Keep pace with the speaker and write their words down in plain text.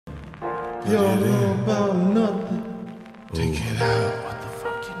You don't know about nothing. Take it out. What the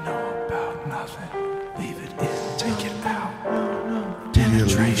fuck you know about nothing? Leave it in, take it out.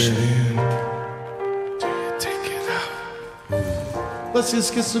 Penetration. Take it out. Let's get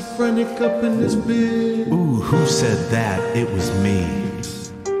schizophrenic up in this bitch. Ooh, who said that? It was me.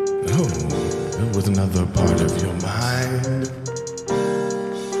 Oh, it was another part of your mind.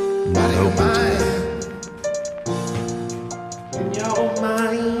 Not open to it. In your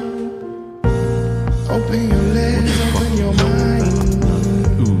mind. Open your legs, open your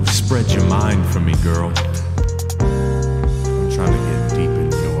mind. Ooh, spread your mind for me, girl. I'm trying to get deep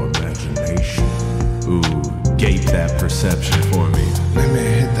in your imagination. Ooh, gape that perception for me. Let me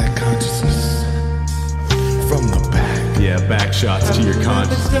hit that consciousness from the back. Yeah, back shots to your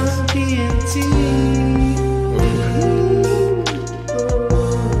consciousness.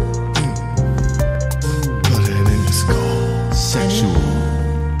 Put it in your skull. Sexual,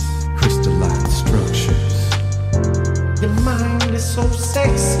 crystalline structures. Your mind is so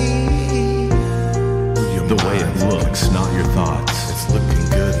sexy. The way it looks, not your thoughts. It's looking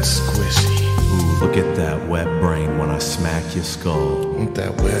good and squishy. Ooh, look at that wet brain when I smack your skull. Want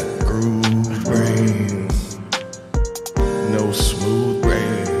that wet groove brain. No smooth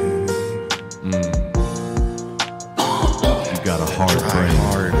brain. You got a hard Try brain.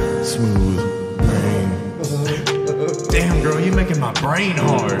 hard, smooth brain. Damn, girl, you making my brain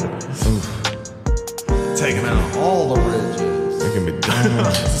hard. Taking out. All the ridges. Making me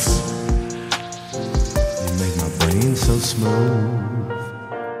dance. You make my brain so smooth.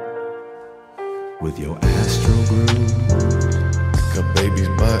 With your astral groove. Like a baby's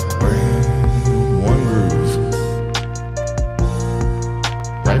butt brain. One groove.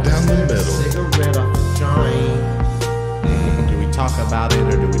 Right down the middle. Cigarette off the joint. Do we talk about it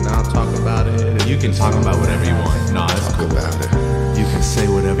or do we not talk about it? You can talk about whatever you want. No, that's Talk cool. about it. You can say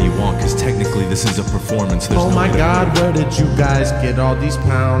whatever you want, because technically this is a performance. There's Oh no my way to- God, where did you guys get all these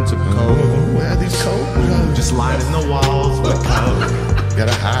pounds of coke? Where are these coke? Just lining the walls with coke.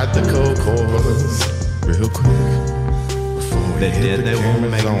 Gotta hide the coke cores real quick. Before we They hit did, the they won't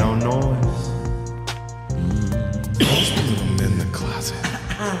make camera no zone. noise. Just put them in the closet.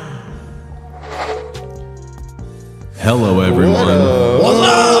 Hello, everyone. What's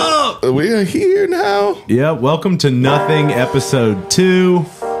up? We are here now. Yeah, welcome to Nothing, episode 2.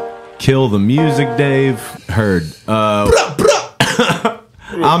 Kill the music, Dave. Heard.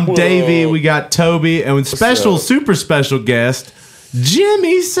 I'm Davey. We got Toby, and with special, super special guest,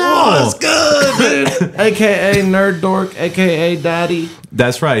 Jimmy Sowell. What's good, dude? AKA Nerdork, AKA Daddy.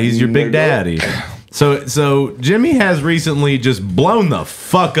 That's right. He's your big daddy. So Jimmy has recently just blown the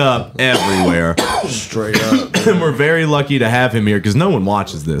fuck up everywhere. Straight up. And we're very lucky to have him here because no one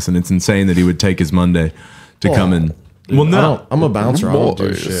watches this, and it's insane that he would take his Monday to come in. Well, no, I'm a bouncer. I don't do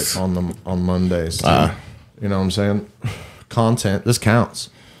Boys. shit on Mondays. Too. You know what I'm saying? Content. This counts.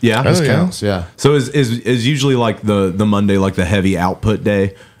 yeah. This yeah. counts. Yeah. So is usually like the Monday like the heavy output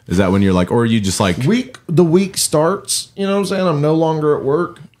day? Is that when you're like, or are you just like The week starts. You know what I'm saying? I'm no longer at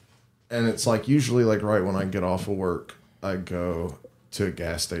work, and it's like usually like right when I get off of work, I go to a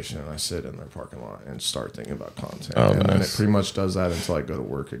gas station and I sit in their parking lot and start thinking about content. Oh, and then it nice. pretty much does that until I go to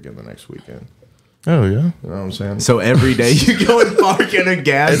work again the next weekend. Oh, yeah. You know what I'm saying? so every day you go and park in a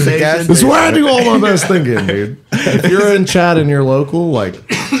gas It's a gas station? That's where I do all my best thinking, dude. If you're in Chad and you're local, like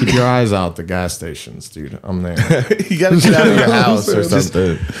keep your eyes out the gas stations, dude. I'm there. You gotta get out of your house or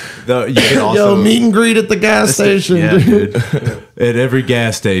something. You can also, Yo, meet and greet at the gas station, yeah, dude. dude. At every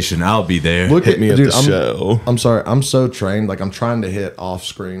gas station, I'll be there. Look Hit me at dude, the show. I'm sorry. I'm so trained. Like I'm trying to hit off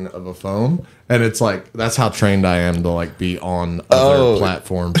screen of a phone, and it's like that's how trained I am to like be on other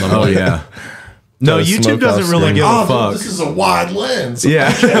platforms. I'm Oh like, yeah. No, Gotta YouTube smoke doesn't off really screen. give a Oh, fuck. dude, this is a wide lens.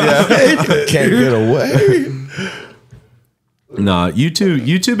 Yeah. Can't get away. Nah,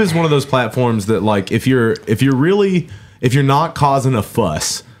 YouTube is one of those platforms that like if you're not causing a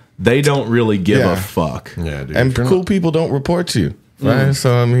fuss, they don't really give Yeah. a fuck. Yeah, dude. And If you're cool not- people don't report you. Right?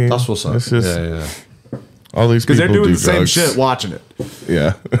 So, I mean, That's what's up. It's just, yeah. all these Because people they're doing do the same drugs. shit watching it.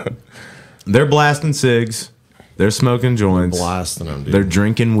 Yeah. They're blasting cigs. They're smoking joints. Blasting them, dude. They're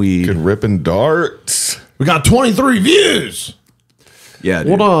drinking weed. Good ripping darts. We got 23 views. Yeah,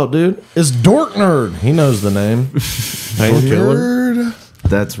 dude. What up, dude? It's Dork Nerd. He knows the name. Painkiller. Nerd.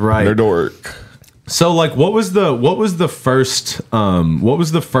 That's right. Nerdork. So like what was the first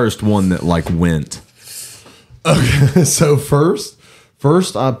one that like went? So first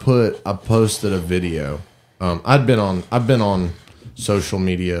I posted a video. I've been on social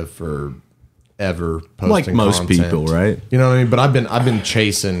media for ever, posting Like most content. people, right? You know what I mean? But I've been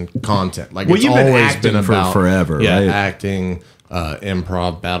chasing content. Like Well, it's you've been always acting been for about forever, yeah, right? acting,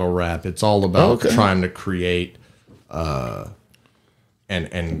 improv, battle rap. It's all about trying to create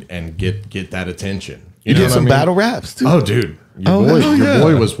and get that attention. You know did what some I mean? battle raps too. Oh, dude, your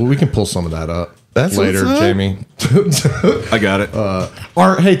boy was. Well, we can pull some of that up. That's later, what's up. Jamie. I got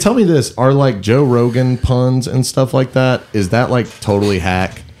it. Hey, tell me this: are like Joe Rogan puns and stuff like that? Is that like totally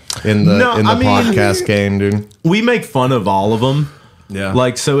hack in the podcast game, dude? We make fun of all of them. Yeah.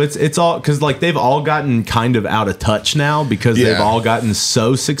 Like, so it's all because like they've all gotten kind of out of touch now because they've all gotten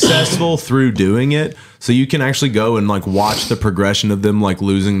so successful through doing it. So you can actually go and like watch the progression of them like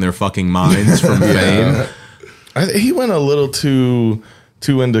losing their fucking minds from fame. He went a little too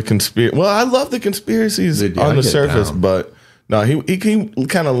into conspiracy. Well, I love the conspiracies on the surface, but no, he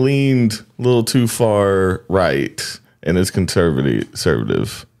kind of leaned a little too far right in his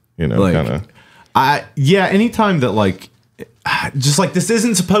conservative, you know, Like, kind of. Anytime that like, just like this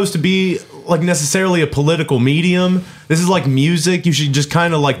isn't supposed to be like necessarily a political medium. This is like music. You should just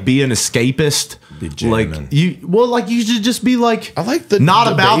kind of like be an escapist. Like you should just be like, I like the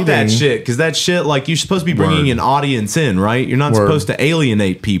not about that debating. shit because that shit like you're supposed to be bringing an audience in, right? You're not supposed to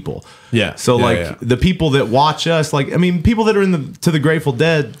alienate people. Yeah. So Yeah, like yeah. the people that watch us, like I mean, people that are to the Grateful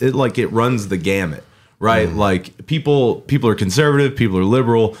Dead, it runs the gamut, right? Like people are conservative, people are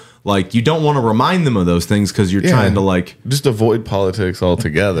liberal. Like you don't want to remind them of those things because you're trying to like just avoid politics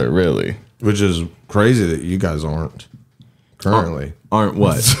altogether, really. Which is crazy that you guys aren't currently aren't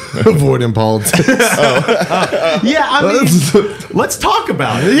what? avoiding politics. Yeah, I mean, let's talk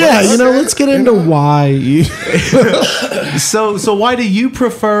about it. Yeah, let's get into why. You, So why do you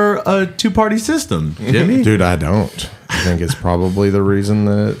prefer a two-party system, Jimmy? dude, I don't. I think it's probably the reason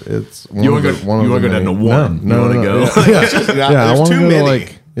that it's one You of wanna the, go- one of you the wanna go down main- to one? No, You wanna go? Yeah, There's I want too to many. go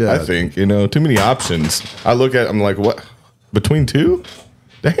like I think too many options. I look at, I'm like, what? Between two?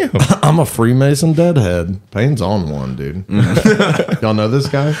 Damn. I'm a Freemason deadhead. Payne's on one, dude. Y'all know this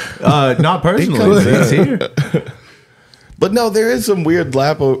guy? Not personally. He's here. But no, there is some weird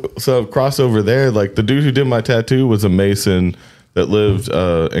crossover there. Like the dude who did my tattoo was a Mason that lived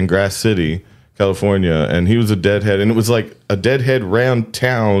in Grass City, California, and he was a deadhead, and it was like a deadhead round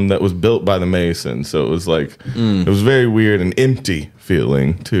town that was built by the Masons. So it was like it was very weird and empty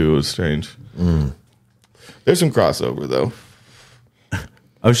feeling too. It was strange. There's some crossover though.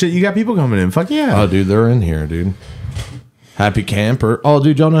 Oh shit, you got people coming in. Fuck yeah. Oh, dude, they're in here, dude. Happy Camper. Oh,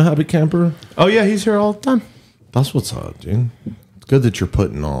 dude, y'all know Happy Camper? Oh yeah, he's here all the time. That's what's up, dude. It's good that you're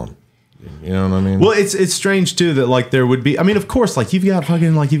putting on. You know what I mean? Well, it's strange too that like there would be. I mean, of course, like you've got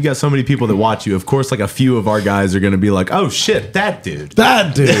so many people that watch you. Of course, like a few of our guys are going to be like, "Oh shit, that dude."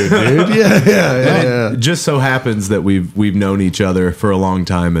 That dude, dude. Yeah. It just so happens that we've known each other for a long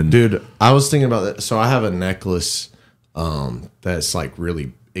time, and Dude, I was thinking about that. So I have a necklace that's like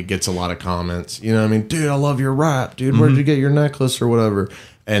really, it gets a lot of comments. You know what I mean? Dude, I love your rap. Dude, where'd you get your necklace or whatever?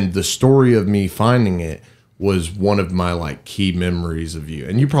 And the story of me finding it was one of my like key memories of you.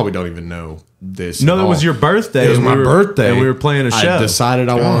 And you probably don't even know this. no, at it was all. your birthday. It was and my we were- birthday. and we were playing a show. I decided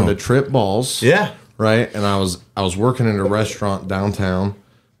I wanted to trip balls. Yeah. Right. And I was working in a restaurant downtown.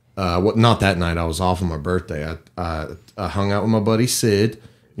 Not that night. I was off on my birthday. I hung out with my buddy Sid.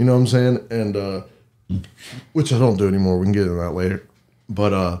 You know what I'm saying? And which I don't do anymore. We can get into that later.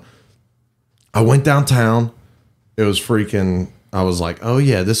 But I went downtown. It was freaking. I was like, oh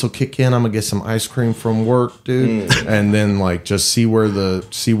yeah, this will kick in. I'm gonna get some ice cream from work, dude, and then like just see where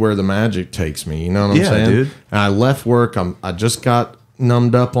the magic takes me. You know what I'm saying? Dude. And I left work. I just got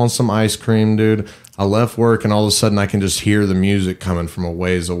numbed up on some ice cream, dude. I left work, and all of a sudden I can just hear the music coming from a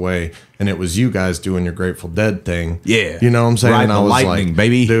ways away, and it was you guys doing your Grateful Dead thing. Yeah. You know what I'm saying? Ride And I the was lightning, like,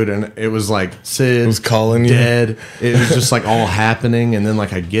 baby. dude, and it was like Sid was calling you? dead. It was just like all happening, and then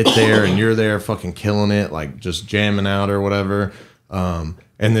like I get there, and you're there, fucking killing it, like just jamming out or whatever. And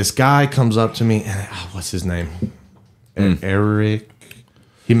this guy comes up to me, and what's his name? Eric.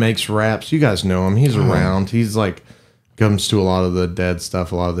 He makes raps. You guys know him. He's around. He's like comes to a lot of the Dead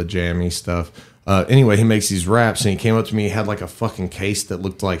stuff, a lot of the jammy stuff. Anyway, he makes these raps, and he came up to me. He had like a fucking case that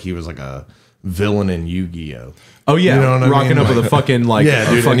looked like he was like a villain in Yu-Gi-Oh. Oh yeah, You know what I rocking mean? up with a fucking like Yeah, a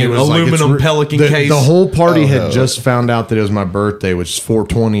dude, and fucking it was like, aluminum it's pelican the, case. The whole party had just found out that it was my birthday, which is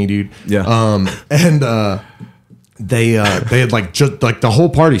 420, dude. Yeah. And they had like just like the whole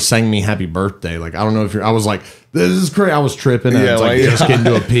party sang me happy birthday. Like I don't know if I was like, this is crazy. I was tripping. I was like just getting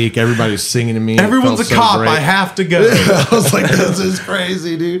to a peak. Everybody's singing to me. It Everyone's a felt so cop. great. I have to go. I was like, this is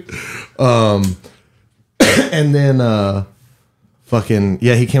crazy, dude. And then fucking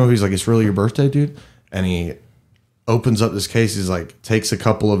yeah, he came up. He's like, it's really your birthday, dude. And he opens up this case. He's like, takes a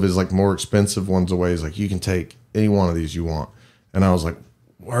couple of his like more expensive ones away. He's like, you can take any one of these you want. And I was like,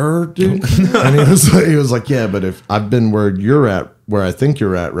 word, dude. And he was like, yeah, but if I've been where you're at, where I think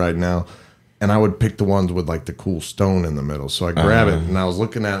you're at right now, and I would pick the ones with like the cool stone in the middle. So I grab it and I was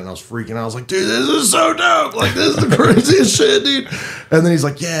looking at it and I was freaking out. I was like, dude, this is so dope. Like, this is the craziest shit, dude. And then he's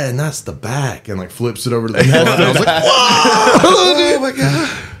like, yeah, and that's the back. And like flips it over to the front. And I was like, whoa, dude. Oh my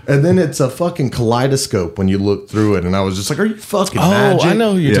God. And then it's a fucking kaleidoscope when you look through it. And I was just like, are you fucking magic? I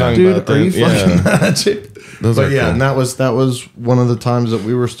know who you're talking dude, about. Are you fucking magic? Those but are yeah, cool. and that was one of the times that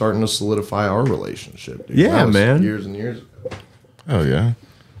we were starting to solidify our relationship. Dude. Yeah, That was man. Years and years ago. Oh yeah.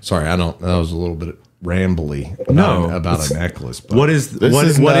 Sorry, that was a little bit rambly about a necklace. But What is This what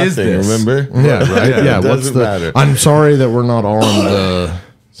is what nothing, is this? remember? yeah, right? Yeah, It what's doesn't the matter. I'm sorry that we're not on the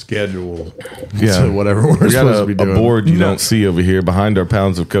schedule to whatever we're We got supposed to a be doing. board you don't see over here behind our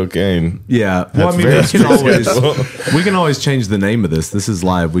pounds of cocaine. Yeah. Well, I That's mean, very we can always change the name of this. This is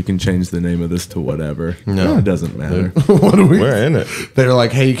live. We can change the name of this to whatever. No, it doesn't matter. What do we? We're in it. They're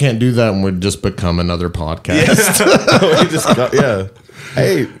like, hey, you can't do that, and we'd just become another podcast. We just got,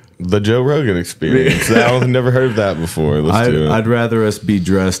 Hey, the Joe Rogan Experience. I've never heard of that before. Let's do it. I'd rather us be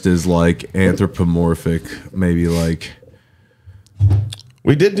dressed as like anthropomorphic, maybe like.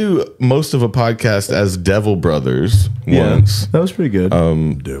 We did do most of a podcast as Devil Brothers once. That was pretty good.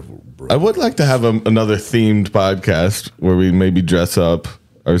 I would like to have another themed podcast where we maybe dress up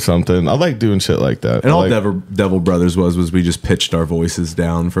or something. I like doing shit like that. and all like, Devil Brothers was we just pitched our voices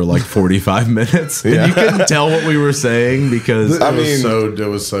down for like 45 minutes. And you couldn't tell what we were saying because it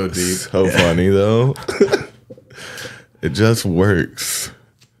was so deep. So funny though. It just works.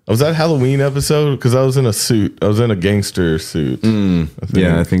 Was that Halloween episode? Because I was in a suit. I was in a gangster suit.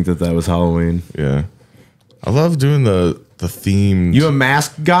 I think that was Halloween. Yeah. I love doing the themed. You a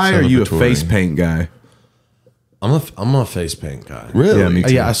mask guy or you a Celebratory. face paint guy? I'm a face paint guy. Really? Yeah, me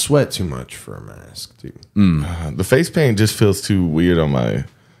too. Yeah, I sweat too much for a mask, dude. The face paint just feels too weird on my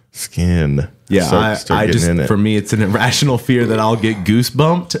skin. Yeah, Start I getting just in it. for me it's an irrational fear that I'll get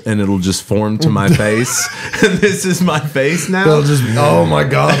goosebumped and it'll just form to my face. And this is my face now. They'll just oh my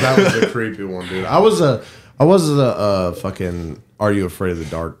god, that was a creepy one, dude. I was a fucking Are You Afraid of the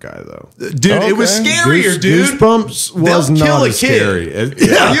Dark guy though. Dude, it was Okay. scarier, dude. Goosebumps was They'll kill not a as kid. scary.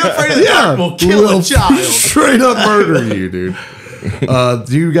 Are You Afraid of the Dark will kill a child. Straight up murder you, dude.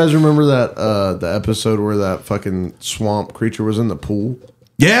 Do you guys remember that the episode where that fucking swamp creature was in the pool?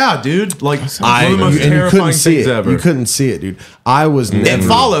 Yeah, dude. Like one of the most and you terrifying couldn't see things it. ever. You couldn't see it, dude. I was never. It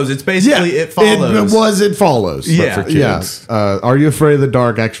follows. It's basically it follows. It follows. Yeah. But for kids. Yeah. Are You Afraid of the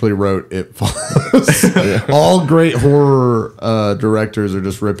Dark actually wrote It Follows. All great horror directors are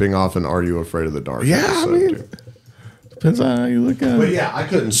just ripping off an Are You Afraid of the Dark? Yeah, episode, I mean, dude. depends on how you look at But it. yeah, I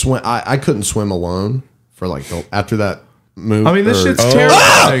couldn't swim. I couldn't swim alone for like after that movie. I mean, this shit's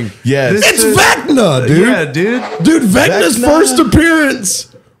terrifying. Yes. It's Vecna, dude. Yeah, dude. Dude, Vecna's Vecna. first appearance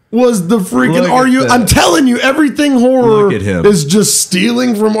was the freaking Look Are at You? that. I'm telling you, everything horror Look at him. is just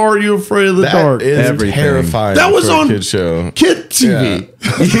stealing from Are You Afraid of the Dark? That is Everything. terrifying. That was for a on kid show. Kid TV.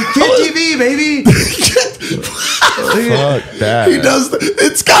 Kid TV, baby. Fuck that. He does.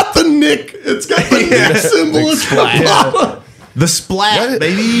 It's got the Nick. It's got the Nick symbol at the bottom. The splat, What?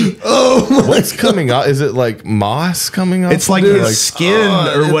 baby. What's coming out? Is it like moss coming out? It's like his skin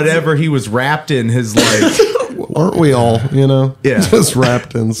or whatever he was wrapped in. His like, Aren't we all? You know, Yeah. just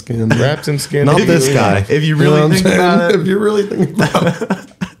wrapped in skin. wrapped in skin. Not this guy. if you know really what I'm think saying? about it, If you really think about it.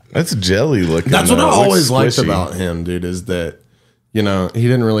 That's jelly looking. That's what I though. It looks always liked squishy. about him, dude, is that, he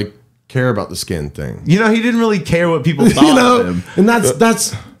didn't really care about the skin thing. he didn't really care what people thought You know, of him. and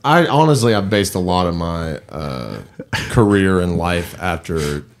that's I based a lot of my career in life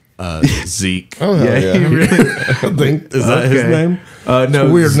after Zeke. Oh, hell yeah. he really. I think is that his Okay. name? No,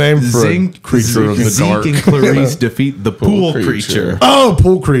 a weird name for a creature of the Zeke dark. and Clarice defeat the pool creature. creature. Oh,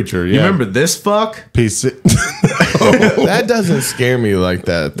 pool creature. Yeah, You remember this fuck? Piece it. That doesn't scare me like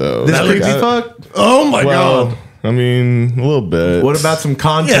that though. This Like, creepy I- fuck? Oh my Well, god. I mean, a little bit. What about some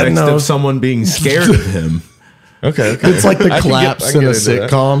context no. of someone being scared of him? Okay. It's like the I can claps get in a into that.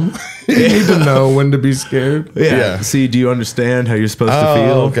 sitcom. You need to know when to be scared. Yeah. Yeah. See, do you understand how you're supposed Oh, to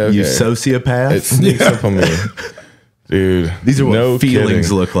feel? okay, You okay. sociopath. It sneaks up on me. Dude, These are what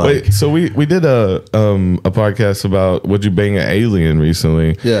feelings look like. Wait, so we did a podcast about Would You Bang an Alien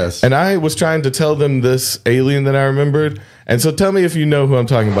recently. Yes. And I was trying to tell them this alien that I remembered. And so tell me if you know who I'm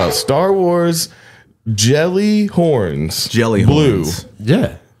talking about. Star Wars jelly horns. Jelly blue. horns.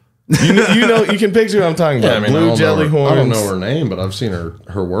 Yeah. You know you can picture what I'm talking about. I Blue don't jelly know horns. I don't know her name, but I've seen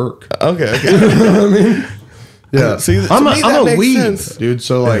her work. Okay. Yeah. See, to I'm me, that a makes weed, sense. dude.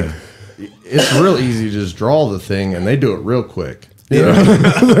 So like, it's real easy to just draw the thing, and they do it real quick. You know?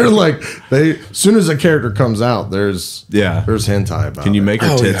 They're like as soon as a character comes out, there's hentai about. Can you make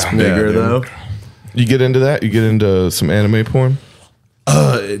her tits bigger though? You get into that? You get into some anime porn?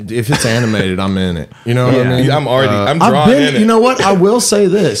 If it's animated, I'm in it. You know what I mean? I'm drawn in it. You know what? I will say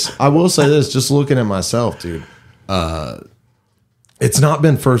this. Just looking at myself, dude. It's not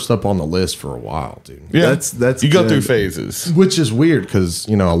been first up on the list for a while, dude. Yeah, that's you go good. through phases, Which is weird because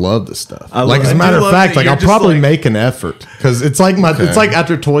I love this stuff. I As a matter do of love fact, that I'll you're just probably like- make an effort because it's like it's like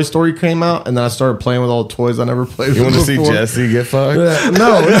after Toy Story came out, and then I started playing with all the toys I never played. You with want to see before. Jesse get fucked?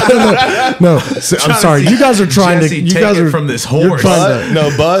 No. I'm sorry. You guys are trying to. Jesse You take guys it are from this you're horse. trying to-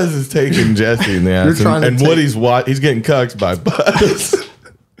 No, Buzz is taking Jesse in the ass, trying to and take- Woody's he's getting cucked by Buzz.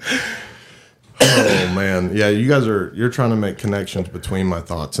 Oh man, yeah. You're trying to make connections between my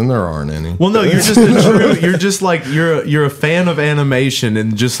thoughts, and there aren't any. Well, no, you're just you're just like you're a fan of animation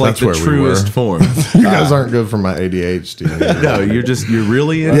and just like That's the where we truest were. form. You guys aren't good for my ADHD. No, you're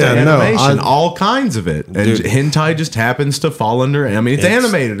really into Yeah, no, animation, all kinds of it, and Dude. hentai just happens to fall under. I mean, it's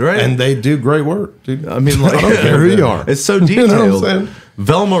animated, right? And they do great work, dude. I mean, like, I don't care who you are. It's so You know detailed. what I'm saying?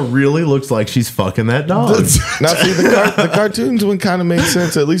 Velma really looks like she's fucking that dog. Now, see, the cartoons one kind of make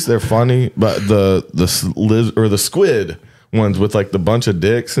sense. At least they're funny, but the squid ones with like the bunch of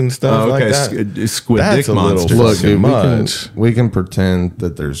dicks and stuff like that. Squid That's dick a little monster. Look, fucking dude, much. we can pretend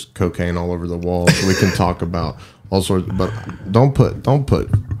that there's cocaine all over the walls. We can talk about all sorts, but don't put dog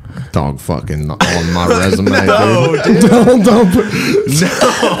fucking on my resume, dude. Don't put.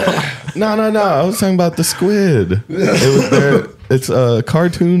 No. I was talking about the squid. It's a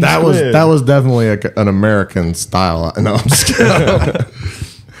cartoon. That squid. was definitely an American style. No, I'm just kidding.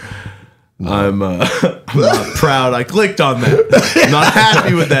 I'm not proud. I clicked on that. I'm not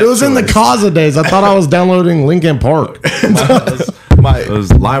happy with that. It was in the choice. Kaza days. I thought I was downloading Linkin Park. my It was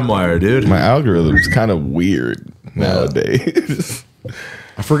LimeWire, dude. my algorithm's kind of weird nowadays.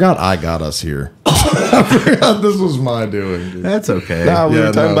 I forgot I got us here. I forgot this was my doing, dude. That's okay. Nah, we Yeah,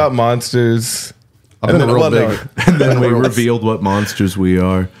 were talking no. about monsters. I've been real big. And then we revealed what monsters we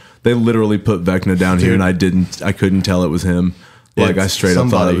are. They literally put Vecna down here, and I couldn't tell it was him. Like I straight up thought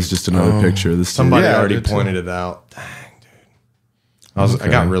somebody- it was just another picture of this. Somebody Yeah, I already did too. pointed it out. Dang, dude. I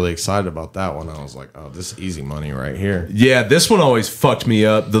got really excited about that one. I was like, oh, this is easy money right here. Yeah, this one always fucked me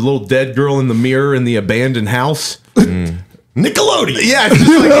up. The little dead girl in the mirror in the abandoned house. Nickelodeon. Yeah, it's, just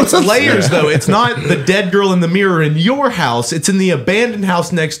like, it's layers though. It's not the dead girl in the mirror in your house. It's in the abandoned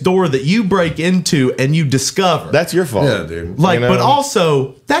house next door that you break into and you discover. That's your fault. Yeah, dude. like, you know? but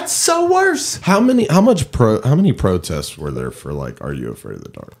also that's so worse. How many protests were there for like Are You Afraid of the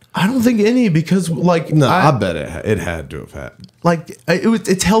Dark? I don't think any because like No, I bet it had to have happened. like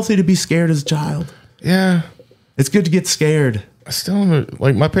it's healthy to be scared as a child. Yeah. It's good to get scared. I still don't,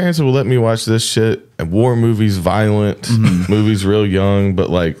 like my parents will let me watch this shit and war movies, violent movies, real young,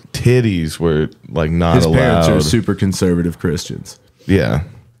 but like titties were like not His allowed. parents are super conservative Christians. Yeah,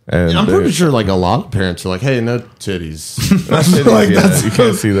 and I'm pretty sure like a lot of parents are like, hey, no titties. like you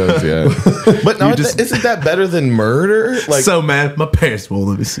can't see those yet. But no, isn't that better than murder? Like, So man, my parents won't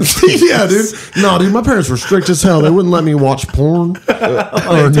let me see. Yeah, dude. No, dude, my parents were strict as hell. They wouldn't let me watch porn or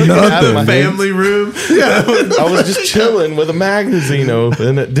out of nothing. my Family room. I was just chilling with a magazine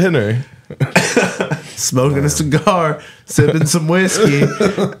open at dinner. Smoking a cigar, sipping some whiskey.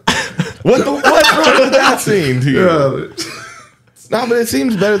 What's wrong with that scene to you? No, but it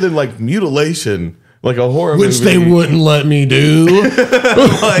seems better than like mutilation, like a horror Which movie. they wouldn't let me do.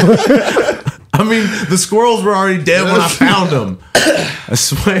 I mean, the squirrels were already dead when I found them. I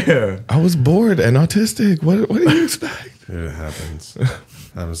swear. I was bored and autistic. What do you expect? It happens.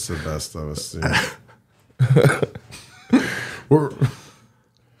 That was the best of us, dude. Where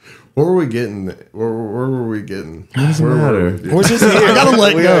were we getting? Where were we getting? What does it matter? We're just here. I gotta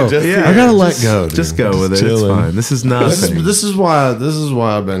let We go. are just Yeah. here. I gotta let go. Dude. Just go with it. It's chilling. fine. This is nothing. This is why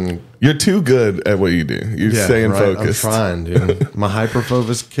I've been You're too good at what you do. You're staying right, focused. I'm trying, dude. My hyper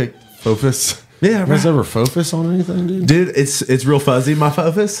focus kick focus. Yeah, You guys ever focus on anything, dude? Dude, it's real fuzzy, my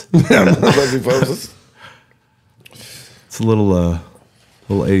focus. Focus. It's a little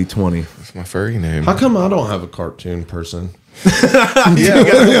 80-20. That's my furry name. How come I don't have a cartoon person?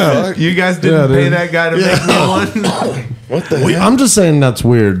 Yeah. You guys didn't Yeah, pay dude. that guy to make me one? What the hell? I'm just saying that's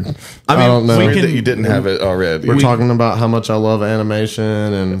weird. I, mean, don't know. we Weird can- that you didn't have it already. We're talking about how much I love animation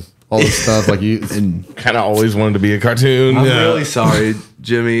and all this stuff. Like you, kind of always wanted to be a cartoon. I'm really sorry,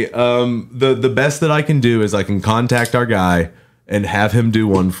 Jimmy. The best that I can do is I can contact our guy and have him do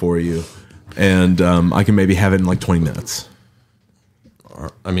one for you. And I can maybe have it in like 20 minutes.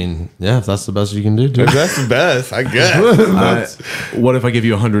 I mean, yeah, if that's the best you can do, dude. If that's the best, I guess. What if I give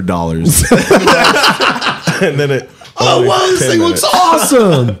you $100? And then it Oh, wow, this 10 thing minutes. looks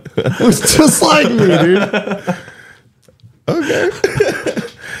awesome. Looks just like me, dude. Okay.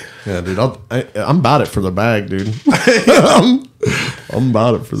 Yeah, dude. I'm about it for the bag, dude. I'm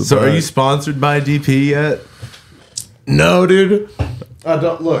about it for the So bag. are you sponsored by DP yet? No, dude. I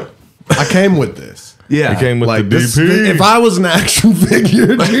don't look. I came with this. Yeah. You came with Like the this, DP. if I was an action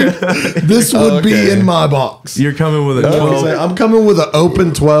figure, dude, this would be Okay. in my box. You're coming with a You know what I'm 12. saying? I'm coming with an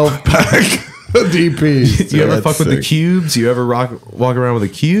open 12 pack of DPs. You ever that's fuck with the sick. cubes? You ever walk around with a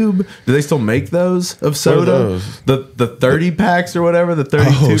cube? Do they still make those of soda? those? The 30 packs or whatever, the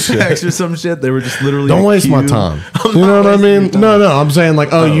 32 shit. packs or some shit. They were just literally. Don't a waste my cube. time. I'm You know not what I wasting mean? your time. No, I'm saying like,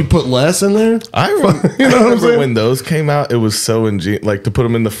 oh, you put less in there? I remember, You know what I'm saying? when those came out, it was so ingenious. Like to put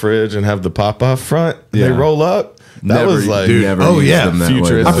them in the fridge and have the pop off front. Yeah. They roll up. That Never- was like, dude, never oh, used yeah, them that way.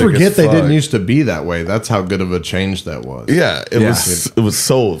 futuristic. I Sick forget as they didn't fuck. used to be that way. That's how good of a change that was. yeah, it Yeah. was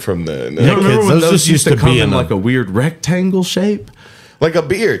sold from then. You don't remember kids, when those those just used to used to come be in in a- like a weird rectangle shape? Like a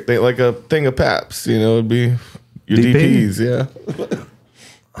beer, like a thing of Paps. You know, it'd be your DP? DPs.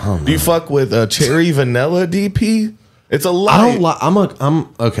 Yeah. Do you fuck with cherry vanilla DP? It's a light. I don't like. I'm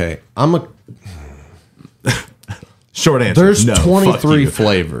a. Short answer. There's no, fuck 23 you.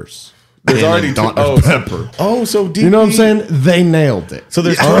 flavors. There's in already Dr. Pepper. Oh, so DP. You know what I'm saying? They nailed it. So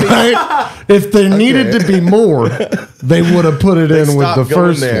there's All 20 right? If there needed to be more, they would have put it in with stopped the going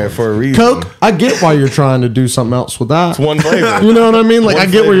first there one. for a reason. Coke, I get why you're trying to do something else with that. one flavor. You know what I mean? Like, One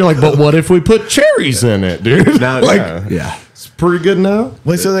I get where flavor. you're like, but what if we put cherries in it, dude? Now, like, yeah. it's pretty good now.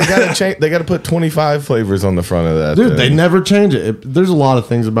 Wait, so they gotta change? They gotta put 25 flavors on the front of that, Dude, then. they never change it. There's a lot of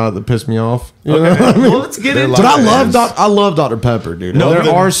things about it that piss me off. You know what I mean? Well, let's get They're into But I it. love Dr. Pepper, dude. No, There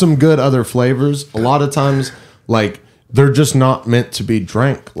but- are some good other flavors. A lot of times, like, they're just not meant to be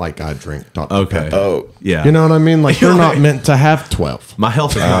drank like I drink Dr. Okay. Pepper. Oh, Yeah. You know what I mean? Like, they're not meant to have 12. My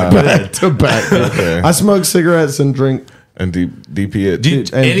health is not good. Back to back. Okay. I smoke cigarettes and drink. and DP it.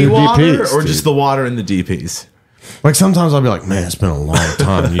 and Any do water DPs, or dude. just the water in the DPs? Like, sometimes I'll be like, man, it's been a long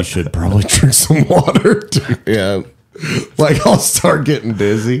time. You should probably drink some water, dude. Yeah. Like, I'll start getting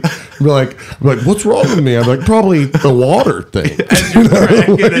dizzy. Be like, what's wrong with me? I'm like, probably the water thing.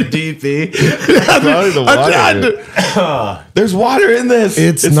 Cracking a DP. Probably the water. There's water in this.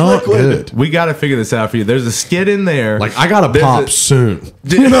 It's not liquid. good. We got to figure this out for you. There's a skid in there. Like, I gotta There's pop a- soon.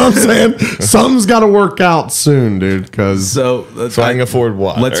 You know what I'm saying? Something's got to work out soon, dude. Because So So I can afford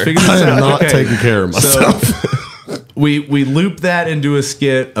water. let's figure this I am out. not Okay. taking care of myself. So we loop that into a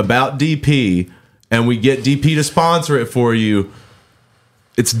skit about DP, and we get DP to sponsor it for you.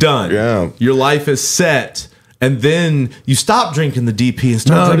 It's done. Yeah. Your life is set. And then you stop drinking the DP and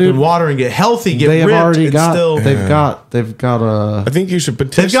start No, drinking dude. water and get healthy, get they have ripped. already and got. still, They've got a. I think you should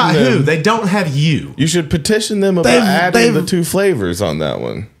petition they've got them. who? They don't have you. You should petition them about adding the 2 flavors on that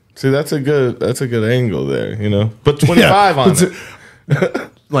one. See, that's a good angle there. You know, put 25 on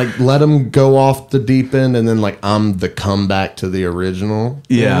it. Like, let them go off the deep end, and then like I'm the comeback to the original.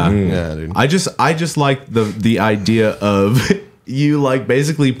 Yeah. Yeah, dude. I just like the idea of you like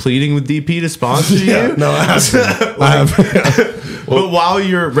basically pleading with DP to sponsor you. No, I have. But while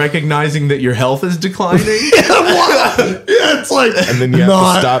you're recognizing that your health is declining, Yeah, it's like, And then you have to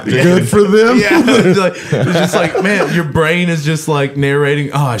not stop drinking. good for them. yeah, it's just like man, your brain is just like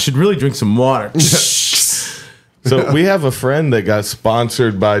narrating. Oh, I should really drink some water. So we have a friend that got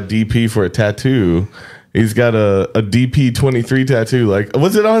sponsored by DP for a tattoo. He's got a DP 23 tattoo. Like,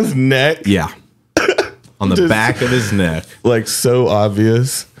 was it on his neck? Yeah, on the Just- back of his neck. Like, so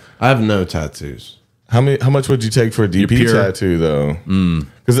obvious. I have no tattoos. How much would you take for a DP pure. tattoo though?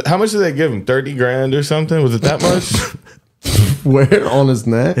 Because how much did they give him? 30 grand or something? Was it that much? Where on his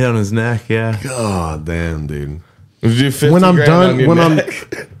neck? Yeah, on his neck. Yeah. God damn, dude. Would you 50 When I'm grand done, on your when I'm,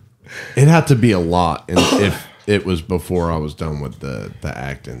 neck? it had to be a lot, and if it was before I was done with the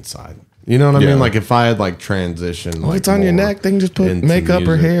acting side. You know what I Yeah. mean? Like if I had like transitioned. Oh, it's on your neck. They can just put into makeup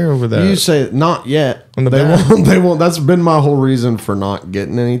or music. hair over that. You say not yet. On the they back. won't. They won't. That's been my whole reason for not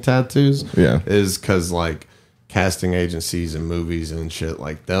getting any tattoos. Yeah. is because like casting agencies and movies and shit,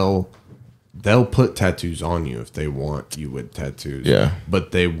 like they'll put tattoos on you if they want you with tattoos. Yeah.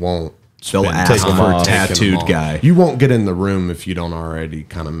 but they won't. They'll spend ask time for a taking them tattooed off. guy. You won't get in the room if you don't already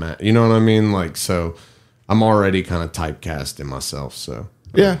kind of you know what I mean? Like, so I'm already kind of typecasting myself. So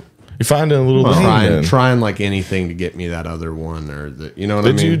yeah. You're finding a little lane then. trying like anything to get me that other one or the, you know what I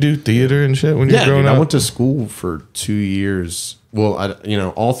Did mean? you do theater and shit when you Yeah, were growing dude, up? I went to school for 2 years. Well,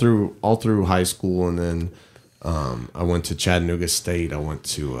 all through high school, and then I went to Chattanooga State. I went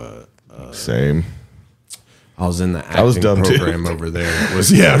to Same. I was in the acting was dumb too. program over there. It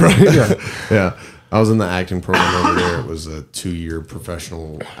was right. Yeah. I was in the acting program over there. It was a 2-year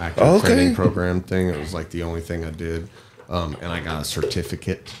professional acting training program thing. It was like the only thing I did, and I got a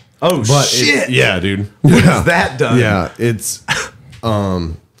certificate. Oh shit! Yeah, dude. What has that done? Yeah, it's.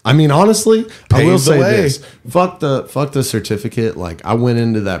 I mean, honestly, I will say this: fuck the certificate. Like, I went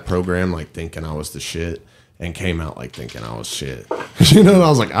into that program like thinking I was the shit, and came out like thinking I was shit. You know, and I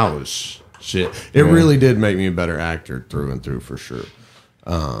was like, I was shit. It really did make me a better actor through and through for sure.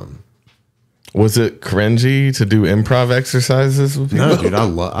 Was it cringy to do improv exercises with people? No, dude, I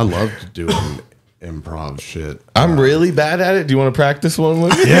love doing improv shit. I'm really bad at it. Do you want to practice one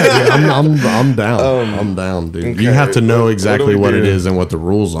with me? Yeah, I'm down. I'm down, dude. Okay. You have to know exactly what it do? is and what the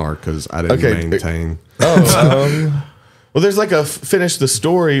rules are because I didn't maintain. Well, there's like a finish the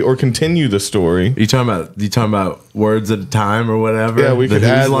story or continue the story. You talking about words at a time or whatever? Yeah, we could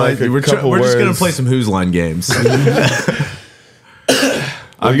add like a couple We're just gonna words. play some Who's Line games.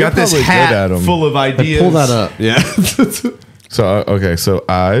 Well, I've got this probably good at hat 'em. full of ideas. Pull that up. Yeah. So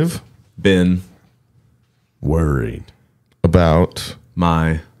I've Been Worried. about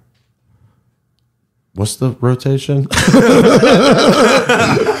my What's the rotation?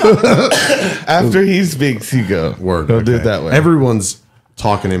 after he speaks, you go. Word. He'll do it that way. Everyone's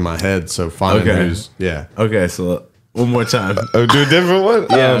talking in my head, so find Okay. who's. Yeah. okay. So one more time. Oh, do a different one.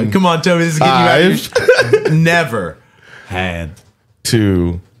 Yeah, come on, Toby. This is getting you out of your never Had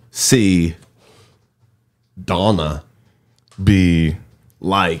To see Donna be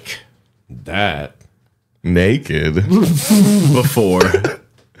like that naked before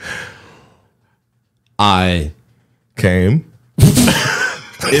I came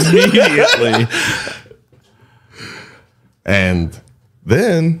immediately and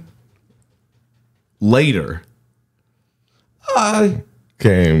then later I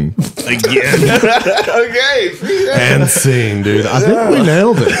came again. okay. and sing, dude. I think we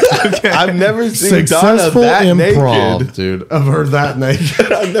nailed it. I've never seen Donna Successful that improv, naked. dude. Of her that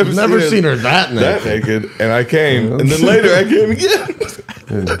naked. I've Never seen her that that naked. naked, and I came, and then later I came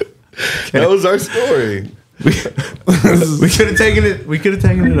again. That was our story. We could have taken it. We could have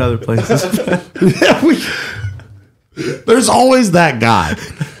taken it other places. Yeah, there's always that guy.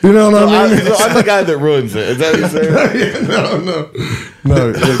 You know what I mean? I'm the guy that ruins it. Is that what you're saying?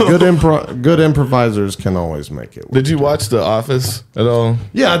 No. Good improvisers can always make it work. Did you watch The Office at all?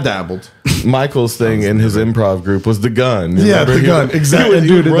 Yeah, I dabbled. Michael's thing in his improv group was the gun. Yeah, Remember? the He gun. would- Exactly.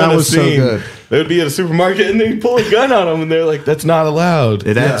 he would Dude, run that a was so scene. good. They would be at a supermarket and they'd pull a gun on them, and they're like, "That's not allowed."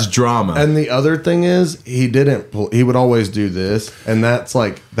 It adds drama. And the other thing is, he didn't pull. He would always do this, and that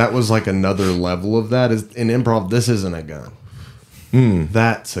was like another level of that. Is in improv, this isn't a gun.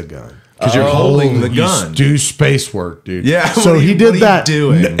 That's a gun. Because you're holding the You gun. do space work, dude. Yeah, So what he are did you that,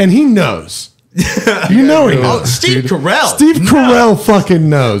 doing? and he knows. You know he knows. Oh, Steve dude. Carell. Steve Carell fucking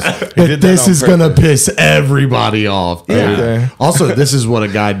knows did that that this on is gonna piss everybody off. dude. Okay. Also, this is what a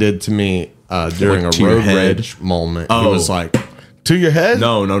guy did to me during a to your road head? rage moment. He Oh. was like, To your head?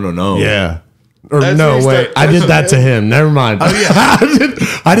 No. "Yeah." Or That's no, when you wait, start I did pushing that to him? him. Never mind. Oh yeah,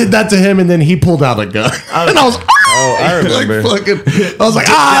 I did that to him, and then he pulled out a gun, and I was, Oh, I remember. like, fucking, I was like,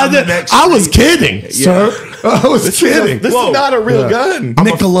 down the next I was kidding, sir. I was kidding. This Whoa. is not a real gun.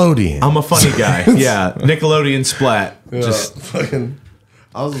 Nickelodeon. I'm a funny guy. Yeah, Nickelodeon splat. Just fucking.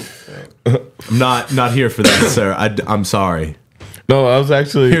 I was. not here for that, sir. I'm sorry. No, I was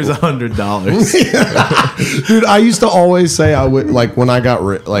actually. Here's $100. Dude, I used to always say I would like when I got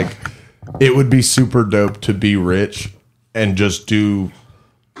rich, like it would be super dope to be rich and just do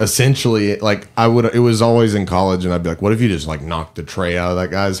essentially like I would. It was always in college, and I'd be like, "What if you just like knocked the tray out of that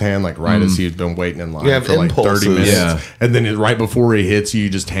guy's hand, like right as he's been waiting in line You have for like impulses. 30 minutes, Yeah. and then right before he hits you, you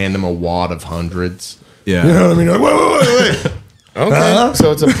just hand him a wad of hundreds." Yeah. You know what I mean? Like, wait. Okay.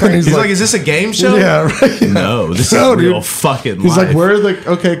 So it's a prank. He's like, is this a game show? Yeah, right. No, this No, is real dude. fucking He's life. like, "Where are the?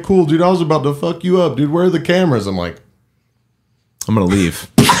 Okay, cool, dude. I was about to fuck you up, dude. Where are the cameras?" I'm like, I'm gonna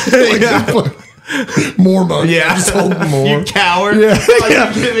leave. "More money. Yeah. just hold more." You coward. Yeah.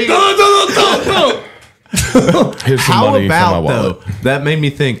 Like, you kidding? No. Here's some How money for my about wallet. though? That made me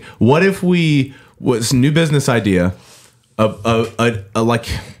think. What if we was new business idea of like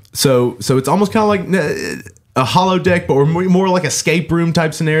so it's almost kind of like a holodeck, but we're more like escape room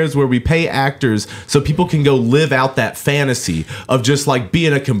type scenarios where we pay actors so people can go live out that fantasy of just like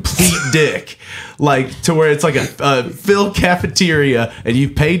being a complete dick, like to where it's like a Phil cafeteria and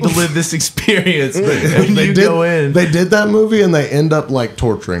you've paid to live this experience and you go in. They did that movie, and they end up like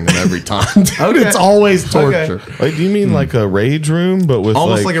torturing them every time. Dude, Okay. It's always torture. Okay. Like, do you mean like a rage room, but with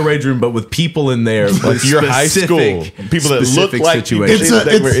Almost like a rage room, but with people in there. like your high school people that look like people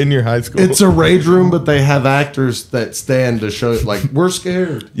that were in your high school? It's a rage room, but they have actors that stand to show like we're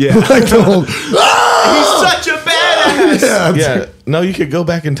scared. Yeah. Like the whole, such a badass. Yeah, no, you could go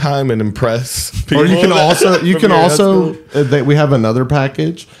back in time and impress people. Or you can also we have another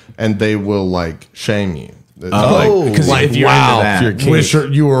package, and they will like shame you. Oh, because like, if you're wow, into that, if you're wish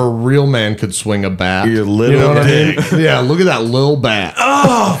you were a real man could swing a bat. You're little you know what dick. I mean? Yeah, look at that little bat.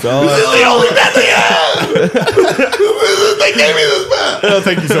 They gave me this bat. Oh,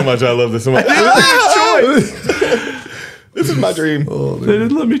 thank you so much. I love this so much. This is my dream. they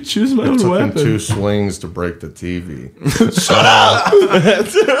didn't let me choose my own Took him weapon. 2 swings to break the TV.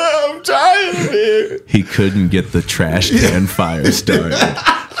 I'm trying here. He couldn't get the trash can fire started.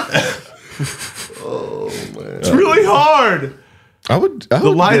 It's really hard. I would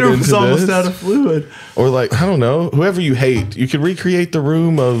The lighter get was into almost this. out of fluid. Or like, I don't know, whoever you hate, you could recreate the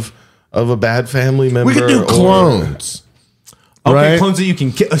room of a bad family member. We could do or- clones. Okay, Right? clones that you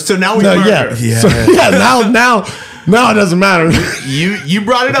can kill. So now we No, murder. yeah. So, now it doesn't matter. You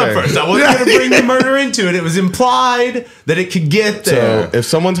brought it up Okay. first. I wasn't going to bring the murder into it. It was implied that it could get there. So if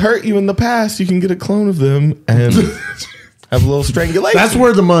someone's hurt you in the past, you can get a clone of them and have a little strangulation. That's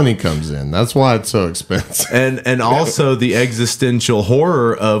where the money comes in. That's why it's so expensive. And also the existential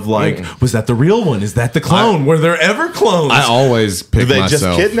horror of like, was that the real one? Is that the clone? Were there ever clones? I always pick they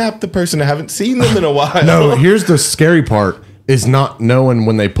myself. just kidnap the person. I haven't seen them in a while. No, here's the scary part: is not knowing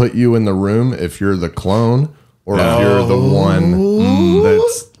when they put you in the room if you're the clone or if you're the one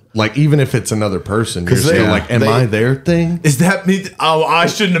that's like, even if it's another person, you're still like, am I their thing? Is that me? Oh, I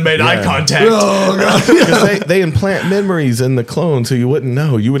shouldn't have made eye contact. Oh, God. Because they implant memories in the clone, so you wouldn't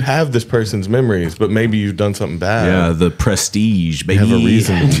know. You would have this person's memories, but maybe you've done something bad. Yeah, the prestige, baby. You have a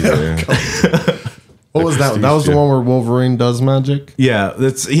reason to be there. What was that? That was the one where Wolverine does magic? Yeah,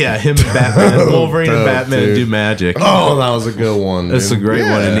 him and Batman, Wolverine and dope, Batman dude. do magic. Oh, that was a good one. That's a dude. great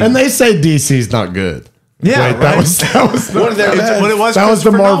one. And they say DC's not good. Yeah, Wait, that was One of their best. when it was that was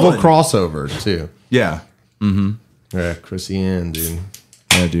the Christopher Marvel Nolan. crossover too. Yeah, Yeah, Chrissy Ann, dude.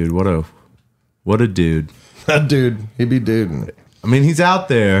 yeah, dude. What a dude. That dude, he be duding. I mean, he's out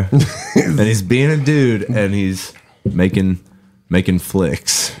there and he's being a dude and he's making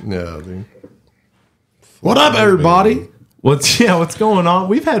flicks. Yeah, dude. What up, everybody? What's going on?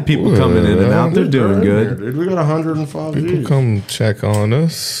 We've had people coming in and out. They're doing good. Dude, we got 105 People views. come check on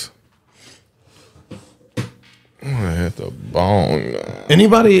us. I hit the bong.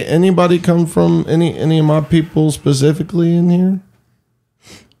 Anybody come from any of my people specifically in here?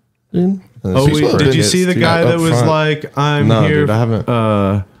 Dude? Oh, did you see the guy that was like, "I'm No, here"? dude, I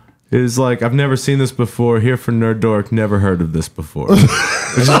haven't. It was like, "I've never seen this before. Here for Nerdork. Never heard of this before." Which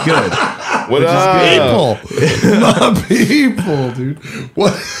is good. What up? People, my people, dude.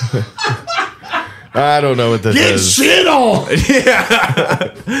 What? I don't know what this Get is. shit on!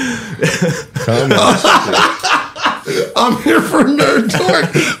 Come on. I'm here for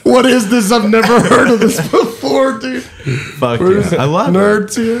Nerdork. What is this? I've never heard of this before, dude. Fuck yeah. I love it.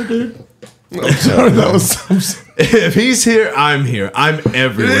 Nerds here, dude. I'm sorry, that was some. If he's here, I'm here. I'm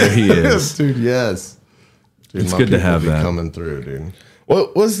everywhere he Yes, is. dude. Yes. Dude, It's my good to people have be that. coming through, dude.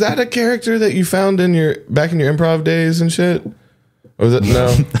 What was that a character that you found in your back in your improv days and shit? Or was it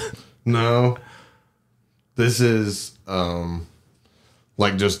no? No, this is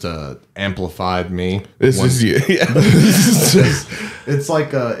like just amplified me. This is you. Yeah. It's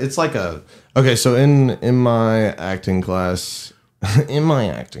like a okay. So in my acting class, in my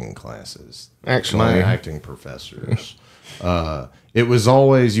acting classes, Actually. my acting professors, it was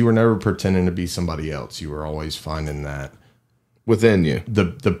always, you were never pretending to be somebody else. You were always finding that Within you.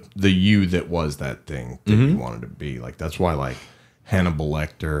 the you that was that thing that you wanted to be. Like, that's why like Hannibal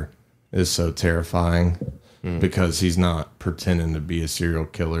Lecter is so terrifying, because he's not pretending to be a serial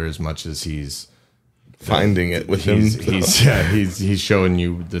killer as much as he's Finding it with him. he's showing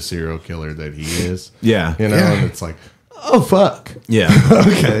you the serial killer that he is. Yeah. You know, Yeah. and it's like, oh fuck. Yeah.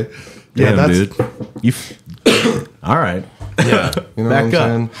 Okay. Yeah, Damn, that's dude. All right. yeah. You know Back what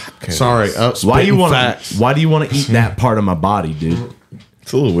I'm saying? Sorry. Why do you want facts? Why do you want to eat that part of my body, dude?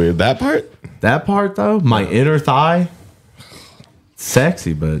 It's a little weird. That part? That part though, my inner thigh,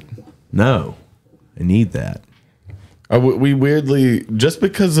 sexy, but no, I need that. We weirdly, just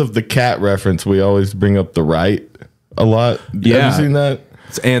because of the cat reference, we always bring up the right a lot. Yeah. Have you seen that?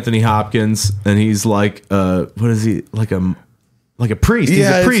 It's Anthony Hopkins, and he's like, what is he like a priest? He's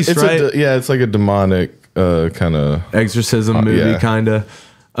a priest, it's right? It's like a demonic kind of. Exorcism movie, yeah. kind of.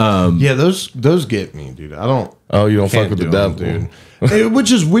 Yeah, those get me, dude. I don't. Oh, you don't fuck Can't with the do devil, them, dude.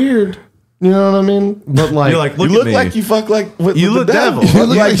 Which is weird. You know what I mean? But like, You're like, You look look at me. like you fuck like with You the look devil. devil. You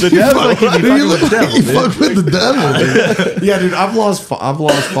look like the devil. you look like you fuck with the devil, dude. Yeah, dude. I've lost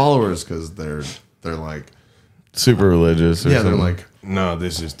followers because they're like, super religious. Or Yeah, they're something. like, no,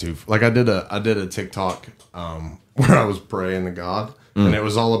 this is too. Like I did a TikTok where I was praying to God, and it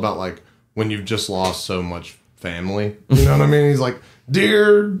was all about like when you've just lost so much family. You know what I mean? He's like,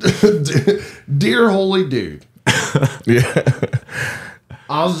 dear holy dude. yeah.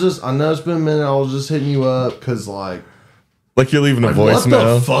 I know it's been a minute. I was just hitting you up because like Like you're leaving a what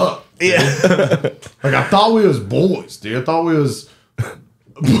voicemail. the fuck? Yeah. Like I thought we was boys, dude. I thought we was.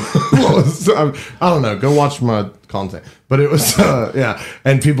 I don't know. Go watch my content, but it was yeah.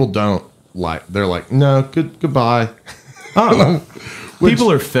 And people don't like. They're like, no, goodbye. Oh,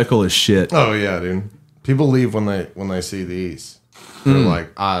 people are fickle as shit. Oh yeah, dude. People leave when they see these. They're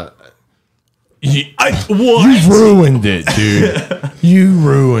like, What? you ruined it, dude. You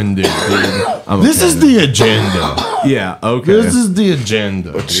ruined it, dude. This is the agenda. Yeah. Okay. This is the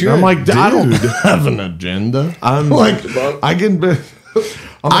agenda. Dude. you're I'm a like, I don't have an agenda. I'm like, I can be.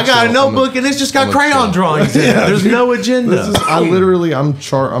 I got a notebook and it's just got crayon drawings in it. There's no agenda. I'm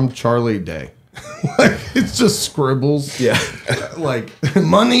Charlie Day. Like, it's just scribbles. Yeah. Like,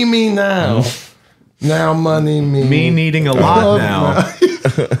 money me now. Now money me. Me needing a lot now.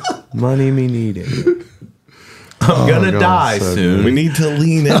 Money me needing. I'm gonna God, die so soon. We need to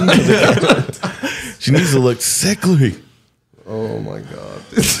lean into that. She needs to look sickly. Oh my God.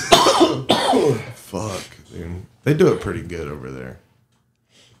 Fuck, dude. They do it pretty good over there.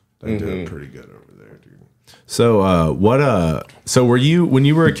 They do it pretty good over there, dude. So so were you, when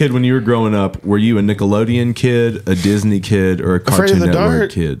you were a kid, when you were growing up, were you a Nickelodeon kid, a Disney kid, or a Afraid of Cartoon the Network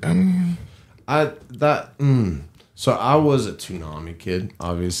Dark? kid? So I was a Toonami kid,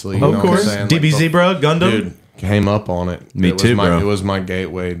 obviously. You know Of what I'm course. saying? DBZ, bro, Gundam. Dude, came up on it. Me It was too, my, bro. It was my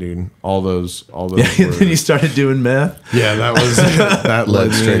gateway, dude. All those. Yeah, were- then you started doing meth. yeah, that was that led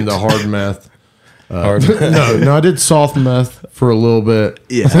me straight into hard meth. Hard. No, I did soft meth for a little bit.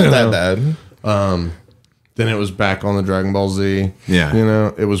 Yeah. Not that bad. Then it was back on the Dragon Ball Z. Yeah. You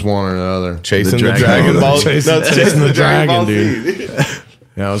know, it was one or the other. Chasing the Dragon Dragon Ball. Ball. Chasing- No, it's chasing the Dragon Ball dragon, Z.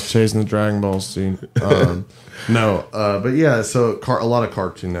 Yeah, I was chasing the Dragon Ball scene. But yeah, so a lot of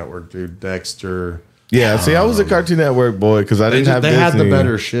Cartoon Network, dude. Dexter. Yeah, see, I was a Cartoon Network boy because I didn't have They had the Disney.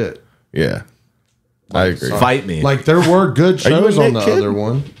 better shit. Yeah, I agree. Fight me. Like there were good Are you a shows on Nick the kid? other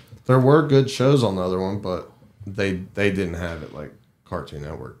one. There were good shows on the other one, but they didn't have it like Cartoon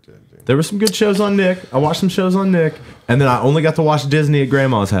Network did. Dude. There were some good shows on Nick. I watched some shows on Nick, and then I only got to watch Disney at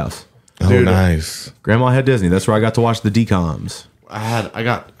Grandma's house. Oh, Dude, nice. Grandma had Disney. That's where I got to watch the DComs. I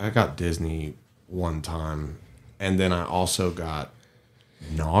got Disney one time, and then I also got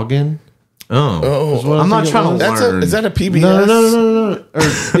Noggin. Oh, I'm not trying to learn. Is that a PBS? No.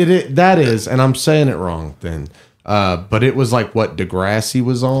 That is, and I'm saying it wrong then. But it was like what Degrassi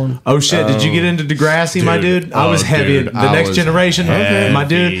was on. Oh shit! Did you get into Degrassi, my dude? I was heavy. dude, The I Next was Generation, my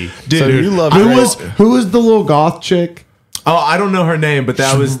dude. Dude, So you love Who was the little goth chick? oh, I don't know her name, but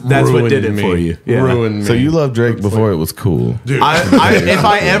that's what did it Ruined for me. you. Yeah. Ruined me. So you loved Drake before it was cool. dude. If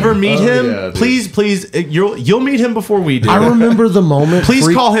I ever meet him, yeah, dude. please, you'll meet him before we do. I remember the moment. Please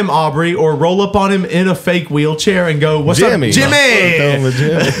call him Aubrey or roll up on him in a fake wheelchair and go, "What's Jimmy. up, Jimmy?" Throw him a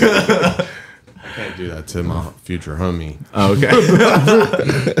Jimmy. Can't do that to my future homie. Okay.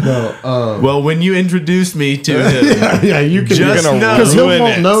 Well, when you introduce me to him, Yeah, you can Just know- because he ruin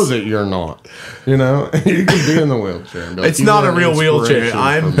won't it. know that you're not. You know, you can be in the wheelchair. And be like, it's "You not a were real wheelchair. inspiration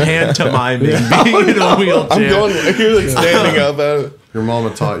I'm for me." pantomiming being in a wheelchair. I'm going. You're like standing up. Your mama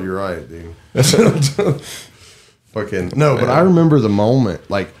taught you right, dude. Fucking no, but I remember the moment,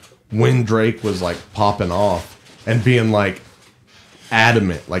 like when Drake was like popping off and being like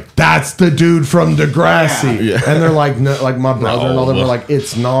adamant, like that's the dude from Degrassi, Yeah. and they're like, no, like my brother and all them No. were like,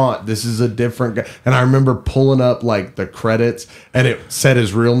 it's not. This is a different guy. And I remember pulling up like the credits, and it said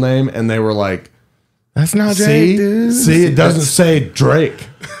his real name, and they were like, That's not Drake, see, dude. see, it doesn't say Drake.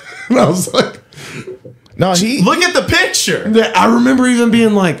 And I was like, No, he. Look at the picture. yeah, I remember even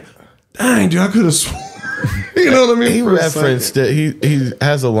being like, dang, dude, I could have sworn. You know what I mean? He For a second. referenced it. He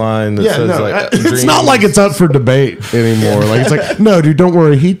has a line that Yeah, says no, like, it's dreams. not like it's up for debate anymore. Like it's like, no, dude, don't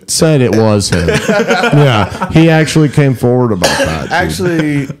worry. He said it was him. Yeah, he actually came forward about that. Dude.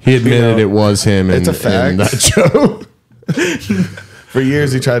 Actually, he admitted it was him. it's a in fact. that show. for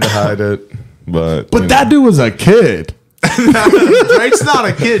years he tried to hide it, but But that dude was a kid. Drake's not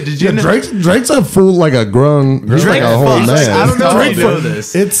a kid. Did you know? Drake's a fool, like a grown. He's like Drake a whole fucks. man. I don't know if Drake you know fuck-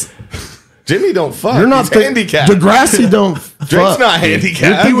 this. It's Jimmy don't fuck. you're not He's handicapped. Degrassi don't. Drake's fuck. not You're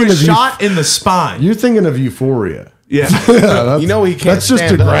handicapped. He thinking was of shot in the spine. You're thinking of Euphoria. Yeah. That's, You know he can't That's just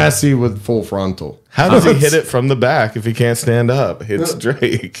stand up. Degrassi with full frontal. How does he hit it from the back if he can't stand up? It's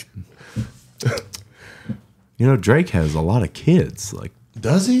Drake. You know, Drake has a lot of kids. Like,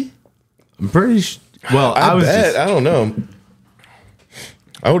 Does he? I'm pretty. Well, I was bet. just, I don't know.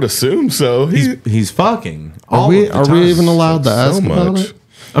 I would assume so. he's fucking. Are we even allowed to ask about much. it?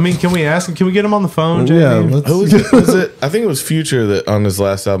 I mean, can we ask him? Can we get him on the phone, JB? Yeah, let's- Who was it? Was it? I think it was Future that on his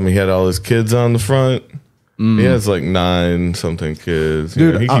last album he had all his kids on the front. He has like 9 something kids.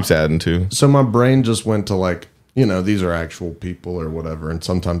 Dude, He keeps adding to. So my brain just went to like, these are actual people or whatever. And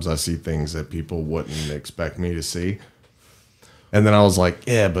sometimes I see things that people wouldn't expect me to see. And then I was like,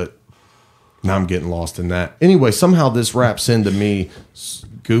 yeah, but now I'm getting lost in that. Anyway, somehow this wraps into me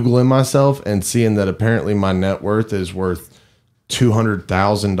Googling myself and seeing that apparently my net worth is worth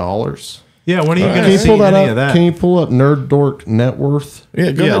 $200,000. Yeah, when are you going Can to you see pull that any up? of that? Can you pull up Nerdork net worth?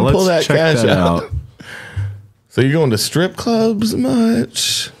 Yeah, go ahead and pull that let's check cash that out. So you going to strip clubs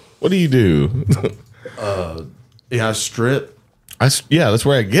much? What do you do? Yeah, I strip. Yeah, that's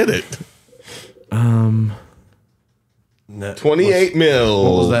where I get it. Net, 28 mil.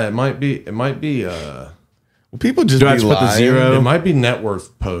 What was that? It might be People just Do I be have to put the lying. zero? it might be net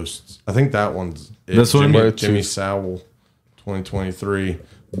worth posts. I think that one's it. This one? Jimmy Sowell 2023.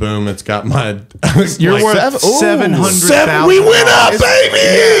 Boom, it's got my You're like, worth seven- ooh, 700,000. we went up, baby.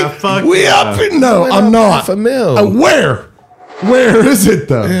 Yeah, fuck We yeah. up it. No, Went I'm up not. half a mil. Where? Where is it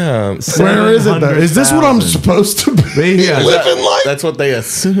though? Yeah. Where is it though? Is this what I'm 700,000. supposed to be Yeah. living like? That's what they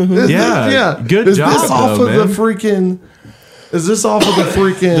assume. Is Yeah, this, yeah. good Is job, this off though, of the man. freaking? Is this off of the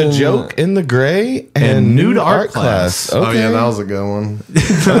freaking? The joke in the gray And nude art class. Okay. Oh yeah, that was a good one.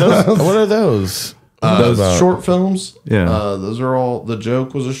 What are those? Those short films. Yeah. Those are all. The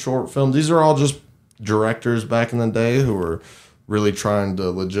joke was a short film. These are all just directors back in the day who were really trying to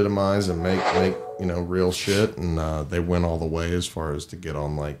legitimize and make real shit, and they went all the way as far as to get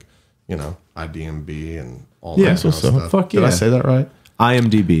on like IDMB and all Yeah, that kind of so stuff. fuck Did yeah. I say that right?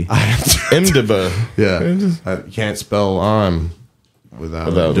 IMDb. MDB. Yeah, I can't spell I'm without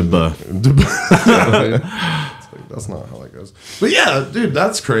Without- That's not how that goes. But yeah, dude,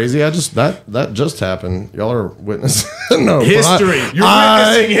 that's crazy. That just happened. Y'all are witnessing no but History. You're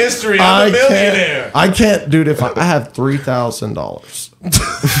witnessing history. I'm a millionaire. I can't, dude. If I have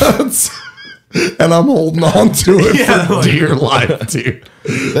 $3,000, and I'm holding on to it Yeah, for like- dear life, dude.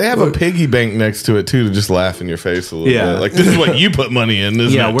 They have a piggy bank next to it too to just laugh in your face a little Yeah. bit. Like this is what you put money in.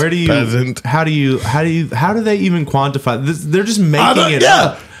 Isn't Yeah, it, where do you? peasant? How do they even quantify this? They're just making it yeah,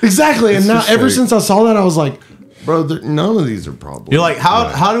 up. exactly. And now, just ever fake. since I saw that, I was like, bro, none of these are probably. You're like,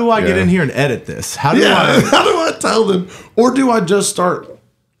 how do I get Yeah. in here and edit this? How do Yeah, I? how do I tell them? Or do I just start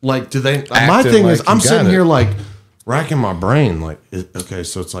like? Do they? My Acting thing like is, you I'm got sitting it. here like racking my brain. Like, okay,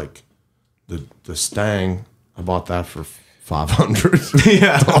 so it's like the Stang. I bought that for $500.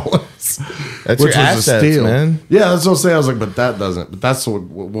 Yeah. That's your assets, man. Yeah, that's what I'm saying. I was like, but that doesn't. But that's what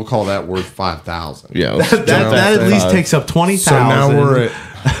we'll call that worth 5,000. Yeah, That at least takes up 20,000. So now we're at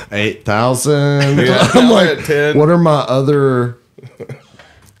 8,000. Yeah, I'm now we're like, at 10. what are my other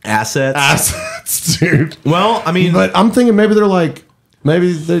assets. assets, dude? Well, I mean, But I'm thinking maybe they're like,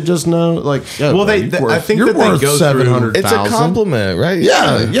 maybe they just know, like, yeah, Well, bro, they- you're I worth, think you're that they worth go through- 700,000. it's a compliment, right?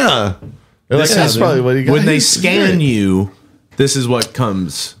 Yeah, yeah. They're like, This that's is- probably what he got. when they He's scan great. you, this is what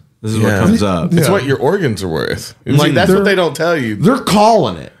comes. This is what Yeah. comes up. It's Yeah. what your organs are worth. It's like Mm. that's They're- what they don't tell you. They're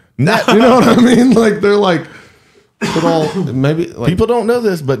calling it. Net, You know what I mean? Like, they're like, put all, maybe, like, people don't know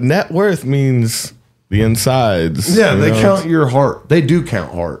this, but net worth means the insides. yeah, you they know? count your heart. They do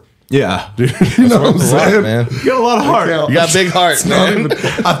count heart. Yeah, You know what I'm It's a lot, saying? man. you got a lot of heart. You got a big heart, Not man. even-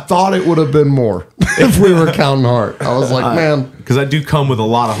 I thought it would have been more if we were counting heart. I was like, man, Because I do come with a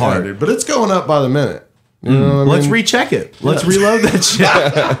lot of yeah, heart. dude, but it's going up by the minute. You know what I Let's mean? recheck it. Let's reload that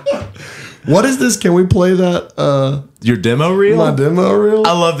shit. What is this? Can we play that? Your demo reel? My demo reel?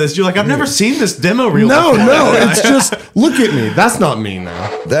 I love this. You're like, I've never seen this demo reel. No, before. no, it's just look at me. That's not me now.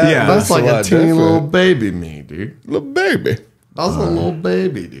 Yeah, That's like a lot teeny different. little baby me, dude. Little baby. That was a little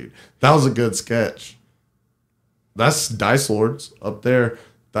baby, dude. That was a good sketch. That's Dice Lords up there.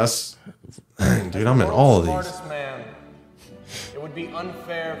 That's dude. I'm in all of these. Smartest man. It would be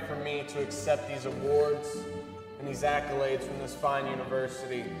unfair for me to accept these awards and these accolades from this fine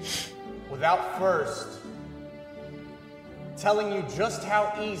university without first telling you just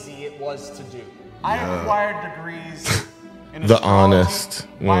how easy it was to do. I acquired degrees in The astrology, honest,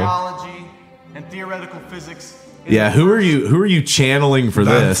 yeah. biology, and theoretical physics. Yeah, who are you channeling for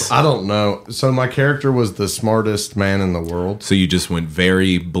this? I don't know. So my character was the smartest man in the world. So you just went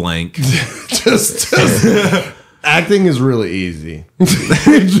very blank. just acting is really easy.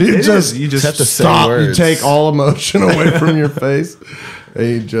 you just You just have to say stop. You words. take all emotion away from your face, and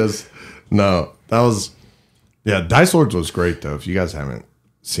you just no. That was Dice Lords was great though. If you guys haven't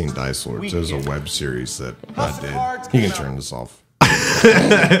seen Dice Lords, there's a web series that I did. You can turn this off.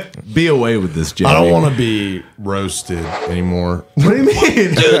 Be away with this, Jamie. I don't want to be roasted anymore. What do you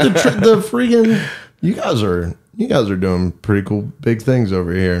mean? Dude, the freaking you guys are doing pretty cool big things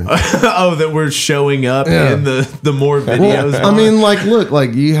over here. Oh, that we're showing up Yeah. in the more videos. I mean, like, look,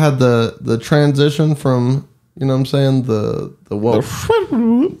 like you had the transition from, you know what I'm saying, the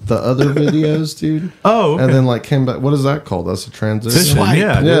other videos, dude. Oh, okay. And then like came back. What is that called? That's a transition. Fishing,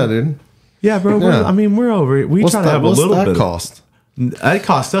 yeah, Yeah, dude. Yeah, bro. Yeah. I mean, we're over it. We try to have a What's little that bit. cost? It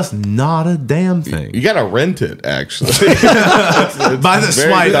cost us not a damn thing. You gotta rent it, actually. By the very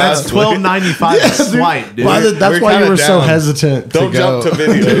swipe, that's costly. $12.95 a swipe, dude. That's We're why you kinda were so down. hesitant. Don't to go. jump to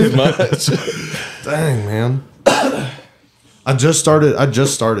videos much. Dang, man. I just started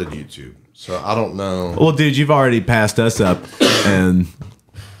YouTube, so I don't know. Well, dude, you've already passed us up, and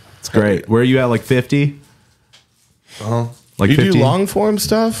it's great. Where are you at, like 50? Like You 50? do long form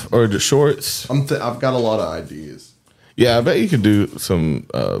stuff or just shorts? I've got a lot of ideas. Yeah, I bet you could do some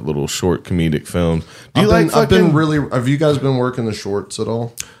little short comedic films. Do you I've been really. Have you guys been working the shorts at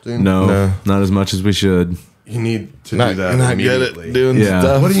all? Dude? No, not as much as we should. You need to not, do that not good immediately. at doing Yeah.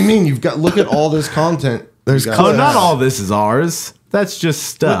 stuff? What do you mean? You've got look at all this content. There's you guys Oh, clips. not have. all this is ours. That's just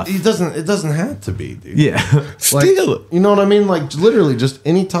stuff. It doesn't have to be, dude. Yeah. Like, Steal it. you know what I mean? Like literally, just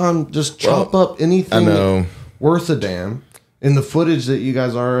anytime, just chop up anything I know. worth a damn in the footage that you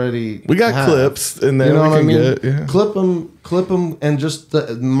guys already. We got have. clips in there. You know we what I can mean? get, yeah. Clip them, and just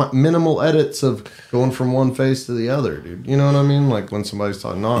the minimal edits of going from one face to the other, dude. You know what I mean? Like when somebody's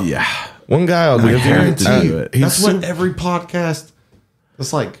talking. No, Yeah. One guy I'll give guarantee you. you it. He's that's what super- every podcast.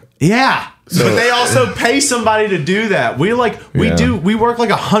 It's like. Yeah. But they also pay somebody to do that. We Yeah. we work like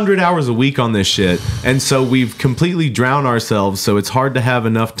 100 hours a week on this shit. And so we've completely drowned ourselves. So it's hard to have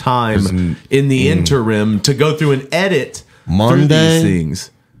enough time in the interim to go through and edit Monday through these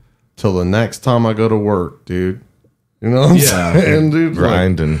things. till the next time I go to work, dude. You know what I'm saying, dude?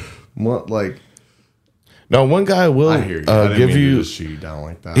 grinding. Like, what, like, No, one guy will I hear you. I didn't give mean to you. just shoot you down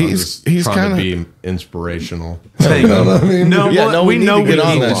like that. He's I'm just trying kinda- to be inspirational. Thank you. No, Yeah, what- no, we we know need to we get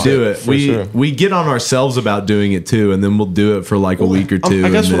on need that to do shit, it. for We sure. we get on ourselves about doing it too, and then we'll do it for like a week or two, I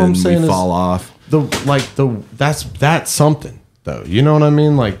guess and what then I'm saying we is- fall off. That's something though. You know what I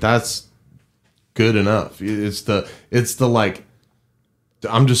mean? Like that's good enough. It's the like.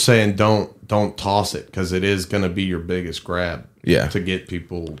 I'm just saying, don't toss it because it is going to be your biggest grab. Yeah. To get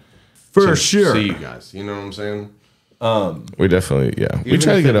people For to sure. see you guys. You know what I'm saying? We definitely, yeah. We Even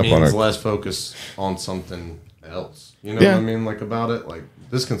try to if get it up on means our. less focus on something else. You know Yeah. what I mean? Like about it, like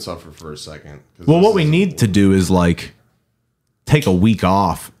this can suffer for a second. 'cause Well, this what we is- need to do is like take a week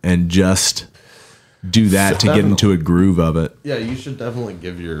off and just do that to get into a groove of it. Yeah, you should definitely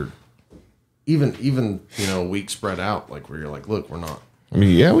give your even a week spread out, like where you're like, look, we're not. I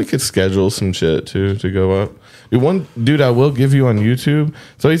mean, yeah, we could schedule some shit too to go up. Dude, one dude I will give you on YouTube.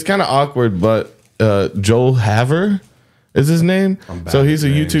 So he's kind of awkward, but Joel Haver is his name. bad So he's a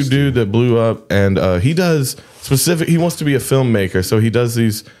with names, YouTube dude that blew up, and he does specific. He wants to be a filmmaker, so he does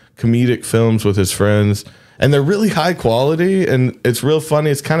these comedic films with his friends, and they're really high quality, and it's real funny.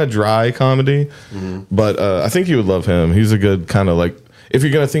 It's kind of dry comedy, but I think you would love him. He's a good kind of like. If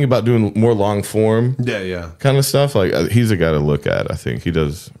you're gonna think about doing more long form, Yeah. kind of stuff, like he's a guy to look at. I think he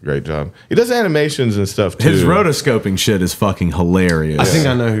does a great job. He does animations and stuff too. His rotoscoping shit is fucking hilarious. I think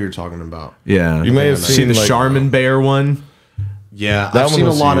I know who you're talking about. Yeah. You may have seen seen, the like- Charmin Bear one. Yeah, That I've one seen a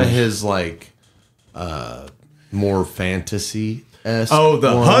was lot of huge. his like more fantasy. Oh,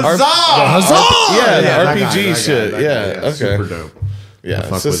 the ones. huzzah! yeah, the that RPG guy, shit. that yeah, guy, okay. super dope. Yeah,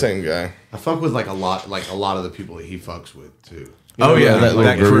 fuck it's the with- same guy. I fuck with like a lot of the people that he fucks with too. Oh, yeah, that that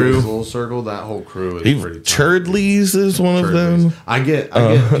little crew. his little circle, that whole crew is He pretty. tight. Churdleys is one of them. I get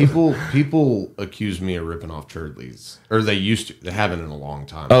people accuse me of ripping off Churdleys, or they used to. They haven't in a long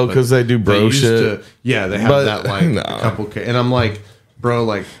time. Oh, but 'cause they do bro used shit? to- yeah, they have But, that like no. a couple. And I'm like, bro,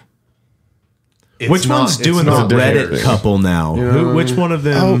 like, it's Which not- one's it's doing the not Reddit theirs. couple now? You know what I Which mean? one of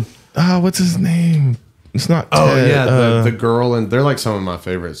them? What's his name? It's not. Oh Ted, yeah, the girl, and they're like some of my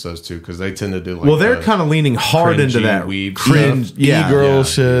favorites. Those two, because they tend to do like. Well, they're the kind of leaning hard into cringy that weeb cringe. stuff. Yeah. E-girl yeah.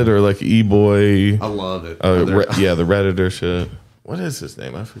 shit or like E-boy. I love it. Yeah, the Redditor shit. What is his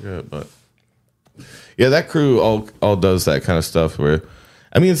name? I forgot, but yeah, that crew all does that kind of stuff where,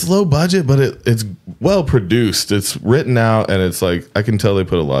 I mean, it's low budget, but it's well produced. It's written out, and it's like I can tell they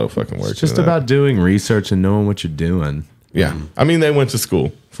put a lot of fucking work. It's just into that. about doing research and knowing what you're doing. Yeah. I mean, they went to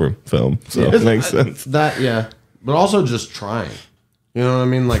school for film, so it makes sense. That yeah, but also just trying. You know what I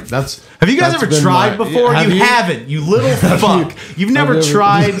mean? Like that's. Have you guys that's ever been tried my- before? Have You haven't, you little fuck. You've never you ever-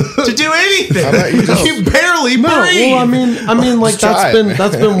 tried to do anything. bet you don't. You barely No, breathe. well, I mean, like Just try it,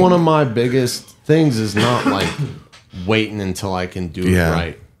 that's been one of my biggest things is not like waiting until I can do it Yeah.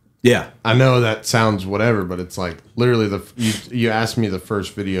 right. Yeah. I know that sounds whatever, but it's like literally you asked me the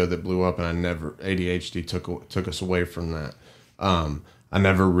first video that blew up, and I never ADHD took us away from that. I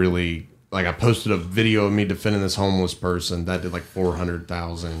never really like I posted a video of me defending this homeless person that did like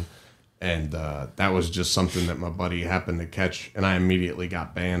 400,000, and that was just something that my buddy happened to catch, and I immediately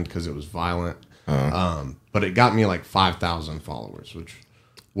got banned because it was violent. But it got me like 5,000 followers, which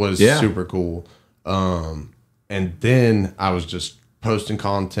was super cool. And then I was just posting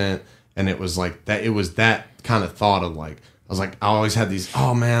content, and it was like that. It was that kind of thought of like I was like I always had these.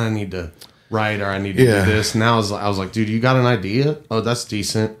 Oh man, I need to write or I need to do this. Now I was like, dude, you got an idea? Oh, that's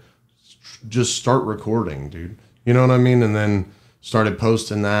decent. Just start recording, dude. You know what I mean? And then started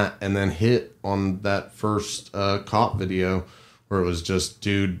posting that, and then hit on that first cop video where it was just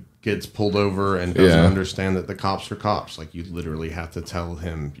dude gets pulled over and doesn't understand that the cops are cops. Like you literally have to tell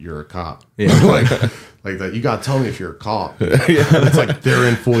him you're a cop. Yeah. like that. You gotta tell me if you're a cop. It's like they're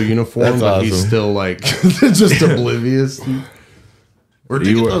in full uniform, That's but awesome. he's still like just oblivious. Dude. Where'd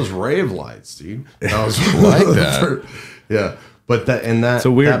you get those rave lights, dude? That was like that. Yeah. But it's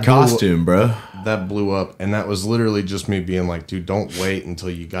a weird costume, bro. That blew up, and that was literally just me being like, dude, don't wait until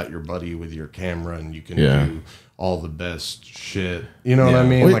you got your buddy with your camera and you can do all the best shit. You know what I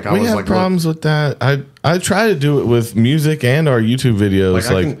mean? I was have problems with that. I try to do it with music and our YouTube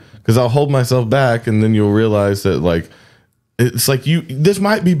videos, because I'll hold myself back, and then you'll realize that like it's like this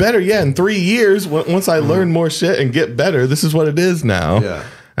might be better. Yeah, in 3 years, once I learn more shit and get better, this is what it is now. Yeah.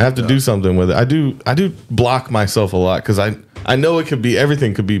 I have to do something with it. I do block myself a lot because I know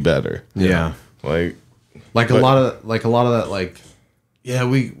everything could be better. Yeah. A lot of that, like, yeah,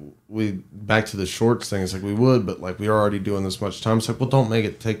 we back to the shorts thing. It's like we would, but like we're already doing this much time. It's like, well, don't make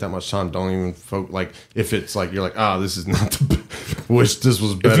it take that much time. Don't even like if it's like you're like, this is not wish this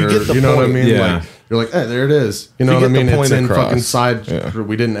was better. You know what I mean? Yeah. Like you're like, hey, there it is. You know what I mean? It's in fucking side. Yeah.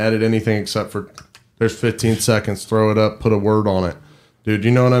 We didn't edit anything except for there's 15 seconds. Throw it up. Put a word on it. Dude,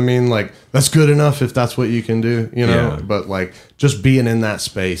 you know what I mean? Like, that's good enough if that's what you can do, you know? Yeah. But, like, just being in that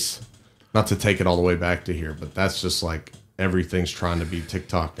space, not to take it all the way back to here, but that's just, like, everything's trying to be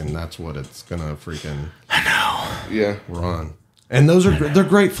TikTok, and that's what it's going to freaking run. And they're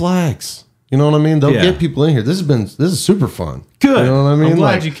great flags. You know what I mean? They'll get people in here. This is super fun. Good. You know what I mean? I'm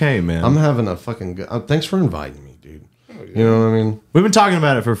glad you came, man. I'm having a fucking good... thanks for inviting me, dude. You know what I mean? We've been talking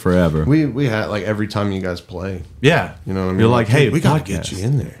about it for forever. We had like every time you guys play. Yeah. You know what I mean? You're like, hey, we got to get you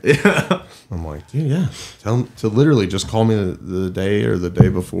in there. Yeah. I'm like, dude, yeah. Tell them to literally just call me the day or the day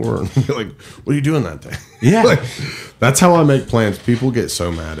before and be like, what are you doing that day? Yeah. Like, that's how I make plans. People get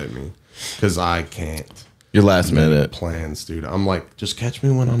so mad at me because I can't. Your last minute plans, dude. I'm like, just catch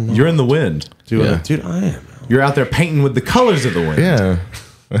me when I'm not. You're in the wind. Dude, I am. You're out there painting with the colors of the wind. Yeah.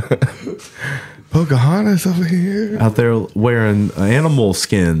 Pocahontas over here. Out there wearing animal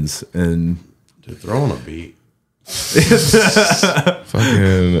skins and... Dude, throwing a beat.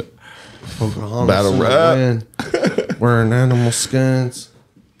 Fucking Pocahontas battle rap. Wearing animal skins.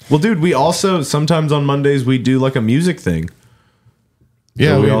 Well, dude, we also, sometimes on Mondays, we do like a music thing.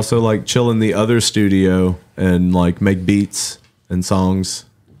 Yeah. So we also like chill in the other studio and like make beats and songs.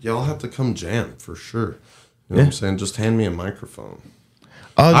 Y'all have to come jam for sure. You know what I'm saying? Just hand me a microphone.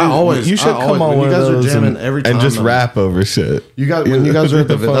 Oh, dude, you should come on one of those and just rap over shit. When you guys are at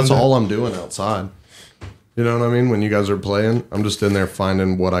the event, that's all I'm doing outside. You know what I mean? When you guys are playing, I'm just in there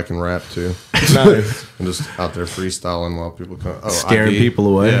finding what I can rap to. Nice. I'm just out there freestyling while people come. Scaring people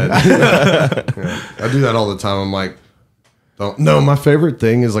away. Yeah. I do that all the time. I'm like, no, my favorite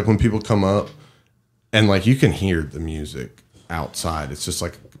thing is like when people come up and like you can hear the music outside. It's just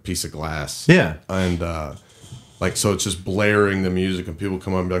like a piece of glass. Yeah. And like, so it's just blaring the music and people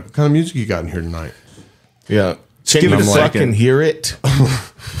come up and be like, what kind of music you got in here tonight? Yeah. Can you fucking hear it?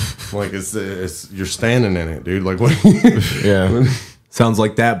 Like, it's you're standing in it, dude. Like, what? Yeah. Sounds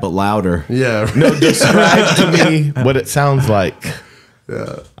like that, but louder. Yeah. No, describe to me what it sounds like.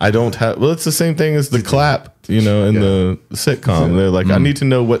 Yeah. I don't have... Well, it's the same thing as the clap, you know, in the sitcom. They're like, I need to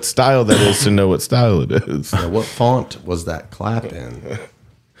know what style that is to know what style it is. Yeah, what font was that clap in?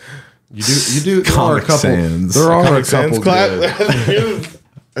 You do. There are a couple. Sans. There are Comic a couple. Sans clap.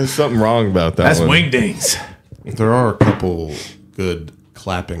 There's something wrong about that. That's one. Wingdings. There are a couple good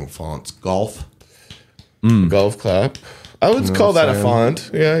clapping fonts. Golf. Golf clap. I would call that a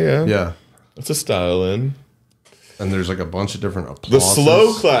font. Yeah. Yeah. It's a style in. And there's like a bunch of different applauses. The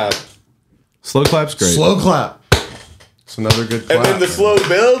slow clap. Slow clap's great. Slow clap. It's another good clap. And then the slow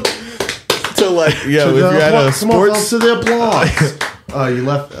build to like, if you're at a sports. To the applause. You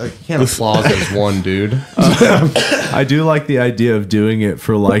left. I can't applause as one dude. I do like the idea of doing it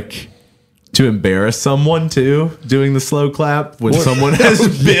for like to embarrass someone too, doing the slow clap when someone has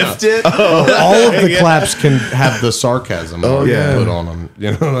biffed it. All of the claps can have the sarcasm already put on them.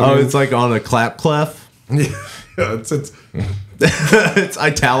 You know what I mean? It's like on a clap clef. Yeah, it's It's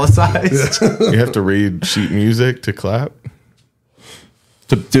italicized You have to read sheet music to clap.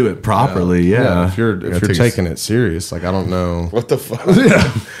 to do it properly. Yeah. If you're taking it serious, like I don't know. What the fuck?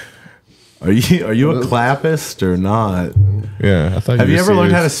 Are you a clappist or not? Yeah, I thought. Have you ever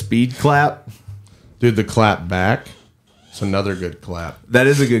learned how to serious. speed clap? Dude, the clap back. It's another good clap. That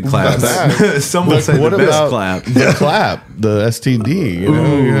is a good clap. That's- Someone Like, said what the best about clap. The clap, the STD. You know,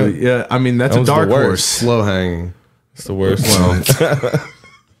 Ooh, yeah, I mean that's That a was the dark worst. horse. Slow hanging. it's the worst one.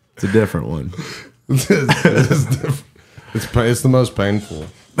 It's a different one. It's the most painful.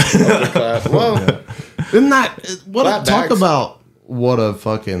 Well, Isn't that what? Clap Talk backs. about what a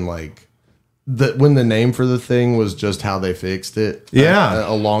fucking like. When the name for the thing was just how they fixed it. Yeah.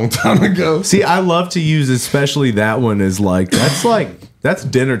 a long time ago. See, I love to use especially that one as that's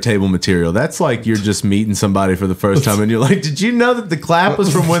dinner table material. That's like you're just meeting somebody for the first time and you're like, did you know that the clap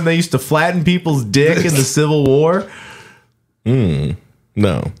was from when they used to flatten people's dick in the Civil War?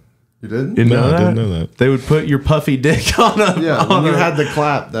 no. You didn't? You know No, I that? didn't know that. They would put your puffy dick on a Yeah, on when you a- had the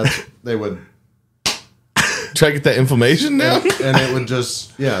clap, they would, Try to get that inflammation down. and it would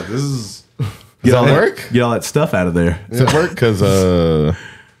just, this is. get all that that- work? Get all that stuff out of there. Does it work? Because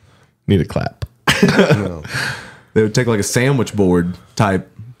need a clap. They would take like a sandwich board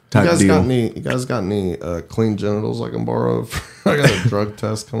type You guys deal. got any clean genitals I can borrow? I got a drug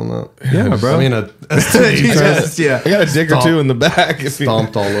test coming up. Yeah, bro. I mean, a STD test. yeah. I got a dick or Stomp. two in the back. If you,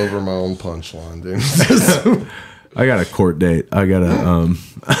 Stomped all over my own punchline, dude. I got a court date. I gotta Oh.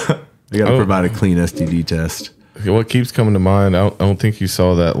 provide a clean STD test. what keeps coming to mind? I don't think you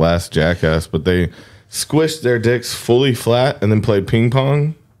saw that last Jackass, but they squished their dicks fully flat and then played ping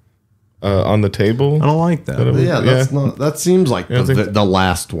pong on the table. I don't like that. Yeah, that's not. That seems like I think- the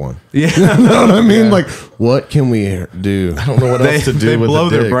last one. Yeah. You know what I mean? Like, what can we do? I don't know what They, else to do they with blow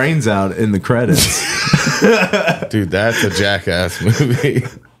the their dick. brains out in the credits. Dude, that's a Jackass movie.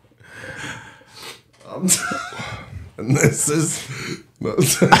 And this is. I'm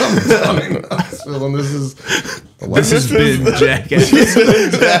telling. I'm feeling this is. This has been Jackass.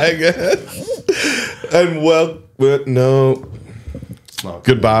 Jackass. And no. It's not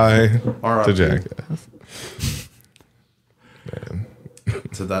Goodbye All right, to dude. Jackass.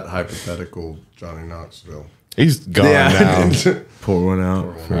 to that hypothetical Johnny Knoxville. He's gone Yeah. now. Pour one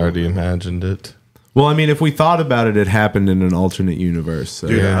out. I already imagined it. Well, I mean, if we thought about it, it happened in an alternate universe. So.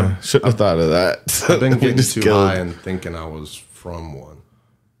 Dude, Yeah, shouldn't have thought of that. I've been We getting just too killed- high and thinking I was from one.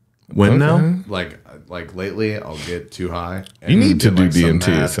 When now? Like lately, I'll get too high. You need to get, do some DMT,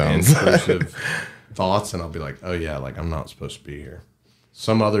 it mad sounds like. intrusive thoughts, and I'll be like, oh yeah, like I'm not supposed to be here.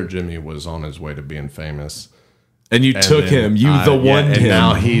 Some other Jimmy was on his way to being famous. And you And took then him. You the one and him.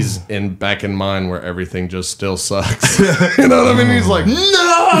 now he's back in mine where everything just still sucks. You know what I mean? He's like,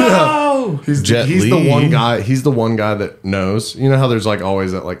 no. He's Jet the Li. one guy. He's the one guy that knows. You know how there's like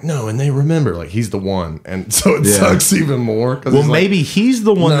always that like no, and they remember. Like he's the one, and so it Yeah. sucks even more. Well, maybe he's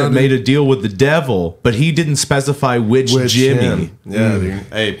the one No, that dude. made a deal with the devil, but he didn't specify which Jimmy. Yeah, dude.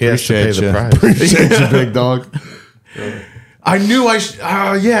 Hey, He has to pay appreciate the you. price. Appreciate you, big dog. I knew I should.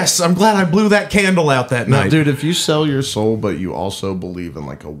 Yes, I'm glad I blew that candle out that No, night. dude, if you sell your soul, but you also believe in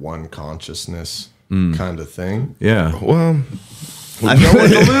like a one consciousness kind of thing. Yeah. Well, I know what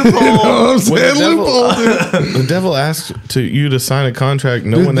the loophole. I'm saying when the devil- loophole, dude. the devil asks you to sign a contract.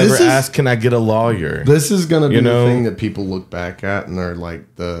 No Dude, one this ever is- asked, "Can I get a lawyer?" This is gonna be You the know? thing that people look back at, and they're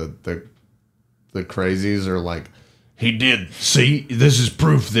like the crazies are like, he did. See, this is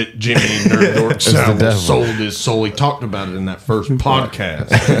proof that Jimmy Nerdork the Sowell devil. sold his soul. He talked about it in that first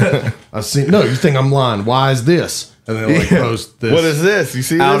podcast. I see. No, you think I'm lying? Why is this? And they like post this. What is this? You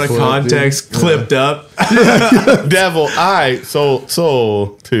see Out this? of context, clipped up. Devil, I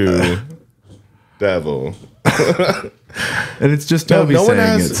soul to devil. And it's just No, Toby no one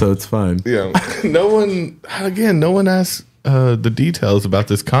saying has- it, so it's fine. Yeah. No one asks the details about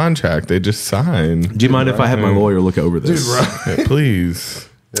this contract. They just sign. Do you mind if I have my lawyer look over this? Yeah, please.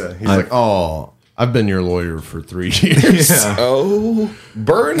 Yeah, he's like, oh, I've been your lawyer for 3 years. Yeah. Oh,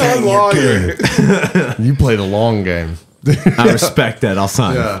 burn on lawyer. You played a long game. I respect that. I'll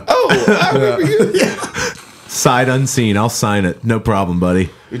sign it. Oh, I remember you. Sight unseen. I'll sign it. No problem, buddy.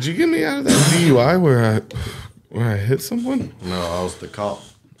 Did you get me out of that DUI where I hit someone? No, I was the cop.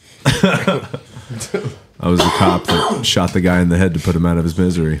 I was the cop that shot the guy in the head to put him out of his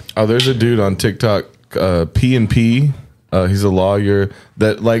misery. Oh, there's a dude on TikTok, P&P. He's a lawyer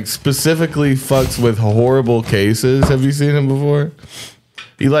that like specifically fucks with horrible cases. Have you seen him before?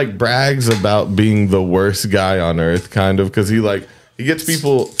 he like brags about being the worst guy on earth, kind of, because he gets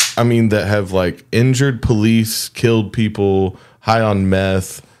people, I mean, that have like injured police, killed people, high on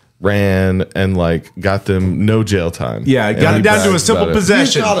meth, ran, and like got them no jail time. Yeah, got it down to a simple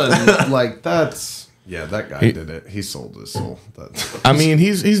possession. Like that's. Yeah, that guy did it. He sold his soul. I mean,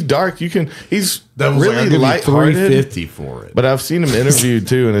 he's dark. He's that was really like, lighthearted. $350 for it. But I've seen him interviewed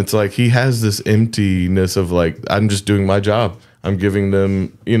too, and it's like he has this emptiness of like, I'm just doing my job. I'm giving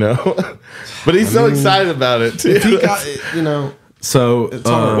them, but he's so excited about it too. If he got, So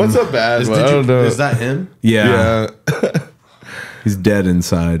what's up, bad? I don't know. Is that him? Yeah. He's dead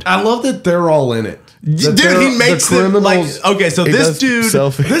inside. I love that they're all in it. Dude, he makes it like okay. So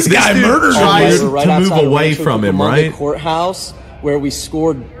this guy murders tries to move away from him, right? Courthouse where we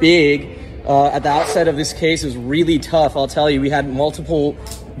scored big. At the outset of this case, it was really tough. I'll tell you, we had multiple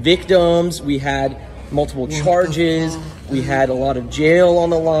victims, we had multiple charges, we had a lot of jail on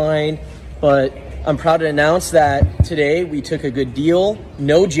the line. But I'm proud to announce that today we took a good deal,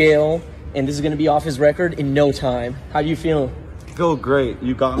 no jail, and this is going to be off his record in no time. How do you feel? Feel great.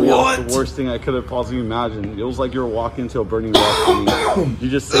 You got me off the worst thing I could have possibly imagined. It was like you were walking into a burning restaurant. You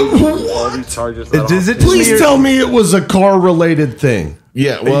just saved me from all these charges. Please tell me it was a car related thing.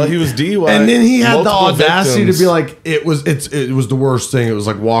 Yeah, well, he was DUI, and then he had the audacity victims. to be like, it was the worst thing. It was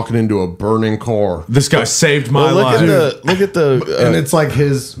like walking into a burning car. This guy saved my life. Look at the and it's like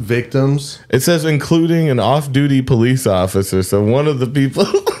his victims. It says including an off-duty police officer. So one of the people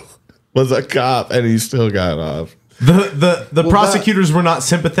was a cop, and he still got off. The prosecutors were not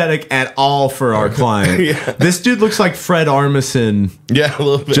sympathetic at all for our client. Yeah. This dude looks like Fred Armisen. Yeah, a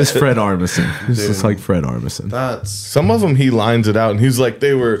little bit. Just Fred Armisen. He's just like Fred Armisen. Some of them he lines it out, and he's like,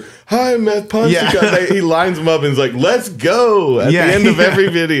 they were hi meth punch. Yeah. He lines them up and is like, let's go at the end of every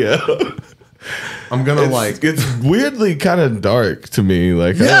video. I'm gonna it's weirdly kind of dark to me.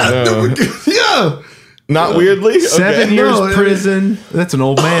 Like I don't know. Yeah. Not weirdly. 7 years prison. That's an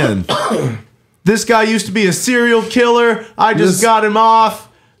old man. This guy used to be a serial killer. I just got him off.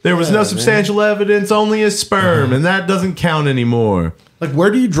 There was no substantial evidence, only his sperm, and that doesn't count anymore. Like, where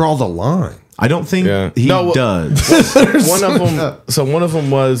do you draw the line? I don't think he does. One of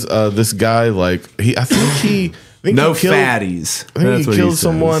them was this guy. Like I think he killed, fatties. I think he killed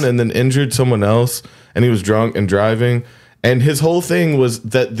someone and then injured someone else, and he was drunk and driving. And his whole thing was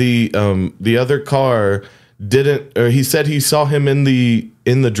that the other car didn't. Or he said he saw him in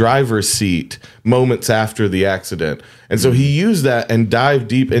the driver's seat moments after the accident, and so he used that and dived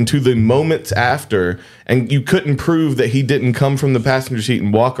deep into the moments after. And you couldn't prove that he didn't come from the passenger seat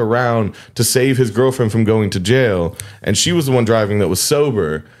and walk around to save his girlfriend from going to jail, and she was the one driving that was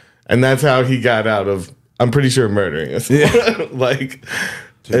sober, and that's how he got out of. I'm pretty sure murdering us. Yeah, like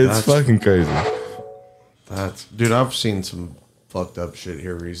it's fucking crazy. Dude, I've seen some fucked up shit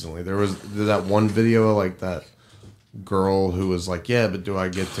here recently. There's that one video like that girl who was like, yeah, but do I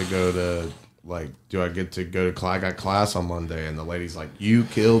get to go to class? I got class on Monday, and the lady's like, you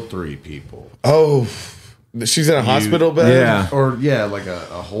killed 3 people. Oh, she's in a hospital bed? Yeah. Or like a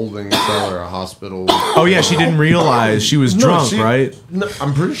holding cell or a hospital. Oh yeah, she didn't realize she was drunk, right? No,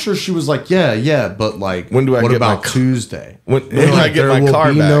 I'm pretty sure she was like, yeah, but like, when do I what get about my Tuesday? When do I get my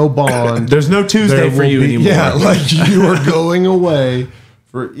car back? No bond. There's no Tuesday for you anymore. Yeah, like you are going away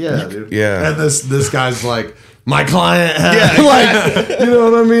for dude. Yeah. And this guy's like, my client had like, you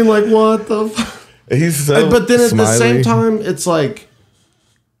know what I mean? Like, what the fuck? He's so but then at the smiley. same time, it's like,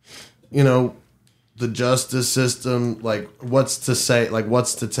 the justice system, like, what's to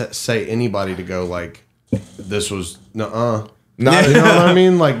say anybody to go like, this was not, you know what I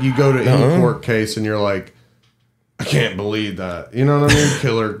mean? Like, you go to any court case and you're like, I can't believe that. You know what I mean?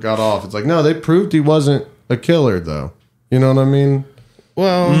 Killer got off. It's like, no, they proved he wasn't a killer, though. You know what I mean?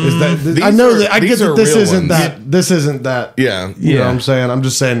 Well, I know that I get that this isn't that. This isn't that. Yeah, you know what I'm saying. I'm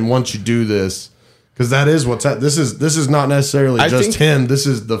just saying once you do this, because that is what's this is not necessarily just him. This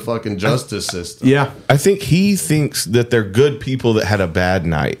is the fucking justice system. Yeah, I think he thinks that they're good people that had a bad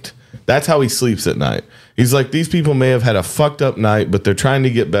night. That's how he sleeps at night. He's like, these people may have had a fucked up night, but they're trying to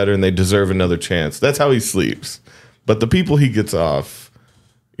get better and they deserve another chance. That's how he sleeps. But the people he gets off,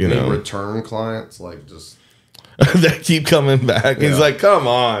 return clients, like just. That keep coming back. Yeah. He's like, come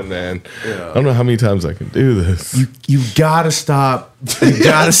on, man. Yeah. I don't know how many times I can do this. You gotta stop. You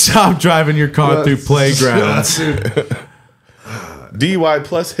gotta stop driving your car through playgrounds. DUI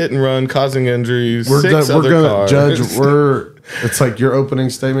plus hit and run causing injuries. We're gonna judge. It's like your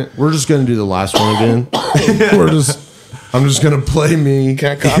opening statement. We're just gonna do the last one again. I'm just gonna play me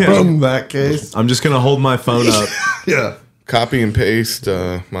from that case. I'm just gonna hold my phone up. Yeah. Copy and paste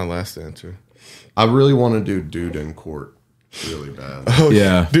my last answer. I really want to do dude in court. really bad. Oh,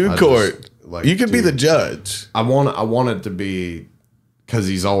 Yeah. Dude I court. just, like, You could be dude. the judge. I want it to be because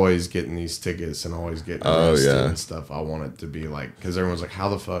he's always getting these tickets and always getting arrested and stuff. I want it to be like because everyone's like, how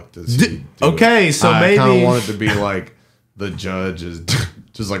the fuck does he? Do okay, it? so I maybe kind of want it to be like the judge is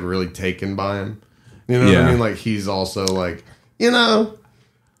just like really taken by him. You know what I mean? Like he's also like, the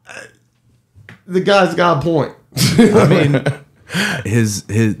guy's got a point. I mean, his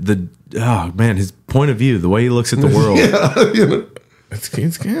point of view, the way he looks at the world.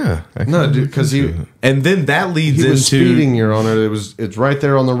 No, dude, because And then that leads he into was speeding, Your Honor. It's right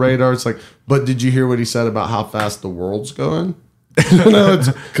there on the radar. It's like, but did you hear what he said about how fast the world's going? It's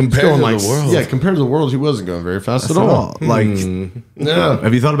Compared to the world. Yeah, compared to the world, he wasn't going very fast at all. Like, Yeah.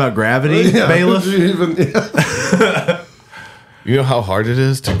 have you thought about gravity, Yeah. bailiff? You know how hard it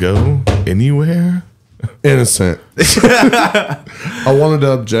is to go anywhere? Innocent. I wanted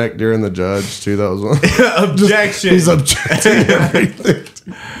to object during the judge too. That was one. Objection. He's objecting everything.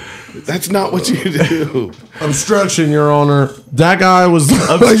 That's not what you do. Obstruction, Your Honor. That guy was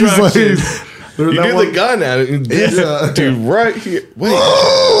Obstruction. You do the gun at it. Dude, right here. Wait.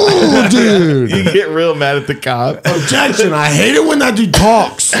 Oh, dude. You get real mad at the cop. Objection. I hate it when that dude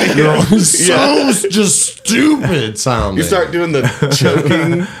talks. You know, it's so just stupid sounding. You start doing the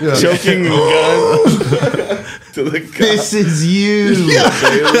choking the gun to the cop. This is you.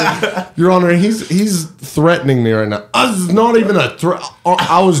 Your Honor, he's threatening me right now. I was not even a threat.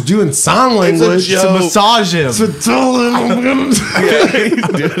 I was doing sign language To massage him. to tell him I'm gonna.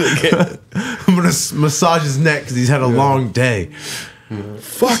 Do it again. I'm going to massage his neck because he's had a long day.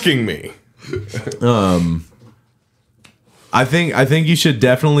 Fucking me. I think you should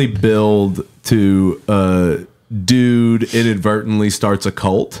definitely build to dude inadvertently starts a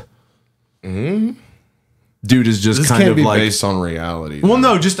cult. Dude is just This kind can't of be like based on reality. well,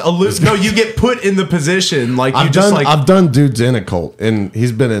 no, just no. You get put in the position like you I've done dudes in a cult, and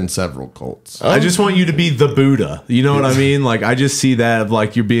he's been in several cults. I just want you to be the Buddha. You know what I mean? Like I just see that of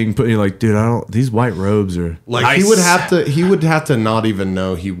like you're being put. You're like, dude, I don't. These white robes are Like nice. he would have to not even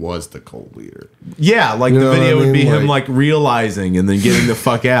know he was the cult leader. Yeah, like You the know what video I would be mean? him like realizing and then getting the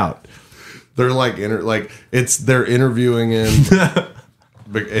fuck out. They're like they're interviewing him.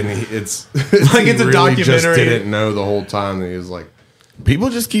 And it's Like it's a really just documentary. didn't know the whole time that he was like, People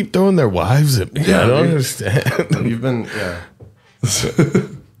just keep throwing their wives at me. Yeah, I don't dude. understand. you've been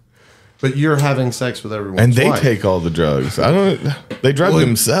but you're having sex with everyone, And they take all the drugs. They drug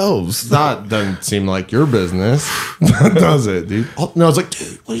themselves. That doesn't seem like your business, does it, dude? Oh, no, it's like,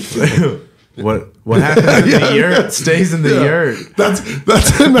 dude, what are you doing? What happens in the yurt stays in the yurt. That's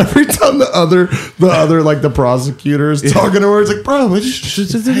him every time the other like the prosecutor is talking to her. It's like, bro,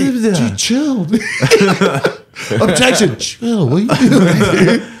 hey, chill. Objection, chill. What are you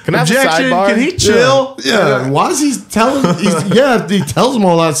doing? Can I have a Objection, sidebar? can he chill? Yeah. Why is he telling? He tells him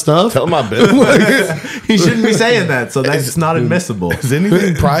all that stuff. Tell my business. He shouldn't be saying that, so that's not admissible. Is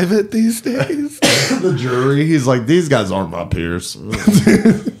anything private these days? The jury, he's like, these guys aren't my peers.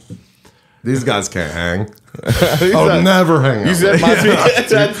 These guys can't hang. I'll never hang. You out said with my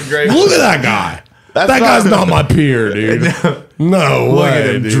That's great. Look at that guy. That guy's not my peer, dude. No Look way,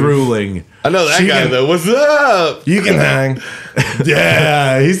 at him dude. drooling. I know that guy though. What's up? You can hang.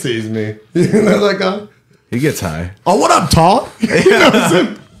 Yeah, he sees me. You know that guy? He gets high. Oh, what up, Todd? He knows him.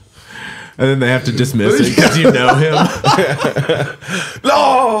 And then they have to dismiss it because you know him.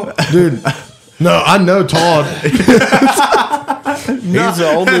 No, dude. No, I know Todd. He's the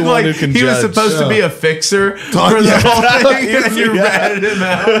only And, one who can he judge. was supposed to be a fixer Todd, for the yeah. whole thing, and you ratted him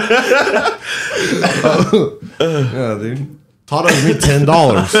out. Yeah, dude. Todd owes me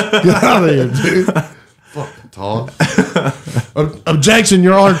 $10. Get out of here, dude. Fucking Todd. Objection,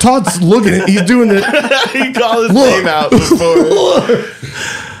 Your Honor. Todd's looking at. He's doing it. He called his name out before.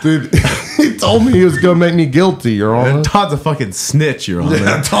 Dude, he told me he was gonna make me guilty, Your Honor. Todd's a fucking snitch, Your Honor.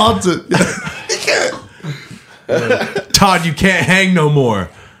 Yeah, Todd's a. He can't. Todd, you can't hang no more.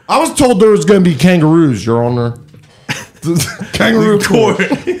 I was told there was gonna be kangaroos, Your Honor. Kangaroo court.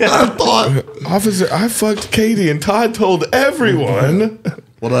 I thought. Officer, I fucked Katie and Todd told everyone.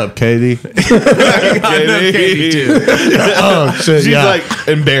 What up, Katie? I know Katie too. Oh shit! She's yeah. like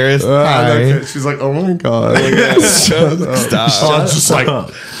embarrassed. I know, Hi. she's like, oh my god. Stop. Todd's just like,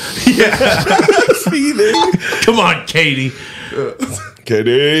 Come on, Katie.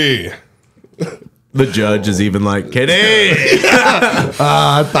 Katie. The judge is even like, Katie.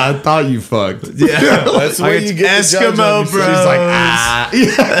 I thought you fucked. Yeah. That's where you get the judge Eskimo, on your bro. side. She's like, ah.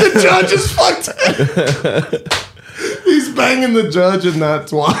 Yeah, the judge is fucked. He's banging the judge, and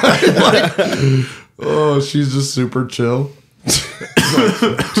that's why. Like, oh, she's just super chill.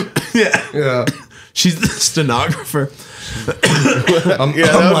 Yeah. Yeah. She's the stenographer.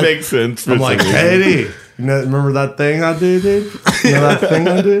 that makes sense. I'm like, Katie, remember that thing I did, dude? You know that thing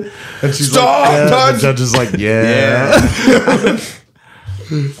I did? And she's Stop, like, yeah. Todd. The judge is like, yeah.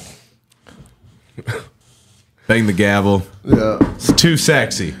 Bang the gavel. Yeah. It's too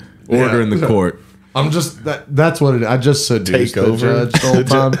sexy. Order in the court. I'm just, that's what it is. I just seduced the judge the whole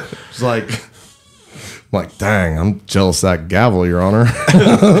time. It's like, I'm like, dang, I'm jealous of that gavel, Your Honor.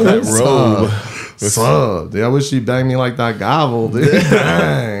 That robe. Dude, I wish she'd bang me like that gavel, dude.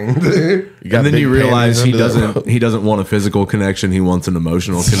 Dang, dude. And then you realize he doesn't want a physical connection. He wants an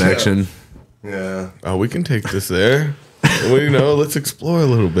emotional connection. Yeah. Oh, we can take this there. Well, let's explore a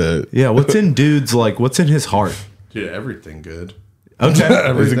little bit. Yeah, what's in dude's what's in his heart? Dude, everything good.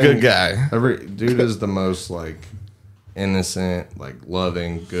 Okay. He's a good guy. Dude is the most innocent,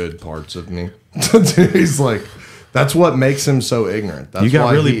 loving, good parts of me. Dude, he's that's what makes him so ignorant. That's You got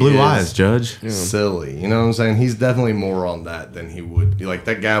why really he blue is eyes, Judge. silly. You know what I'm saying? He's definitely more on that than he would be. Like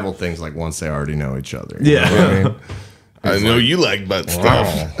that gavel thing's once they already know each other. You know what I mean? I know you like butt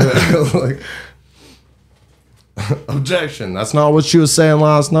stuff. Wow. Objection. That's not what she was saying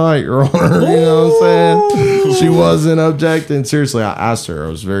last night, Your Honor. You know what I'm saying? She wasn't objecting. Seriously, I asked her. I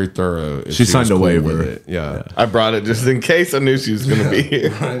was very thorough. If She signed was a cool waiver. with it. Yeah. I brought it just in case I knew she was going to be here.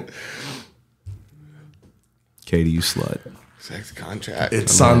 Right. Katie, you slut. Sex contract.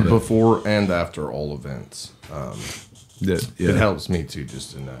 It's signed before and after all events. Yeah. It helps me too,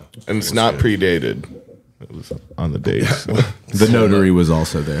 just to know. And it's not predated. It was on the date. So. The notary was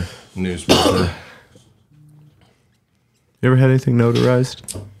also there. Newspaper. You ever had anything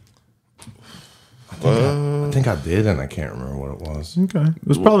notarized? I think I did, and I can't remember what it was. Okay. It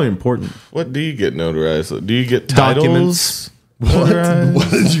was probably important. What do you get notarized? Do you get titles? Documents. What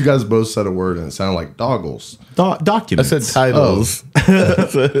did you guys both said a word and it sounded like doggles? I Documents. said titles.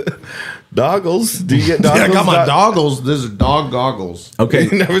 Doggles? Do you get doggles? Yeah, I got my doggles. This is dog goggles. Okay.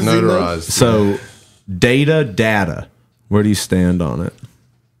 You never seen those? Notarized. So, data. Where do you stand on it?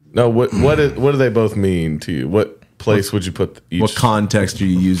 No, what do they both mean to you? What place would you put each? What context are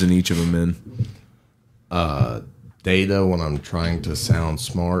you using each of them in? Data when I'm trying to sound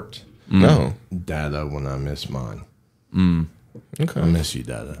smart. No. Data when I miss mine. Okay. I miss you,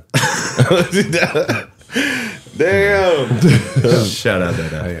 Data. Damn. Shout out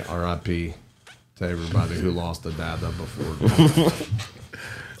Data. Hey, R.I.P. to everybody who lost a Data before.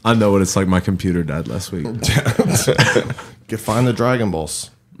 I know what it's like. My computer died last week. Find the Dragon Balls.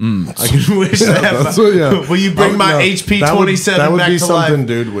 I can wish that. That's what, yeah. Will you bring my HP 27 That would back be to something life?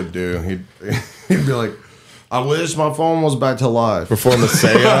 dude would do. He'd be like, I wish my phone was back to life. Perform a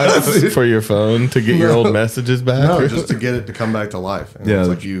seance for your phone to get your old messages back? No, just to get it to come back to life. And Yeah. it's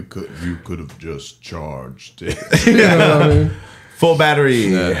like you could have just charged it. You know what I mean? Full battery.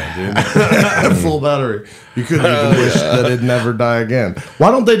 Yeah, dude. Full battery. You couldn't even wish that it'd never die again.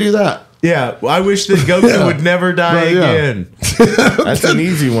 Why don't they do that? Yeah, I wish that Goku would never die Right, yeah. again. That's an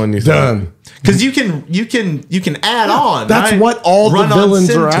easy one, you said. Done. Because you can add on. That's right? what all Run the on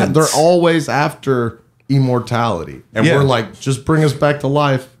villains are at. sentence. They're always after immortality. And Yeah. we're like, just bring us back to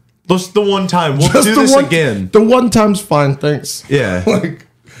life. Just the one time. We'll Just do the this one, again. The one time's fine, thanks. Yeah. Like,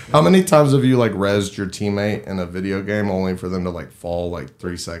 how many times have you rezzed your teammate in a video game only for them to fall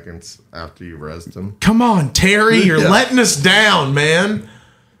 3 seconds after you rezzed them? Come on, Terry. You're Yeah. letting us down, man.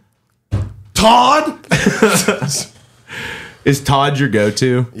 Todd? Is Todd your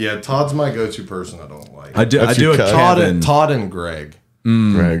go-to? Yeah, Todd's my go-to person I don't like. I do That's a your cut. Kevin. Todd and Greg.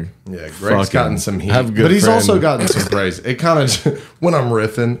 Greg. Yeah, Greg's Fucking gotten some heat, have a good but he's friend. also gotten some praise. It kind of when I'm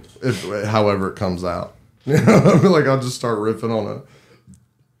riffing, however it comes out, I feel like I'll just start riffing on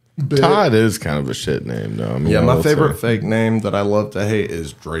a bit. Todd is kind of a shit name, though. I mean, Yeah, I my will favorite say. fake name that I love to hate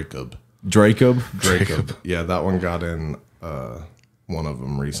is Dracob. Dracob. Dracob. Yeah, that one got in one of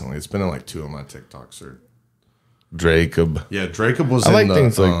them recently. It's been in 2 of my TikToks. Jacob. Yeah, Dracob was. I like in the,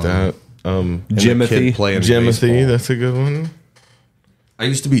 things like that. in the Jimothy. kid playing Jimothy, baseball. that's a good one. I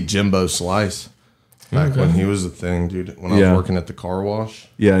used to be Jimbo Slice back when he was a thing, dude. When I Yeah. was working at the car wash.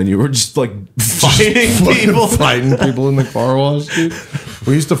 Yeah, and you were just fighting people. Fighting people in the car wash, dude.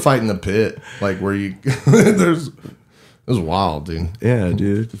 We used to fight in the pit, where you it was wild, dude. Yeah,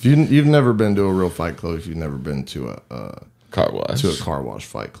 dude. If you've never been to a real fight club, if you've never been to a Car wash. car wash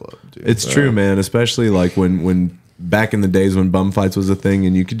fight club, dude. It's true, man. Especially when back in the days when bum fights was a thing,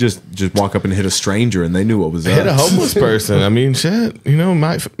 and you could just walk up and hit a stranger, and they knew what was up. Hit a homeless person. I mean, shit.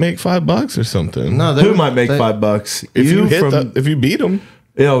 Might make $5 or something. No, they Who would- might make they- $5? if you hit from, if you beat them,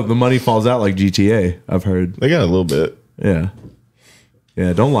 the money falls out like GTA. I've heard. they got a little bit. Yeah,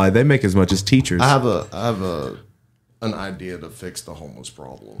 yeah. Don't lie. They make as much as teachers. I have an idea to fix the homeless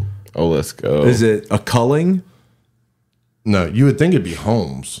problem. Oh, let's go. Is it a culling? No, you would think it'd be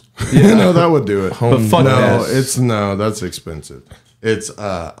homes. You know, that would do it. But fuck no, that. that's expensive. It's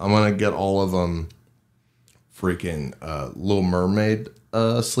I'm gonna get all of them freaking Little Mermaid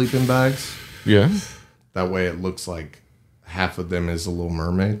sleeping bags. Yeah. That way it looks like half of them is a Little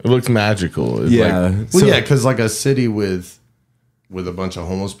Mermaid. It looks magical. It's Yeah. like, Well, yeah, because like a city with a bunch of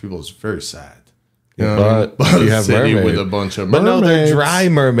homeless people is very sad. You know what I mean? but you a have city mermaids. with a bunch of But mermaids. no, they're dry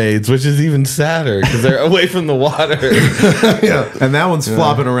mermaids, which is even sadder because they're away from the water. And that one's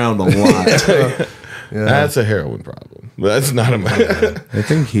flopping around a lot. That's a heroin problem. That's not a I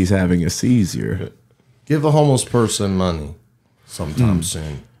think he's having a seizure. Give a homeless person money sometime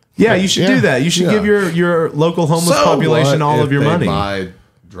soon. Yeah, you should Yeah. do that. You should give your local homeless So population what all if of your they money. buy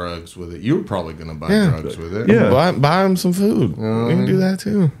drugs with it? You were probably going to buy Yeah. drugs with it. Yeah. buy them some food. You can do that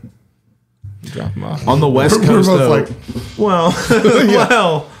too. Drop them off. On the West We're Coast, both though. like-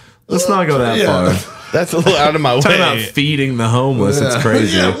 well, let's not go that far. That's a little out of my Talking about way. feeding the homeless, it's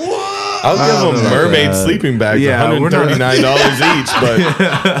crazy. I'll give them mermaid sleeping bags, Yeah, we're not- $139 each,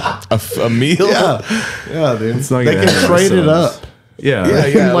 but a meal. Yeah, dude. It's not They gonna can happen trade it ourselves. up. Yeah.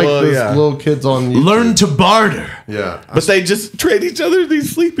 Yeah, like well, those yeah. little kids on YouTube. Learn to barter. Yeah. But they just trade each other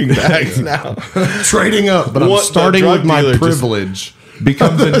these sleeping bags now. Trading up, but I'm What the starting drug with my dealer just- privilege.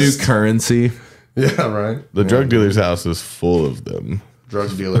 Becomes a new currency. Yeah, right. The drug dealer's house is full of them.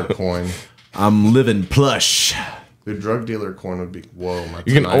 Drug dealer coin. I'm living plush. The drug dealer coin would be, whoa, my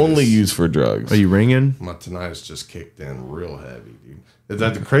You can tinnitus- only use for drugs. Are you ringing? my tinnitus just kicked in real heavy, dude. Is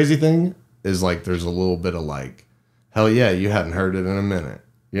that the crazy thing? Is like there's a little bit of like, hell yeah, you hadn't heard it in a minute.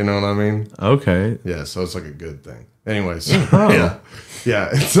 You know what I mean? Okay. Yeah, so it's like a good thing. Anyways, yeah,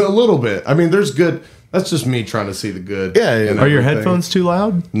 it's a little bit. I mean, there's good. That's just me trying to see the good. Yeah, yeah. in Are your everything. headphones too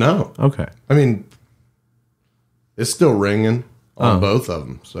loud? No. Okay. I mean, it's still ringing on both of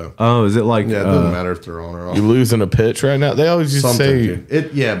them. So Oh, is it like yeah, it doesn't matter if they're on or off. You losing a pitch right now? They always used to Something, say, dude.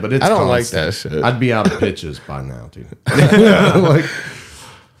 It yeah, but it's I don't like constant. that shit. I'd be out of pitches by now, dude. Yeah, like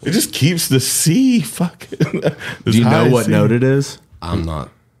it just keeps the C fucking. do you know what note it is? I'm not.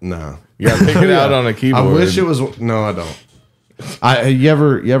 No, You gotta pick it out on a I keyboard. wish it was. No, I don't. You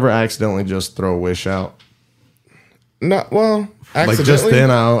ever accidentally just throw a wish out? No, well, Like just accidentally? then,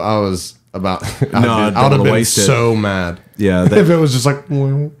 I was about. No, I I'd don't have wanna been waste it. so mad. Yeah. If it was just like,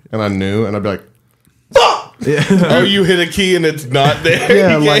 and I knew, and I'd be like, Oh, you hit a key and it's not there.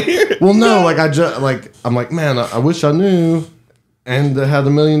 yeah, You like, can't hear it? well, no, like I'm like, man, I wish I knew, and had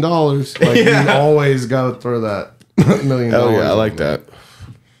 $1 million. Like you always got to throw that $1 million. Oh yeah, I like that.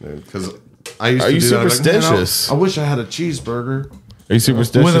 because I used Are to you do that. Like, man, superstitious? I wish I had a cheeseburger. Are you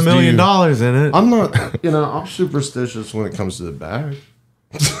superstitious? With $1 Do million you- in it. I'm not, I'm superstitious when it comes to the bag.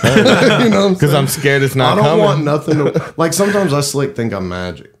 You know what I'm Because saying? I'm scared it's I not don't coming. want nothing to, like sometimes I slick think I'm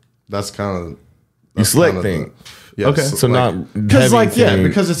magic. That's kind of You slick thing. Yeah, Okay. So not because heavy like yeah, thing.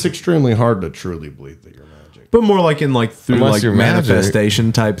 because it's extremely hard to truly believe that you're magic. But more like in like through Unless like you're magic.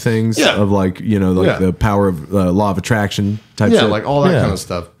 manifestation type things Yeah. of like like Yeah. the power of law of attraction type Yeah, shit. like all that Yeah. kind of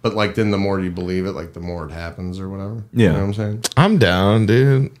stuff. But like then the more you believe it, like the more it happens or whatever. Yeah. You know what I'm saying? I'm down,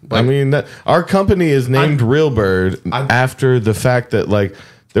 dude. I mean, that our company is named Real Bird after the fact that like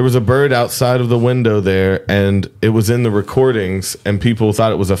there was a bird outside of the window there, and it was in the recordings, and people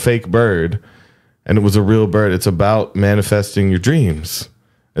thought it was a fake bird, and it was a real bird. It's about manifesting your dreams.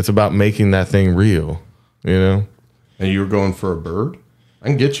 It's about making that thing real. You know. And you were going for a bird? I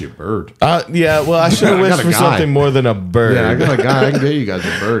can get you a bird. Yeah. Well, I should have I got wished a for guy. something more than a bird. Yeah, I got a guy. I can get you guys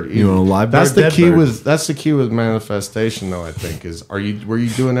a bird. You want a live That's bird, the dead key bird? that's the key with manifestation, though. I think were you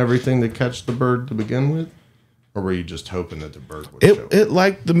doing everything to catch the bird to begin with, or were you just hoping that the bird would show up? It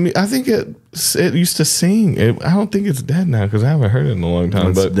like the I think it used to sing. I don't think it's dead now because I haven't heard it in a long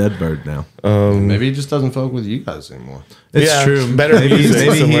time. It's But dead bird now. Maybe he just doesn't fuck with you guys anymore. It's yeah, true. better maybe music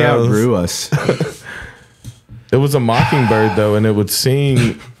maybe he somewhere else. outgrew us. It was a mockingbird though, and it would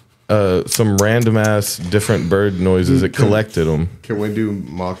sing some random ass different bird noises. It collected them. Can we do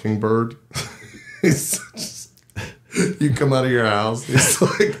Mockingbird? You come out of your house. It's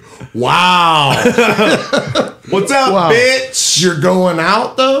like, wow. What's up, Wow. bitch? You're going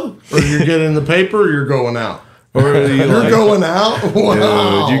out though, or you're getting in the paper, or you're going out. Or are you You're like, going out.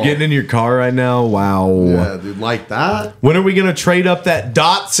 Wow. dude, you're getting in your car right now? Wow. Yeah, dude, like that. When are we gonna trade up that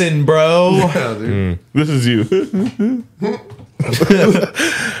Datsun, bro? Yeah, dude. This is you.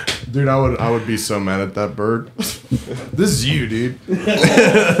 Dude, I would be so mad at that bird. This is you, dude.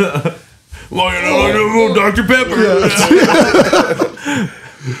 Dr. Pepper.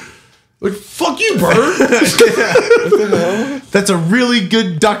 Like, fuck you, bird. That's a really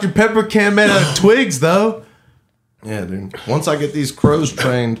good Dr. Pepper can made out of twigs, though. Yeah, dude. Once I get these crows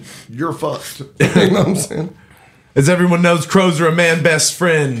trained, you're fucked. You know what I'm saying? As everyone knows, crows are a man best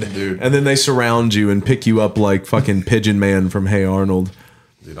friend. Dude. And then they surround you and pick you up like fucking Pigeon Man from Hey Arnold.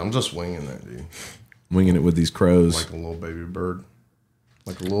 Dude, I'm just winging it, dude. Winging it with these crows. Like a little baby bird.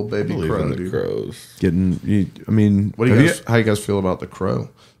 Like a little baby Believe crow, in the dude. crows. What do you guys, how you guys feel about the crow?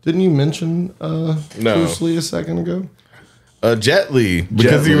 Didn't you mention Bruce Lee a second ago? Jet Li.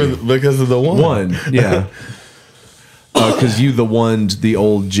 Because of the one. Yeah. Because you the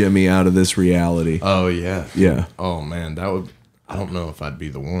old Jimmy out of this reality. Oh, yeah. Yeah. Oh, man. That would, I don't know if I'd be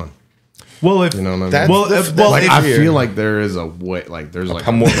the one. Well, if You know what I mean? That's like, I weird. feel like there is a way, like, there's like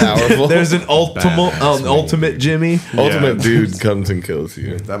I'm more powerful. there's an Badass ultimate Jimmy, Ultimate dude comes and kills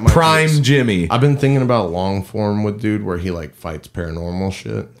you. that might prime be- Jimmy. I've been thinking about long form with dude where he like fights paranormal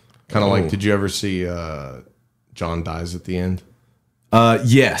shit. Kind of like, did you ever see John Dies at the End?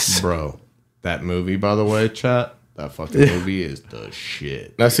 Yes. Bro, that movie, by the way, chat, that fucking movie is the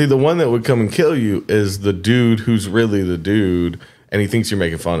shit. Now, see, the one that would come and kill you is the dude who's really the dude, and he thinks you're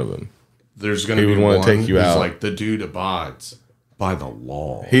making fun of him. There's going to He be would wanna one take you who's out. like, the dude abides by the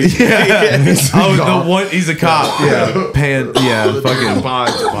law. The one, he's a cop. Yeah. Fucking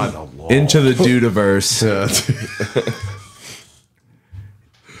abides by the law. Into the dudeverse.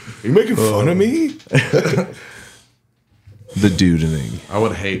 Are you making fun of me? The dudening. I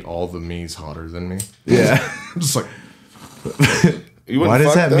would hate all the me's hotter than me. Yeah. I'm just like, Why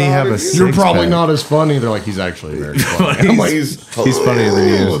does that me have a you're probably six-pack? not as funny. They're like, he's actually very funny. I'm like, He's funnier than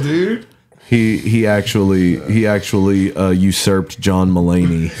you. dude. He actually usurped John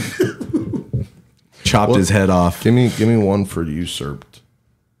Mulaney. Chopped his head off. Give me one for usurped.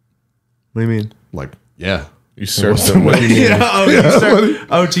 What do you mean? Like, yeah. You serve someone.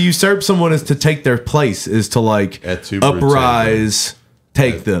 To usurp someone is to take their place, is to like Et tu, Brute. uprise,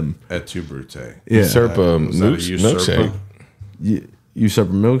 take them. Et tu, Brute. Yeah. Usurp a Was that a usurper? milkshake. Usurp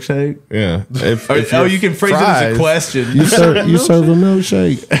a milkshake? Yeah. If You can phrase it as a question. You serve a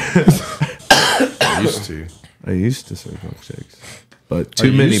milkshake. I used to. I used to serve milkshakes, but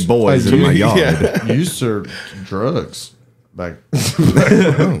too many boys I in my used- yard. You served drugs back.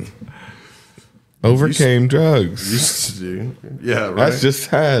 overcame drugs. Used to do. Yeah, right. That's just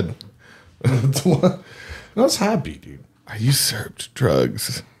sad. That's happy, dude. I usurped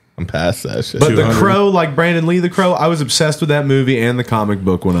drugs. I'm past that shit. But The 200. Crow, like Brandon Lee, The Crow, I was obsessed with that movie and the comic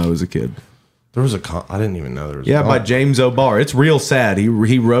book when I was a kid. There was a. I didn't even know there was. Yeah, a by James O'Barr. It's real sad. He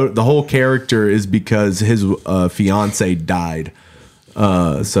wrote the whole character is because his fiance died.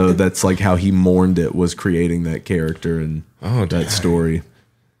 So that's like how he mourned it, was creating that character and that story.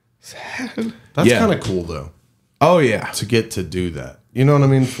 That's Yeah. kind of cool though. Oh yeah. To get to do that. You know what I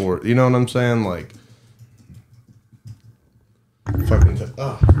mean? You know what I'm saying? Like, fucking.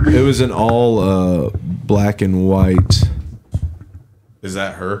 It was an all black and white. Is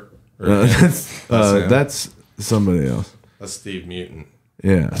that her? Or him? That's somebody else. That's Steve Mutant.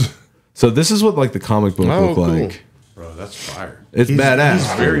 Yeah. So this is what like the comic book look cool. like. Bro, that's fire. It's badass.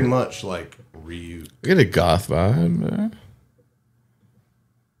 He's very much like Ryu. I get a goth vibe, man.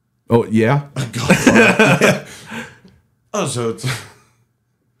 Oh yeah. Oh, so it's.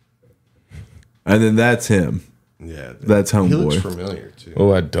 And then that's him. Yeah. That's He looks Homeboy. familiar too.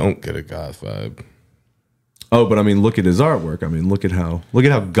 Oh, I don't get a goth vibe. Oh, but I mean, look at his artwork. I mean, look at how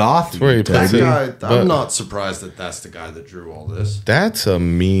goth. Where he That puts it. guy, But I'm not surprised that that's the guy that drew all this. That's a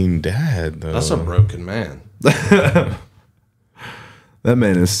mean dad, though. That's a broken man. That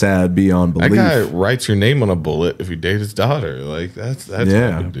man is sad beyond That belief. guy writes your name on a bullet if you date his daughter. Like that's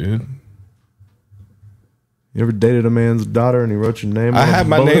Yeah. fucking, dude. You ever dated a man's daughter and he wrote your name? I on a had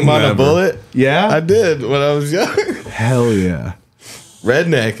my bullet? name on a Never. bullet. Yeah, I did when I was young. hell yeah.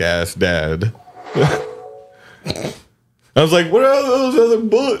 Redneck ass dad. I was like, what are those other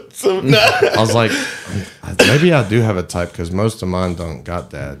bullets? I was like, maybe I do have a type because most of mine don't got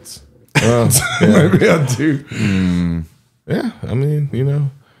dads. Maybe I do. Yeah, I mean, you know,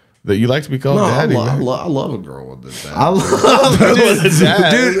 that you like to be called No, daddy. I man. love a girl with a dad. I love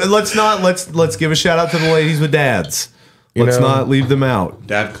Dad. dude. Let's give a shout out to the ladies with dads. Let's know- not leave them out.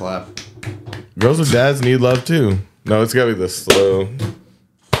 Dad clap. Girls with dads need love too. No, it's gotta be the slow.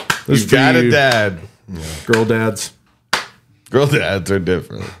 This You for got you, a dad. girl dads. Girl dads are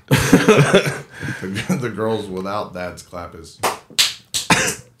different. The girls without dads clap is.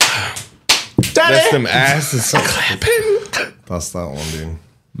 That's them asses clapping. That's that one, dude.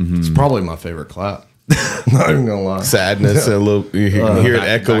 It's probably my favorite clap. Not even gonna lie. Sadness, a little. You can hear it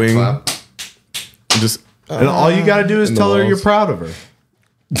Back echoing. clap. Just And all you got to do is in the tell her you're walls. proud of her.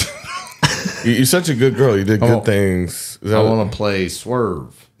 you're such a good girl. You did good want- things. Is that I what- want to play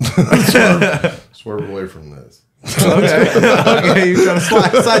swerve. Swerve away from this. Okay, you're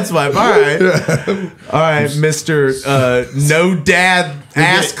trying to side swipe. All right. All right, Mr. No Dad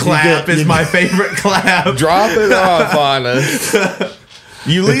ass clap is my favorite clap. Drop it off on us.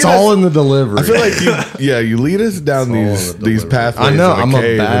 You lead It's us, all in the delivery. I feel like you lead us down these pathways. I know. in I'm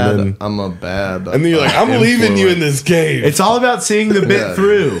cave, a bad. and I'm a bad. then you're like, I'm leaving you in this cave. It's all about seeing the bit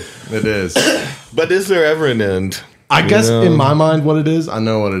through. It is. But is there ever an end? I guess know? in my mind, what it is, I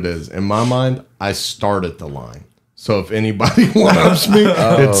know what it is. In my mind, I started the line. So if anybody one-ups me,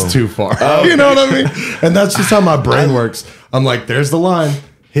 it's too far. You know what I mean? And that's just how my brain works. I'm like, there's the line.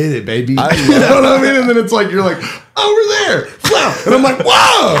 Hit it, baby. You know what I mean? And then it's like, you're like, over there. Wow. And I'm like,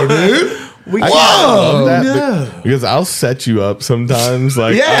 whoa, dude. I love that because I'll set you up sometimes.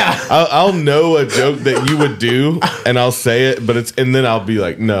 Like, I'll know a joke that you would do, and I'll say it, but and then I'll be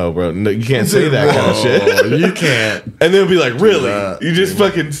like, no, bro, no, you can't say that kind of shit. You can't. And then it'll be like, really? You just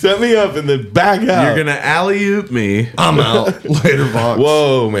fucking set me up and then back out. You're gonna alley-oop me. I'm out. Later, Vox.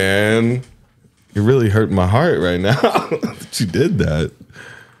 Whoa, man. You're really hurting my heart right now that you did that.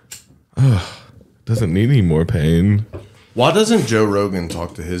 Doesn't need any more pain. Why doesn't Joe Rogan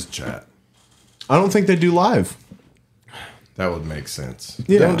talk to his chat? I don't think they do live. That would make sense.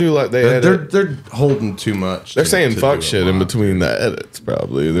 Yeah. Don't do like they edit. They're holding too much. They're saying to fuck do shit it in live. between the edits,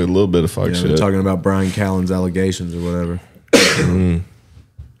 probably. They're a little bit of fuck Yeah, shit. they're talking about Brian Callen's allegations or whatever.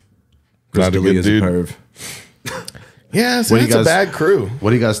 Not a good D'Elia's dude. perv. Yeah, so What do you that's a guys- bad crew. What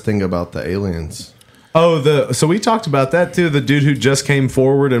do you guys think about the aliens? Oh, so we talked about that too. The dude who just came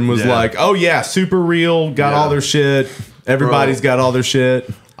forward and was Yeah. like, "Oh yeah, super real, got all their shit. Everybody's got all their shit."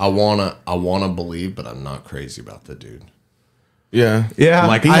 I wanna believe, but I'm not crazy about the dude. Yeah. Yeah,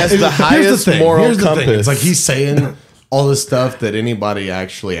 Like He has the highest moral compass. It's like he's saying all this stuff that anybody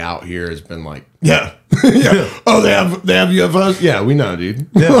actually out here has been like, yeah, yeah. Oh, they have UFOs. Yeah, we know, dude.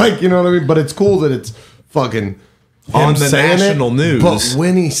 Like, you know what I mean? But it's cool that it's fucking On him the saying national news. But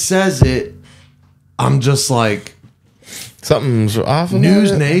when he says it, I'm just like, Something's off. News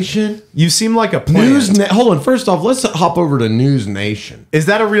about it. Nation. you seem like a plant. Hold on. First off, let's hop over to News Nation. Is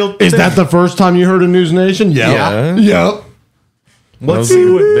that a real? Is thing? that the first time you heard of News Nation? Yeah. Yep. Let's That see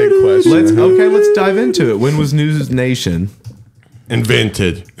was what. a big question. Let's dive into it. When was News Nation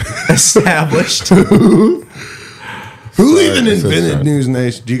Invented. established? Who even this is invented sorry. News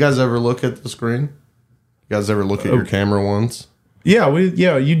Nation? Do you guys ever look at the screen? You guys ever look at your camera once? yeah,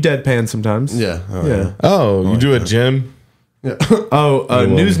 you deadpan sometimes. Yeah. Oh, Yeah. Oh, you do a gym? Oh,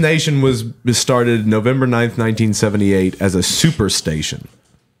 News Nation was started November 9th, 1978 as a super station.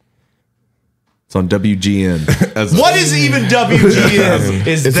 It's on WGN. What is even WGN?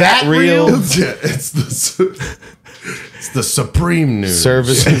 Is that real? It's the supreme news.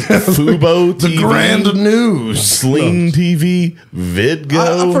 Services, Fubo The TV, grand news. Sling TV, Vidgo.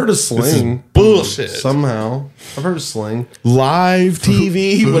 I've heard of This Sling. is bullshit. Somehow. I've heard of Sling. Live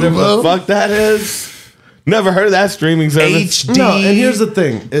TV, whatever the fuck that is. Never heard of that streaming service. HD. No, and here's the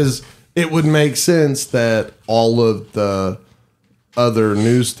thing: is it would make sense that all of the other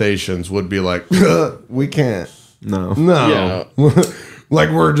news stations would be like, we can't. No. No, like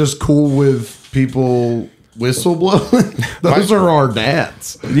we're just cool with people whistleblowing. Those are our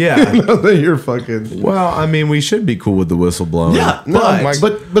dads. Yeah. You're fucking. Well, I mean, we should be cool with the whistleblowing. Yeah, no,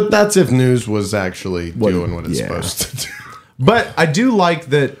 but, but that's if news was actually doing what it's yeah. supposed to do. but I do like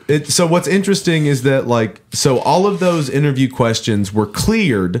that. So what's interesting is that so all of those interview questions were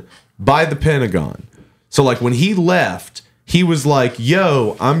cleared by the Pentagon. So like when he left, he was like,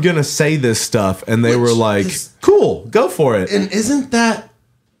 "Yo, I'm gonna say this stuff," and they were like, "Cool, go for it." And isn't that?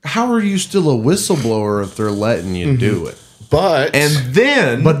 How are you still a whistleblower if they're letting you do it? But And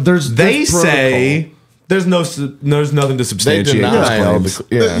then, But there's say there's nothing to they substantiate those deny all claims.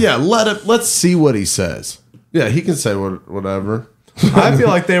 the. Yeah. Let's see what he says. Yeah, he can say whatever. I feel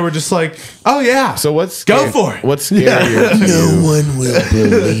like they were just like, "Oh yeah, So what's Go for it. What's scarier? to you? one will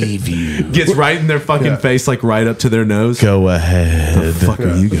believe you. gets right in their fucking face, like right up to their nose." Go ahead. What the fuck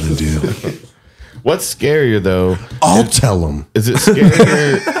are you gonna do? What's scarier though? I'll tell him. Is it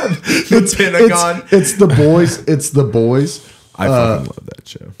scarier? The Pentagon. It's the boys. It's the boys. I fucking love that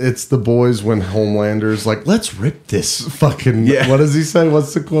show. It's the boys when Homelander's like, let's rip this fucking. Yeah. What does he say?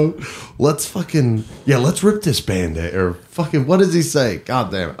 What's the quote? Let's rip this band-aid. Or fucking, what does he say?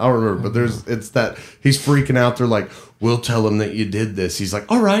 God damn it. I don't remember. But it's that he's freaking out. They're like, we'll tell him that you did this. He's like,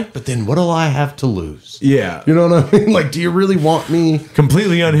 all right, but then what'll I have to lose? Yeah, You know what I mean? Like, do you really want me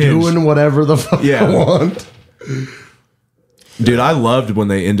completely unhinged. doing whatever the fuck Yeah. I want? Dude, I loved when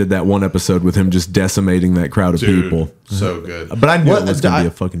they ended that one episode with him just decimating that crowd of people. So good. But I knew it was gonna be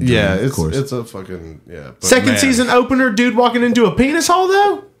a fucking dream, yeah. of course. It's a fucking yeah. But Second man, season opener, dude walking into a penis hole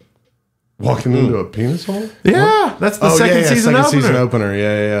though. Walking into a penis hole? Yeah, that's the second season opener.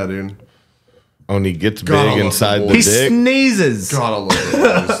 Yeah, dude. Oh, and he gets God, I big love inside the the He dick. sneezes. God, I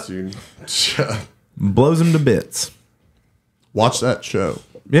love this, dude. Blows him to bits. Watch that show.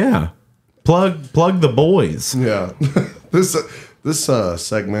 Yeah. Plug the boys. Yeah. This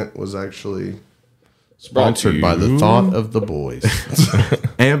segment was actually sponsored by the thought of the boys.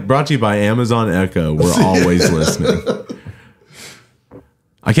 And brought to you by Amazon Echo. We're always listening.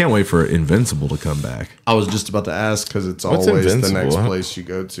 I can't wait for Invincible to come back. I was just about to ask because it's What's always the Invincible? next place you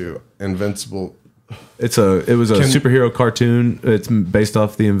go to. Invincible. It was a superhero cartoon. It's based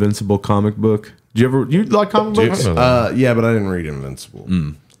off the Invincible comic book. You like comic books? Yeah, but I didn't read Invincible.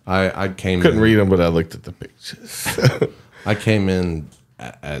 I Couldn't read them, but I looked at the pictures. I came in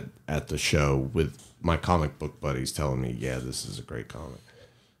at the show with my comic book buddies telling me, yeah, this is a great comic.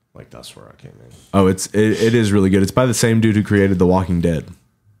 Like, that's where I came in. Oh, it is really good. It's by the same dude who created The Walking Dead.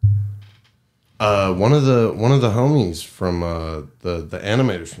 One of the homies from the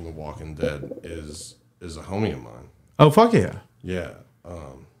animators from The Walking Dead is a homie of mine. Oh, fuck yeah. Yeah.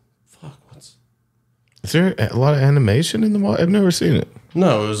 Is there a lot of animation in the I've never seen it.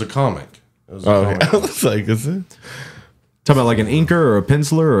 No, it was a comic. It was a Okay. comic. I was like, is it? Talking about like an inker or a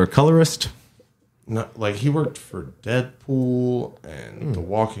penciler or a colorist. No, like he worked for Deadpool and The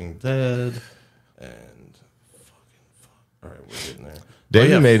Walking Dead and all right, we're getting there.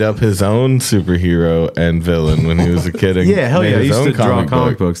 Davey made up his own superhero and villain when he was a kid. And Yeah, hell made yeah. I his used own to draw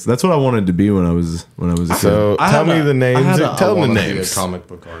comic book. books. That's what I wanted to be when I was a kid. So tell me the names. Tell them the names. A comic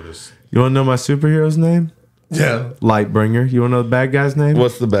book artist. You want to know my superhero's name? Yeah. Lightbringer. You want to know the bad guy's name?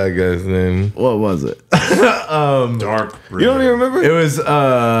 What's the bad guy's name? What was it? Dark. You don't even remember? It was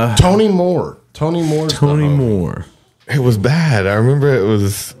Tony Moore. Tony Moore's Tony the homie. Moore. It was bad. I remember it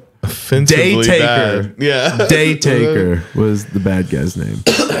was offensively Daytaker. bad. Yeah. Daytaker was the bad guy's name.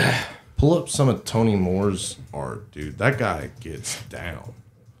 Pull up some of Tony Moore's art, dude. That guy gets down.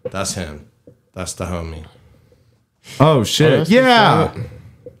 That's him. That's the homie. Oh shit! that's Yeah,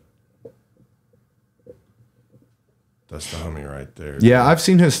 That's the homie right there. yeah. I've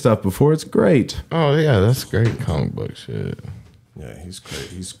seen his stuff before. It's great. Oh yeah, that's great comic book shit. Yeah, he's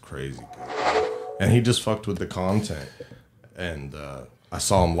crazy. He's crazy good. And he just fucked with the content. And I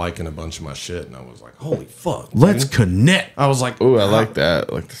saw him liking a bunch of my shit, and I was like, "Holy fuck!" Let's dude. connect. I was like, Oh, I like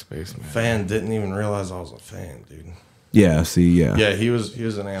that. Like the spaceman. Fan didn't even realize I was a fan, dude. Yeah. See. Yeah. Yeah, he was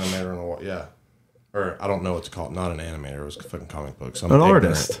an animator in a while. Yeah, or I don't know what to call it. Not an animator. It was fucking comic books. I'm An ignorant.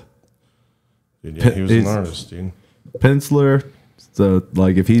 artist, Dude, yeah, he was He's- an artist, dude. penciler. So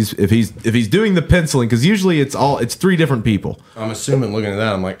like if he's doing the penciling, because usually it's three different people. I'm assuming looking at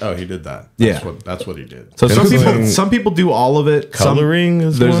that, I'm like, oh, he did that. Yeah. That's what he did. So Penciling- some people do all of it. Coloring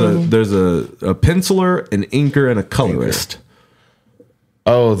is there's one? there's a penciler, an inker, and a colorist.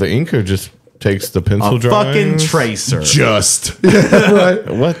 Oh, the inker just takes the A pencil fucking drawings. tracer. Just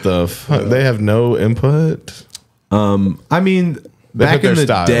What the fuck? They have no input. I mean, They back put their in the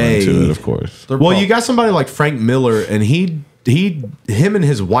style day, into it, of course. well, you got somebody like Frank Miller, and him and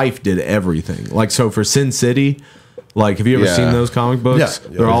his wife did everything. Like, so for Sin City, like, have you ever Yeah. seen those comic books?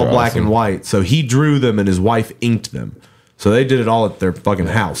 Yeah. They're all Those are black awesome. and white. So he drew them, and his wife inked them. So they did it all at their fucking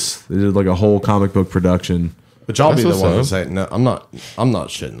house. They did like a whole comic book production. Which I'll be That's the one to what's say, no, I'm not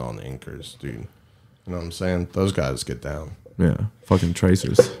shitting on the inkers, dude. You know what I'm saying? Those guys get down. Yeah, fucking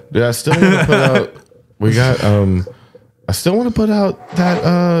tracers. Dude, I still want to put out. We got. I still want to put out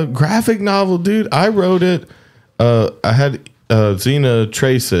that graphic novel, dude. I wrote it. I had Xena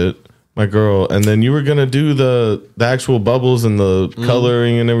trace it, my girl, and then you were gonna do the actual bubbles and the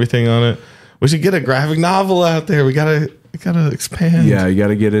coloring and everything on it. We should get a graphic novel out there. We gotta expand. Yeah, you got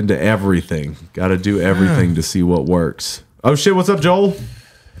to get into everything. Got to do everything to see what works. Oh shit! What's up, Joel?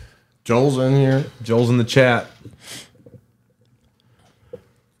 Joel's in here. Joel's in the chat.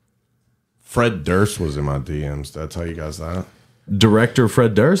 Fred Durst was in my DMs. Did I tell you guys that? Director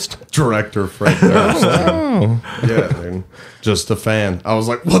Fred Durst. Director Fred Durst. Yeah, dude. Just a fan. I was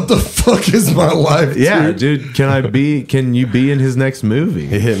like, what the fuck is my life? Yeah, dude? dude. Can you be in his next movie?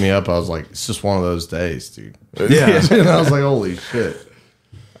 He hit me up. I was like, it's just one of those days, dude. Yeah. And I was like, holy shit.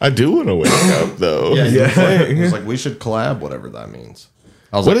 I do want to wake up though. He was like, we should collab, whatever that means.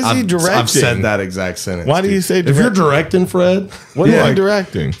 I was What like, is he I've directing? said that exact sentence. Why do you dude. say if you're directing, Fred? What Yeah. am I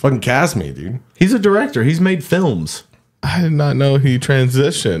directing? Fucking cast me, dude. He's a director. He's made films. I did not know he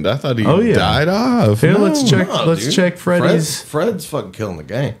transitioned. I thought he Oh, yeah. died off. Here, No. let's check. No, let's dude. check Freddy's. Fred's fucking killing the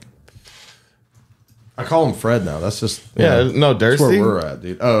game. I call him Fred now. That's just Yeah, no, that's where Dursty. we're at,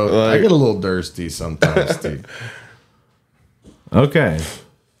 dude. Oh, I Like- get a little thirsty sometimes, dude. Okay,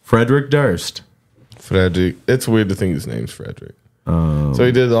 Frederick Durst. Frederick. It's weird to think his name's Frederick. So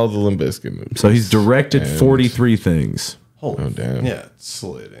he did all the Limp Bizkit movies. So he's directed And- 43 things. Holy Oh, damn. Yeah, it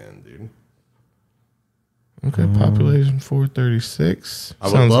slid in, dude. Okay, population 436. I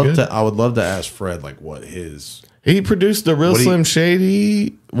would Sounds love good. to. I would love to ask Fred like what his. He produced the Real What do you- Slim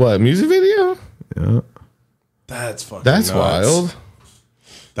Shady music video? Yeah. That's fucking. That's nuts. wild.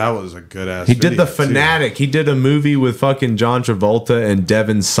 That was a good ass. He did The Fanatic. He did a movie with fucking John Travolta and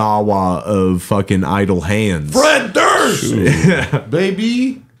Devin Sawa of fucking Idle Hands. Fred Durst,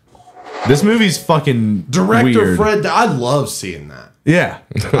 baby. This movie's fucking Director weird. Fred. I love seeing that. Yeah.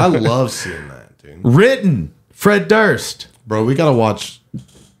 I love seeing that, dude. Written Fred Durst. Bro, we gotta watch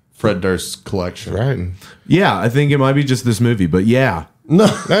Fred Durst's collection. Right. Yeah, I think it might be just this movie, but yeah. No,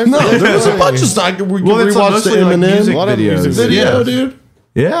 there's a bunch of stuff. We can it's rewatch the mostly like Eminem music A lot of videos. music video, Yeah. dude.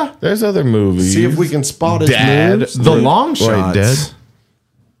 Yeah. There's other movies. See if we can spot his Dad. moves. The long shots. Dead?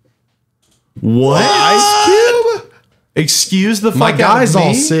 What? Ice Cube. Excuse the fuck My out guy's of me?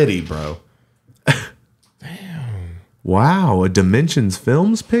 all city, bro. Wow, a Dimensions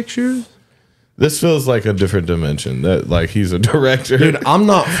Films picture? This feels like a different dimension. That like he's a director. Dude, I'm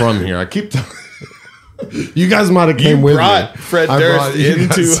not from here. I keep. You guys might have you came with brought me. Fred I Durst brought you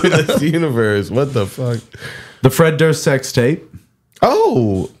into guys. this universe. What the fuck? The Fred Durst sex tape.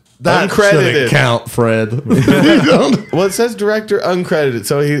 Oh, That uncredited. shouldn't count, Fred. Well, it says director uncredited,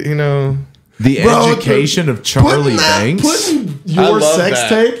 so he, The Bro, Education of Charlie Banks. Putting I your love sex that.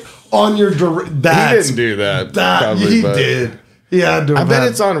 tape on your he didn't do that. Probably, he but did. He had to. I bet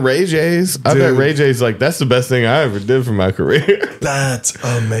it's on Ray J's. I bet Dude. Ray J's like that's the best thing I ever did for my career. That's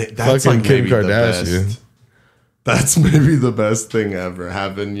amazing. That's Fucking like Kim maybe the Kardashian. best. That's maybe the best thing ever.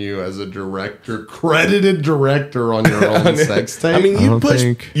 Having you as a director, credited director on your own sex tape. I mean, I you don't pushed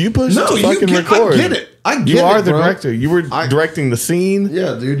think- you pushed no, to you fucking get, record. I get it. I get You it. are the bro. director. You were directing the scene.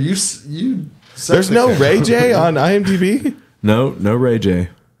 Yeah, dude. You. set There's the no camera. Ray J on IMDb. No Ray J.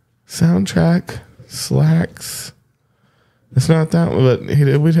 Soundtrack slacks. It's not that one, but he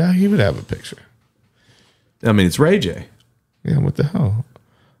would have a picture. I mean, it's Ray J. Yeah, what the hell?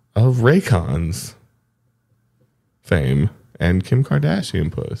 Of Raycon's fame and Kim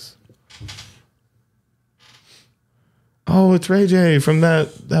Kardashian puss. Oh, it's Ray J from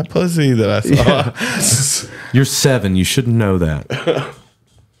that pussy that I saw. You're 7. You shouldn't know that.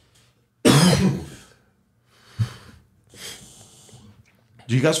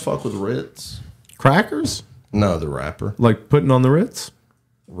 Do you guys fuck with Ritz? Crackers? No, the rapper. Like putting on the Ritz?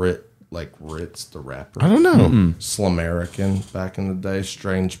 Ritz, the rapper. I don't know. Slamerican back in the day.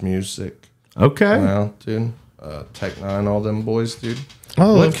 Strange Music. Okay. Well, dude. Tech Nine, all them boys, dude.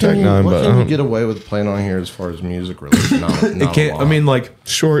 Oh, What love can Tech you, Nine, what but can you get away with playing on here as far as music release? Not It a can't. lot. I mean, like,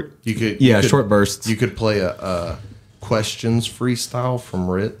 short. you could. yeah, you could- short bursts. You could play a questions freestyle from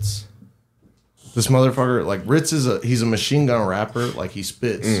Ritz. This motherfucker, like Ritz he's a machine gun rapper. Like he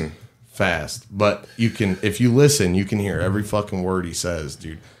spits fast, but you can, if you listen, you can hear every fucking word he says,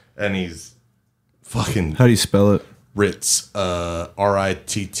 dude. And he's fucking How do you spell it? Ritz,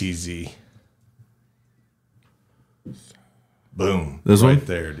 RITTZ. Boom. This right one?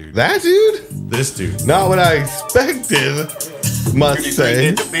 there, dude. That dude? This dude. Not what I expected, must say.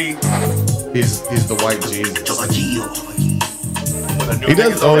 He's the white Jesus. He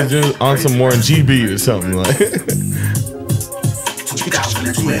does always do on some Warren G beat or something like.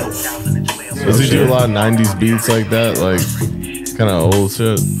 Does he do a lot of 90s beats like that? Like kind of old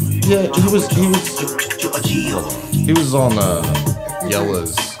shit? Yeah, he was on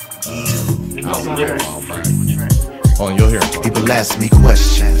Yella's album a while back. Oh, and you'll hear him. People ask me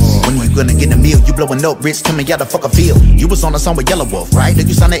questions. When you gonna get a meal? You blowing up, Rich? Tell me how the fuck I feel. You was on a song with Yellow Wolf, right? Did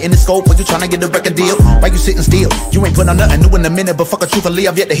you sign it in the scope? Or you tryna get a record deal? Why you sitting still? You ain't put on nothing new in a minute, but fuck a truthfully,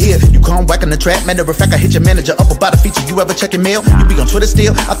 I've yet to hear. You come whacking the trap, matter of fact, I hit your manager up about a feature. You ever check your mail? You be on Twitter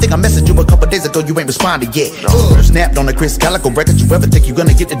still? I think I messaged you a couple days ago, you ain't responded yet. Snapped on the Chris Calico record. You ever think you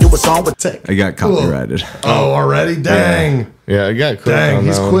gonna get to do a song with Tech? I got copyrighted. Oh, already? Dang. Yeah, I got quick. Dang, on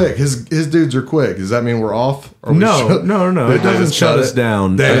he's that one. quick. His dudes are quick. Does that mean we're off? Or we No. shut- It doesn't just shut shut us it?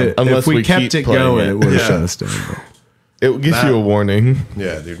 down. Damn. Unless If we we kept keep it playing going, it. it would have Yeah. shut us down. It gives you a warning.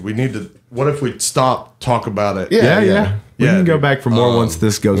 Yeah, dude. We need to. What if we stop, talk about it? Yeah. We Yeah, can go dude. back for more once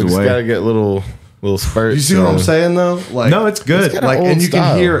this goes We just away. gotta get little spurts. You see what I'm saying though? Like, No, it's good. kinda Like, old and you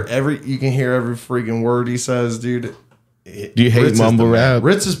style. can hear every freaking word he says, dude. Do you hate Ritz is mumble the man. rap?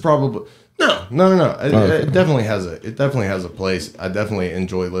 Ritz is probably no. It definitely has a place. I definitely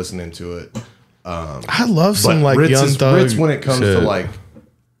enjoy listening to it. I love some But like Ritz Young is, Thug. Ritz when it comes to shit. like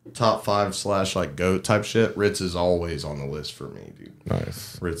top 5 / like GOAT type shit, Ritz is always on the list for me, dude.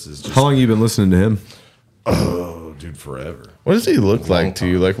 Nice. Ritz is just How long you been listening to him? oh, dude, forever. What does he look like to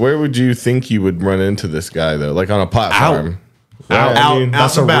you? Like, where would you think you would run into this guy though? Like on a platform?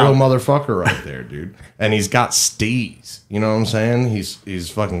 That's a about. real motherfucker right there, dude. And he's got steez. You know what I'm saying? He's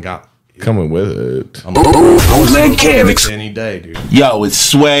fucking got coming with it. I'm bootleg Kev any day, dude. Yo, it's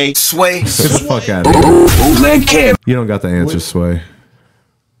Sway. Get the fuck out of here. Bootleg Kev. You don't got the answer, Sway.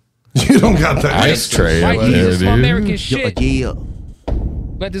 You don't got the Ice tray up White there, Jesus, some dude. American shit. Yeah.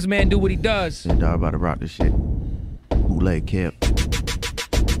 Let this man do what he does. Yeah, dog about to rock this shit. Bootleg Kev.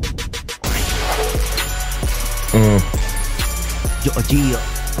 Yeah.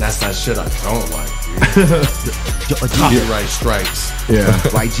 That's that shit I don't like, dude. Copyright strikes. Yeah.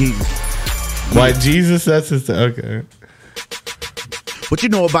 White Jesus. White Jesus, that's his thing. Okay. What you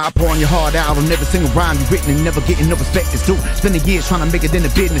know about pouring your heart out on every single rhyme you written and never getting no respect is due. Spending years trying to make it in the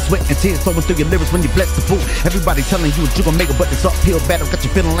business, sweat and tears flowing through your lyrics when you bless the fool. Everybody telling you you gon' make it, but this uphill battle got you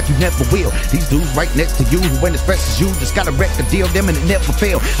feeling like you never will. These dudes right next to you who ain't as fresh as you just got a record deal, them and it never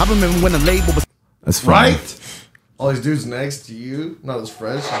fail. I remember when the label was That's funny. Right? All these dudes next to you, not as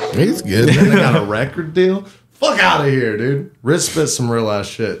fresh. He's good. And they got a record deal. Fuck out of here, dude. Rich spit some real ass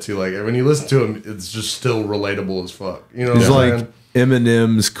shit too. Like when you listen to him, it's just still relatable as fuck. You know what He's I'm like saying?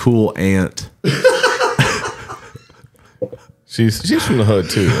 Eminem's cool aunt. She's from the hood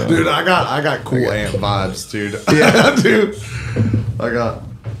too, though. Dude, I got cool aunt vibes, dude. Yeah, dude. I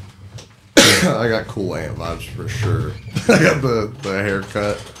got cool aunt vibes for sure. I got the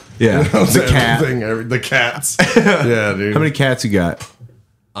haircut. Yeah, You know what I'm the saying? cat. Everything, the cats. Yeah, dude. How many cats you got?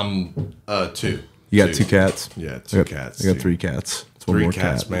 I'm 2. You got 2 cats? Yeah, 2 cats. I got dude. 3 cats. It's one 3 more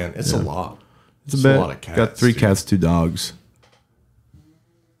cats, cat. man. It's a lot. It's a It's bit. a lot of cats. Got 3 dude. cats, 2 dogs.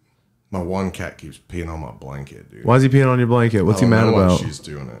 My one cat keeps peeing on my blanket, dude. Why is he peeing on your blanket? What's I he don't mad know why about? She's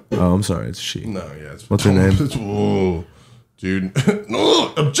doing it. Oh, I'm sorry. It's a she. No, yeah. What's her name? Whoa, dude.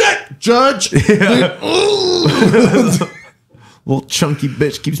 No, object, judge. Yeah. Dude, Little chunky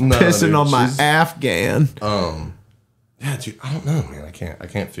bitch keeps No, pissing dude, on my she's- Afghan. yeah, dude. I don't know, man. I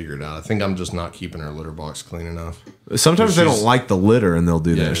can't figure it out. I think I'm just not keeping her litter box clean enough. Sometimes they she's- don't like the litter and they'll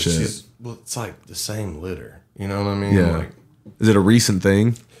do Yeah, that shit. she's, well, it's like the same litter. You know what I mean? Yeah. Like, Is it a recent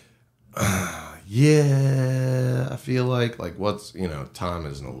thing? yeah. I feel like what's time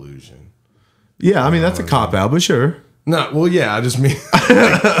is an illusion. Yeah, I mean that's a cop out, but sure. No, well, yeah. I just mean,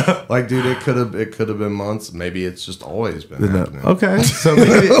 like, dude, it could have been months. Maybe it's just always been happening. Okay, so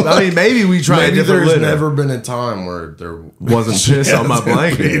maybe we try a Maybe different there's litter. never been a time where there Wasn't piss on my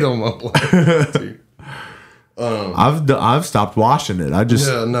blanket. peed on my blanket. Dude. I've stopped washing it. I just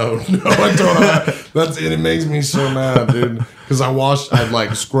Yeah, no, I don't. It makes me so mad, dude. Because I'd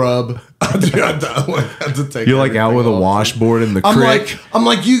like scrub. I had to take. you're like out everything with a off. washboard in the I'm creek.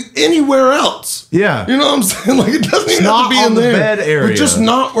 like you anywhere else. Yeah. You know what I'm saying? Like it doesn't even have not to be on in the there. bed area. But just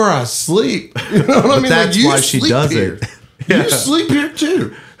not where I sleep. You know what I mean? that's like, you why she sleep does here. it. Yeah. You sleep here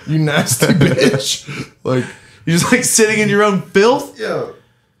too. You nasty bitch. Like You're just like sitting in your own filth. yeah,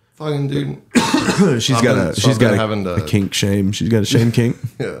 fucking dude. She's I've got been a having to- kink shame. She's got a shame kink.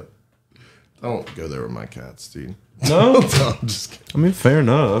 Yeah. Don't go there with my cats, dude. No, I'm just kidding. I mean fair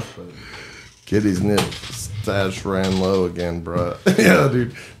enough. Kitty's nip stash ran low again, bro. Yeah,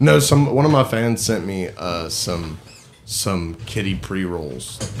 dude. No, one of my fans sent me some kitty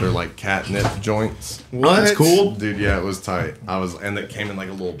pre-rolls. They're like catnip joints. What? That's cool. Dude, yeah, it was tight. And it came in like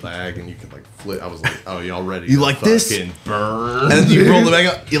a little bag and you could like flip. I was like, oh, y'all ready? You to like this? fucking burn. And then you roll the bag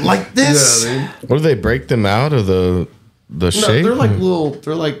up. You like this? Yeah, dude. What do they break them out of the No, shape? they're like little.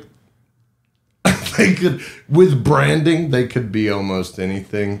 They're like they could with branding. They could be almost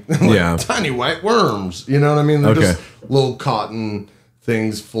anything. Like Yeah. tiny white worms. You know what I mean? They're Okay. just little cotton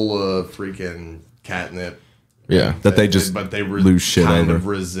things full of freaking catnip. yeah. That they just lose shit kind over. of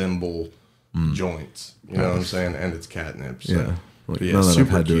resemble joints. You know what I'm saying? And it's catnip. So. Yeah. Like, But yeah, none that I've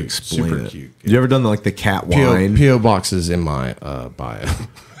super had to cute, explain super it. cute. You ever done like the cat wine? PO box is in my bio.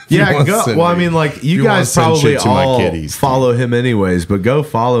 Yeah, wanna go. send Well, I me- mean, like if you wanna guys send probably shit to my all kitties, follow him anyways, but go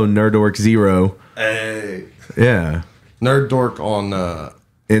follow Nerdork 0. Hey, Yeah, Nerdork on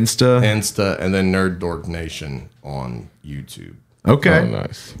Insta. Insta, and then Nerdork Nation on YouTube. Okay. Oh,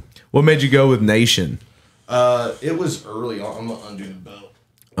 nice. What made you go with Nation? It was early on. I'm gonna undo the belt.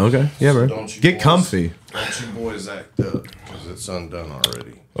 Okay. Yeah, bro. Don't you Get boys- comfy. Don't you boys act up because it's undone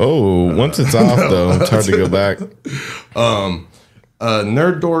already. Oh, once it's off though, it's hard to go back.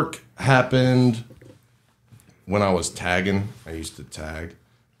 Nerdork happened when I was tagging. I used to tag,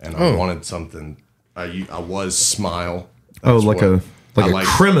 and I wanted something. I was Smile. Oh, That's like what- a I like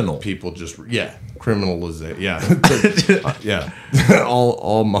criminal. People just criminalization. Yeah,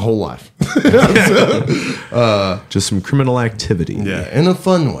 all my whole life. Just some criminal activity. Yeah, in a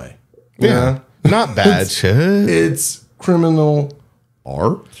fun way. Yeah. Not bad shit. It's criminal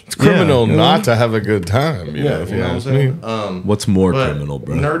art. It's criminal Yeah. not to have a good time. You know, Yeah, if you you know what I'm ask saying? me. What's more But criminal,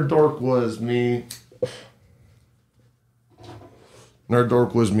 bro? Nerdork was me.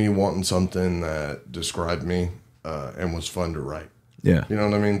 Nerdork was me wanting something that described me and was fun to write. Yeah. You know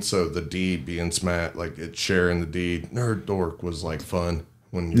what I mean? So the D being smat, like it's sharing the D. Nerdork was like fun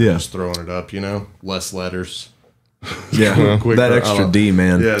when you're Yeah. just throwing it up, you know? Less letters. Yeah. Quicker, That I extra don't- D,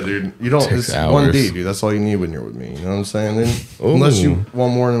 man. Yeah, dude. You don't. Takes It's one hours. D, dude. That's all you need when you're with me. You know what I'm saying? Then, unless you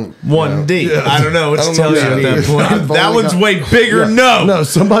want more than you One know. D. Yeah. I don't know what I to don't tell know you what at D that is. point. I've That only one's got- way bigger. Yeah. No. No,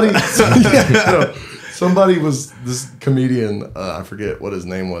 somebody. Somebody was this comedian. I forget what his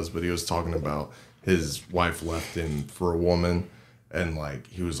name was, but he was talking about his wife left him for a woman, and like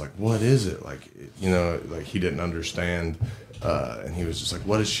he was like, "What is it?" Like you know, like he didn't understand, and he was just like,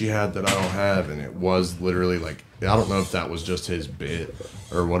 "What does she have that I don't have?" And it was literally like I don't know if that was just his bit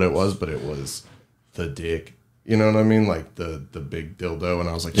or what it was, but it was the dick. You know what I mean? Like the big dildo, and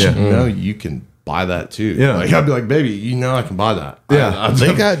I was like, Yeah. "You know, you can buy that too." Yeah. Like I'd be like, "Baby, you know, I can buy that." Yeah.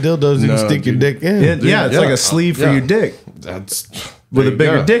 They got dildos you No, can stick your dude. dick in. Yeah, it's like a sleeve for yeah. your dick That's with there a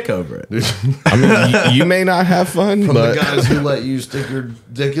bigger you go. dick over it. I mean, you may not have fun, From but the guys who let you stick your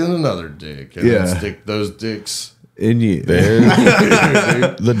dick in another dick and Yeah. then stick those dicks. In you. there's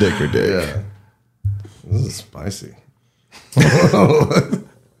the dicker dick. Yeah. This is spicy.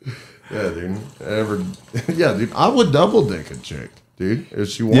 Yeah, dude. Yeah, dude. I would double dick a chick, dude, if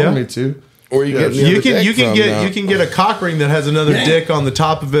she wanted Yeah. me to. Or you Yeah, get You can get a cock ring that has another dick on the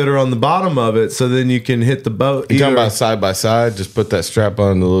top of it or on the bottom of it, so then you can hit the boat. You talking either- about side by side? Just put that strap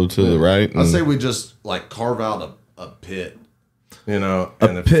on a little to the right. I and- say we just like carve out a pit, you know, A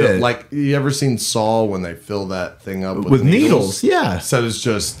and it pit? like you ever seen Saw when they fill that thing up with needles. Yeah, So it's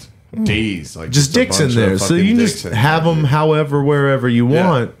just D's, like just a dicks in bunch there, of so fucking you can dicks just in have there, them dude. however wherever you Yeah.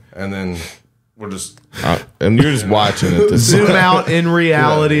 want. And then we're just and you're just watching it. This Zoom out. In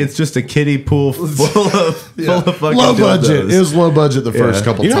reality, it's just a kiddie pool full of fucking low budget. dildos. It was low budget the first Yeah.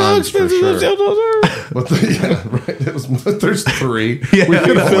 couple You know how times for expensive those sure. dildos are? But yeah, right. It was there's three. Yeah. We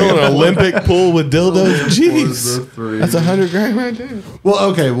could fill an Olympic pool with dildos. Was the Jeez, three. that's $100,000 right there. Well,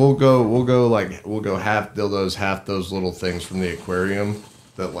 okay, we'll go half dildos, half those little things from the aquarium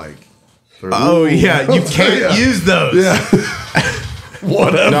that like. Oh yeah, you can't Yeah. use those. Yeah.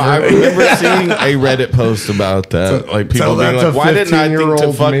 Whatever. No, I remember seeing a Reddit post about that. Like people tell that being like, to "Why didn't I think to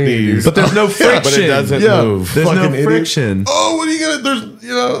 15-year-old fuck me, these?" dude. But there's no friction. But it doesn't Yeah. move. There's no Fucking idiot. friction. Oh, what are you gonna? There's,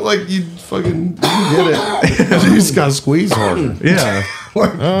 you know, like you fucking you get it. You just gotta squeeze harder. Yeah.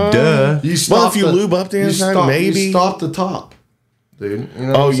 Like, Duh. you stop if you lube up the you inside, stop- maybe. you stop the top, dude. You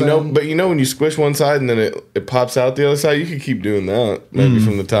know Oh, what I'm you know, saying? but you know when you squish one side and then it pops out the other side, you could keep doing that maybe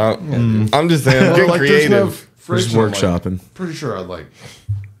from the top. I'm just saying, Well, get like, there's no creative. friction. Just workshopping. Like, pretty sure I'd like.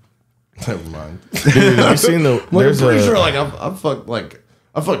 Never mind. Dude, have you seen the? Like, There's I'm pretty a sure like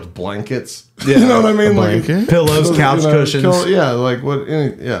I fucked blankets. Yeah. You know what I mean? Like blanket? Pillows, you couch know, cushions. yeah, like what?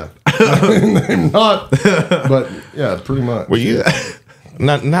 Yeah. I mean, they're not, but yeah, pretty much. Were you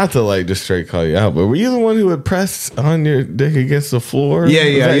not to like just straight call you out, but were you the one who would press on your dick against the floor? Yeah,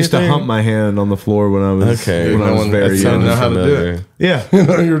 Was yeah. that I used your to thing? hump my hand on the floor when I was Okay, when I was very that young. sounded know how to do familiar. it. Yeah. You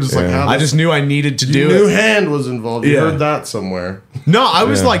know, you're just like, Yeah. how I just knew I needed to do new it. hand was involved. You Yeah. heard that somewhere. No, I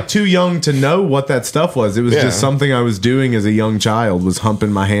was Yeah. like too young to know what that stuff was. It was Yeah. just something I was doing as a young child, was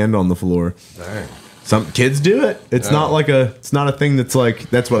humping my hand on the floor. Dang. Some kids do it. It's Yeah. not like it's not a thing that's like,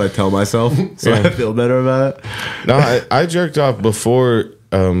 that's what I tell myself. So Yeah. I feel better about it. No, I jerked off before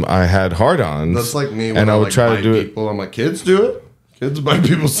I had hard-ons. That's like me when and I would like, try to bite do it. people. I'm like, kids do it. Kids bite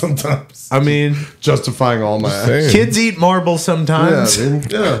people sometimes. I mean, Justifying all my saying. actions. kids eat marbles Yeah, sometimes.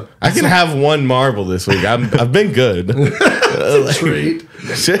 dude. Yeah. I can have one marble this week. I've been good. Treat.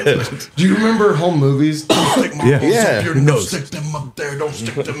 Shit. Do you remember home movies? Don't stick marbles Yeah. up your nose. Stick them up there. Don't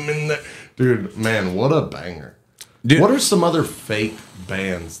stick them in there. Dude, man, what a banger. Dude. What are some other fake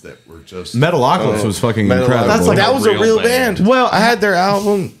bands that were just Metalocalypse was fucking Metalocalypse. incredible. That's like that was a real band. Well, I had their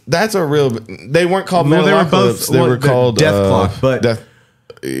album. That's a real. They weren't called Well, they were Metalocalypse. both- They well, were the called Death Clock, but- Death.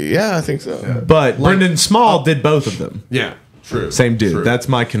 Yeah, I think so. But Brendan Small did both of them. Yeah, true. Same dude. True. That's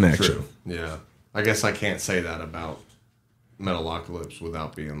my connection. True. Yeah. I guess I can't say that about Metalocalypse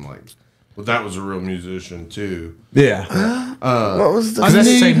without being like, well, that was a real musician too. Yeah. What was the? that's the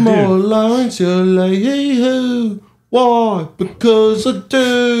same dude. lines to lay who. Why? Because I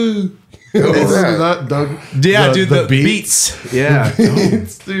do. Remember that, Doug? Yeah, dude, the beats. Yeah.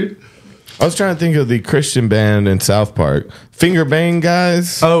 Beats, dude. I was trying to think of the Christian band in South Park, Finger Bang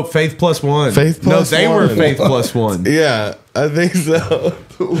Guys. Oh, Faith Plus One. Faith Plus No, they were One. Faith Plus One. Yeah, I think so.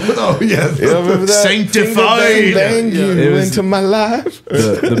 Oh yeah. You remember that? Sanctified. Finger Bang, bang Yeah. you It was- into my life.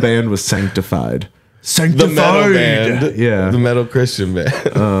 The band was Sanctified. Sanctified. The metal band. Yeah. The metal Christian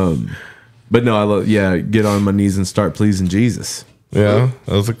band. But no, I love, get on my knees and start pleasing Jesus. Yeah,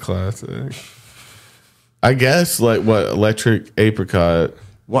 that was a classic. I guess, like, what, Electric Apricot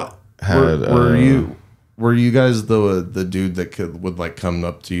What had... Were you guys the dude that would like come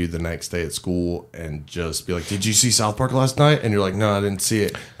up to you the next day at school and just be like, "Did you see South Park last night?" And you're like, "No, I didn't see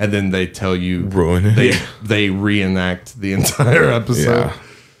it." And then they tell you, ruin it. They reenact the entire episode. Yeah.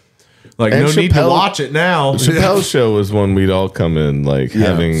 Like, And no need to watch it now. Chappelle's show was one we'd all come in, like,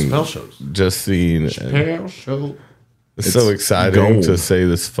 having Chappelle shows. just seen. Chappelle show. It's so exciting gold. to say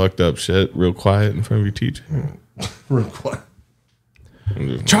this fucked up shit real quiet in front of your teacher. Real quick.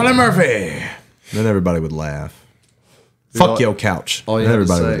 Charlie Murphy. Then everybody would laugh. Fuck your couch. All you Then had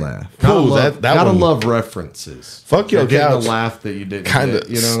to everybody say. would laugh. Gotta one- love references. Fuck your You're getting couch. a laugh that you didn't Kinda get,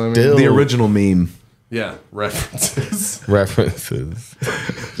 you know what I mean? still- The original meme. Yeah, references. References.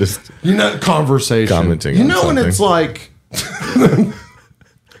 Just Conversation. Commenting You on know when something. it's like, do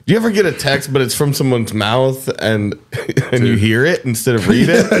you ever get a text, but it's from someone's mouth and you hear it instead of read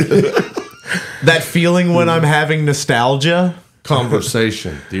it? That feeling when I'm having nostalgia.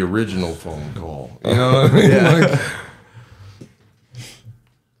 conversation, the original phone call. You know what I mean?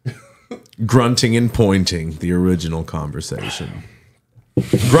 Like, Grunting and pointing, the original conversation.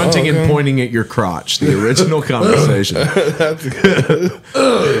 Grunting and pointing at your crotch, the original conversation.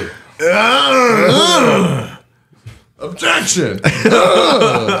 objection.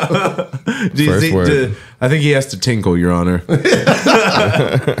 Do you First think- word. I think he has to tinkle, Your Honor.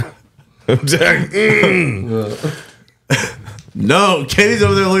 No, Katie's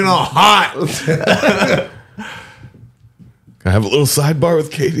over there looking all hot. I have a little sidebar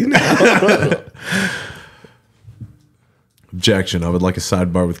with Katie now. Objection. I would like a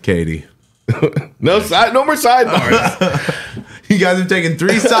sidebar with Katie. No more sidebars. You guys have taken 3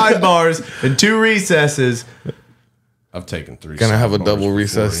 sidebars and 2 recesses. I've taken 3. Can I have a sidebars double before,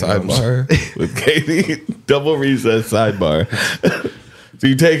 recess you know what I'm sidebar with Katie? Double recess sidebar. So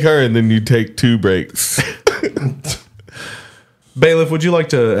you take her and then you take 2 breaks. Bailiff, would you like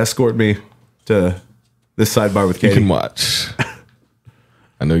to escort me to this sidebar with You Katie? can watch.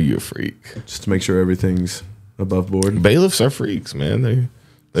 I know you're a freak. Just to make sure everything's above board. Bailiffs are freaks, man.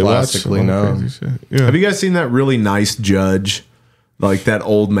 They Classically watch known. crazy shit. Yeah. Have you guys seen that really nice judge? Like that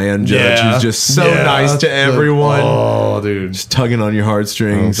old man judge Yeah. who's just so Yeah. nice to everyone. Oh, dude. Just tugging on your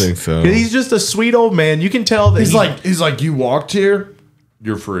heartstrings. I don't think so. He's just a sweet old man. You can tell that He's like, you walked here,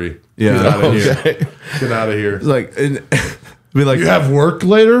 you're free. Yeah. Get out of here. Okay. Get out of here. It's like, and, be like, You have work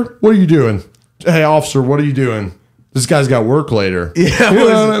later? What are you doing? Hey, officer, what are you doing? This guy's got work later. Yeah, You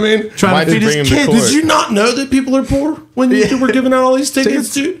know what I mean? trying Why'd to you feed bring his him to kids. court? Did you not know that people are poor when you were giving out all these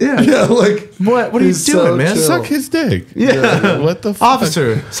tickets, dude? Yeah. Yeah, like, What are you He's doing, so man? chill. Suck his dick. Yeah. What the fuck?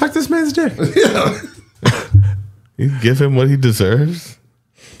 Officer, suck this man's dick. You give him what he deserves.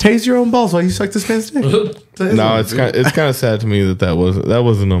 Tase your own balls while you suck this man's dick. No, it's kind of sad to me that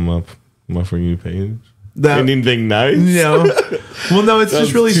wasn't on my For You page. Anything nice? No. Well, no, it's just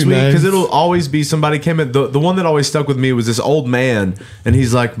Sounds really too sweet because nice. it'll always be somebody came in. The one that always stuck with me was this old man, and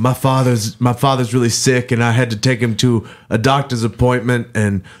he's like, my father's really sick, and I had to take him to a doctor's appointment.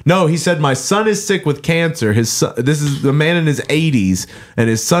 And no, he said my son is sick with cancer. His son, this is a man in his 80s, and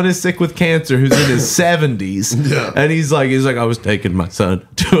his son is sick with cancer, who's in his 70s. Yeah. And he's like, I was taking my son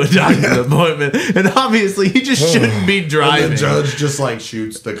to a doctor's appointment, and obviously he just shouldn't be and driving. the judge just like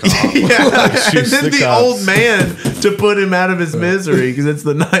shoots the cop. Yeah, and shoots then the the cops. old man to put him out of his misery because it's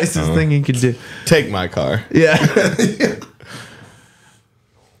the nicest thing he can do. Take my car. Yeah.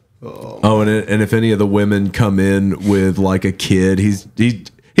 Oh, and if any of the women come in with like a kid, he's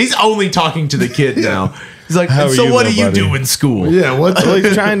only talking to the kid now. He's like, How are so you, what do you nobody?" do in school? Yeah, what's Well,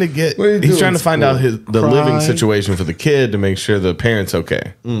 he's trying to get. What are you He's doing trying to in find school? out the Cry? living situation for the kid to make sure the parent's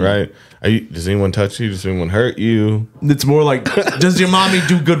okay, right? Does anyone touch you? Does anyone hurt you? It's more like, does your mommy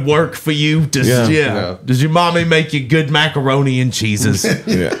do good work for you? Yeah. Does your mommy make you good macaroni and cheeses?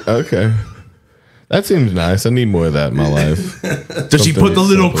 Yeah. Okay. That seems nice. I need more of that in my life. Does she Something put the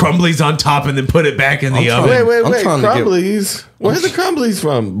little simple. crumblies on top and then put it back in the I'm oven? trying- Wait. trying to get- Crumblies. Where are the crumblies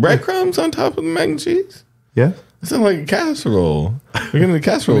from? Breadcrumbs on top of the mac and cheese? Yeah. That sounds like a casserole. We're getting the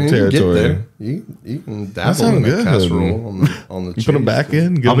casserole You can get territory. there. You can dabble sound in the good. casserole on the You put them cheese. back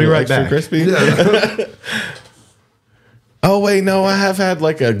in. Give I'll be them right extra back. crispy. Oh wait, no, I have had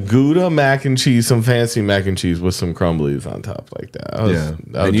like a Gouda mac and cheese, some fancy mac and cheese with some crumblies on top like that.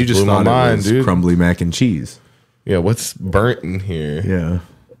 That And you just blew my thought mind, it was dude. crumbly mac and cheese. Yeah, what's burnt in here? Yeah.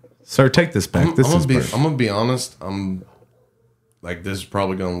 Sir, take this back. I'm This is gonna be. burnt. I'm gonna be honest. I'm like this is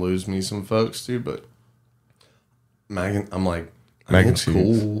probably gonna lose me some folks too, but mac and cheese. Mac and it's cheese.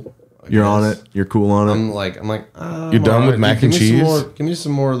 cool. You're on it. You're cool on it. I'm like, You're done with mac and cheese? Give me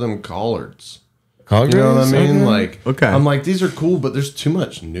some more of them collards. Collard You know what I greens? mean? Okay. Like, Okay. I'm like, these are cool, but there's too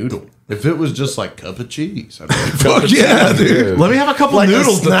much noodle. If it was just like cup of cheese, I'd be like, Fuck yeah, dude. Let me have a couple Like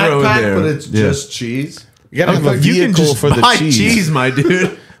noodles a to snack throw in pack, there. but it's just cheese. You gotta have a You can vehicle just for the buy cheese. my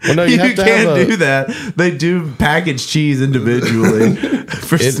dude. Well, no, you you have to can't have a- do that. They do package cheese individually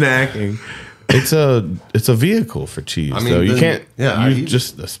for snacking. It's a vehicle for cheese. I mean, though. You then- can't use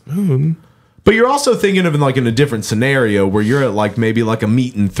just a spoon. But you're also thinking of in a different scenario where you're at like maybe like a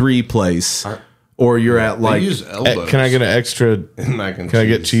meat and three place, or you're at They like use elbows. Can I get an extra? in mac and Can I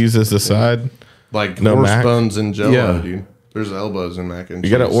get cheese as the side? Like No horse mac? bones and jello, Yeah. dude. There's elbows in mac and You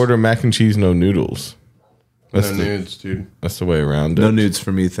cheese. gotta order mac and cheese, no noodles. no That's the, nudes, dude. that's the way around it. no nudes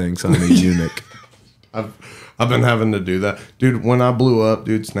for me. Thanks, I'm a eunuch. I've been having to do that, dude. When I blew up,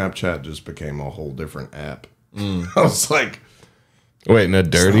 dude, Snapchat just became a whole different app. I was like, Wait, no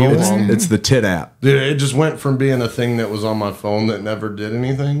dirty. Hold It's- on. It's the tit app. dude, it just went from being a thing that was on my phone that never did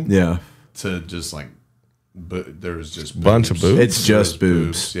anything Yeah, to just like, but there was just Bunch of boobs? it's just There was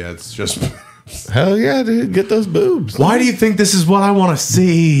boobs. Yeah, it's just. Hell yeah, dude! Get those boobs. Why do you think this is what I want to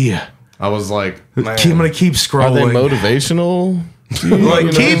see? I was like, I'm man, gonna keep Are they scrolling. motivational?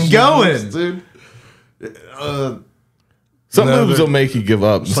 Like, keep going. dude. Some No, boobs they're- will make you give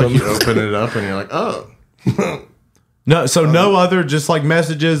up. It's like Some, you open it up and you're like, oh. No, so no other just like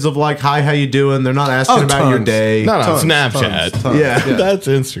messages of like, hi, how you doing? They're not asking about your tons. day. not on Tons, Snapchat. tons. Yeah. That's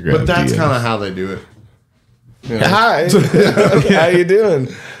Instagram. But that's DMs. kind of how they do it. You know? Hi. How you doing?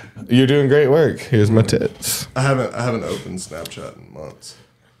 You're doing great work. Here's my tits. I haven't opened Snapchat in months.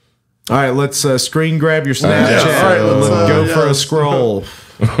 All right, let's screen grab your Snapchat. Yeah, all right, and let's, go yeah, for a let's- scroll.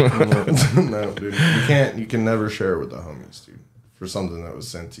 No, dude, you can't. You can never share it with the homies, dude. For something that was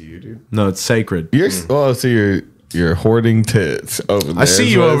sent to you, dude. No, it's sacred. You're oh, so you're hoarding tits over there. I see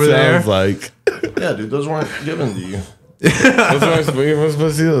is you what it over there. sounds like. Yeah, dude, those weren't given to you. You're supposed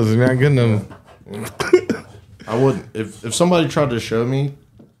to see those. You're not getting them. I wouldn't. If somebody tried to show me,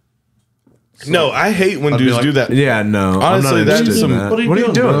 No, I hate when I'd be dudes like- do that. Yeah, no. Honestly, I'm not that's interested in some- that. what are you What are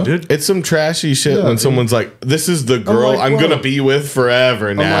you doing, doing, bro? dude? It's some trashy shit Yeah, when dude. someone's like, "This is the girl like, I'm well, gonna be with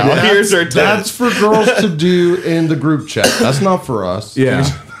forever now." like, Here's her that's tits. for girls to do in the group chat. That's not for us. Yeah.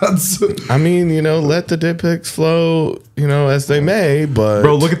 That's, I mean, let the dick pics flow, as they may. But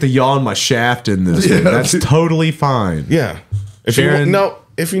Bro, look at the yaw in my shaft in this. dude. That's totally fine. yeah, if Sharon-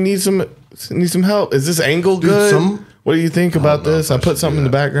 if you need some help, is this angle good? some- What do you think about know this? if I I put should something do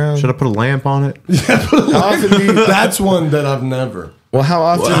in the that. background. Should I put a lamp on it? How often do you? that's one that I've never. Well, how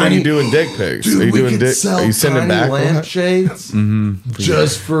often are you tiny- doing dick pics? Dude, Are you we doing could dick? sell Are you sending tiny back? a lot? lampshades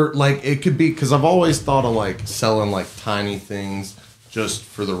just for like it could be because I've always thought of like selling like tiny things just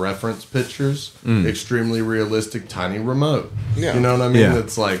for the reference pictures. Extremely realistic tiny remote. Yeah. You know what I mean? Yeah.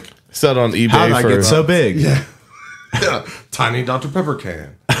 It's like Sell it on eBay How did I for get so big? yeah, tiny Dr Pepper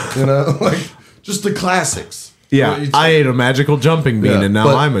can. You know, like just the classics. Yeah, It's- I ate a magical jumping bean, Yeah, and now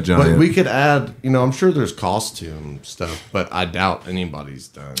but- I'm a giant. But we could add, I'm sure there's costume stuff, but I doubt anybody's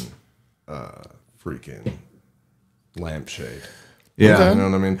done freaking lampshade. yeah, You know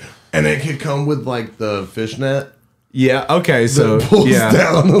what I mean? And it could come with like the fishnet yeah. Okay, so that pulls yeah,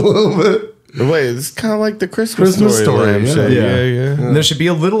 down a little bit. Wait, it's kind of like the Christmas Christmas story. story, lampshade. yeah. yeah. And there should be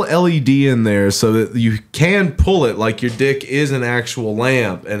a little LED in there so that you can pull it like your dick is an actual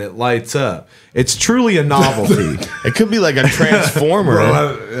lamp and it lights up. It's truly a novelty. It could be like a transformer.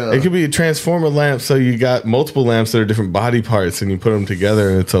 yeah. It could be a transformer lamp. So you got multiple lamps that are different body parts, and you put them together,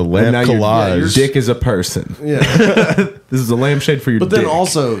 and it's a And lamp now collage. your dick is a person. Yeah. This is a lampshade for your But dick. then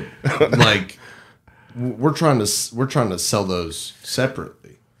also, like, we're trying to sell those separately.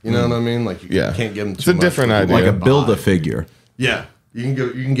 You know what I mean? Like, you Yeah. can't give them. It's a different idea. like a build build a figure. Yeah, you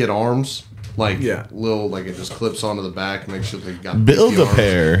can get arms. Like Yeah. little, like it just clips onto the back. Make sure they got Build beefy a arms.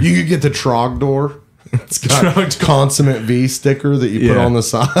 pair. You could get the Trogdor. It's got consummate V sticker that you put Yeah. on the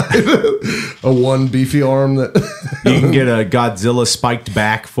side. A one beefy arm that. You can get a Godzilla spiked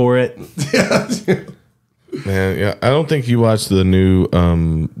back for it. Man, yeah. I don't think you watched the new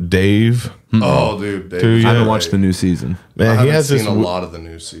Dave. Oh, dude, Dave. Dude, I yeah. haven't watched the new season. I Man, he haven't has seen this. a lot of the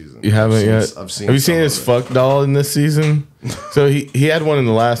new season. You haven't I've yet. I've seen. Have you seen some his of it. fuck doll in this season? So he had one in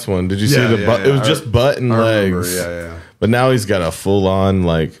the last one. Did you see Yeah, the yeah, butt? yeah. It was just butt and I remember, legs. yeah. But now he's got a full on,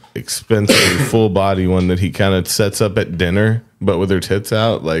 like, expensive full body one that he kind of sets up at dinner, but with her tits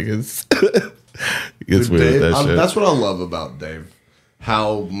out. Like, it's Dude, weird Dave, with that shit. that's what I love about Dave.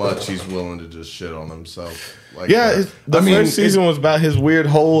 How much he's willing to just shit on himself. Like Yeah, that. the first season was about his weird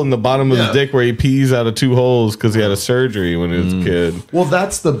hole in the bottom of Yeah. his dick where he pees out of two holes because he had a surgery when he was a kid. Well,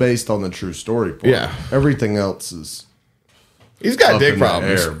 that's the based on the true story part. Yeah. Everything else is He's got up dick in the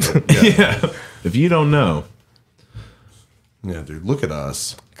problems. air, but Yeah. If you don't know. yeah, dude, look at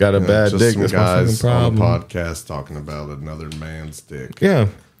us. Got a bad just dick. some That's my guys fucking on a problem. podcast talking about another man's dick. Yeah.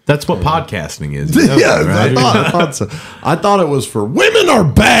 That's what podcasting is. You know Yeah, that, right? I thought so. I thought it was for women are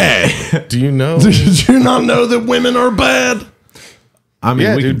bad. Do you know? Did you not know that women are bad? I mean,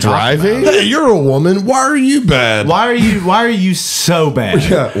 Yeah, we dude, can talk driving? about it. Hey, you're a woman. Why are you bad? Why are you so bad?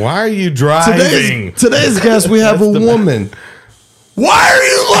 Yeah. Why are you driving? Today's guest, we have a woman. Why are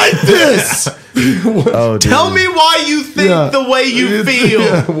you like this? Oh, dude. Tell me why you think the way you feel.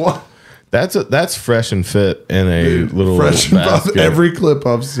 Yeah, what? That's fresh and fit in a little Fresh basket. about every clip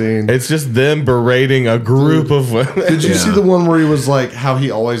I've seen. It's just them berating a group of women. Did you Yeah. see the one where he was like, how he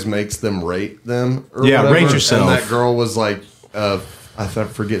always makes them rate them? Or Yeah, whatever? rate yourself. And that girl was like, I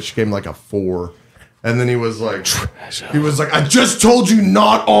forget, she gave him like a 4. And then he was like, I just told you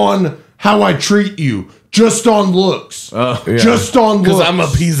not on how I treat you, just on looks. Yeah. Just on looks. Because I'm a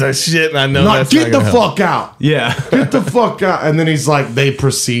piece of shit and I know Not, that's get not the gonna help. fuck out. Yeah. Get the fuck out. And then he's like, they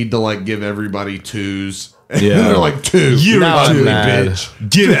proceed to like give everybody 2s. And Yeah. they're like, 2. You're Now I'm ugly mad. bitch.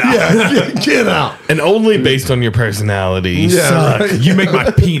 Get out. Yeah, get out. And only based on your personality. You Yeah, suck. right. You make my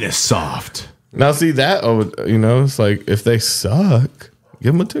penis soft. Now see that, it's like if they suck,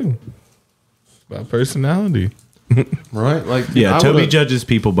 give them a 2. About personality. Right? Like, Yeah, I Toby would've- judges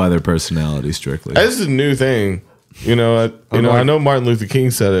people by their personality strictly. This is a new thing. I know Martin Luther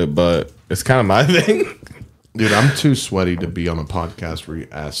King said it, but it's kind of my thing. Dude, I'm too sweaty to be on a podcast where you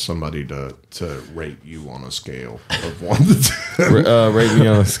ask somebody to rate you on a scale of 1 to 10. Rate me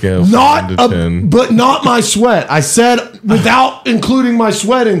on a scale from 1 to 10. But not my sweat. I said without including my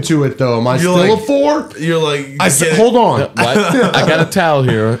sweat into it, though. Am I still like- a 4? You're like, I said, hold on. What? I got a towel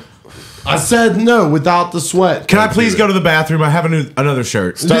here. I said no without the sweat. can I please go to the bathroom? I have another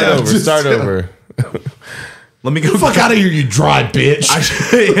shirt. Start Yeah, over. just- Start over. Let me go. Fuck out of here, you dry bitch.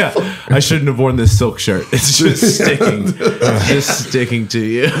 I shouldn't have worn this silk shirt. It's just sticking to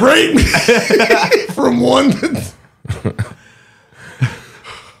you. Rate me from 1 to...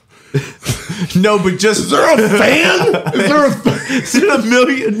 No, but just Is there a fan? Is there a fan? is it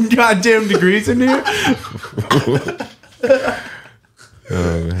 1,000,000 goddamn degrees in here?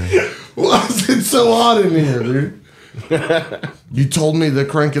 Why is it so hot in here, dude? You told me to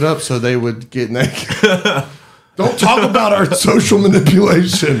crank it up so they would get naked. Don't talk about our social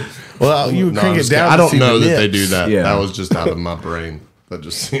manipulation. Well, you No, crank I'm it just down. kidding. I to don't see know the that they nips. do that. Yeah. That was just out of my brain. That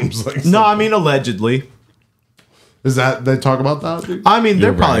just seems like No, I mean allegedly. Is that they talk about that, dude? I mean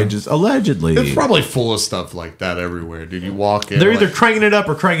they're You're probably right. just allegedly. It's probably full of stuff like that everywhere, dude. You walk in, They're like, either cranking it up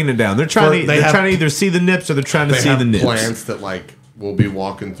or cranking it down. They're trying to. They They're have- trying to either see the nips or they're trying to they see have the nips. plants that like will be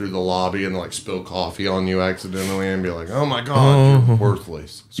walking through the lobby and like spill coffee on you accidentally and be like, "Oh my god, you're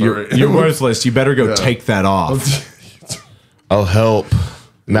worthless." Sorry. You're worthless. You better go Yeah. take that off. I'll help.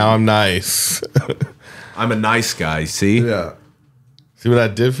 Now I'm nice. I'm a nice guy. See. Yeah. See what I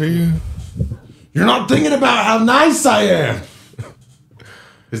did for you? You're not thinking about how nice I am.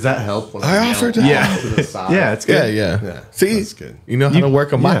 Does that help? When I yell offered to Yeah. to the side? Yeah, it's Yeah, good. yeah. Yeah, See, that's good. you know how to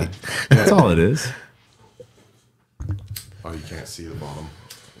work a Yeah. mic. That's all it is. Oh, you can't see the bottom.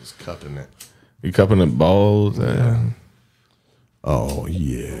 It's cupping it. You cupping the balls. Oh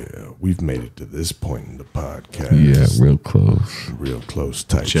yeah, we've made it to this point in the podcast. real close. Real close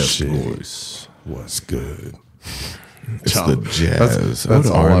type Chest shit. voice. What's good? It's the jazz. That's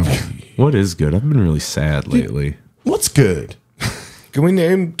all R&B. What is good? I've been really sad lately. What's good? Can we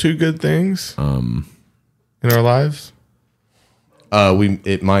name 2 good things in our lives?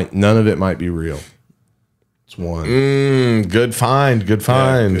 None of it might be real. It's one. Good find. Good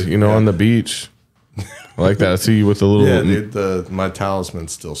find. good, on the beach. I like that. I see you with a little. Yeah, dude. My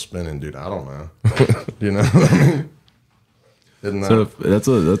talisman's still spinning, dude. I don't know. You know what I mean? Isn't that So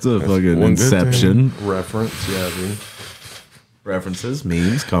that's a fucking one good inception. reference? Yeah, dude. References,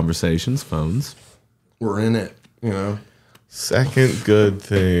 memes, conversations, phones. We're in it. You know. Second good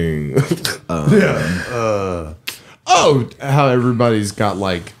thing. Yeah. Oh, how everybody's got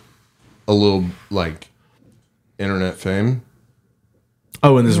like a little like internet fame.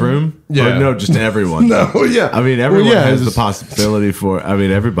 Oh, in this room? Yeah. Or no, just everyone. No, yeah. I mean, everyone Well, yeah, has the it's- possibility for. I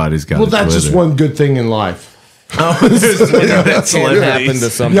mean, everybody's got. Well, a that's just Twitter. one good thing in life. Oh, there's internet that's It celebrities. happened to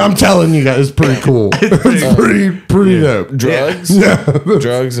something. Yeah, I'm telling you guys, it's pretty cool. It's pretty dope. Drugs, Yeah.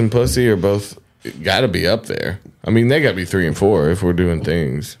 drugs, and pussy are both got to be up there. I mean, they got to be 3 and 4 if we're doing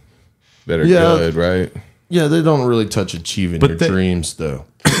things that are Yeah. good, right? Yeah, they don't really touch achieving But your they- dreams, though.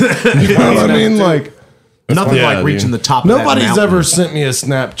 You know what I mean? Like, Nothing Yeah, like reaching dude. the top. Nobody's of that ever mountain. sent me a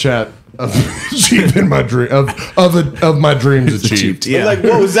Snapchat achieving my dream of my dreams achieved. I'm like,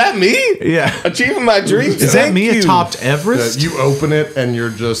 whoa, is that me? Yeah. Achieving my dreams? Is that me atop Everest? You open it and you're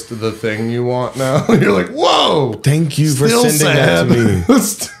just the thing you want now. You're like, whoa. Thank you for sending that to me.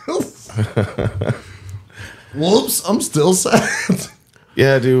 Still sad. Whoops, I'm still sad.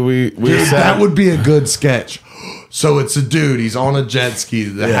 Yeah, dude, Dude, that would be a good sketch. So it's a dude, he's on a jet ski,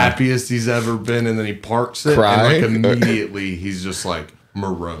 the happiest he's ever been, and then he parks it, Cry? and like immediately he's just like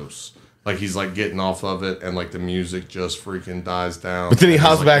morose. Like he's like getting off of it, and like the music just freaking dies down. But then he and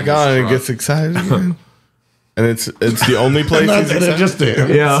hops he's, back like, on and gets excited again. And it's the only place and he's it just ends.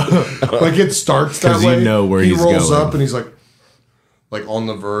 Yeah. Like it starts that 'Cause way. you know where he he's rolls going. up and he's like on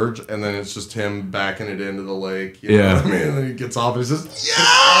the verge, and then it's just him backing it into the lake. You know what I mean? And then he gets off and he says,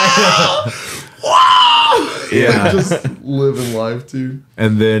 "Yeah, wow!" Yeah. Like, just living life, dude.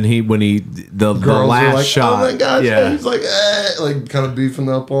 And then the Girls last are like, shot. "Oh my gosh!" Yeah. And he's like, like kind of beefing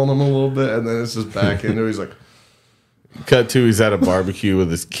up on him a little bit, and then it's just back into. He's like. Cut to he's at a barbecue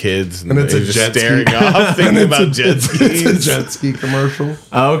with his kids, and it's they're a just jet ski. staring off, thinking about jet skis. It's a jet ski commercial.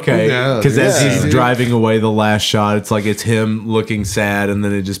 Okay, because as he's dude. driving away, the last shot, it's like it's him looking sad, and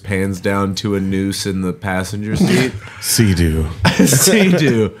then it just pans down to a noose in the passenger seat. Sea-Doo.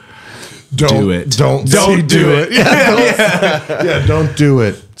 Sea-Doo. Do it. Don't do it. Yeah, don't do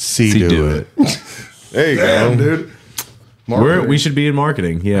it. Do it. There you Damn, go, dude. We should be in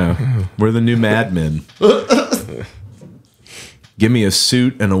marketing. Yeah, we're the new Mad Men. Give me a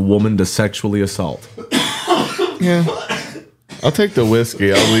suit and a woman to sexually assault. Yeah, I'll take the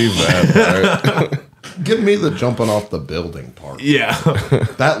whiskey. I'll leave that part. Give me the jumping off the building part. Yeah,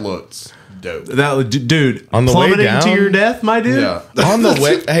 that looks dope. Dude, on the way plummeting down to your death, my dude. Yeah. On the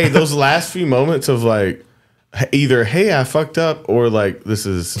way, hey, those last few moments of like, either hey, I fucked up, or like this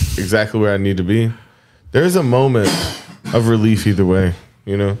is exactly where I need to be. There's a moment of relief either way,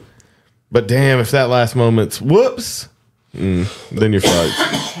 you know. But damn, if that last moment's whoops. Then you're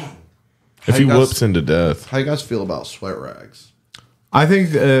fucked. If he whoops into death. How you guys feel about sweat rags? I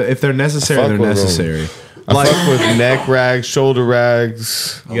think if they're necessary, they're necessary. I fuck with neck rags, shoulder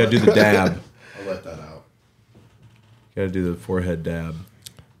rags. You gotta do the dab. I'll let that out. You gotta do the forehead dab.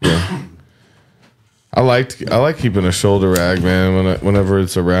 Yeah. I like keeping a shoulder rag, man. Whenever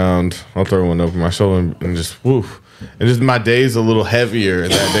it's around, I'll throw one over my shoulder and just woof. And just my day's a little heavier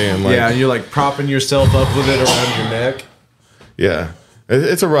that day. And like, yeah, and you're like propping yourself up with it around your neck. Yeah,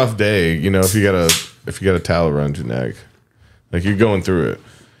 it's a rough day, you know. If you got a towel around your neck, like you're going through it.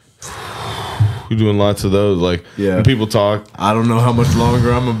 You're doing lots of those. Like, when people talk. I don't know how much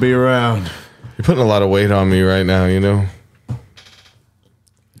longer I'm gonna be around. You're putting a lot of weight on me right now, you know. Let's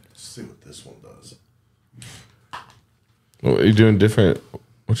see what this one does. What are you doing different?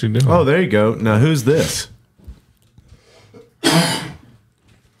 What you doing? Oh, there you go. Now who's this?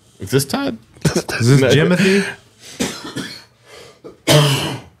 Is this Todd? Is this Jimothy?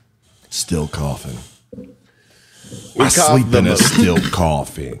 Still coughing. We My sleeping the is still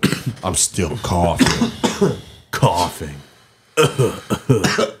coughing. I'm still coughing. Coughing.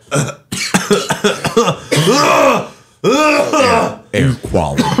 Air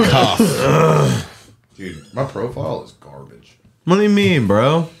quality. Cough. Dude, my profile is garbage. What do you mean,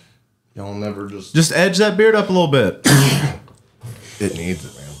 bro? Y'all never just edge that beard up a little bit. It needs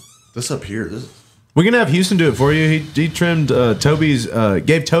it, man. This up here, We're gonna have Houston do it for you. He trimmed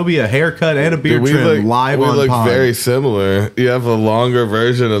gave Toby a haircut and a beard trim live on We look pod. very similar. You have a longer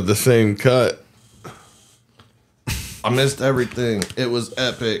version of the same cut. I missed everything. It was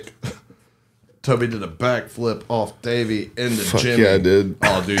epic. Toby did a backflip off Davey into Fuck Jimmy. yeah, I did.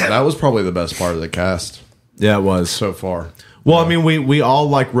 Oh, dude, that was probably the best part of the cast Yeah, it was. so far. Well, I mean, we all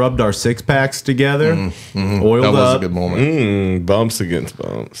like rubbed our six packs together, oiled That was up. a good moment. Bumps against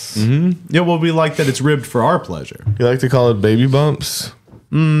bumps. Yeah, well, we like that it's ribbed for our pleasure. You like to call it baby bumps?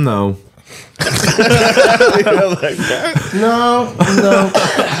 No. No.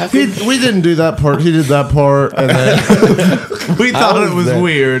 We didn't do that part. He did that part, and then We thought it was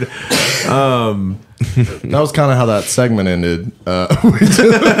weird. that was kind of how that segment ended.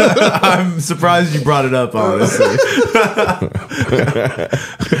 I'm surprised you brought it up, honestly.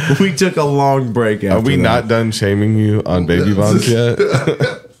 We took a long break after Are we that. not done shaming you on baby bumps yet?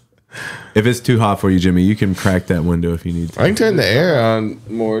 If it's too hot for you, Jimmy, you can crack that window if you need to. I can turn the air on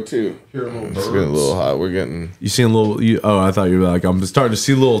more too. Hear a little It's getting a little hot. We're getting. You seeing little? I thought you were like, I'm starting to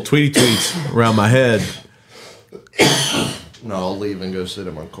see little tweety tweets around my head. No, I'll leave and go sit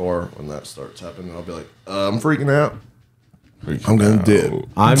in my car when that starts happening. I'll be like, I'm freaking out. I'm gonna dip.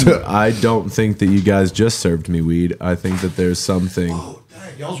 I don't think that you guys just served me weed. I think that there's something. Oh,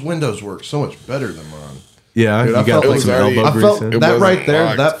 dang, y'all's windows work so much better than mine. Yeah, Dude, you got like some elbow I grease felt in. that right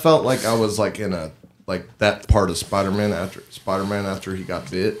there. That felt like I was like in a like that part of Spider-Man after he got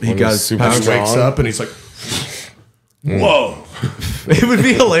bit. He got he wakes up and he's like, "Whoa!" It would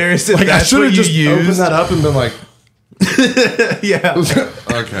be hilarious if Like I that's should what have you just used. opened that up and been like, Yeah.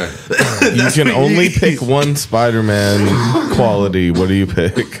 "Okay." You can only pick one Spider-Man quality. What do you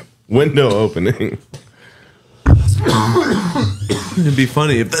pick? Window opening. It'd be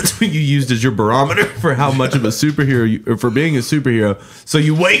funny if that's what you used as your barometer for how much of a superhero you, or for being a superhero. So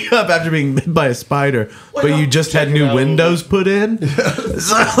you wake up after being bit by a spider, but you just had new windows put in.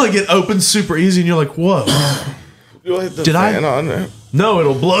 So like it opens super easy, and you're like, "Whoa!" Did I? On there? No,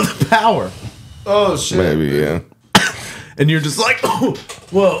 it'll blow the power. Oh shit! Maybe, yeah. And you're just like, "Oh,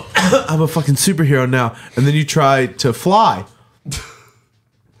 whoa! I'm a fucking superhero now." And then you try to fly.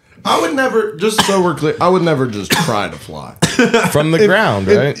 I would never, just so we're clear, I would never just try to fly. From the ground,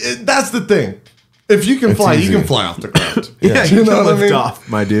 right? That's the thing. If you can fly, you can fly off the ground. Yeah, you You know can what I lift mean? off,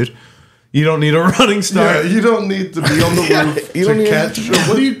 my dude. You don't need a running start. Yeah, you don't need to be on the roof you don't to need catch.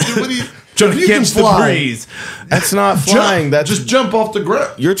 What do you? Trying if to you can catch the fly, breeze. That's not flying. Jump, That's just jump off the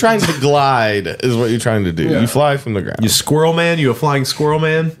ground. you're trying to glide. Is what you're trying to do. Yeah. You fly from the ground. You squirrel man? You a flying squirrel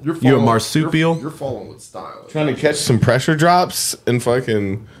man? You a marsupial? You're falling with style. Trying to catch some pressure drops and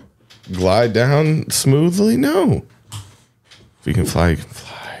fucking glide down smoothly? No. If you can fly, you can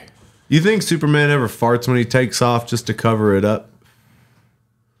fly. You think Superman ever farts when he takes off just to cover it up?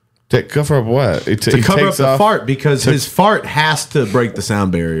 Cover up what? To cover up the fart, because his fart has to break the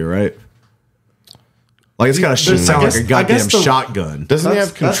sound barrier, right? Like it's got to sound like a goddamn shotgun. Doesn't he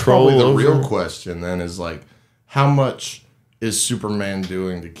have control That's probably the over? real question then is like, how much is Superman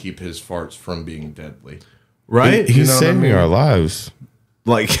doing to keep his farts from being deadly? Right? He's You know what I saving mean? our lives.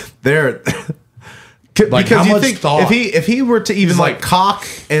 Like they're Like, because how you much think thought? if he were to even like like- cock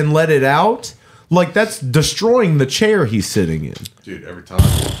and let it out, like that's destroying the chair he's sitting in. Dude, every time.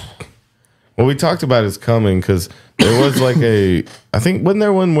 Well, we talked about his coming because there was like I think, wasn't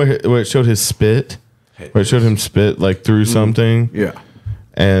there one where it showed his spit? Where it showed him spit like through something? Yeah.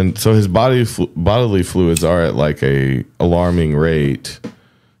 And so his bodily fluids are at like a alarming rate.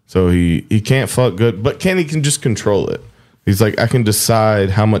 So he can't fuck good, but he can just control it. He's like, I can decide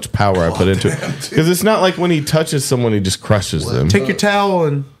how much power I put into it. Because it's not like when he touches someone, he just crushes them. Take your towel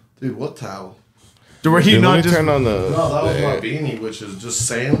and Dude, what towel? were you Dude, let not me just turn on the. No, that was my beanie, which is just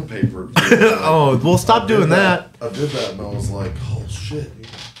sandpaper. Oh, well stop doing that. I did that and I was like, oh shit.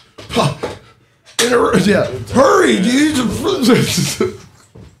 Yeah, hurry, dude.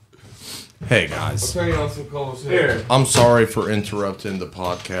 Hey guys, Turn you on some calls here. I'm sorry for interrupting the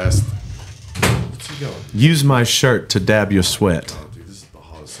podcast. What's he going? Use my shirt to dab your sweat. Oh, dude, this is the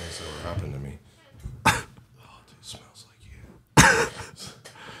hottest thing that's ever happened to me. Oh, dude, it smells like you.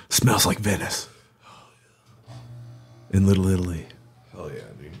 Smells like Venice. In Little Italy. Hell yeah,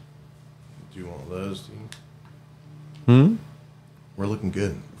 dude. Do you want those, dude? We're looking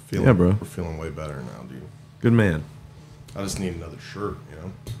good. We're feeling, Yeah, bro. We're feeling way better now, dude. Good man. I just need another shirt, you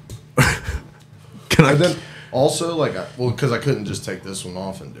know? Can I And then also, like, because I couldn't just take this one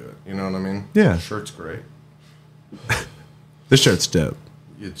off and do it. You know what I mean? Yeah. The shirt's great. This shirt's dope.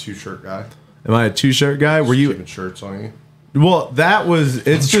 You a two-shirt guy? Am I a two-shirt guy? Were you? Keeping shirts on you? Well, that was.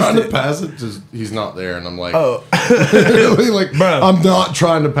 It's just. Trying to pass it, just he's not there, and I'm like, Oh. like, Bro. I'm not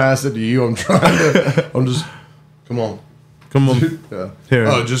trying to pass it to you. I'm just, come on. Come on. Yeah. Here.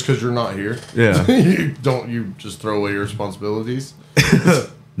 Oh, just because you're not here? Yeah. you just throw away your responsibilities?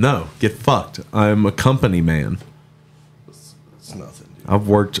 No, get fucked. I'm a company man. It's nothing, dude. I've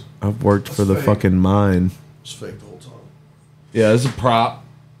worked for the fake. fucking mine. It's fake the whole time. Yeah, this is a prop.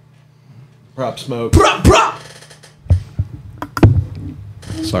 Prop smoke. Prop!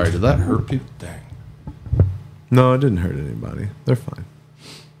 Sorry, did that hurt people? Dang. No, it didn't hurt anybody. They're fine.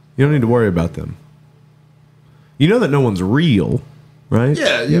 You don't need to worry about them. You know that no one's real, right?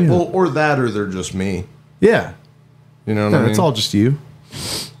 Yeah. Well, or that, or they're just me. Yeah. You know what No, I mean? it's all just you.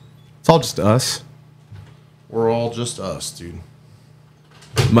 It's all just us. We're all just us, dude.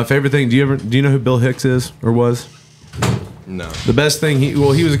 My favorite thing. Do you know who Bill Hicks is or was? No. The best thing he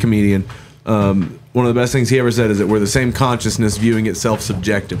was a comedian. One of the best things he ever said is that we're the same consciousness viewing itself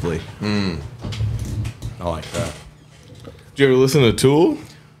subjectively. I like that. Did you ever listen to Tool?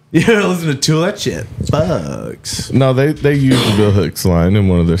 Yeah, listen to Tool. That shit bugs. No, they used the Bill Hicks line in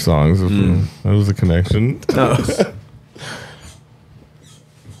one of their songs. That was a connection. No.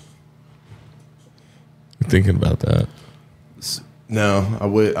 Thinking about that. No, I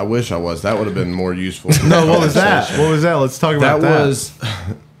wish I was. That would have been more useful. No, what was that? What was that? Let's talk about that.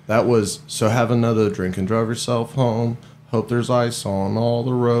 That was so have another drink and drive yourself home. Hope there's ice on all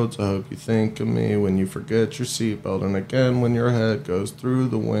the roads. I hope you think of me when you forget your seatbelt. And again, when your head goes through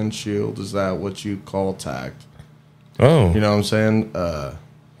the windshield, is that what you call tact? Oh. You know what I'm saying?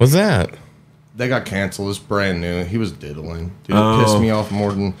 What's that? They got canceled. It's brand new. He was diddling. Dude, it pissed me off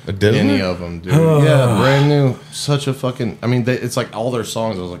more than any of them, dude. Yeah, brand new. Such a fucking... I mean, it's like all their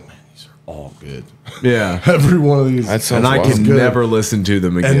songs, I was like, man, these are all good. Yeah. Every one of these. And I can never listen to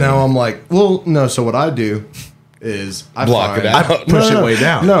them again. And now I'm like, well, no, so what I do is I block it out. I push it way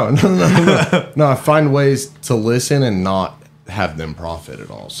down. No, I find ways to listen and not have them profit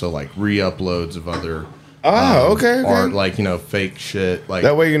at all. So like re-uploads of other okay. art, like, you know, fake shit. Like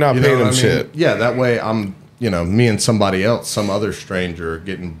that way you're not paying them shit. Yeah, that way I'm, you know, me and somebody else, some other stranger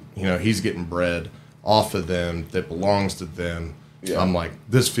getting, you know, he's getting bread off of them that belongs to them. Yeah. I'm like,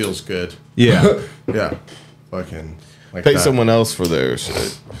 this feels good. Yeah. Yeah. Fucking like pay that. someone else for their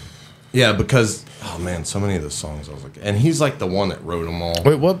shit. Yeah, because oh man, so many of the songs I was like, and he's like the one that wrote them all.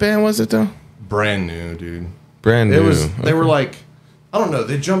 Wait, what band was it though? Brand new, dude. Brand new. It was. They were like, I don't know.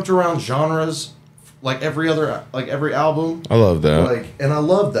 They jumped around genres, like every album. I love that. Like, and I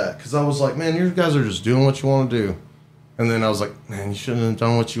love that because I was like, man, you guys are just doing what you want to do. And then I was like, man, you shouldn't have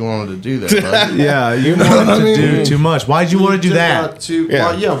done what you wanted to do there, bud. Yeah, you wanted to do too much. Why'd you want to do that?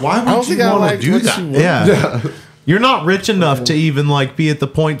 Why would you want to do that? Yeah. You're not rich enough to even like be at the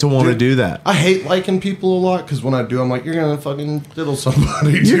point to want to do that. I hate liking people a lot because when I do, I'm like, you're gonna fucking diddle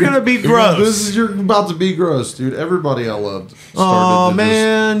somebody. Dude. You're gonna be gross. You're about to be gross, dude. Everybody I loved. Oh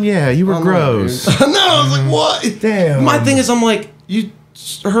man, yeah, you were gross. No, I was like, what? Damn. My thing is, I'm like, you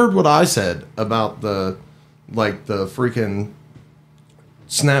heard what I said about the freaking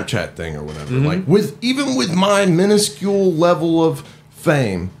Snapchat thing or whatever. Mm-hmm. Like even with my minuscule level of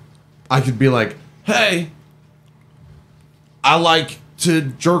fame, I could be like, hey, I like to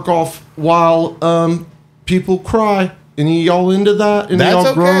jerk off while people cry. And y'all into that? And That's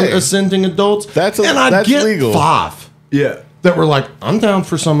y'all grown okay. ascending adults? That's get legal. 5. Yeah. That were like, I'm down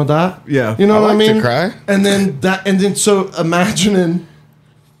for some of that. Yeah. You know what I like to mean? cry. And then so imagining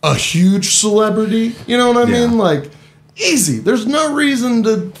a huge celebrity, you know what I mean? Like, easy. There's no reason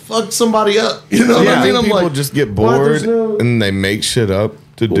to fuck somebody up. You know what I mean? I'm people like, just get why bored there's and they make shit up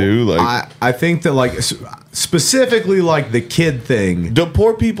to do. Like, I think that like specifically like the kid thing. do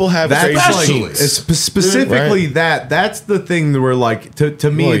poor people have That's crazy like kinks? specifically Right. that's the thing that we're like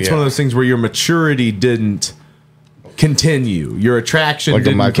to me Well, it's one of those things where your maturity didn't continue, your attraction Like a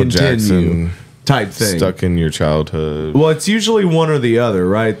didn't Michael continue Jackson type thing. stuck in your childhood. Well, it's usually one or the other,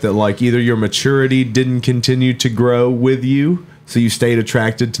 right? That like either your maturity didn't continue to grow with you, so you stayed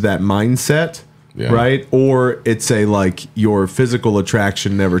attracted to that mindset, right? Or it's a like your physical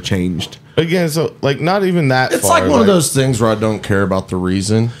attraction never changed. Again, so like not even that. It's far, like one of those things where I don't care about the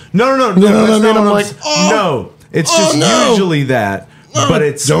reason. No. You know what I mean? I'm like, no. It's just usually that. But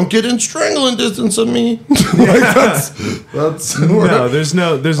it's don't get in strangling distance of me. Like that's no. There's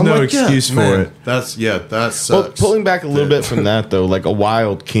no excuse for it. That sucks. Well, pulling back a little bit from that though, like a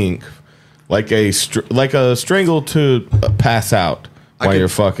wild kink, like a strangle to pass out while you're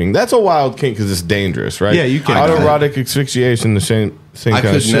fucking. That's a wild kink because it's dangerous, right? Yeah, you can. Autoerotic asphyxiation, the same I kind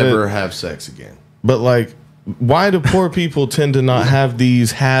of could shit. never have sex again. But like, why do poor people tend to not have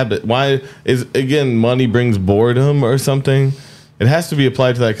these habits? Why is again money brings boredom or something? It has to be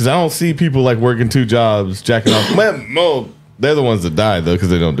applied to that because I don't see people like working 2 jobs, jacking off. Man, no, they're the ones that die though because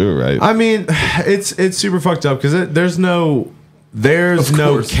they don't do it right. I mean, it's super fucked up because there's no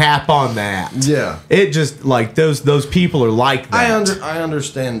cap on that. Yeah, it just like those people are like that. I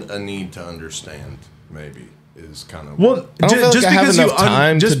understand a need to understand. Maybe is kind of well. I don't feel just like I have because enough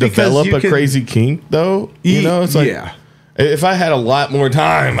time to develop a crazy kink though. You know, it's like if I had a lot more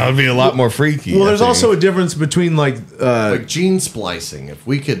time, I would be a lot more freaky. Well, there's also a difference between like gene splicing. If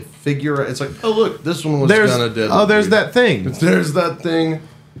we could figure it, it's like, oh look, this one was gonna do. Oh, there's that thing. There's that thing.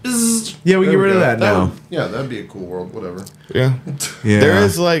 Yeah, we get rid of that now. That'd be a cool world. Whatever. Yeah. There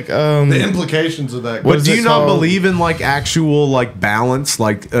is like the implications of that. But do you not believe in like actual like balance?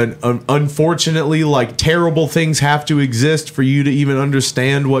 Like, unfortunately, like terrible things have to exist for you to even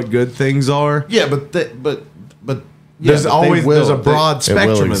understand what good things are. Yeah, but there's a broad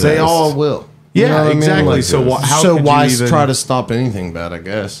spectrum of They all will. Yeah, you know exactly. Like, so why try to stop anything bad? I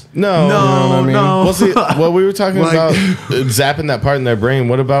guess. No. You know what I mean? Well, see, well, we were talking about zapping that part in their brain.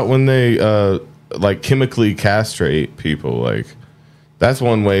 What about when they like chemically castrate people? Like that's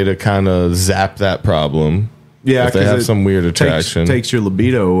one way to kind of zap that problem. Yeah, if they have some weird attraction, takes your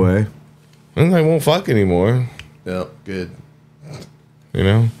libido away, and they won't fuck anymore. Yep, good. You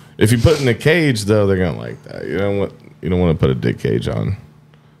know, if you put in a cage though, they're gonna like that. You don't want to put a dick cage on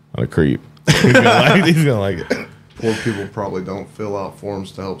a creep. He's gonna like it. poor people probably don't fill out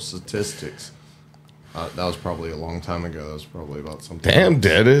forms to help statistics. That was probably a long time ago. That was probably about something. Damn,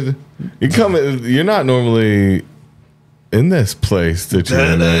 Deaded. You're not normally in this place that you're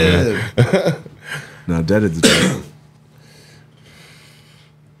in. No, Deaded's dead.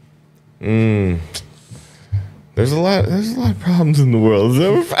 There's a lot of problems in the world.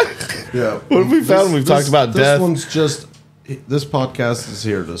 Yeah. What have we found? We've talked about death. This podcast is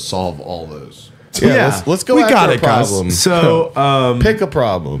here to solve all those. Yeah, let's go after a problem. So, pick a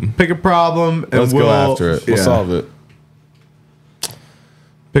problem. And let's go after it. We'll solve it.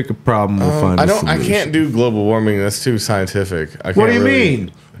 Pick a problem. We'll find. I can't do global warming. That's too scientific. What do you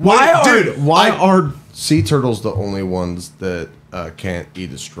mean? Why are sea turtles the only ones that can't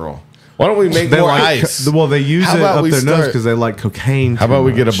eat a straw? Why don't we make more ice? Well, they use it up their nose because they like cocaine. How about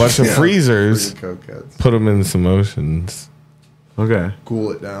we get a bunch of freezers, put them in some oceans? Okay,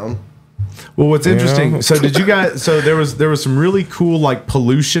 cool it down. Well, what's interesting? So did you guys? So there was some really cool like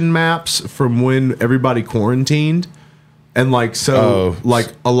pollution maps from when everybody quarantined, and like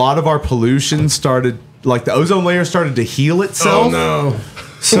like a lot of our pollution started, like the ozone layer started to heal itself. Oh no!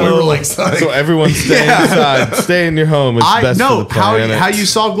 So we were like, so everyone stay inside, stay in your home. It's best for the planet. How you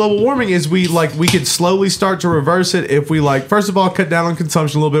solve global warming is we could slowly start to reverse it if we first of all cut down on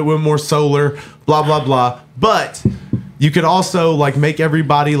consumption a little bit with more solar, blah blah blah. But you could also make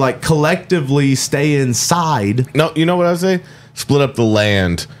everybody collectively stay inside. No, you know what I would say? Split up the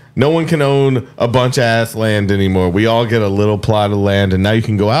land. No one can own a bunch of ass land anymore. We all get a little plot of land, and now you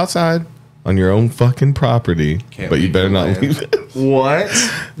can go outside on your own fucking property. But you better not leave it. What?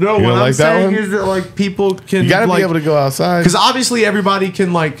 No, what I'm saying is that people can. You gotta be able to go outside because obviously everybody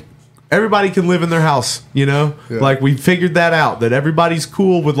can live in their house. You know, we figured that out. That everybody's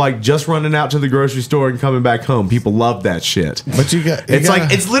cool with just running out to the grocery store and coming back home. People love that shit. But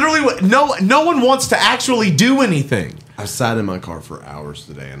it's literally no one wants to actually do anything. I sat in my car for hours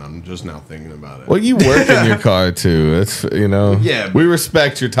today, and I'm just now thinking about it. Well, you work in your car too. It's Yeah, we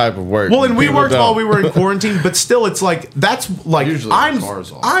respect your type of work. Well, and we worked while we were in quarantine, but still, it's that's usually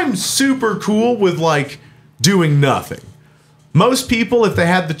I'm super cool with doing nothing. Most people, if they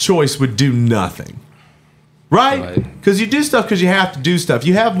had the choice, would do nothing. Right? Because you do stuff because you have to do stuff.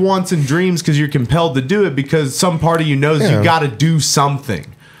 You have wants and dreams because you're compelled to do it because some part of you knows you got to do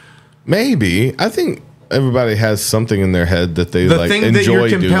something. Maybe. I think everybody has something in their head that they the thing enjoy that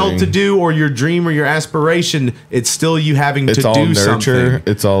you're compelled doing. to do, or your dream or your aspiration. It's still you having to do nurture. something.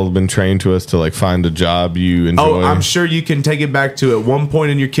 It's all been trained to us to find a job you enjoy. Oh, I'm sure you can take it back to at one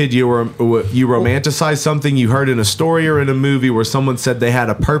point in your kid you romanticized something you heard in a story or in a movie where someone said they had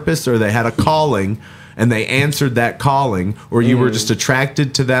a purpose or they had a calling. And they answered that calling, or you were just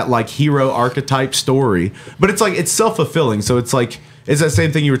attracted to that hero archetype story. But it's self-fulfilling. So it's that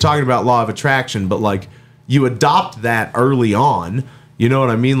same thing you were talking about, law of attraction. But you adopt that early on. You know what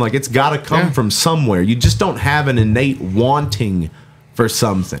I mean? It's got to come from somewhere. You just don't have an innate wanting for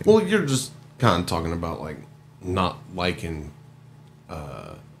something. Well, you're just kind of talking about not liking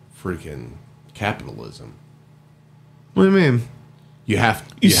freaking capitalism. What do you mean? You have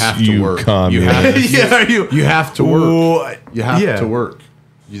to work. You have to work. You have Yeah. to work.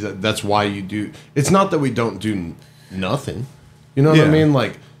 That's why you do. It's not that we don't do nothing. You know what I mean?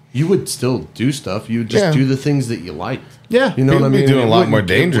 You would still do stuff. You would just do the things that you liked. Yeah. You know what I mean? You're doing a lot more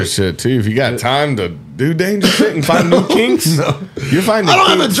dangerous shit too. If you got time to do dangerous shit and find new kinks, you're finding. I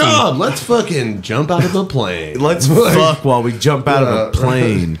don't have a job. Let's fucking jump out of a plane. Let's fuck while we jump out of a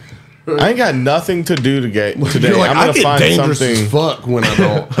plane. I ain't got nothing to do today. I'm gonna get find dangerous something. as fuck when I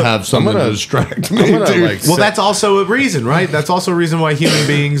don't have something to distract me. Well, that's also a reason, right? That's also a reason why human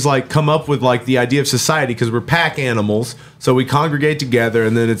beings come up with the idea of society, because we're pack animals. So we congregate together,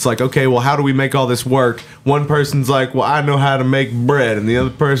 and then it's okay, well, how do we make all this work? One person's well, I know how to make bread, and the other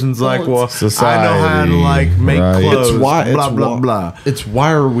person's well, society, I know how to make clothes. It's why blah blah blah. It's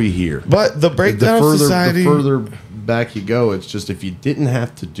why are we here? But the breakdown of society. The further back you go, it's just if you didn't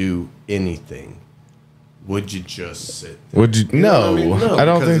have to do anything, would you just sit there? Would you? No, I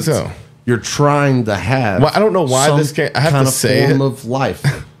don't think so. You're trying to have. Well, I don't know why this can't. I have kind to of say form it. of life.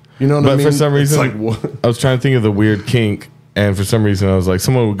 You know what I mean? But for some reason, It's I was trying to think of the weird kink, and for some reason, I was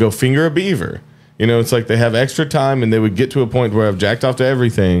someone would go finger a beaver. It's they have extra time, and they would get to a point where I've jacked off to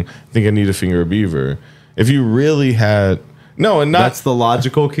everything. I think I need to finger a beaver. If you really had. No, and not that's the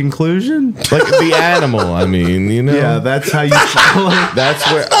logical conclusion. The animal, I mean, Yeah, that's how you follow it. That's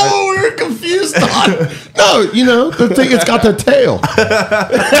where. we were confused on. No, you know, the thing, it's got the tail.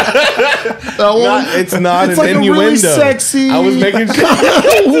 It's not it's an like innuendo. A really sexy. I was making sure.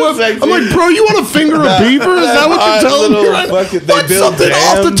 I'm like, bro, you want to finger a beaver? Is that what you're telling me? Right? What's something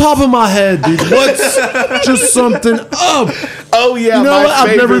off the top of my head, dude? What's just something up? Oh yeah, you know what?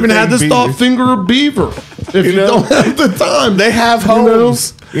 I've never even had this thought. Finger a beaver. If you don't have the time, they have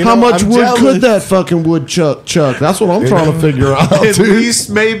homes. You know, how much wood could that fucking woodchuck chuck? That's what I'm trying to figure out. At least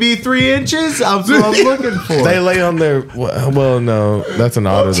maybe 3 inches. That's what I'm looking for. They lay on their. Well, no, that's an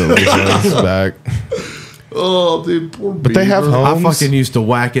otter that lays on its back. Oh, dude, poor beaver. But they have homes. I fucking used to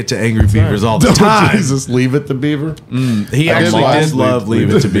whack it to angry beavers all the time. Jesus, leave it to beaver. He actually did love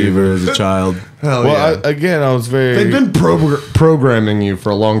Leave It to Beaver as a child. Hell well, yeah. I was very. They've been programming you for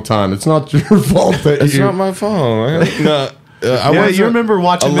a long time. It's not your fault that it's not my fault. No. You remember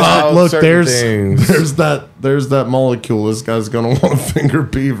watching that? Look, there's that molecule. This guy's gonna want to finger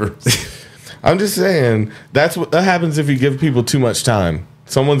beavers. I'm just saying that happens if you give people too much time.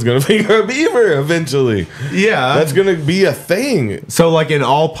 Someone's gonna finger a beaver eventually. Yeah, that's gonna be a thing. So, like in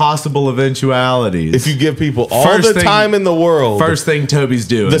all possible eventualities, if you give people all the time in the world, first thing Toby's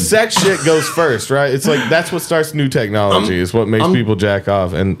doing, the sex shit goes first, right? It's like that's what starts new technology. It's what makes people jack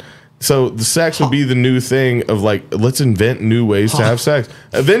off and. So the sex would be the new thing of like, let's invent new ways to have sex.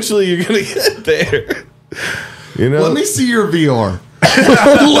 Eventually, you're gonna get there. You know. Let me see your VR.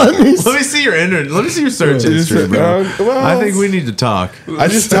 let me see your internet. Let me see your search history, bro. Well, I think we need to talk. I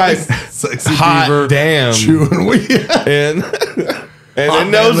just type sexy hot beaver damn chewing weed, and it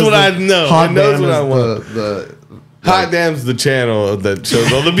knows what I know. It knows what I want. Hot damn's the channel that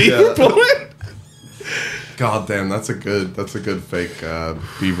shows all the beaver porn. God damn, that's a good fake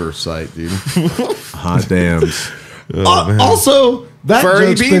beaver site, dude. Hot dams. Also, that Furry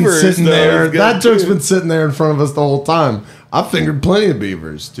joke's been beavers, sitting there. though, That joke's been sitting there in front of us the whole time. I fingered plenty of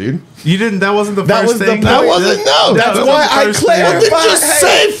beavers, dude. You didn't. That wasn't the That first was the thing. That wasn't. No, That's that why I wasn't clarified. Just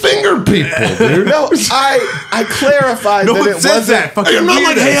say finger people, dude. No, I clarified No that one it says wasn't. that. Fucking You're not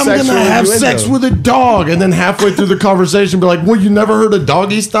like, hey, I'm sexual gonna have innuendo. sex with a dog, and then halfway through the conversation, be like, well, you never heard of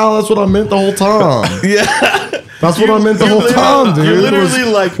doggy style? That's what I meant the whole time. Yeah. That's what I meant the whole time, dude. You're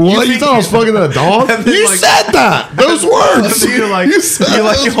literally like, what? You thought I was fucking a dog? You like- said that. Those words. You're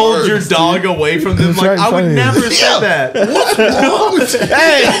like, you hold your dog away from them. Like, I would never say that. What's wrong with you?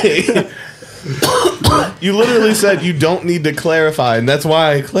 Hey. You literally said you don't need to clarify, and that's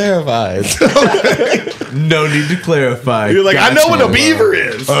why I clarified. No need to clarify. You're like, I know what a Gotcha. beaver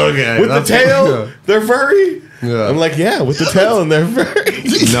is. Okay, With the that's- tail, yeah. they're furry. Yeah. I'm like, yeah, with the tail and they're furry.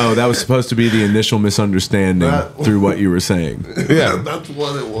 No, that was supposed to be the initial misunderstanding through what you were saying. Yeah, that's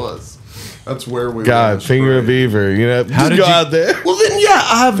what it was. That's where we God, went finger a astray. beaver. You know, How just did go you- out there. Well, then, yeah,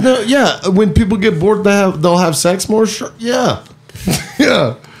 I have no. Yeah, when people get bored, they'll have sex more. Sure, yeah,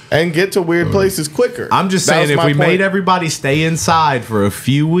 yeah. And get to weird places quicker. I'm just That saying, was if my we point. made everybody stay inside for a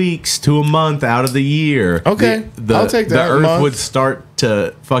few weeks to a month out of the year, Okay, I'll take that, The a Earth month. would start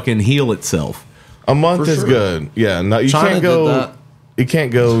to fucking heal itself. A month For is sure. good. Yeah, no, you China can't did go. that. You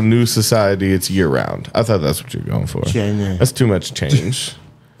can't go new society. It's year round. I thought that's what you're going for. China. That's too much change.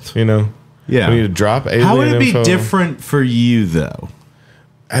 You know. Yeah. We need to drop alien How would it be info. different for you, though?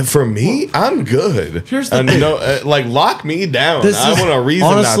 And for me, I'm good. Here's the and thing. no, like lock me down. This I is- want a reason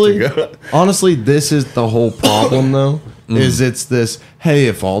honestly, not to go. Honestly, this is the whole problem, though. Is it's this? Hey,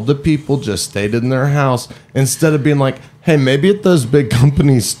 if all the people just stayed in their house instead of being like, hey, maybe if those big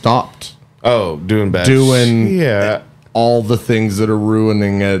companies stopped Oh, doing bad. doing Yeah. all the things that are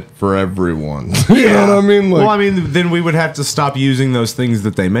ruining it for everyone. You know what I mean? Like, Well, I mean, then we would have to stop using those things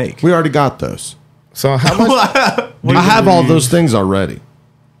that they make. we already got those. So how much? I have all those things already.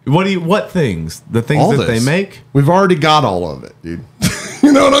 What things? The things All that this. they make? We've already got all of it, dude.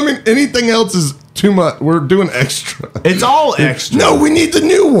 You know what I mean? Anything else is too much. We're doing extra. It's all extra. No, we need the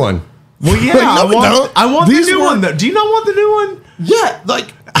new one. Well, yeah, Like, no, we don't. I want These the new were- one. Though. Do you not want the new one? Yeah,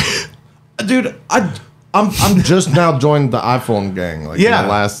 like, dude, I'm just now joined the iPhone gang. Like, Yeah. in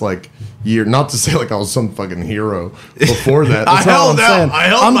the last year. Not to say like I was some fucking hero before that. That's I not held what out. I'm saying. I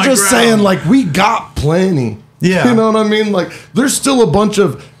held I'm my just ground. saying like we got plenty. Yeah. You know what I mean? Like, there's still a bunch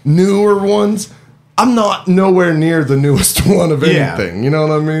of newer ones. I'm not nowhere near the newest one of Yeah. anything. You know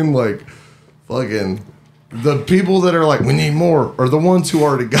what I mean? Like, fucking the people that are like, we need more, are the ones who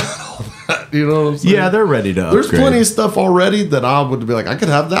already got all that. You know what I'm saying? Yeah, they're ready to upgrade. There's plenty of stuff already that I would be like, I could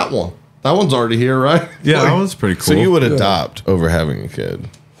have that one. That one's already here, right? Yeah, Like, that one's pretty cool. So you would adopt over having a kid?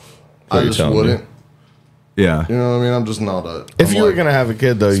 I What you just telling me? wouldn't. Yeah. You know what I mean? I'm just not a. If I'm you were like- gonna have a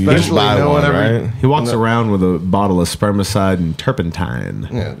kid, though, you just Especially buy knowing one, every- right? He walks around with a bottle of spermicide and turpentine.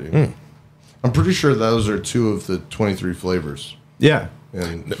 Yeah, dude. I'm pretty sure those are 2 of the 23 flavors. Yeah.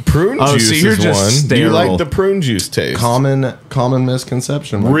 And prune juice so you're is just one. Do you sterile. like the prune juice taste? common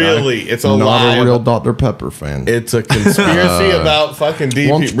misconception. my Really? guy. It's a not lie. a real Dr. Pepper fan. It's a conspiracy about fucking Why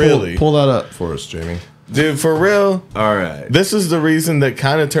don't DP. you Really, pull that up for us, Jamie. dude, for real. All right. This is the reason that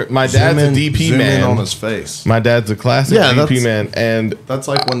kind of turned. My dad's a DP zoom man. in on his face. My dad's a classic Yeah, DP that's- man, and That's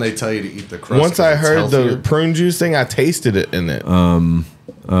like when they tell you to eat the crust. once I 'cause it's heard healthier. the prune juice thing, I tasted it in it.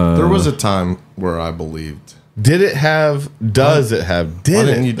 There was a time where I believed. Did it have? Does it have? Why Did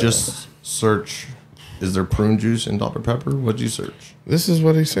didn't it? you just search? Is there prune juice in Dr. Pepper? What'd you search? This is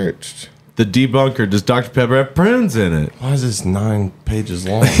what he searched. The debunker. Does Dr. Pepper have prunes in it? Why is this 9 pages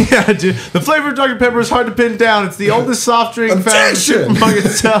long? Yeah, dude. The flavor of Dr. Pepper is hard to pin down. It's the oldest soft drink found Objection! among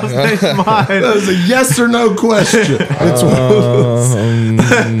itself nationwide. That is a yes or no question. It's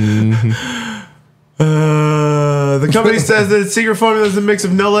The company says that its secret formula is a mix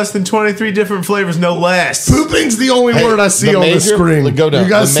of no less than 23 different flavors, no less. pooping's the only word I see on the screen. Go down. You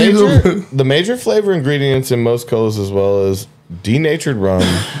guys see the major flavor ingredients in most colas, as well as denatured rum,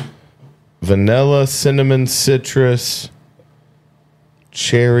 vanilla, cinnamon, citrus,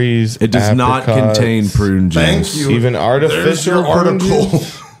 cherries. It does not apricots, contain prune juice. Thank you. Even There's artificial your article.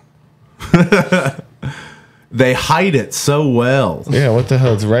 article. They hide it so well. Yeah, what the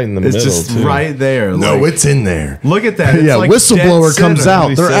hell? It's right in the It's middle. just too. right there. No, like, it's in there. look at that. It's Yeah, like whistleblower dead comes center. out.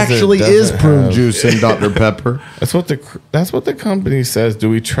 He There says it actually is doesn't prune have- juice in Dr. Pepper. That's what the company says. Do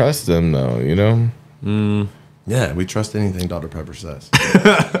we trust them though? You know. Yeah, we trust anything Dr. Pepper says.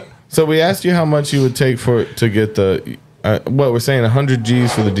 So we asked you how much you would take to get the. What we're saying, 100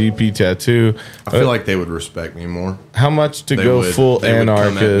 G's for the DP tattoo. I feel like they would respect me more. How much to They go would, full they would come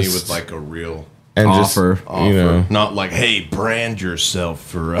at me anarchist with like a real and offer. just you know. not like, hey, brand yourself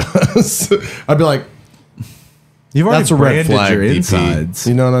for us. I'd be like, You've already that's a red branded flag, your DP. insides.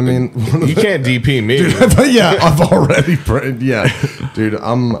 You know what I mean? You can't DP me. But yeah, I've already branded. Yeah, dude,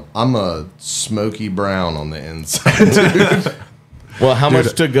 I'm a smoky brown on the inside, dude. Well, how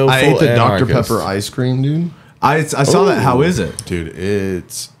much to go full I ate the Dr. anarchist? Pepper ice cream, dude. I saw that. How is it? Dude,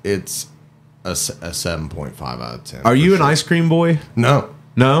 it's a 7.5 out of 10. Are for you an sure. ice cream boy? No.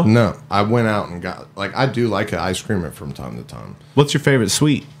 No? No. I went out and got, like, I do like an ice cream from time to time. What's your favorite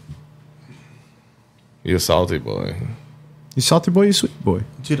sweet? You a salty boy. You salty boy, you sweet boy.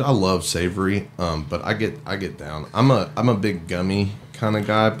 Dude, I love savory, but I get down. I'm a big gummy kind of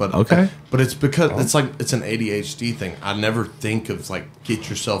guy, but Okay. but it's because it's like it's an ADHD thing. I never think of like get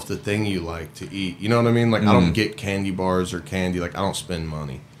yourself the thing you like to eat. You know what I mean? Like I don't get candy bars or candy. Like I don't spend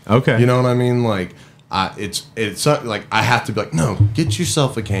money. Okay. You know what I mean? Like it's like I have to be like, no, get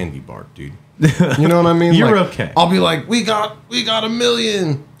yourself a candy bar, dude. You know what I mean? You're Like, okay. I'll be like, we got 1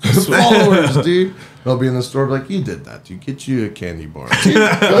 million followers, dude. They'll be in the store like, you did that, dude. Get you a candy bar. Dude.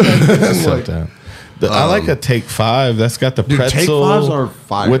 Like that. I like a Take 5. That's got the Dude, pretzel Take 5s are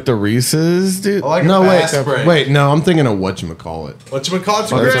fire. with the Reese's, dude. No, wait, no, I'm thinking of whatchamacallit.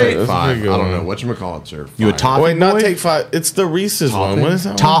 Whatchamacallit's Fucking great. Take 5. I pretty good don't one. know. Whatchamacallits are You a fire. toffee Wait, not boy? Take 5. It's the Reese's one. Toffee? What is that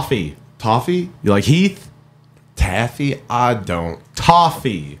one? Toffee. Toffee? You like Heath? Taffy? I don't.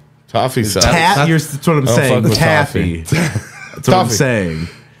 Toffee. Toffee sauce. That's what I'm don't saying. fuck with Taffy. That's what I'm Toffee. saying.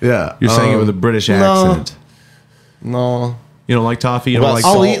 Yeah. You're saying it with a British accent. No. You don't like toffee? You don't Well, like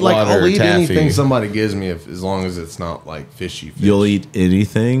I'll salt? eat saltwater taffy. anything somebody gives me as long as it's not like fishy fish. You'll eat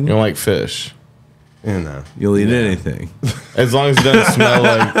anything? You don't like fish. You know. You'll eat anything. As long as it doesn't smell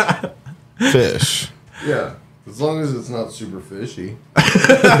like fish. Yeah. As long as it's not super fishy.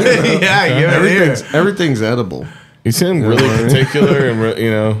 Yeah, give it here. Everything's edible. You seem really particular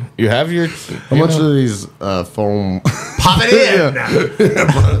and, you have your... How much of these foam? Pop it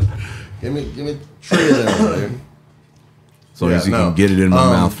in. give me 3 of them, dude. As long as you no. can get it in my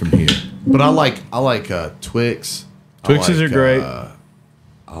mouth from here. But I like Twix. Twixes are great.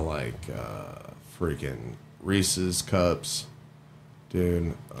 I like freaking Reese's cups,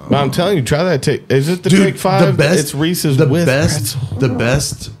 dude. But I'm telling you, try that. Is it the Take 5? It's Reese's with pretzel. The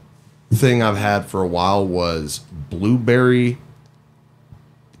best thing I've had for a while was blueberry.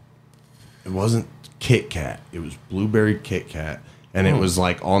 It wasn't Kit Kat. It was blueberry Kit Kat, and it was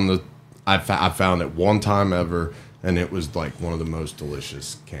like on the. I found it one time ever, and it was like one of the most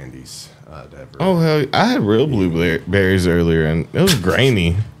delicious candies I'd ever. Oh, hell, I had real blueberries earlier, and it was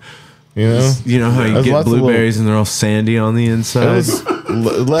grainy. You know? You know how you There's get lots of blueberries and they're all sandy on the It inside? was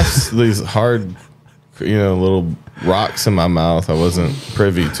less these hard, little rocks in my mouth I wasn't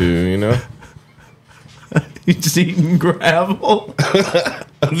privy to, You just eating gravel? The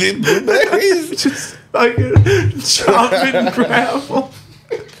blueberries? Just fucking chopping gravel.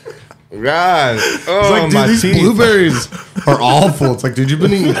 God. Oh, It's like, dude, these blueberries are awful. It's like, dude, you've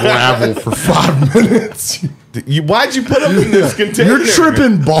been eating gravel for 5 minutes. Why'd you put them in this container? You're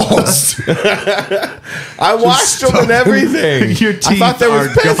tripping balls. I washed them and everything. Your teeth I thought there was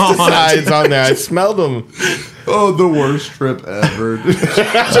are gone. pesticides on there. I smelled them. Oh, the worst trip ever.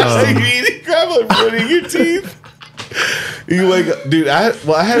 Just like you eating crab like ruining your teeth. You wake up, dude. I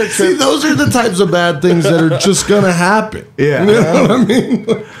had a trip. See, those are the types of bad things that are just gonna happen. Yeah. You know what I mean?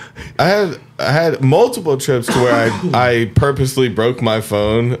 I had multiple trips to where I purposely broke my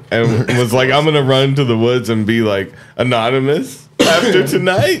phone and was like, I'm gonna run to the woods and be like anonymous after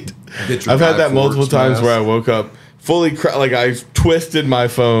tonight. I've had that multiple times where I woke up fully like I twisted my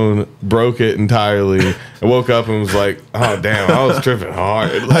phone, broke it entirely, and woke up and was like, oh damn, I was tripping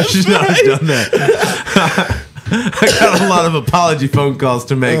hard. I should not have done that. I got a lot of apology phone calls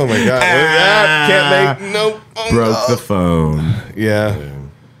to make. Oh my god! Can't make no. Broke the phone. Yeah,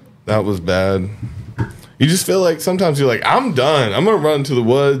 that was bad. You just feel like sometimes you're like, I'm done. I'm gonna run to the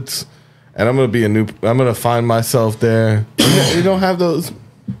woods, and I'm gonna find myself there. You don't have those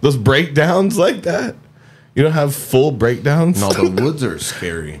breakdowns like that. You don't have full breakdowns. No, the woods are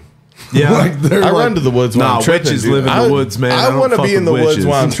scary. Yeah, I run to the woods while I'm tripping. Witches live in the woods, man. I want to be in the woods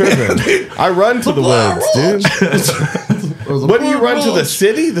while I'm tripping. I run to the woods, dude. When you run to the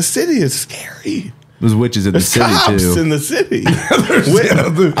city? The city is scary. There's witches in the city cops too. in the city.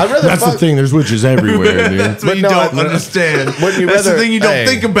 That's the thing. There's witches everywhere, dude. That's what you don't understand. That's the thing you don't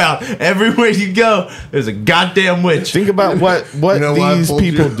think about. Everywhere you go, there's a goddamn witch. Think about what these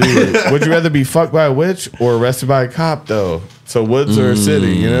people do. Would you rather be fucked by a witch or arrested by a cop, though? So woods or a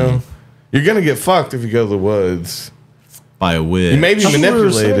city, you know? You're going to get fucked if you go to the woods. By a witch. You may be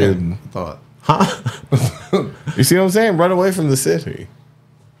manipulated. Thought. Huh? You see what I'm saying? Run away from the city.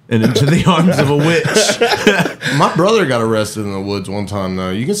 And into the arms of a witch. My brother got arrested in the woods one time,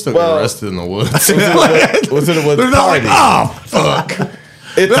 though. You can still get arrested in the woods. Was it a woods They're not like, party? oh, fuck.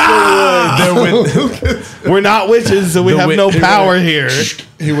 It's the woods. We're not witches, so we have no power here.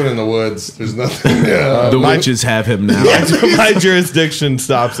 He went in the woods. There's nothing. The witches have him now. My jurisdiction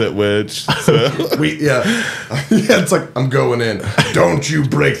stops at witch. So. It's like, I'm going in. Don't you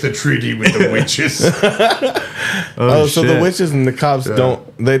break the treaty with the witches. So the witches and the cops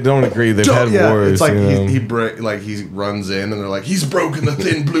don't agree. They've had wars. It's like he runs in and they're like, he's broken the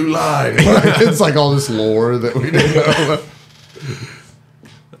thin blue line. It's like all this lore that we didn't know.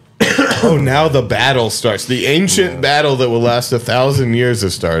 Oh, now the battle starts. The ancient battle that will last 1,000 years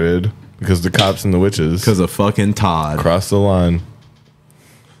has started because the cops and the witches. Because of fucking Todd. Cross the line.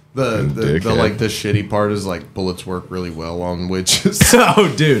 The shitty part is like bullets work really well on witches.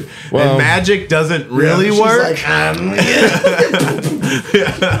 Oh, dude. And magic doesn't really work.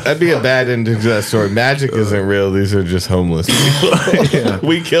 That'd be a bad ending to that story. Magic isn't real. These are just homeless people.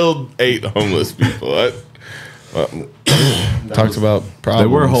 We killed 8 homeless people. Talks about problems.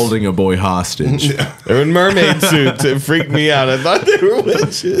 They were holding a boy hostage. They were in mermaid suits. It freaked me out. I thought they were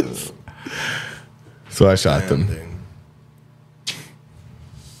witches. So I shot them.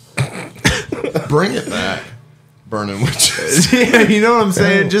 Bring it back. Burning witches. Yeah, you know what I'm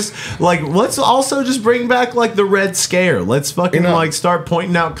saying? Just like, let's also just bring back like the Red Scare. Let's fucking like start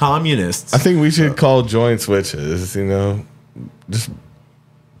pointing out communists. I think we should call joints witches, you know? Just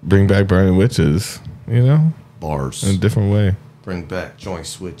bring back burning witches, you know? Bars. In a different way. Bring back joint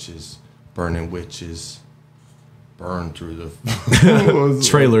switches, burning witches, burn through the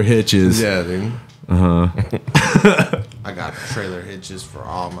trailer hitches. Yeah, dude. I got trailer hitches for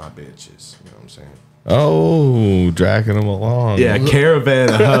all my bitches. You know what I'm saying? Oh, dragging them along. Yeah, caravan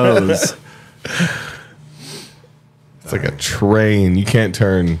of hoes. It's like a train. You can't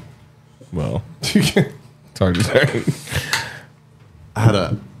turn. Well, it's hard to turn.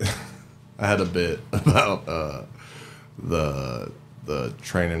 I had a bit about the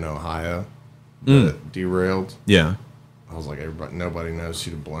train in Ohio that derailed. Yeah. I was like, nobody knows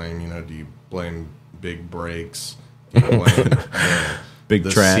who to blame. You know, do you blame big brakes? Do you blame big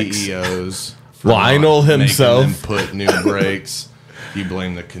the tracks. CEOs? Lionel himself Them put new brakes. Do you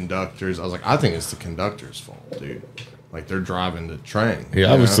blame the conductors? I was like, I think it's the conductor's fault, dude. Like they're driving the train. He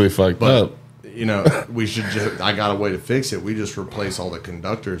obviously fucked up. You know, we should just, I got a way to fix it. We just replace all the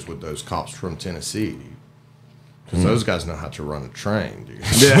conductors with those cops from Tennessee. Because those guys know how to run a train, dude.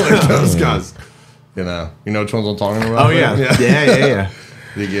 Yeah. Like those guys, you know which ones I'm talking about? Oh, yeah. Yeah.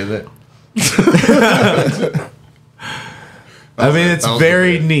 You get it? I mean, it's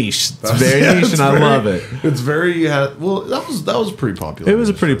very niche. It's very niche, and I love it. It's very, that was pretty popular. It was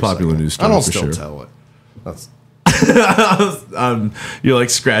a pretty popular news story. I don't for still sure. tell it. That's. You're like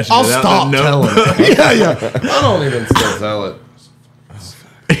scratching I'll it out. stop telling it. Yeah. I don't even still tell it.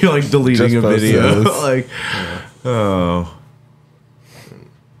 You're like deleting Just a video. post Like, oh.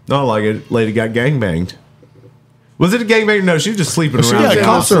 Not like a lady got gangbanged. Was it a gangbang? No, she was just sleeping around. Yeah, the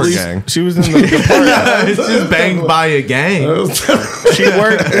cops are a house. gang. She was in the party. It's just banged by a gang. She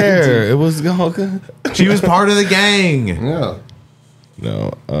worked there. It was all good. She was part of the gang. Yeah.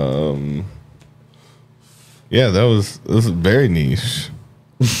 No. Yeah, that was very niche.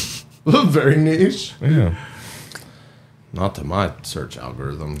 Very niche. Yeah. Not to my search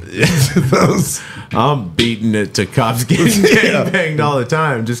algorithm. I'm beating it to cops getting gang banged all the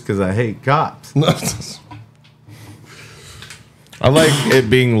time just because I hate cops. I like it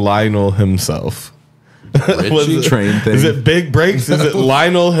being Lionel himself. Richie train thing. Is it Big Breaks? Is it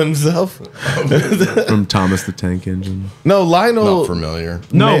Lionel himself? From Thomas the Tank Engine? No, Lionel. Not familiar.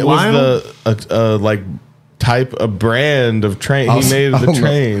 No, was Lionel. like type a brand of train. He made the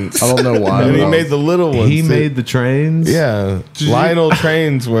trains. I don't know why. And he made the little ones. He made the trains? Yeah. Lionel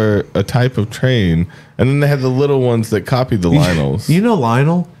trains were a type of train. And then they had the little ones that copied the Lionels. You know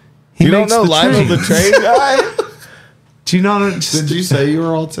Lionel? You don't know Lionel the train guy? Do you know? Did you say you were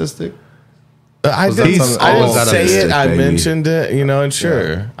autistic? I Was that didn't something- I oh, didn't was that say a it. I baby? mentioned it, you know, and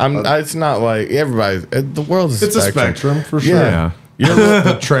sure. It's not like everybody. The world is It's a spectrum for sure. Yeah.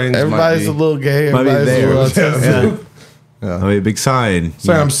 The trains. Everybody's a little gay. Might be Everybody's a there. little autistic. I mean, a big sign.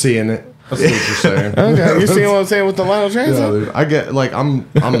 So I'm seeing it. That's what you're saying. Okay, you see what I'm saying with the Lionel trains? Yeah, dude. I get like I'm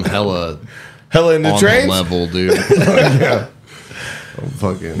hella Hella in the on trains. the level, dude. Yeah. I'm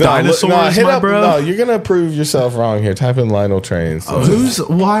fucking. Dinosaurs, hit my up, bro. No, you're gonna prove yourself wrong here. Type in Lionel trains.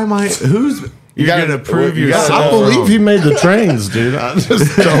 You're gonna prove you yourself gotta I know. believe he made the trains, dude. I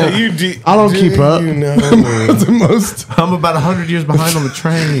just don't. I don't keep up. You know. The most. I'm about 100 years behind on the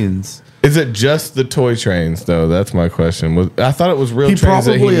trains. Is it just the toy trains though? That's my question. I thought it was real He trains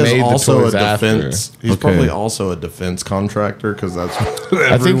that he probably is made the also a toys after. defense. He's probably also a defense contractor because that's. I think he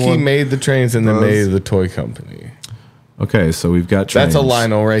everyone made the trains and then does. made the toy company. Okay, so we've got trains. That's a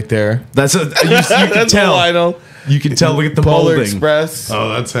Lionel right there. That's a. You can That's tell. a Lionel. You can tell. Look at the Polar molding. Express. Oh,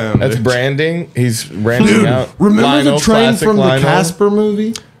 that's him. That's dude. branding. He's branding Dude, out. remember Lionel, the train classic from Lionel. the Casper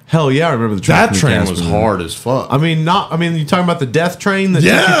movie? Hell yeah, I remember the train. That from the train Casper was movie. hard as fuck. I mean, you talking about the death train that took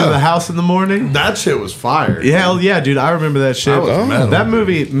Yeah. you to the house in the morning? That shit was fire. Yeah, hell yeah, dude. I remember that shit. That was metal. That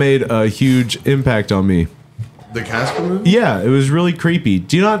movie made a huge impact on me. The Casper movie? Yeah, it was really creepy.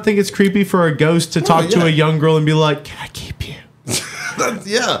 Do you not think it's creepy for a ghost to talk to yeah. a young girl and be like, "Can I keep you?"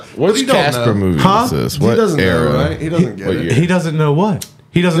 Yeah. Which You don't Casper know. movie Huh? is this? He What doesn't know, era? right? He doesn't get What it. year? He doesn't know what.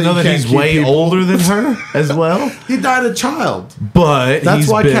 He doesn't That know you that can't he's keep way people. older than her as well. He died a child. But That's he's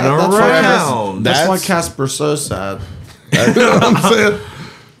why been That's around. That's why Casper's so sad. You know what I'm saying?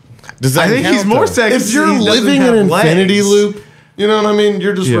 Does that I think count, he's more though? sexy. If you're he doesn't living have an infinity legs. loop, you know what I mean?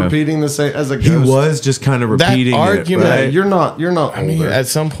 You're just Yeah. repeating the same as a ghost. He was just kind of That repeating argument- it. Yeah, Right? you're not I mean, older. at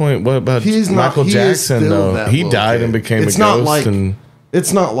some point, what about He's not- Michael he is Jackson still though? that He little died kid. and became It's a not ghost. like- And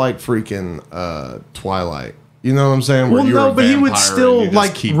It's not like freaking Twilight. You know what I'm saying? Well, you're no, a but he would vampire and still you just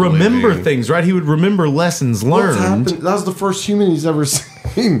like keep remember living. things, right? He would remember lessons What's learned, happened? That was the first human he's ever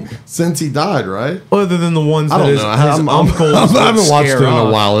seen since he died, right? other than the ones I that don't his, know. his uncles. I haven't would watched it in scare a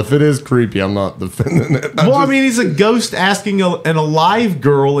off. while. If it is creepy, I'm not defending it. Well, I mean, he's a ghost asking an alive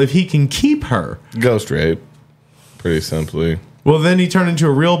girl if he can keep her. ghost rape, pretty simply. Well, then he turned into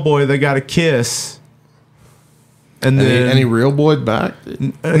a real boy. They got a kiss, and then any real boy back?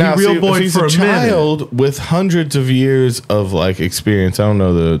 he real boy if he's for a a minute. child with hundreds of years of like experience. I don't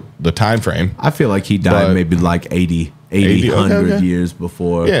know the time frame. I feel like he died But- maybe like 80 okay, 100 okay. years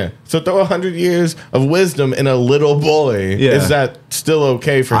before. Yeah, so throw 100 years of wisdom in a little boy. Yeah. Is that still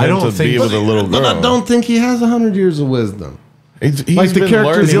okay for I him don't to think- be with a little girl? But I don't think he has 100 years of wisdom. He's Like the been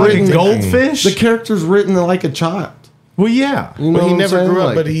character's learning like a everything. goldfish? The character's written like a child. Well, yeah. You know But he what I'm never saying? grew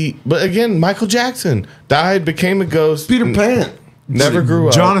up. Like, But again, Michael Jackson died, became a ghost. Peter Pan. Never grew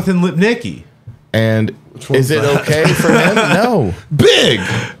up. Jonathan Lipnicki. And one's is it that? okay for him? No. Big.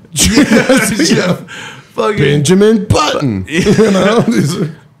 Yeah. Fucking Benjamin Button. You know,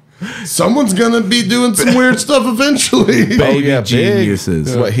 someone's gonna be doing some weird stuff eventually. Oh yeah, big.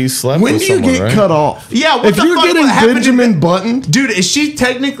 geniuses. What he slept When with do you someone, get right? cut off? Yeah, what if the you're fuck getting happened to Benjamin Button, Dude, is she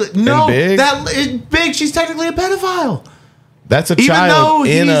technically no? Big? Big. She's technically a pedophile. That's a Even child though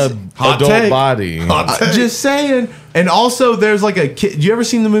in a he's- Hot adult take. body. Just saying. And also, there's like a kid. You ever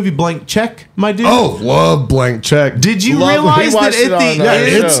seen the movie Blank Check, my dude? oh, love Blank Check. Did you Love it. realize We that watched it at the on, yeah,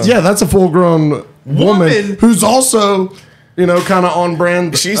 end, it's that's a full-grown woman Woman. who's also, you know, kind of on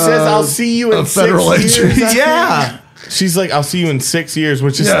brand. She says, "I'll see you in a federal 6 agent. years." yeah. She's like, "I'll see you in 6 years,"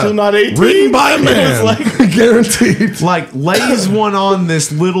 which is Yeah. still not 18. Written by a man, It's guaranteed. Like lays one on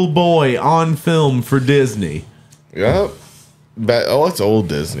this little boy on film for Disney. Yep. But it's old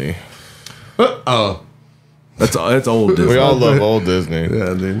Disney. That's old Disney. We all love old Disney.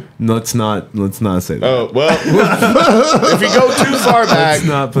 Yeah, dude. Let's not say that. Oh well, if you go too far back, Let's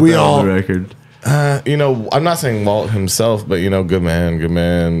not put that on the record. You know, I'm not saying Walt himself, but you know, good man.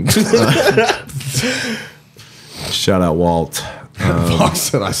 Shout out Walt. Fox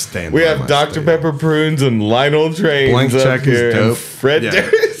said I stand. We by have my Dr. statement. Pepper Prunes and Lionel Trains Blank up check is here, and dope. Fred Yeah.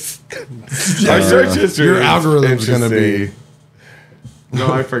 Durst. Our search history. Your is algorithm's gonna interesting. be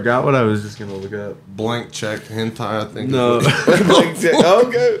No, I forgot what I was just gonna look up. blank check hentai. I think. No.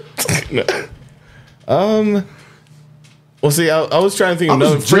 Okay. No. Well, see, I was trying to think of I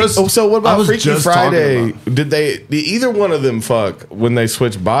was another. just- So, what I about was Freaky just Friday? talking Did either one of them fuck when they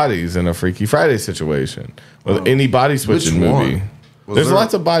switch bodies in a Freaky Friday situation? Or any body switching movie? one? Was There's there-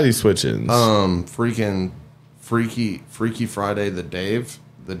 lots of body switchings. Freaking Freaky Friday, the Dave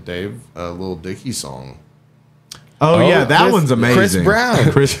Lil Dicky song. Oh, yeah, that Chris- one's amazing. Chris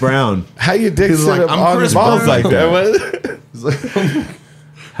Brown. Chris Brown. How you dick He's sit like, up I'm on Chris his balls Brown. like that? What?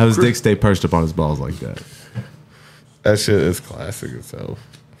 How does Dick stay perched up on his balls like that? That shit is classic itself.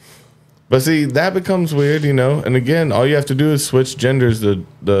 But see, that becomes weird, you know. And again, all you have to do is switch genders.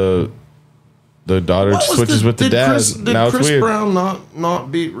 The daughter switches with the dad. Now it's Chris weird. Brown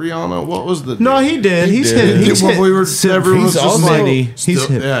not beat Rihanna? What was the? No, he did. He's did. hit. He's Well, hit. we were. Everyone was he's just also- like, He's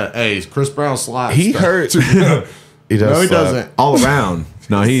hit. yeah. Hey, Chris Brown slaps. He hurt. He does. No, he slap. doesn't. all around.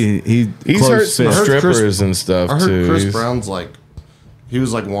 No, he's He's hurt close some fist. heard strippers Chris- and stuff I heard too. Chris He's- Brown's like, he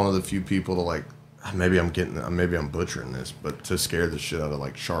was like one of the few people to like. Maybe I'm butchering this, but to scare the shit out of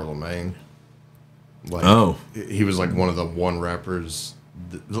like Charlemagne. Like, Oh. he was like one of the rappers,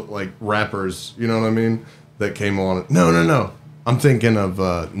 rappers. You know what I mean? That came on. No. I'm thinking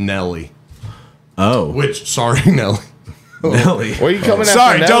of Nelly. Oh, Which, sorry, Nelly. Nelly. Where are you coming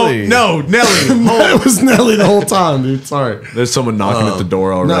Sorry, after Nelly? don't. No, Nelly. It was Nelly the whole time, dude. Sorry. There's someone knocking at the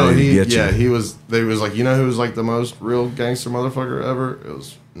door already. No, to get you. he was. They was like, you know who was like the most real gangster motherfucker ever? It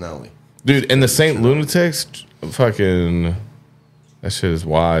was Nelly. Dude, and the Saint Lunatics, fucking, that shit is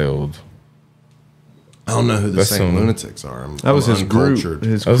wild. I don't know who the That's Saint some- Lunatics are. That was his group. uncultured.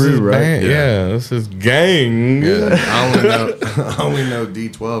 His That's his crew, right? band. Yeah, that's his gang. Yeah, I only know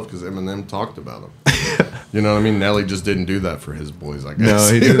D12 because Eminem talked about him. You know what I mean? Nelly just didn't do that for his boys. I guess.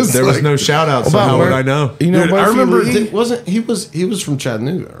 No, he didn't. There was like- no shout out. So About how would where- I know? You know, Dude, I Murphy remember. Lee? Wasn't he was from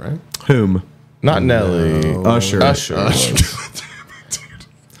Chattanooga, right? Whom? Not Nelly. Usher.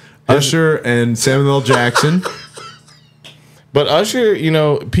 Usher and Samuel L. Jackson. But Usher, you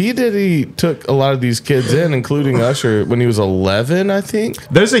know, P. Diddy took a lot of these kids in, including Usher, when he was 11, I think.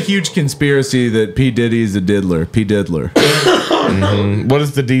 There's a huge conspiracy that P. Diddy is a diddler. P. Diddler. What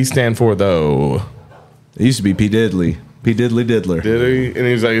does the D stand for, though? It used to be P. Diddley. P. Diddley Diddler. Did he? And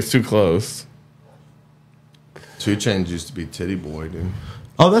he was like, it's too close. 2 Chainz used to be Titty Boy, dude.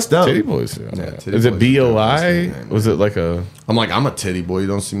 Oh, that's dope. Titty Boys. Yeah, Titty Is it Boys B-O-I? is dope. Was it like a... I'm like, I'm a titty boy. You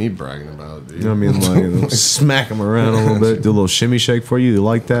don't see me bragging about it, dude. You know what I mean? Like, smack them around a little bit. Do a little shimmy shake for you. You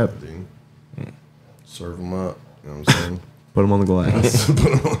like that? Serve them up. You know what I'm saying? Put them on the glass.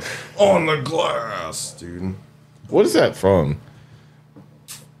 On the glass, dude. What is that from?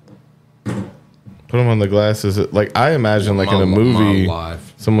 Put them on the glass. Is it like, I imagine like in a movie,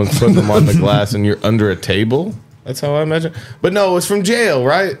 someone's putting them on the glass and you're under a table. That's how I imagine. But no, it's from jail,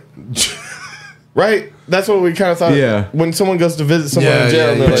 right? Right? That's what we kind of thought. Yeah. When someone goes to visit someone in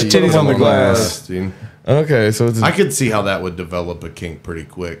jail, and they're Put like, your "Put titties them on the glass." dude. Okay, so it's. I could see how that would develop a kink pretty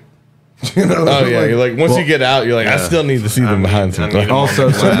quick. You know? Oh yeah, you're like once Well, you get out, you're like, I yeah. still need to see them behind I some. need them. Also,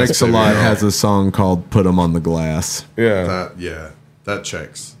 So Glass, Mix a baby, Lot you know. has a song called "Put 'Em on the Glass." Yeah. That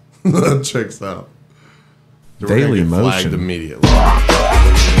checks. That checks out. We're gonna Daily get flagged Motion. immediately.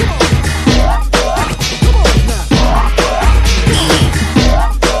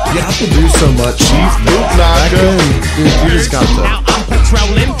 You have to do so much. Chief Boot knocker. You just got to. I'm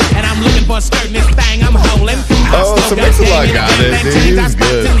patrolling and I'm looking for a skirt in this thing I'm holding. Oh, so Mix a Lot got it, dude. He's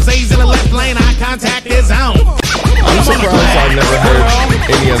good. Z's in the left lane, eye contact is on. I'm surprised I've never heard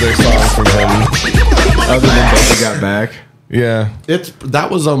any other song from him. Other than Baby Got Back. Yeah. That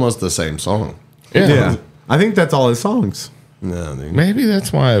was almost the same song. Yeah. I think that's all his songs. No, dude. Maybe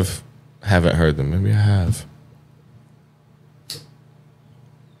that's why haven't heard them. Maybe I have.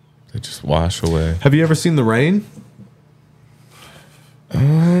 They just wash away. Have you ever seen The Rain?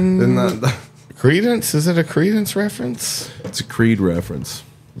 Isn't that Credence? Is it a Credence reference? It's a Creed reference.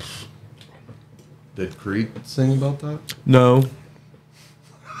 Did Creed sing about that? No.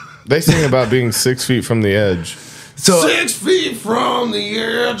 They sing about being 6 feet from the edge. So 6 feet from the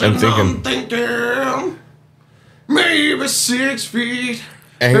edge, I'm and thinking- I'm thinking maybe 6 feet.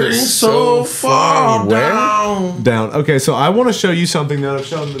 Ain't so far down. Down. Okay, so I want to show you something that I've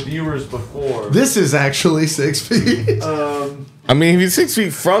shown the viewers before. This is actually 6 feet. I mean, if you're 6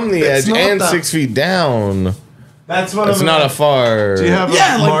 feet from the edge and 6 feet down, that's what it's not a far. Do you have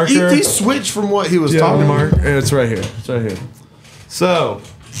yeah, a like marker? he switched from what he was talking about. And it's right here. It's right here. So,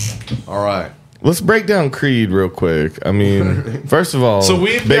 all right. Let's break down Creed real quick. I mean, first of all, so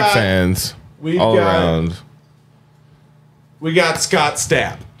we've big got, fans we've all got, around. We got Scott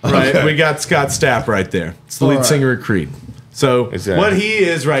Stapp, right? Okay. We got Scott Stapp right there. It's the lead singer of Creed. So what he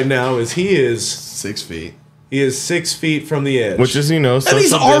is right now is he is 6 feet. He is 6 feet from the edge, Which is, you know, and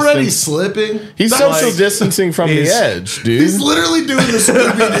he's already slipping. He's social distancing from the edge, dude. He's literally doing the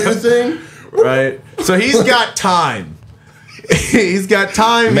Scooby-Doo thing. Right. So he's got time. He's got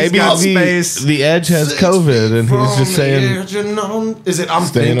time. Maybe he's got space. The edge has COVID, and he's just saying, "Is it? I'm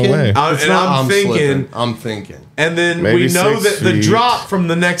staying thinking." away. I'm thinking. I'm thinking. And then Maybe we know 6 that the feet. drop from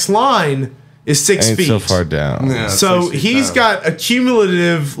the next line is 6 Ain't feet. so far down. Yeah, So 6 feet he's down. got a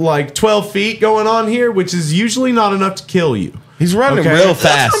cumulative like 12 feet going on here, which is usually not enough to kill you. He's running Okay. real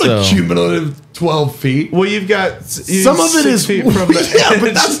fast, That's not though. a cumulative 12 feet. Well, you've got Some of it 6 is feet from the yeah, edge.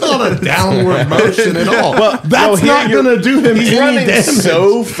 but that's not a downward motion at all. Well, That's no, not here going to do him He's any running damage.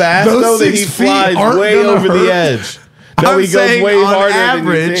 so fast, Those though, that 6 he feet flies aren't way gonna over the hurt. edge. No, I'm he goes saying way on harder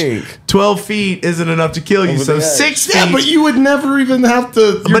average, than you think. 12 feet isn't enough to kill you. Over So the edge. 6 feet. Yeah, but you would never even have to.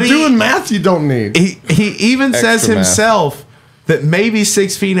 You're But doing math you don't need. He even says Extra math. himself that maybe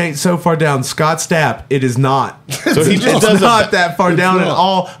 6 feet ain't so far down. Scott Stapp, it is not. So he just It's does not that far down at not.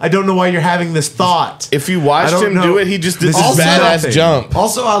 all. I don't know why you're having this thought. If you I watched don't him know. do it, he just did This this is badass nothing. jump.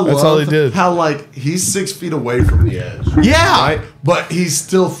 Also, I That's all he love did. how like he's 6 feet away from the edge. Yeah. Right? But he's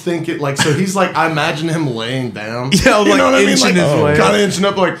still thinking like so. He's like I imagine him laying down. Yeah, like inching his way. kind of inching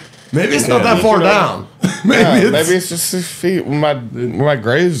up. Like maybe it's not Yeah. that far down. Yeah, maybe it's just 6 feet where my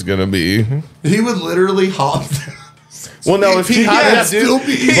grave's gonna be. He would literally hop down. Well, no, if he hopped up, still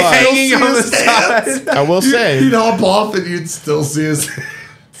be He's hanging on the side. I will say. He'd hop off and you'd still see his.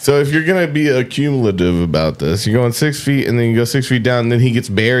 So if you're gonna be accumulative about this, you're going 6 feet and then you go 6 feet down, and then he gets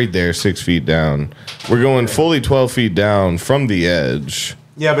buried there 6 feet down. We're going fully 12 feet down from the edge,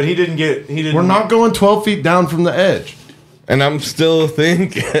 Yeah, but he didn't get. He didn't. We're not going 12 feet down from the edge. and I'm still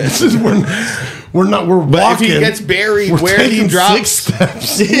thinking. We're not. We're But walking. if he gets buried we're where he taking drops, 6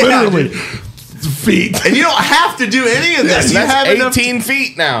 steps. Yeah, Literally, feet. And you don't have to do any of this. You have that's enough. 18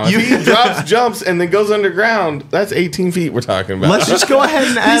 feet now. If he drops, jumps, and then goes underground, that's 18 feet we're talking about. Let's just go ahead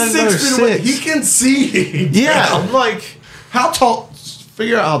and add He's another 6 feet away. 6. He can see. Yeah, down. I'm like, How tall?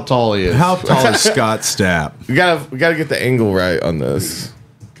 Figure out how tall he is. how tall is Scott Stapp? we gotta get the angle right on this.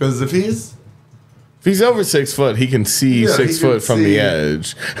 Because if If he's over 6 foot, he can see Yeah, 6 he can foot from see. the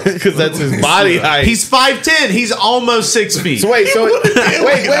edge because that's his body height. He's 5'10". He's almost 6 feet. So wait. So out, though,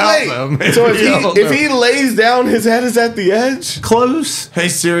 wait. maybe. So I don't if know. he lays down, his head is at the edge. Close. Hey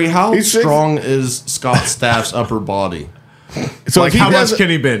Siri, how He's six- strong is Scott Staff's upper body? So Like, if he how does, much can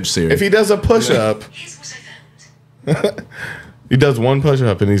he bench, Siri? if he does a push up, he does one push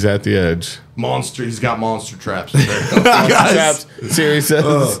up and he's at the edge. Monster. He's got monster traps. In there. Traps. Siri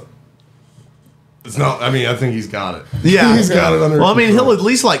says. It's not. I mean, I think he's got it. Yeah, he's got it under. Well, I mean, control. he'll at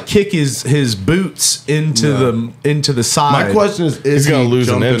least like kick his boots into the side. My question is He's gonna he lose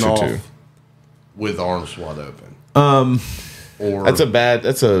an jumping inch or off two. with arms wide open? Or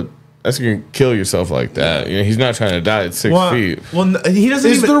That's gonna kill yourself like that. You know, he's not trying to die at 6 Well, feet. well, he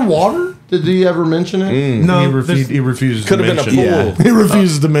doesn't is even. there water? Did he ever mention it? No, he refuses. Could to have been a mention pool. He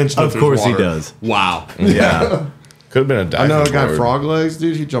refuses to mention. Of if there's course he water. does. Wow. Yeah. Could have been a dive. I know a guy board. frog legs,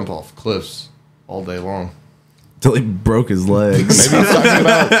 dude. He jump off cliffs all day long. Till he broke his legs. Maybe he's talking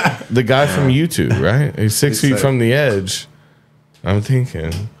about the guy from YouTube, right? He's 6 feet said- from the edge. I'm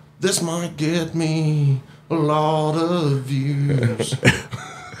thinking. This might get me a lot of views.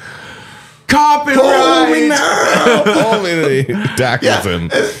 Copyright. Hold me now. Oh, man, he tackles him.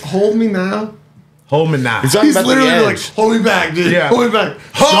 Hold me now. Hold me now. He's talking He's about literally the like, edge. hold me back, dude. Yeah. Hold me back.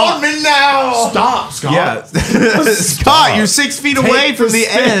 Hold me now. Stop, Scott. Yeah. Scott, you're 6 feet away from the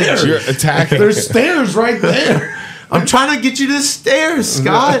edge. You're attacking. There's stairs right there. I'm trying to get you to the stairs,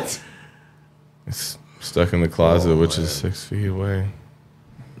 Scott. He's stuck in the closet, which is 6 feet away.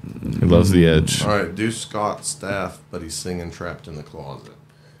 He loves the edge. All right, do Scott Staff, but he's singing Trapped in the Closet.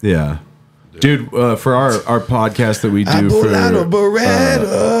 Yeah. Dude, for our podcast that we do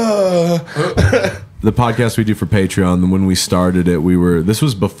the podcast we do for Patreon, when we started it, this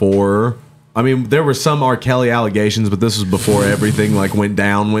was before. I mean, there were some R. Kelly allegations, but this was before everything like went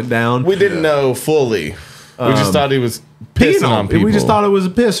down. We didn't know fully. We just thought he was peeing on people. We just thought it was a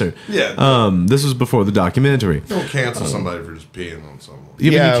pisser. Yeah. This was before the documentary. Don't cancel somebody for just peeing on someone.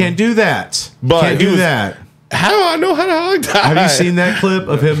 Yeah, but you can't do that. But can't do that. How do I know how to hog tie? Have you seen that clip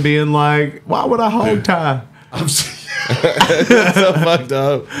of him being like, "Why would I hog tie?" That's so fucked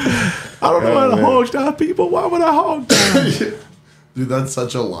up. I don't know how to hog tie people. Why would I hog tie? Dude, that's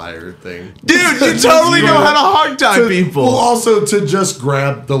such a liar thing. Dude, you totally know how to hog tie people. Well, also to just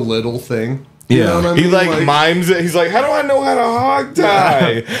grab the little thing. Yeah. You know what I mean? He like mimes it. He's like, how do I know how to hog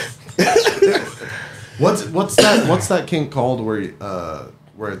tie? What's that kink called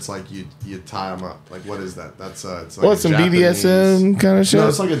where it's like you tie them up? Like, what is that? That's it's like some BDSM kind of shit? No,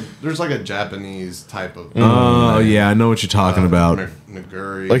 it's like there's like a Japanese type of. Oh yeah, I know what you're talking about.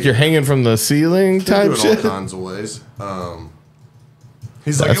 Naguri. Like you're hanging from the ceiling type do it shit? all kinds of ways.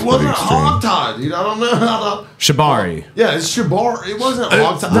 He's like, it wasn't hog tie, dude. I don't know how to. Shibari. Yeah, it's shibari. It wasn't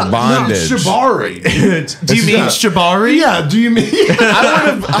hog tie. Bondage. No, shibari. Do you mean shibari? Yeah. Do you mean?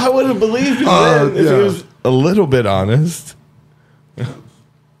 I would have believed him then if he was a little bit honest.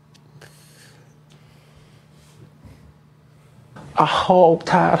 I hog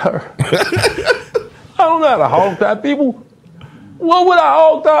tied her. I don't know how to hog tie people. What would I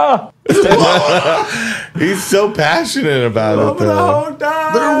hog tie? He's so passionate about it, though.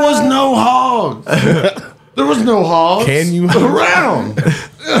 There was no hogs. There was no hogs. Can you around?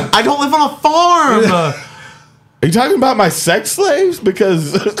 I don't live on a farm. Are you talking about my sex slaves?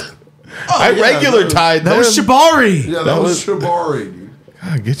 Because I regular tied them. That was shibari. Yeah, that was shibari, dude.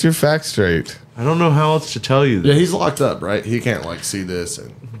 God, get your facts straight. I don't know how else to tell you this. Yeah, he's locked up, right? He can't like see this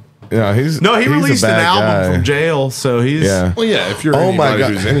and. Yeah, he released an album from jail, so he's Well, yeah, if you're anybody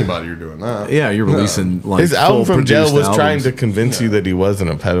who's anybody, you're doing that. Yeah, you're releasing like his album full from jail was produced trying albums. to convince you that he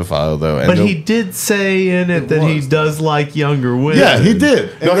wasn't a pedophile, though. And But he did say in it that he does like younger women. Yeah, he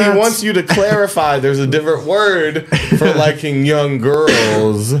did. No, he wants you to clarify. There's a different word for liking young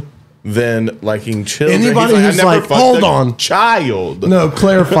girls than liking children. Anybody He's who's I never like, fucked hold a on, child. No,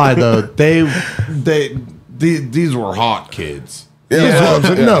 clarify though. These were hot kids. Yeah.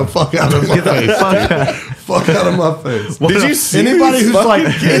 No, fuck out of my face. Fuck out of my face. Did you see anybody these who's like,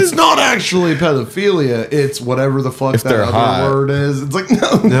 fucking kids? it's not actually pedophilia. It's whatever the fuck If that they're other hot. word is. It's like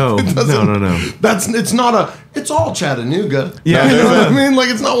No. It's not a. It's all Chattanooga. Yeah. You know what I mean? Like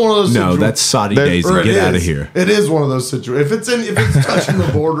it's not one of those. No, that's Saudi Daisy. or it Get out of is. here. It is one of those situations. If it's touching the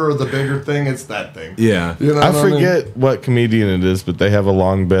border of the bigger thing, it's that thing. Yeah. You know I what mean? forget what comedian it is, but they have a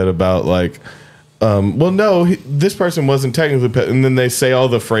long bit about like, this person wasn't technically, and then they say all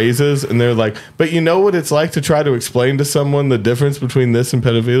the phrases, and they're like, but you know what it's like to try to explain to someone the difference between this and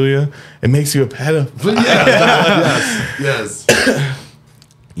pedophilia? It makes you a pedophile. Yes.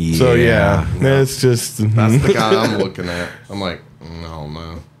 So yeah, it's just That's the guy I'm looking at. I'm like, no,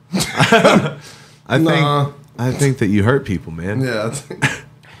 no. I think that you hurt people, man. Yeah.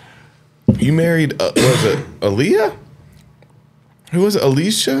 You married, was it Aaliyah? Who was it?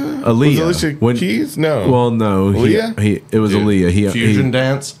 Alicia? Aaliyah. Was it Alicia Keys? No. Well, no. Aaliyah? It was Aaliyah. Fusion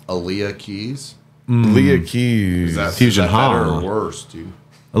dance, Aaliyah Keys. Aaliyah Keys. Is that Fusion is that better Hall. or worse, dude?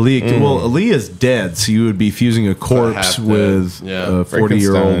 Aaliyah. Well, Aaliyah's dead, so you would be fusing a corpse half with dead. a 40-year-old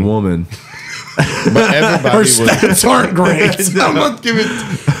Frankenstein. woman. But everybody Her was. stats aren't great. I'm gonna give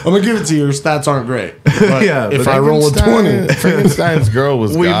it to you. Her stats aren't great. But Yeah, if but I roll a 20, Frankenstein's girl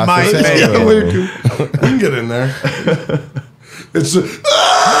was We goth might as make hell. we can get in there. It's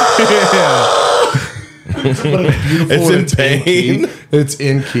It's in pain. It's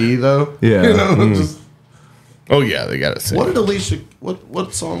in key though. Yeah. You know, just, Oh yeah, they got to sing. what did Alicia?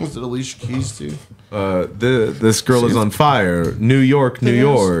 What songs did Alicia Keys do? This girl is on fire. New York, New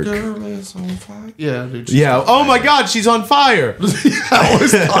York. This girl is on fire. Yeah, dude. Yeah. Oh my God, she's on fire. I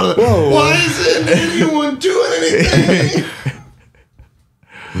always thought of why isn't anyone doing anything?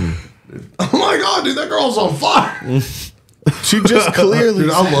 Oh my God, dude, that girl's on fire. She just clearly.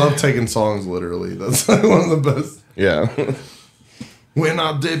 Dude, I love taking songs literally. That's like one of the best. Yeah. When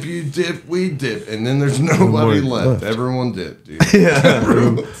I dip, you dip, we dip, and then there's nobody left. Everyone dipped, dude. Yeah.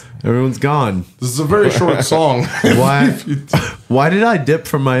 Everyone's gone. This is a very short song. Why did I dip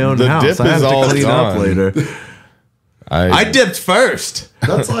from my own The house? dip I have is all to clean up gone. later. I dipped first.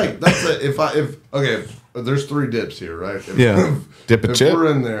 That's if there's 3 dips here, right? If, Yeah. Dip a if chip.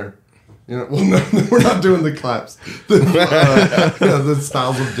 we're in there, you know, well, no, we're not doing the claps. The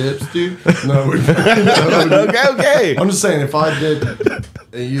styles of dips, dude. No, Okay. I'm just saying, if I dip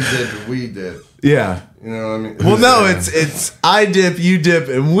and you dip and we dip, Yeah. you know what I mean? Well, no, it's I dip, you dip,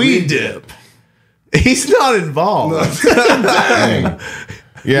 and we dip. He's not involved. Dang.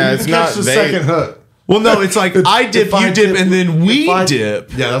 Yeah, You it's catch not the vague. second hook. Well, no, it's like I dip, If I you dip, and then we if I-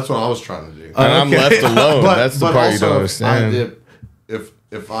 dip. Yeah, that's what I was trying to do. you. And I'm left alone. That's the part you don't understand.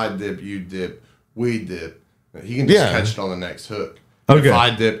 If I dip, you dip, we dip. He can just catch it on the next hook. Okay. If I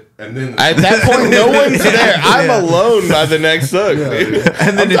dip, and then At that point, no one's there. I'm alone by the next hook. Dude.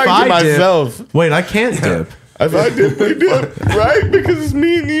 And then I'm if talking I to myself. dip, wait, I can't dip. If I dip, we dip, right? Because it's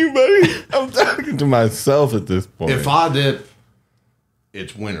me and you, buddy. I'm talking to myself at this point. if I dip,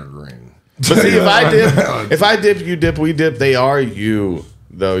 it's wintergreen. But see, if I dip, you dip, we dip. They are you,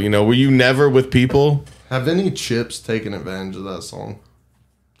 though. You know, were you never with people? Have any chips taken advantage of that song?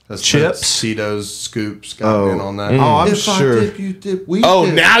 Has Chips? Cheetos, Scoops got in on that. Oh, I'm if sure. I dip, you dip, we Oh,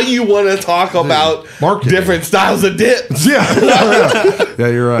 dip. now you want to talk about marketing. different styles of dips. Yeah,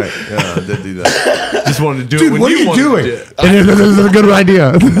 you're right. Yeah, I did do that. Just wanted to do it Dude, when what are you you wanted doing? to dip. This is a good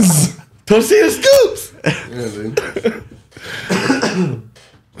idea. Tortilla scoops. Yeah, dude.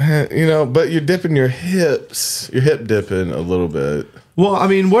 You know, but you're dipping your hips. You're hip dipping a little bit. Well, I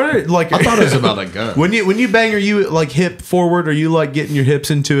mean, what are like? I thought it was about a gun. When you bang, are you like hip forward? Are you like getting your hips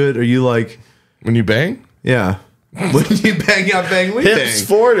into it? Are you like When you bang? yeah? When you bang, I bang. We Hips bang.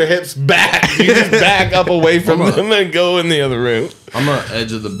 forward or hips back? You just back up away from them and go in the other room. I'm an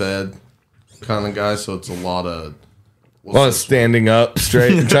edge of the bed kind of guy, so it's a lot of Standing up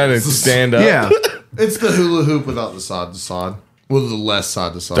straight and trying to stand up. Yeah. It's the hula hoop without the side to side. With the less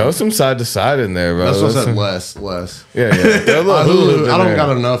side to side. Throw some side to side in there, bro. That's what I said. Less. Yeah. Throw a little hula hoop in I don't there.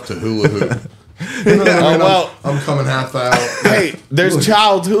 got enough to hula hoop. You know what I mean? well, I'm coming half out. Hey, there's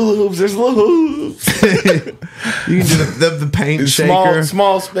child hula hoops. There's little hula hoops. You can do the paint shaker.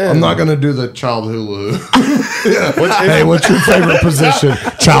 Small spin. I'm not gonna do the child hula hoop. Hey, what's your favorite position?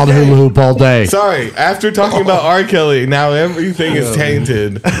 Child hula hoop all day. Sorry, after talking about R. Kelly, now everything is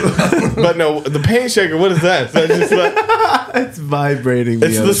tainted. But no, the paint shaker, what is that? That's just like, It's vibrating.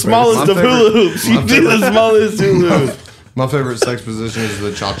 it's the smallest of hula hoops. You do the smallest hula hoop. My favorite sex position is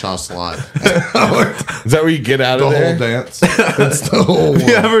the cha-cha slide. Is that where you get out The of there? whole dance. It's the whole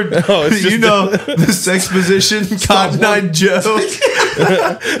You ever, it's just the sex position, Cotton Eye Joe?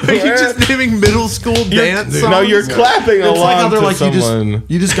 Are you just naming middle school dance songs? No, you're clapping It's like how along they're to like someone.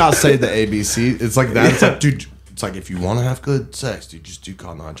 you just gotta say the ABC. It's like that. It's like, dude, it's like if you want to have good sex, dude, just do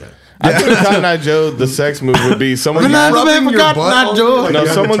Cotton Eye Joe. I think Cotton Eye Joe, the sex move would be someone Rubbing your butt on you, like no, you have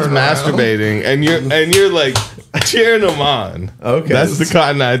to someone's turn around. masturbating and you're like cheering them on. Okay. That's the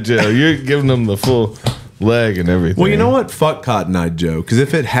Cotton Eye Joe. You're giving them the full leg and everything. Well, you know what? Fuck Cotton Eye Joe. Because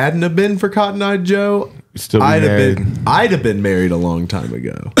if it hadn't have been for Cotton Eye Joe, Still be I'd married. have been married a long time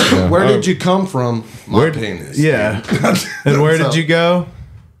ago. Where did you come from? My penis. Yeah. And where did you go?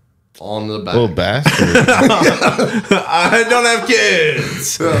 On the back. Little bastard. I don't have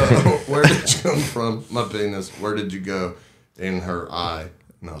kids. Where did you come from? My penis. Where did you go? In her eye.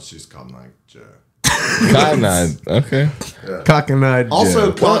 No, she's Cotton Eye Joe. Cotton Eye. Okay. Cotton Eye Joe.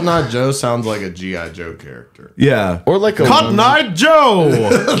 Also, Cotton Eye Joe sounds like a G.I. Joe character. Yeah. Or like a Cotton Eye Joe.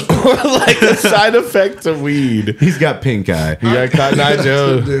 or like a side effect of weed. He's got pink eye. You got Cotton Eye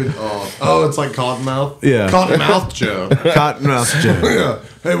Joe. Dude, oh, it's like Cottonmouth? Yeah. Cottonmouth Joe. Cottonmouth Joe. Yeah.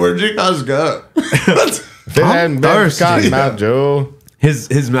 Hey, where'd you guys go? If it hadn't been for Cotton Mouth Joe,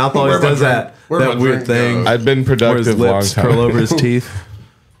 His mouth always Where'd my does drink- that where'd my weird drink thing. go? I'd been Where his productive long lips time. curl over his teeth.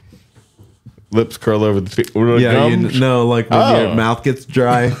 Lips curl over the teeth. Yeah, you know, like when Oh. your mouth gets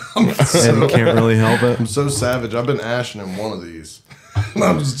dry and can't really help it. I'm so savage. I've been ashing in one of these.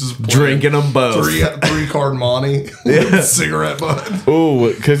 I was just Drinking them both. three card Monty with cigarette butt.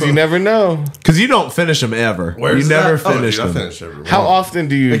 Ooh, because you never know. Because you don't finish them ever. Where's you never that? finish I them. finish every one. How often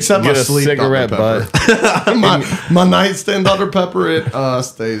do you Except get my a sleep cigarette Dr. butt? my nightstand Dr. Pepper, it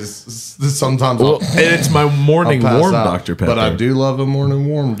stays. Sometimes And it's my morning I'll pass warm out. Dr. Pepper. But I do love a morning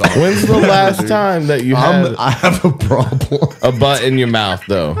warm Dr. When's the last time that you had I have a problem. a butt in your mouth,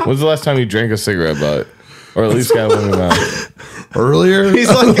 though? When's the last time you drank a cigarette butt? Or at least got one in your mouth? Earlier, He's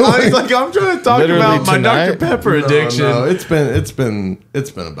like, I'm trying to talk Literally about my tonight? Dr. Pepper addiction. No, it's been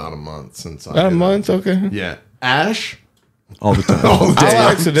about a month since I About a did month? Okay. that. Yeah, ash. All the time. All day. I'll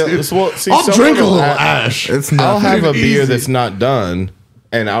accidentally. Well, see, I'll someone drink a will little ash. ash. It's I'll not have a beer easy. that's not done,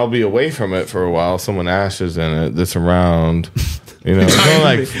 and I'll be away from it for a while. Someone ashes in it that's around. You know, it's only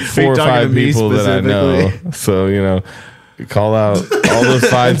like Are you 4 or talking to 5 me people that I know. specifically? So, you know, call out all those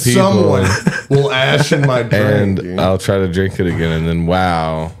 5 people. Someone will ash in my drink. And dude. I'll try to drink it again, and then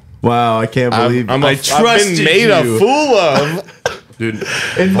wow, Wow, I can't believe I I've trusted been made you. a fool of. Dude,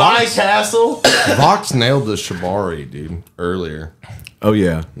 In my castle? Vox nailed the Shibari, dude, earlier. Oh,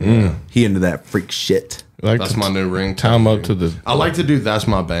 yeah. He into that freak shit. Like That's my new ring. Tie him up to the. I like to do. That's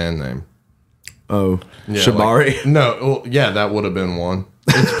my band name. Oh, Yeah, Shibari? like- no, well, yeah, that would have been one.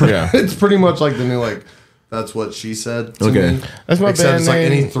 It's pretty, Yeah. it's pretty much like the new like That's what she said to Okay. me. That's my Except band it's like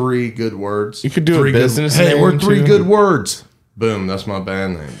name. any 3 good words. You could do a Three business Hey, name, we're 3 too. good words. Boom. That's my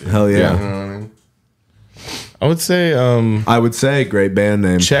band name. Dude. Hell yeah. You know what I mean? I would say great band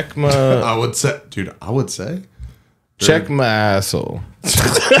name. Check my I would say, dude. I would say. check my asshole.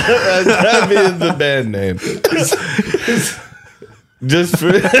 That'd be the band name. Just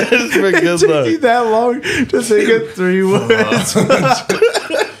for good It took luck. you that long to think of 3 words.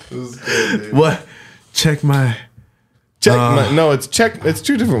 What? Check my. No, it's check. It's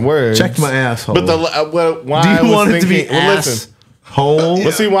 2 different words. Check my asshole. But why Do you I was want it to thinking, be ass hole?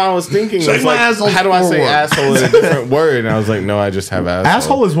 But see, why I was thinking Check was my like, asshole how do I say forward. asshole in a different word? And I was like, no, I just have asshole.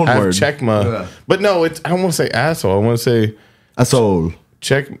 Asshole is one I have word. Check my. Yeah. But no, it's I don't want to say asshole. I want to say Asshole.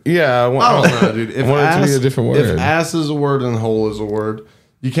 check. Yeah, I don't know, dude. If I want it to be ass, a different word. If ass is a word and hole is a word,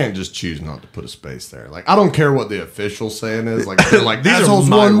 you can't just choose not to put a space there. Like, I don't care what the official saying is. Like, they're like, These are asshole's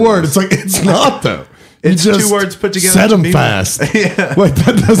my one rules. word. It's like, it's not, though. It's just 2 words put together. Set to them be fast. Yeah. Like,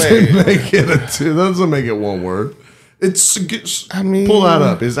 that doesn't make it a 2. That doesn't make it one word. I mean, pull that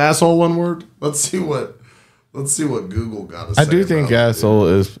up. Is asshole one word? Let's see what Google got to say. I do think about it. asshole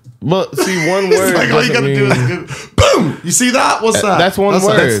is. But see, one word. It's like all you doesn't gotta do is mean- Google. Boom! You see that? What's that? That's one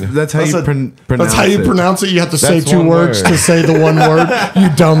word. That's how That's you a- pronounce That's how you it. pronounce it. You have to say That's 2 one words word. to say the one word. You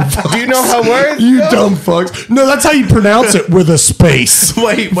dumb fucks. Do you know how words? You go? dumb fucks. No, that's how you pronounce it with a space.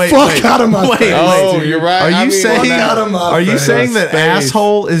 Wait, Fuck out of my face. Oh, you're right. Are I you mean, saying? well, out of my Are you face. saying that Space.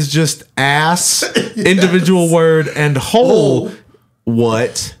 asshole is just ass, individual word, and hole?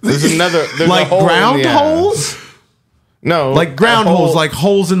 What? there's another. There's Like a hole in ground the ass. holes? No, Like ground a hole- holes, like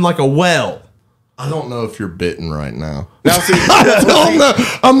holes in like a well. I don't know if you're bitten right now. Now see, I don't know.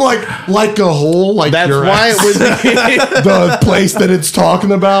 I'm like a hole. Like that's your why ass. it would be. The place that it's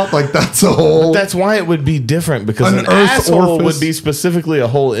talking about. Like that's a hole. That's why it would be different because An an earth asshole orifice. would be specifically a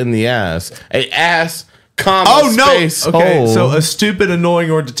hole in the ass. A ass, comma, Oh no! space, Okay, hole. so a stupid,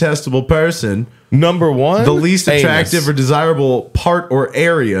 annoying, or detestable person. Number 1, The least anus. attractive or desirable part or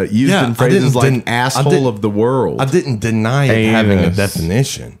area used Yeah, in I phrases like didn't- asshole of the world. I didn't deny it having a Anus.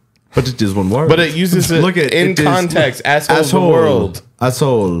 definition. But it is one word. But it uses it Look at in it is- context. Asshole of the world.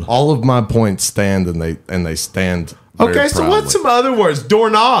 Asshole. All of my points stand and they stand. very Okay, so what's some proudly. other words?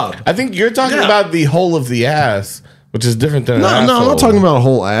 Doorknob. I think you're talking Yeah. about the hole of the ass, which is different than an No, asshole. I'm not talking about a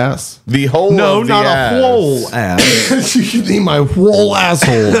whole ass. the hole. No, of the not ass. a whole ass. You need my whole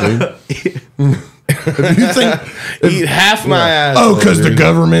asshole, dude. If you think, Eat half my ass. Oh, because the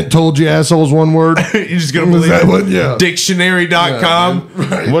government told you asshole's one word. You're just gonna Was believe that it? what? Yeah.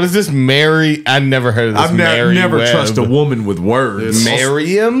 Dictionary.com. What is this? Mary? I've never heard of this. I've Mary never Webb. trust a woman with words.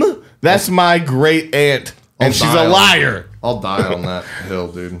 Miriam? That's my great aunt, and I'll she's die a on- liar. I'll die on that hill,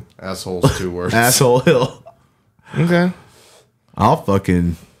 dude. Asshole's 2 words. Asshole hill. Okay, I'll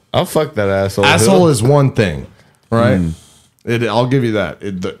fucking. I'll fuck that asshole. Asshole is one thing, right? I'll give you that.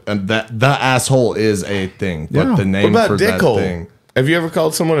 The asshole is a thing, but Yeah. the What name about for that dickhole? thing. Have you ever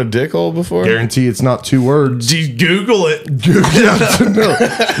called someone a dickhole before? Guarantee it's not 2 words. Just Google it.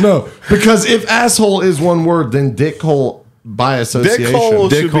 no, because if asshole is one word, then dickhole by association. Dickhole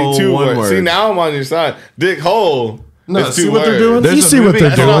should Dickhole, be 2 one words. word. See, now I'm on your side. Dickhole. No, is see 2 what they're words. doing? There's You a see what movie- they're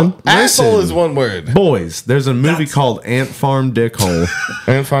That's doing. not- Asshole Listen. is 1 word. Boys, there's a movie called Ant Farm Dickhole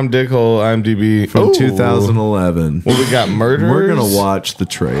And from Dickhole, IMDb from Ooh. 2011. Well, we got murders. We're gonna watch the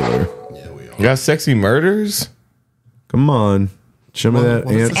trailer. We got sexy murders. Come on, show me that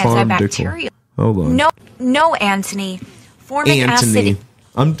Ant Farm Dickhole. Antibacterial. Hold on, No, Anthony. Formic Anthony.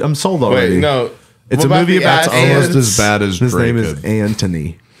 acid. I'm sold already. Wait, no. It's What a about movie the about ass ants. Almost as bad as His name is Drake.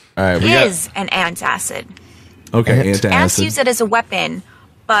 Anthony. All right, we got. Is an antacid. Okay, Ants antacid. use it as a weapon,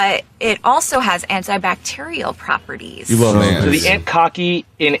 but it also has antibacterial properties. You love Oh, ants. So the Ant Cocky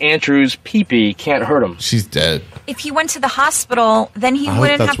in Andrew's pee-pee can't hurt him. She's dead. If he went to the hospital, then he I hope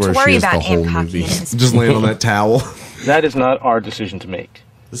wouldn't that's have to where she worry is the about whole ant cocky movie. in his Just land on that towel. That is not our decision to make.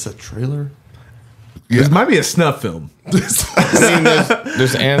 Is this a trailer? This might be a snuff film. I mean,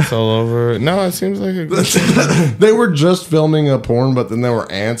 there's ants all over. No, it seems like a good They were just filming a porn, but then there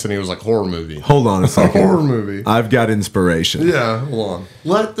were ants, and he was like, horror movie. Hold on a second. Horror movie. I've got inspiration. Yeah, hold on.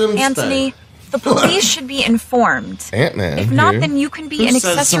 Let them Anthony, stay. the police should be informed. Ant-Man. If not, here. then you can be Who an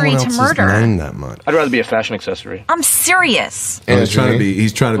says accessory someone to else's murder. name that much? I'd rather be a fashion accessory. I'm serious. Oh, he's trying to Anthony. be.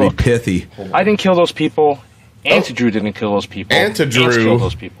 He's trying to be Look. pithy. I didn't kill those people. Antidrew didn't kill those people. Antidrew. Ants killed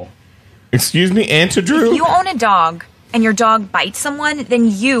those people. Excuse me, If Antidrew? you own a dog and your dog bites someone,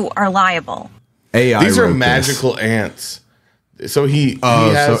 then you are liable. AI. These are wrote magical ants. So he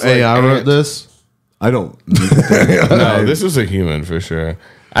Oh, has so AI like, wrote ant- this? This. I don't. No, this was a human for sure.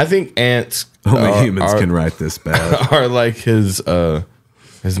 I think ants Only humans are, can write this bad. are like his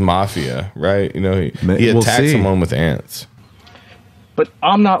his mafia, right? You know, he We'll attacked see. someone with ants. But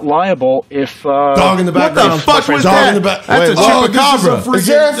I'm not liable if. Dog in the background. What the fuck was Dog that? in the back. That's a chupacabra. Is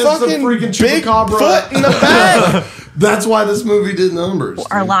there a fucking big chupacabra foot in the back? That's why this movie did numbers.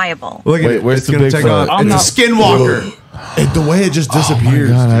 Are liable. Look at Wait, it. where's It's the gonna big take foot? off. It's a skinwalker. The way it just disappears,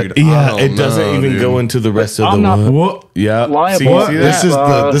 dude. Yeah, it doesn't even go into the rest of I'm the not what? Yeah, liable. see This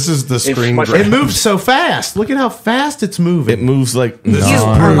that? is the screen my- grab. It moves so fast. Look at how fast it's moving. It moves like You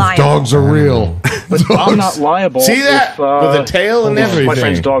are liable. Dogs are real. But I'm not liable. See that? If, With a tail and if everything. My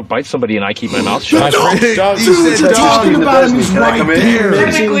friend's dog bites somebody and I keep my mouth shut. My friend's dog. Dude, you're talking about him. He's right there.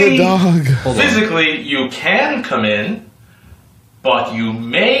 The dog. Physically, you can come in, but you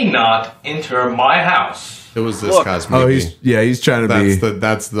may not enter my house. It was this Look. guy's movie. He's trying to be.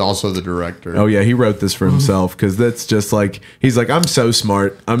 That's also the director. Oh yeah, he wrote this for himself because that's just like he's like I'm so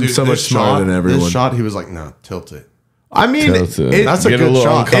smart. I'm Dude, so much this smarter shot- than everyone. This shot, he was like, "No, tilt it." I mean, That's it. That's a Get good little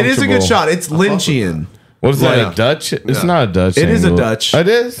shot. it is a good uncomfortable. shot. It's Lynchian. What is that? Yeah. A Dutch? It's Yeah. not a Dutch. It is a angle. Dutch. It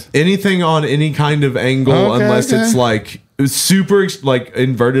is. Anything on any kind of angle, Okay, unless okay. it's like super like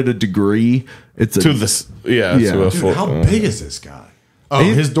inverted a degree. It's a, To the yeah. Yeah. To a Dude, full, how big is this guy? Oh,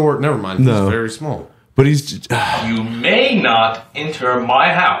 He- his door. Never mind. No. He's very small. but he's You may not enter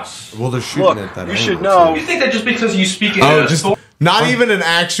my house. Well, they're shooting Look, at that. you angle, should know. You think that just because you speak in oh a just not even an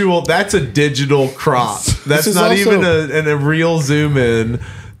actual. That's a digital crop. That's is not also- even a real zoom in.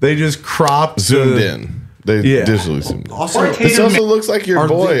 They just cropped zoomed the- in. They Yeah. digitally zoomed in. Also, This also looks like your Are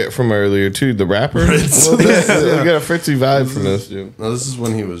boy from earlier too, the rapper. Fritz. Well, this- You got a Fritzy vibe from this dude. no, this is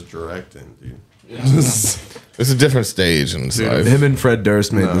when he was directing, dude. It's a different stage in his life. Him and Fred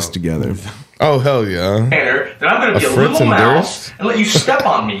Durst made this together. Oh hell yeah! manner, then I'm going to be a Fritz little and mouse Durst? and let you step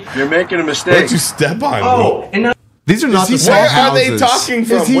on me. You're making a Why'd mistake. you step on me? Oh, and now These are not the same Where are houses. they talking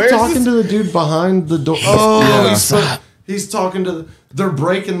from? Is he Where's talking this- to the dude behind the door? Oh, Yeah. He's talking to. They're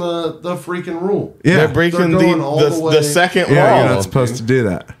breaking the freaking rule. Yeah, They're breaking They're going all the way- the second yeah, wall. you're not supposed to do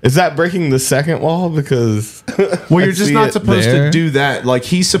that. Is that breaking the second wall? Because Well, I you're just see not it supposed there. to do that. Like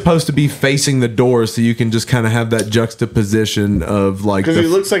he's supposed to be facing the door, so you can just kind of have that juxtaposition of like. Because he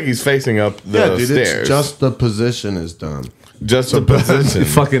looks like he's facing up the Yeah, dude. stairs. It's just the position is dumb. Just the position. you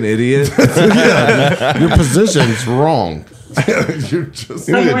fucking idiot. Your position's wrong. You're just.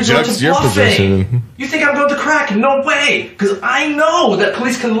 You now need you to resort adjust to your bluffing. position. You think I'm going to crack? No way, because I know that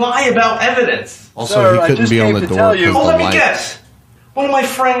police can lie about evidence. Also, Sir, he I couldn't just be on came the to door tell you- because Well, the let me light. guess. One of my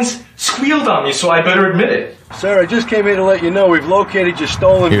friends squealed on me, so I better admit it. Sir, I just came here to let you know we've located your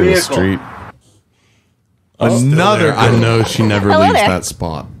stolen Here, the vehicle. street. Another. I know she never Hello leaves there. that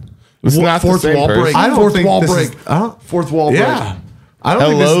spot. It's not the Fourth same wall person. break. I don't Fourth think wall this break. is- I don't- Fourth wall break. Yeah, I don't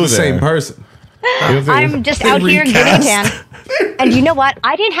think this Hello is the there. same person. I'm just out here getting a tan. And you know what?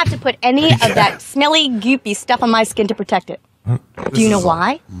 I didn't have to put any of that smelly, goopy stuff on my skin to protect it. Do you know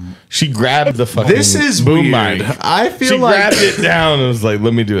why? She grabbed the fucking This is boom weird. mic. I feel She like grabbed it down and was like,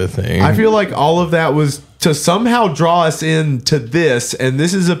 "Let me do a thing." I feel like all of that was to somehow draw us into this, and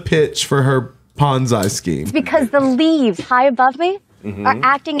this is a pitch for her Ponzi scheme. It's because the leaves high above me are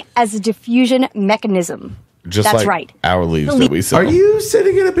acting as a diffusion mechanism. just That's like right. our leaves The that we sell. Are you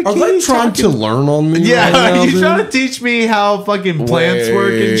sitting in a bikini? Are they trying to talking- learn on me? Yeah, right now, are you dude? trying to teach me how fucking plants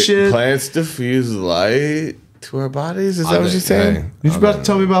work and Wait, shit? Plants diffuse light to our bodies. Is that what you're saying? You about to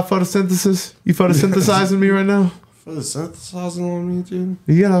tell me about photosynthesis? You photosynthesizing me right now? Photosynthesizing on me, dude.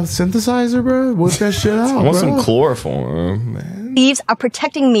 You got a synthesizer, bro? Whip that shit out, I want bro. some chloroform, man. Leaves are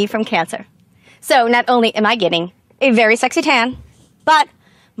protecting me from cancer. So not only am I getting a very sexy tan, but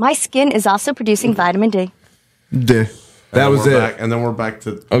my skin is also producing vitamin D. That was it. Back, and then we're back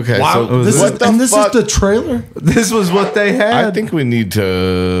to Okay, Wow, so this what is, the and this fuck? is the trailer. This was what they had. I think we need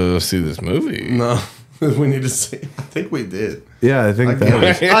to see this movie. No, we need to see. I think we did. Yeah, I think I that get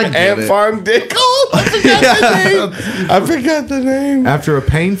was. it. I get Ant it. Farm Dick. Oh, I forgot the name. I forgot the name. After a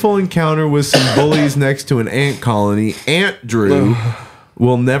painful encounter with some bullies next to an ant colony, Aunt Drew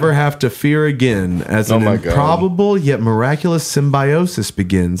will never have to fear again as an my God. improbable yet miraculous symbiosis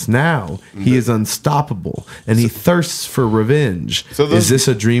begins. Now he is unstoppable and he thirsts for revenge. So those- is this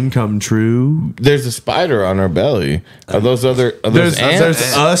a dream come true? There's a spider on our belly. Are those other? Are those There's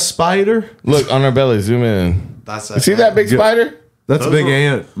ants? a spider. Look on our belly. Zoom in. That's You see that big spider? That's a Those big are-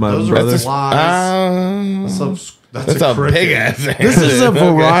 ant, my those are brother. flies. That's a cricket. big ass ant. This is a Okay.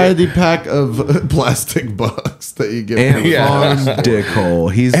 variety pack of plastic bugs that you get. Ant from farm farms.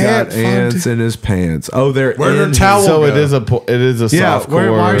 dickhole. He's Ant got farm ants in his pants. Oh, they're Where'd her in towel his- So go? it is a Yeah, soft why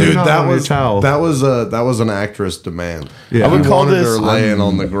core. are you Dude, not that on your was towel? that was an actress demand. Yeah. I would I call wanted her this- laying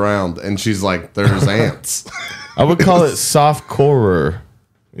on the ground, and she's like, "There's ants." I would call it soft corer.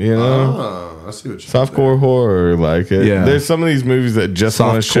 You know, see what you Softcore horror, like it. Yeah. There's some of these movies that just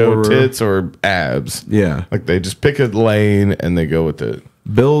want to show Softcore. tits or abs. Yeah. Like they just pick a lane and they go with it.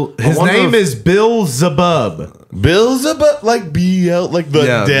 His name is Bill Zabub. Bill Zabub, like BL, like the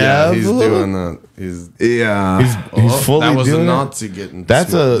devil. Yeah, he's doing that. He's fully that was doing a it. Nazi getting.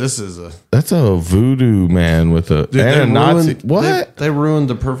 That's that's a voodoo man with a Dude, and a Nazi. What? They ruined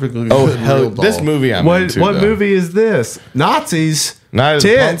the perfectly Oh good hell! real doll. This movie I'm What into. what though. movie is this? Nazis. Night of the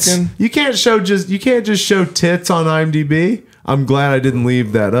Tits. Pumpkin? You can't just show tits on IMDb. I'm glad I didn't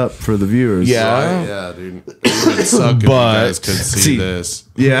leave that up for the viewers. Yeah. Yeah, dude. It would suck if you guys could see this.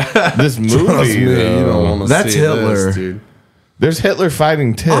 Yeah. This movie, Trust me, though. you don't want to That's see Hitler. this, dude. There's Hitler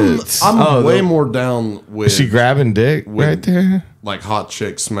fighting tits. I'm way more down with Is she grabbing dick right there? like hot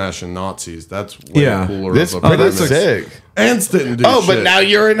chicks smashing Nazis. That's way cooler. This of a pretty premise. sick. Ants didn't do Oh, but shit. now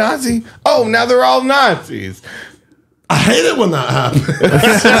you're a Nazi? Oh, now they're all Nazis. I hate it when that happens.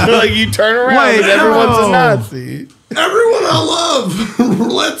 Like you turn around and everyone's a Nazi. Everyone I love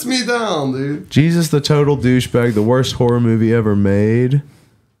lets me down, dude. Jesus the Total Douchebag, the worst horror movie ever made.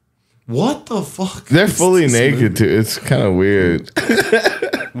 What the fuck? They're is fully this naked movie? too. It's kind of weird.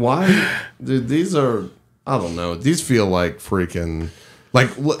 Why, dude? These are, I don't know. These feel like freaking.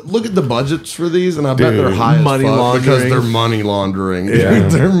 Like, look at the budgets for these, and I bet they're Dude, high as money fuck laundering. because they're money laundering. Yeah.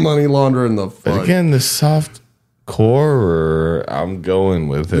 Dude. They're money laundering the But fuck. again, the soft horror, I'm going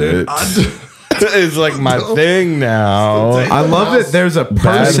with it. Dude, It's like my thing now. I love it. There's a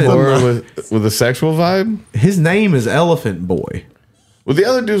Bad person. horror with a sexual vibe. His name is Elephant Boy. Well, the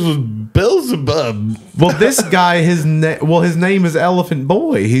other dude was Beelzebub. Well, this guy, his name is Elephant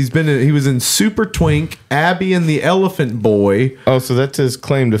Boy. He was in Super Twink, Abby and the Elephant Boy. Oh, so that's his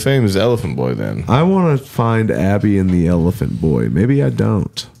claim to fame is Elephant Boy then. I want to find Abby and the Elephant Boy. Maybe I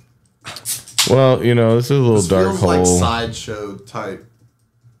don't. Well, you know, this is a little This dark feels hole. like sideshow type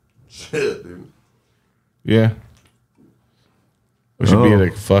shit, dude. Yeah. We should be at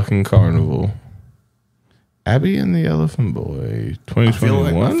a fucking carnival. Abby and the Elephant Boy,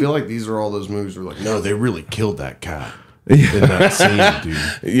 2021. I feel like these are all those movies where like, no, they really killed that cat in that scene,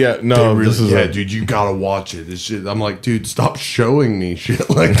 dude. Yeah, no, They this is like, dude, you gotta watch it. It's just, I'm like, dude, stop showing me shit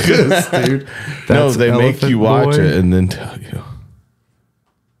like this, dude. no, That's they make Elephant you watch Boy? it and then tell you.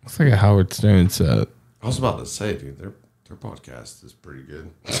 Looks like a Howard Stern set. I was about to say, dude, their podcast is pretty good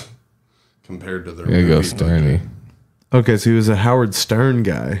compared to their. There you go, movie Sterny. budget. Okay, so he was a Howard Stern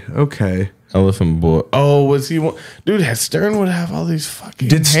guy. Okay. Elephant Boy. Oh, was he one? Dude, Stern would have all these fucking.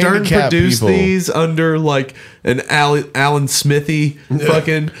 Did Stern handicapped produce people. these under like an Alan Smithy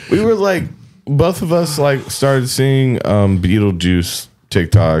fucking? We were like, both of us like started seeing Beetlejuice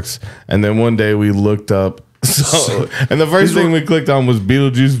TikToks, and then one day we looked up. And the first thing we clicked on was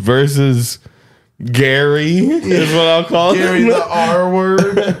Beetlejuice versus Gary. Is what I'll call Gary him. the R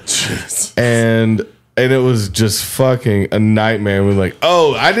word. and it was just fucking a nightmare. We're like,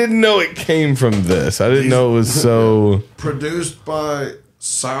 oh, I didn't know it came from this. I didn't know it was so Produced by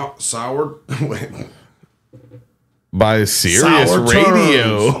Sour. Wait. by Sirius Sour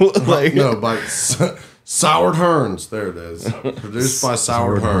Radio. Turns. Like, No, by Soured Hearns. There it is. Produced by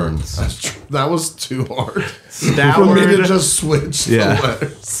Soured Hearns. That was too hard for me to just switch the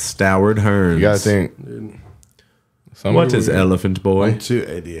letters. Stoward Hearns. you gotta think. What is Elephant Boy? I'm too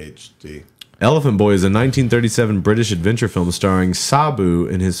ADHD. Elephant Boy is a 1937 British adventure film starring Sabu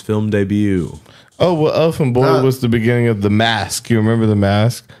in his film debut. Oh, well, Elephant Boy was the beginning of The Mask. You remember The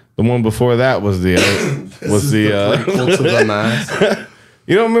Mask? The one before that was the prequel to The Mask.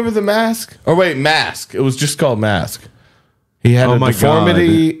 You don't remember The Mask? Or wait, Mask. It was just called Mask. He had Oh a my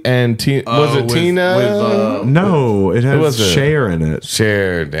deformity and was it with- Tina? with, No, it Who has was it? Cher in it.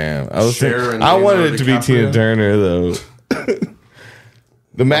 Cher, damn. I was Cher thinking, and I wanted Leonardo it to be DiCaprio? Tina Turner though.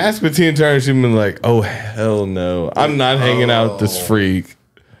 The Mask with Tina Turner, she'd been like, oh hell no. I'm not hanging out with this freak.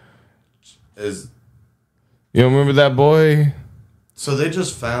 Is You don't remember that boy? so they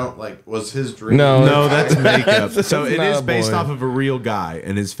just found like was his dream? No, that's makeup. That's So it not is a based boy. off of a real guy,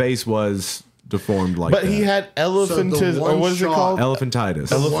 and his face was deformed like But that. he had elephantitis, or one what is it shot- called? Elephantitis.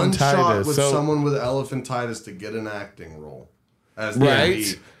 The one shot Elephantitis. with So- someone with elephantitis to get an acting role. As the Right?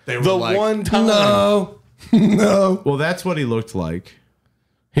 lead. They were The like, one time. No. No. Well, that's what he looked like.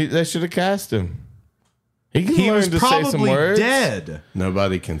 They should have cast him. He can He learn was to say some probably words. dead.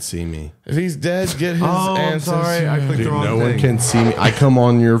 Nobody can see me. If he's dead, get his Oh, I'm ancestors. sorry. I clicked Dude, the wrong no thing. one can see me. I come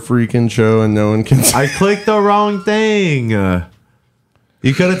on your freaking show and no one can see I clicked the wrong thing.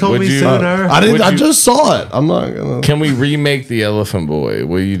 You could have told Would me you- sooner. I didn't. Would I you- just saw it. I'm not gonna. Can we remake the Elephant Boy?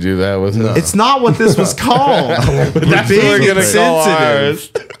 Will you do that with him? It's not what this was called. That's what being we're gonna call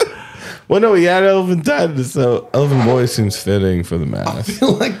insensitive. ours. Well, no, he had elephantitis, so Elephant Boy seems fitting for the mask. I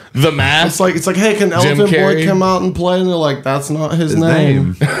feel like the mask. It's like, hey, can Jim Elephant Boy Carrey? come out and play? And they're like, that's not his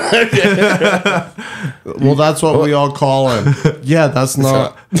name. Well, that's what we all call him. Yeah, that's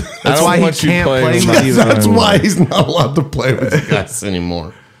not. That's why he can't play with you. That's why he's not allowed to play with you guys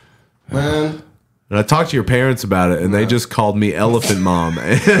anymore. Man. And I talked to your parents about it, and they just called me Elephant Mom.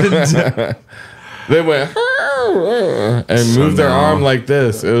 And they went and moved their arm like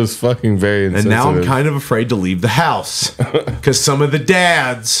this. It was fucking very insensitive. And now I'm kind of afraid to leave the house because some of the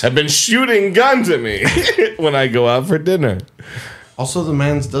dads have been shooting guns at me when I go out for dinner. Also, the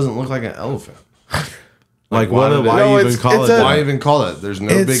man's doesn't look like an elephant. Like why even call it? Why even call it? There's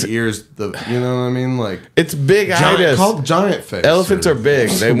no big ears. You know what I mean? Like it's big-itis. Called giant face. Elephants are big.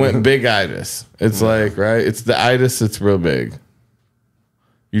 They went big-itis. It's like right. It's the itis that's real big.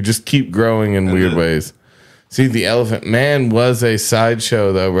 You just keep growing in weird ways. See, the Elephant Man was a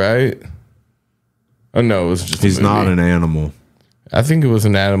sideshow, though, right? Oh no, it was just. He's not an animal. I think it was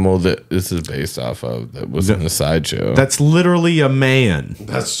an animal that this is based off of that was in the sideshow. That's literally a man.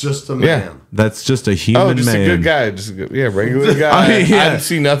 That's just a man. Yeah. That's just a human just man. a good guy. Just a good, regular guy. I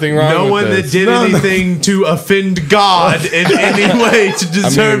see nothing wrong no with one this. that did anything to offend God in any way to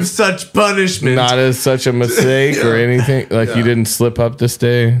deserve such punishment. Not as such a mistake or anything. Like you didn't slip up this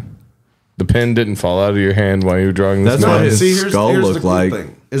day. The pen didn't fall out of your hand while you were drawing this. That's what his skull looked like.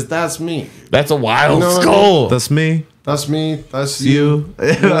 Is that's me. That's a wild You know what I skull. mean? That's me. That's me. That's you.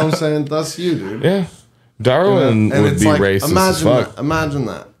 You know what I'm saying? That's you, dude. Yeah. Darwin would be racist as fuck. Imagine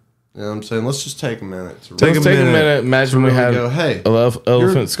that. You know what I'm saying? Let's just take a minute. Take a minute. Imagine we have go, hey,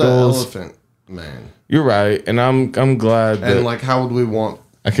 elephant skulls. The elephant man. You're right, and I'm glad that. And like, how would we want?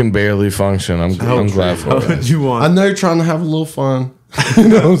 I can barely function. I'm glad for it. How would you want? I know you're trying to have a little fun. You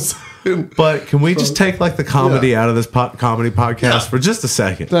know what I'm saying? But can we just take like the comedy out of this comedy podcast for just a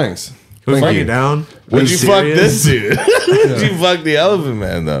second? Thanks. Can we bring it down? Would you fuck this dude? Would you fuck the Elephant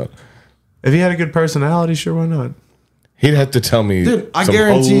Man though? If he had a good personality, sure, why not? He'd have to tell me. Dude, I some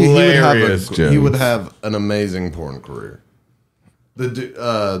guarantee hilarious he would jokes. have an amazing porn career. The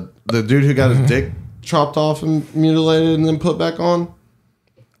dude who got his dick chopped off and mutilated and then put back on.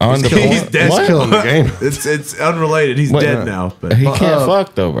 He's dead. He's killing the game. It's unrelated. He's dead now. But he can't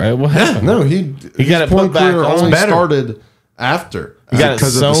fuck though, right? What happened? No, he got it porn put back career on. only Better. started after. He got it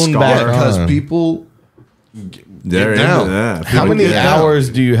sewn back because on. people They're get down. into that. How many get down. hours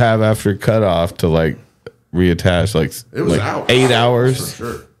do you have after cut off to like reattach? Like It was like hours. 8 hours. For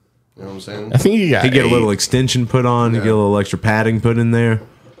sure. You know what I'm saying? I think you got. He get a 8. little extension put on. You get a little extra padding put in there.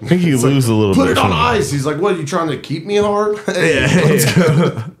 I think you lose a little Put bit. it on from ice. He's like, "What? Are you trying to keep me hard?" Hey, let's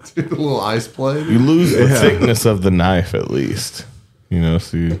go. Do a little ice play. You lose the thickness of the knife at least. You know,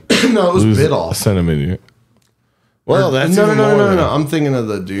 so you No, it was lose bit a off. centimeter. Well, that's no. even more than- I'm thinking of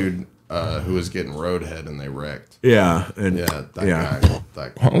the dude who was getting roadhead and they wrecked. Yeah, and Yeah, that yeah. guy.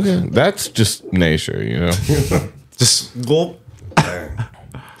 That guy. Okay, that's just nature, you know. Just gulp.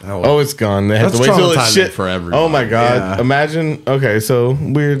 Oh, it's gone. They have That's to wait till it's traumatizing shit for everybody. Oh my god! Yeah. Imagine. Okay, so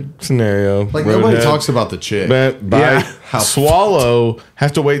weird scenario. Like nobody Roadhead. talks about the chick. But by Yeah. swallow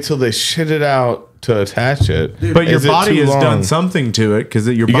have to wait till they shit it out to attach it. But your Is it body too has long? done something to it because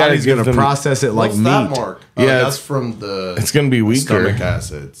your You gotta body's give going to them- process it like What's meat. that, Mark? Yeah, That's it's- from the. It's going to be weaker. Stomach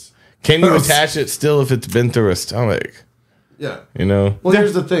acids. Can you attach it still if it's been through a stomach? Yeah. You know. Well,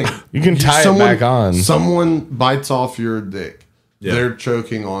 here's the thing. You can tie it back on. Someone bites off your dick. Yeah. They're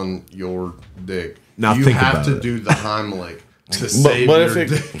choking on your dick. Now you think have about to it. do the Heimlich to save what your if it-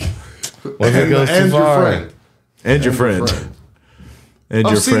 dick. What if it goes too and your far? friend. And your friend. And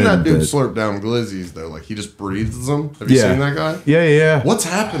I've your seen friend. that dude that- slurp down glizzies though. Like he just breathes them. Have you Yeah. seen that guy? Yeah. What's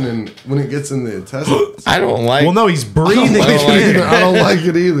happening when it gets in the intestines? I don't like. Well, no, he's breathing. I don't like it in. it. I don't like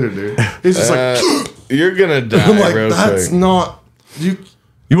it either, dude. He's just You're gonna die I'm like, real that's quick. not you.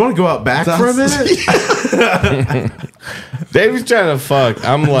 You want to go out back for a That's- minute? David's trying to fuck.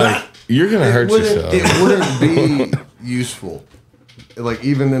 I'm like, you're gonna hurt yourself. It wouldn't be useful. Like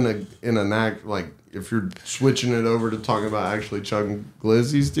even in a knack, like if you're switching it over to talking about actually chugging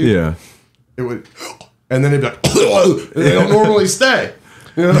glizzies, dude. Yeah. It would, and then it'd be like, they don't normally stay.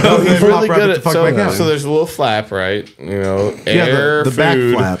 You know? He's Pop really right good the at fuck so, back out. so there's a little flap, right? You know, Yeah, air, the back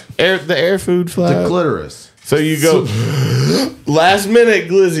food, flap. the air food flap. The clitoris. So you go last minute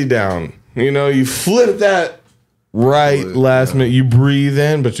glizzy down. You know, you flip that right last minute. You breathe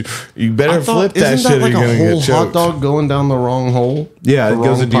in, but you better flip that isn't shit that like or you're a gonna whole get hot choked. dog going down the wrong hole? Yeah, The it goes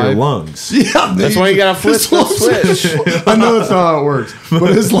wrong into your pipe? lungs. Yeah, That's why you gotta flip That's the what I'm saying. switch. I know that's not how it works,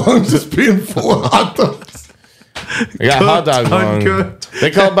 but his lungs just being full of hot dogs. I got hot dog lung. uncooked.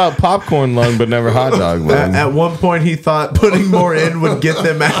 They call it about popcorn lung, but never hot dog lung. At one point, he thought putting more in would get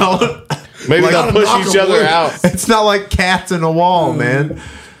them out. Maybe Like, they'll push each other out. It's not like cats in a wall, man.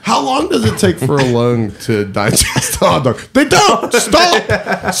 How long does it take for a lung to digest a hot dog? They don't.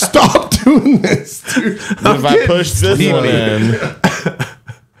 Stop doing this, dude. If I push this one in,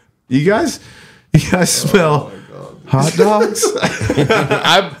 You guys smell hot dogs?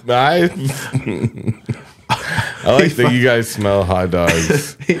 I like that you guys smell hot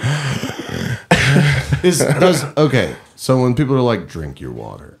dogs. Okay, so when people are like, drink your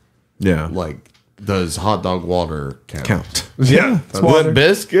water, Yeah. like, does hot dog water count? Yeah. What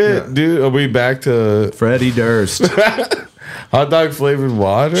biscuit, dude? Are we back to Freddie Durst. hot dog flavored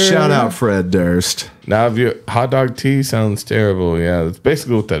water? Shout out Fred Durst. Now, if you hot dog tea sounds terrible, yeah, that's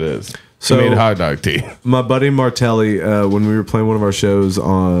basically what that is. So- So made hot dog tea. My buddy Martelli, when we were playing one of our shows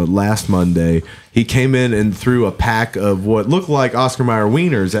on last Monday, he came in and threw a pack of what looked like Oscar Mayer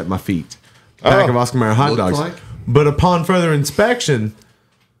wieners at my feet. A pack of Oscar Mayer hot Looked dogs. like? But upon further inspection,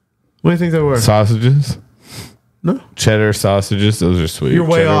 what do you think they were? Sausages? No. Cheddar sausages. Those are sweet. You're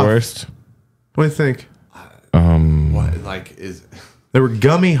way Cheddar off. Wurst. What do you think? What, like, is They were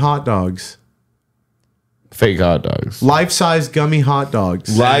gummy hot dogs. Fake hot dogs. Life-size gummy hot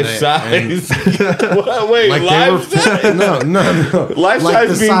dogs. Life and- size. Wait, like life size? no. Life Like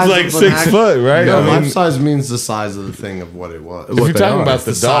size the means size like of an 6 act- foot, right? No, I mean, life size means the size of the thing of what it was. if you're they talking are. about It's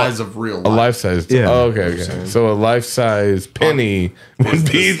the the size of real a life. life size. Yeah. Oh, okay. So a life size penny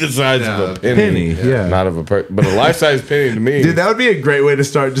would be the size of a penny. Yeah. Not of a but a life size penny to me. Dude, that would be a great way to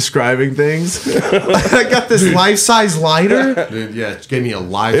start describing things. I got this life-size lighter. Dude, yeah, it gave me a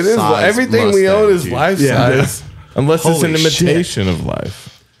life it is size. everything we own is dude. life Yeah. size, unless it's Holy an imitation of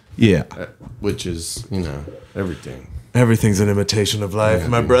life. Yeah. Which is, everything. Everything's an imitation of life,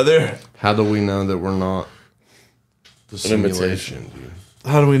 my brother. How do we know that we're not the imitation. simulation, dude?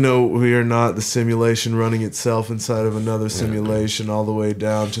 How do we know we are not the simulation running itself inside of another simulation all the way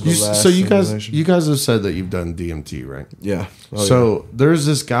down to the last So you simulation? guys have said that you've done DMT, right? Yeah. Oh, So there's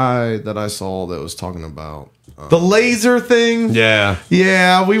this guy that I saw that was talking about the laser thing? Yeah.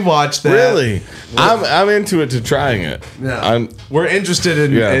 Yeah, we watched that. Really, I'm into it to trying it. Yeah. We're interested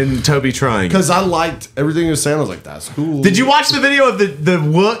in Toby trying it. Because I liked everything he was saying. I was like, that's cool. Did you watch the video of the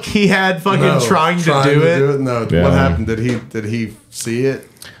look he had fucking trying to do it? No. Yeah. What happened? Did he see it?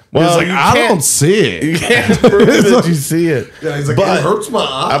 Well, He's like, you I can't- don't see it. You can't prove that you see it. Yeah, he's like, But it hurts my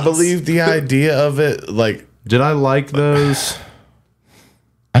eyes. I believe the idea of it, like, Did I like those?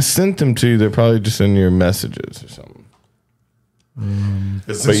 I sent them to you. They're probably just in your messages or something. Is But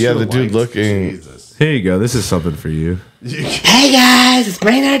this yeah, your the dude likes? looking. Jesus. Here you go. This is something for you. Hey guys, it's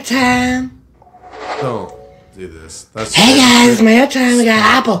Maynard time. Don't do this. That's Hey guys, it's Maynard time. We got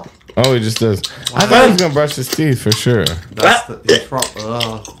apple. Oh, he just does. I thought he was gonna brush his teeth for sure. That's he's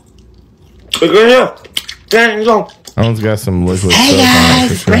Alan's got some liquid Hey soap on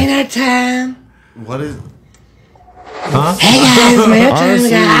guys, it it's for sure. Maynard time. What is? Huh? Hey guys, it's Maynard time. We Honestly-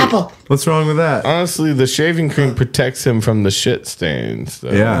 got apple. What's wrong with that? Honestly, the shaving cream protects him from the shit stains.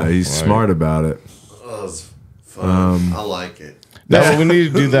 Though. Yeah, he's Like- smart about it. Oh, it's fun. I like it. No, we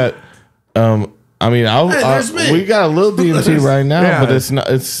need to do that. I mean, there's me. we got a little DMT right now, Yeah. but it's not.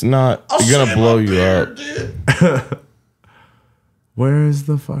 It's not gonna blow you up. Where is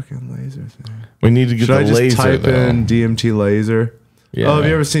the fucking laser thing? We need to get Should the I just laser. type though. in DMT laser? Yeah. Oh, have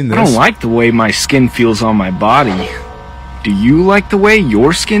you ever seen this? I don't like the way my skin feels on my body. Do you like the way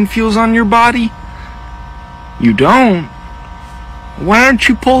your skin feels on your body? You don't? Why don't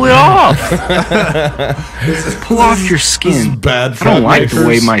you pull it off? Pull off your skin. Bad. I don't like the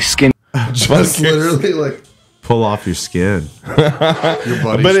way my skin. Just literally like Pull off your skin. your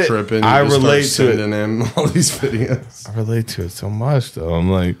buddy's But tripping. I you just start relate to it. sending him all these videos. I relate to it so much, though. I'm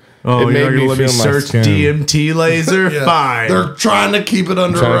like, Oh, it you're not made gonna let me feel my search skin. DMT laser? Yeah. Fine. They're trying to keep it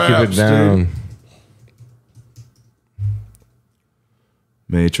under Trying to wraps, keep it down. dude.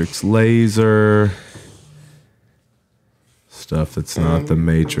 Matrix laser. Stuff that's not the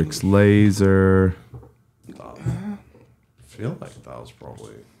Matrix laser. I feel like that was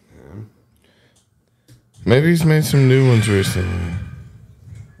probably him. Maybe he's made some new ones recently.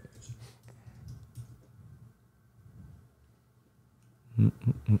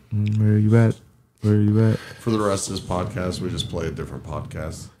 Where are you at? Where are you at? For the rest of this podcast, we just play a different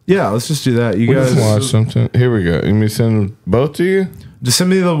podcast. Yeah, let's just do that. You We guys just watch something. Here we go. You mean send them both to you? just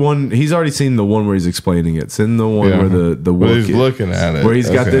send me the one. He's already seen the one where he's explaining it. Send the one Yeah. where the Where he's Wookiee- looking at it. where he's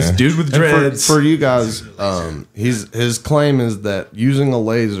got Okay. this dude with And dreads. for you guys, his claim is that using a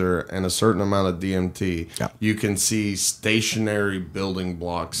laser and a certain amount of DMT, you can see stationary building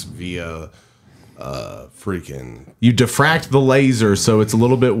blocks via freaking. You diffract the laser so it's a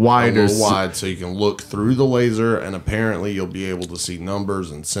little bit wider. A little wide, so you can look through the laser, and apparently you'll be able to see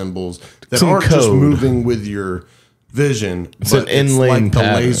numbers and symbols that Some aren't just code. moving with your vision, It's but an it's inlane like the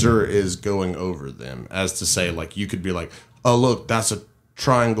pattern. laser is going over them, as to say, like you could be like, oh look, that's a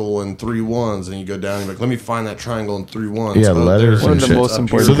triangle and 3 1s, and you go down and you're like, let me find that triangle and 3 1s. Yeah, Oh, letters there's and it. shit. It's up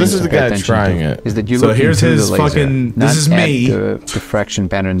here. So this is the guy trying it. Is that you're So looking here's through his the laser, fucking- not this is at me. the diffraction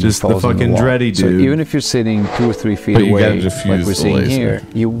pattern that Just the falls on fucking wall. dready So dude. even if you're sitting 2 or 3 feet But you away, gotta diffuse like we're the seeing laser. here,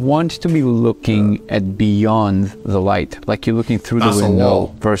 you want to be looking at beyond the light, like you're looking through That's the a window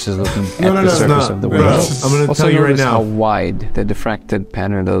wall. versus looking No, at no, the no, surface no. of the No, window. I'm gonna Also tell you right notice now. how wide the diffracted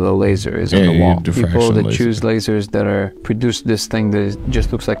pattern of the laser is on Yeah, the you wall. diffraction People that laser. choose lasers that are produce this thing that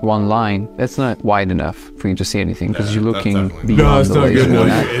just looks like one line, that's not wide enough for you to see anything because you're that's looking definitely- No, beyond it's the not laser, good not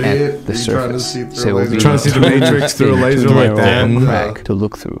enough. You at idiot. the You're trying to surface. see through So it a will laser. be Trying to see the Matrix through a too laser like narrow that. of a crack to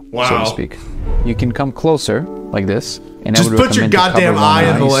look through, so Wow. to speak. You can come closer like this, and Just I would put your recommend to cover goddamn one eye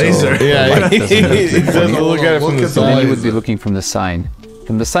in the so laser. the Yeah, light he doesn't hit the doesn't cornea. look at it from the So then you would side. be looking from the side.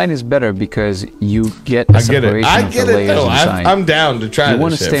 From the side is better because you get a I get it. separation I of get the it layers though. inside. I'm down to try You this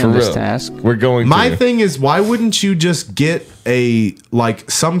wanna shit, stay for on this real. task? We're going My to. thing is, why wouldn't you just get a like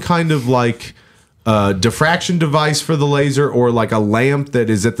some kind of like diffraction device for the laser, or like a lamp that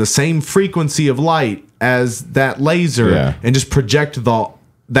is at the same frequency of light as that laser, Yeah. and just project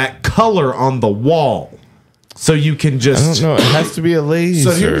that color on the wall, so you can I just. don't know. It has to be a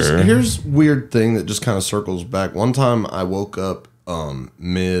laser. So here's weird thing that just kind of circles back. One time I woke up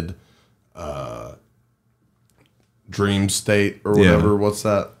mid dream state or whatever. Yeah. What's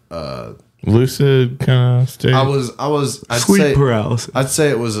that? lucid kind of state. I'd Sleep say, paralysis. I'd say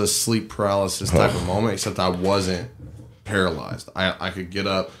it was a sleep paralysis type of moment, except I wasn't paralyzed. I could get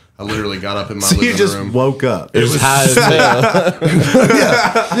up. I literally got up in my So living you just room. woke up. It was high as hell.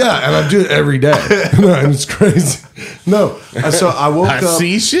 Yeah, and I do it every day. And it's crazy. No, so I woke I up.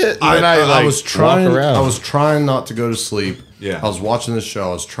 see shit. I when I was trying. Walk around. I was trying not to go to sleep. Yeah. I was watching the show.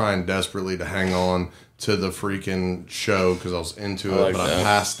 I was trying desperately to hang on to the freaking show because I was into it, like but that. I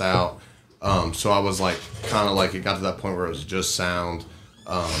passed out. So I was like, kind of like, it got to that point where it was just sound,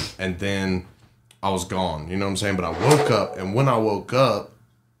 and then I was gone. You know what I'm saying? But I woke up, and when I woke up,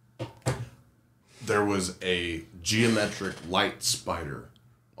 there was a geometric light spider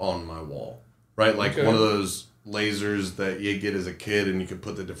on my wall. Right, like one of those lasers that you get as a kid, and you could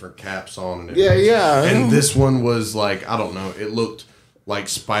put the different caps on. And Yeah. And this one was like, I don't know, it looked like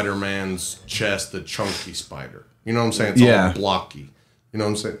Spider-Man's chest, the chunky spider. You know what I'm saying? It's Yeah. all blocky. You know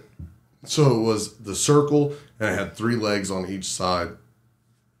what I'm saying? So it was the circle, and it had 3 legs on each side,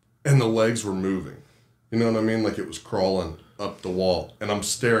 and the legs were moving. You know what I mean? Like it was crawling up the wall, and I'm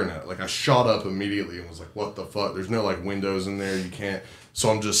staring at it. Like I shot up immediately and was like, what the fuck? There's no like windows in there. You can't. So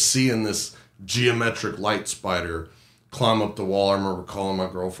I'm just seeing this geometric light spider climb up the wall. I remember calling my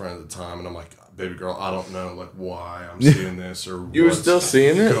girlfriend at the time, and I'm like, baby girl, I don't know like why I'm seeing this or You were what's still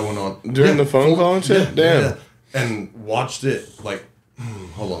seeing it going on during the phone call and shit. Damn. yeah. And watched it like,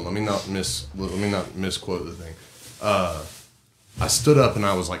 hold on, let me not misquote the thing. I stood up and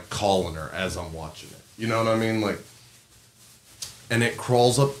I was like calling her as I'm watching it. You know what I mean? Like, and it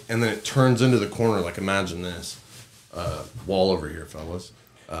crawls up and then it turns into the corner. Like imagine this wall over here, fellas.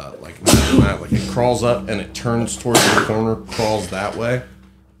 Like imagine that. Like it crawls up and it turns towards the corner, crawls that way.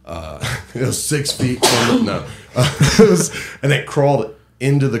 It was 6 feet from the and it crawled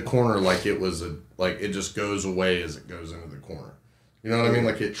into the corner like it was it just goes away as it goes into the corner. You know what I mean?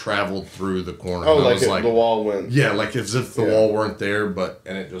 Like it traveled through the corner. Oh, And I like, was the wall went. Yeah, like as if the wall weren't there,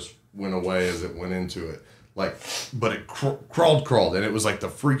 and it just went away as it went into it. Like, but it crawled, and it was like the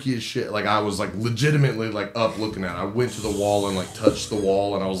freakiest shit. Like I was like legitimately like up looking at it. I went to the wall and like touched the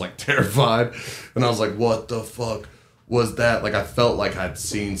wall, and I was like terrified, and I was like, what the fuck was that? Like I felt like I'd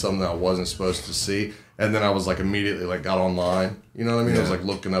seen something I wasn't supposed to see, and then I was like immediately like got online. You know what I mean? I was like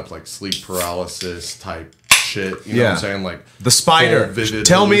looking up like sleep paralysis type shit. You know what I'm saying? Like the spider. full vivid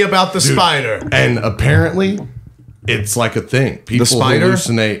Tell me about the Dude, spider. And apparently, it's like a thing. People spider?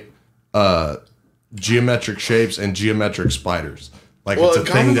 hallucinate geometric shapes and geometric spiders. Like Well, it's a a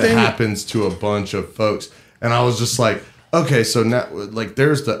thing common that thing- happens to a bunch of folks. And I was just like, okay, so now like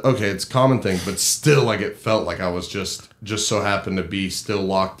there's it's a common thing, but still like it felt like I was just so happened to be still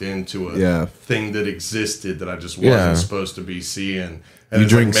locked into a thing that existed that I just wasn't supposed to be seeing. And You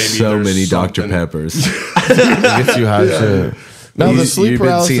it's like, drink maybe so there's many Dr. something- Peppers. It gets you high shit. No, the sleep You've been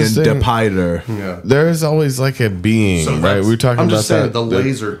paralysis seeing thing, Depiter. Yeah. there's always like a being, So right? that's- We were talking I'm about just saying that. the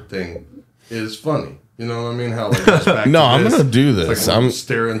laser thing is funny. You know what I mean? How like goes back No, to I'm this. gonna do It's this. Like I'm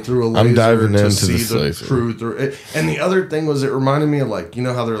staring through a laser I'm diving to into see this the laser. crew through it. And the other thing was, it reminded me of like, you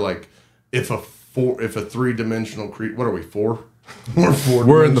know how they're like, if a if a 3-dimensional creature, what are we, 4? We're 4.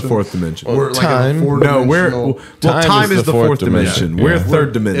 We're in the 4th dimension. We're like Time. in a 4 No, dimensional. time is the 4th dimension. Yeah. We're Yeah.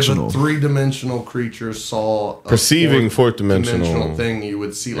 3rd dimensional. If a 3-dimensional creature saw a Perceiving 4th dimensional dimensional thing, you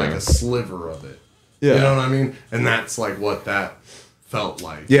would see like a sliver of it. Yeah. You know what I mean? And that's like what that felt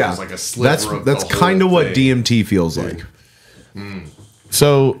like. Yeah, It was like a sliver of that's the kind of whole what thing. DMT feels like.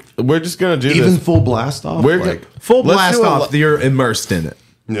 So we're just gonna do Even this. full blast off. We're like, Full Let's blast do a off, you're immersed in it.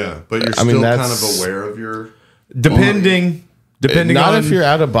 yeah, but you're I mean, still kind that's- of aware of your. Depending not on if you're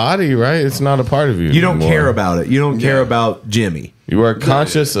out of body, right? It's not a part of you. you don't anymore. care about it. You don't care about Jimmy. You are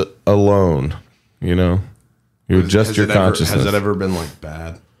conscious alone. You know, you adjust your consciousness. Has it ever been like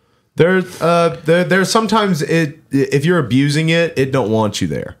bad? There's sometimes if you're abusing it, it don't want you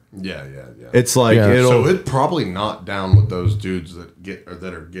there. Yeah. It's like Yeah. it'll. So it probably not down with those dudes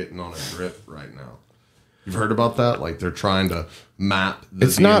that are getting on a drip right now. You've heard about that? Like they're trying to map.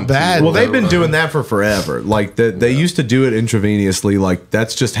 It's not bad. Well, they've been doing that for forever. Like they used to do it intravenously. Like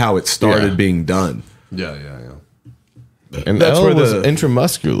that's just how it started being done. Yeah. And That's L where was the-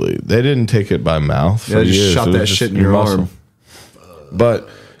 intramuscularly. They didn't take it by mouth. Yeah, for just years. shot It was that just shit in your muscle. arm. But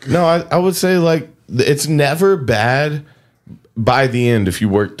no, I would say like it's never bad by the end if you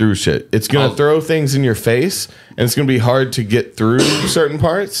work through shit. It's gonna throw things in your face, and it's gonna be hard to get through certain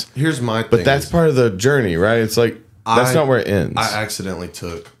parts. Here's my thing. But that's part of the journey, right? It's like that's not where it ends. I accidentally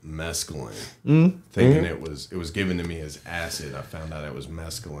took mescaline, thinking it was given to me as acid. I found out it was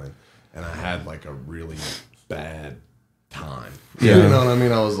mescaline, and I had like a really bad time. Yeah. You know what I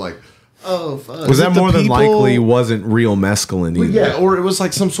mean? I was like, oh, fuck. Was that the more than people- likely wasn't real mescaline either? Yeah, or it was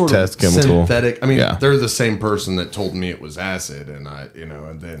like some sort Test of chemical. synthetic. I mean, Yeah. they're the same person that told me it was acid, and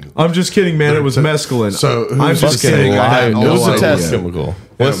and then I'm just kidding, man. It was mescaline. So I'm who's just fucking kidding. I lying? had it no was a test idea. chemical.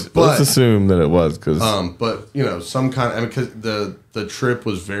 Yeah, Let's assume that it was because but some kind. I mean, because the trip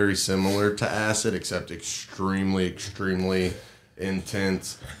was very similar to acid, except extremely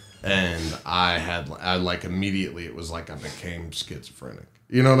intense. And I like immediately it was like I became schizophrenic.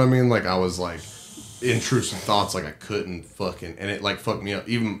 You know what I mean? Like I was like intrusive thoughts, like I couldn't fucking, and it like fucked me up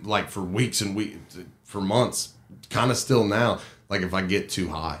even like for weeks and weeks, for months, kind of still now. Like if I get too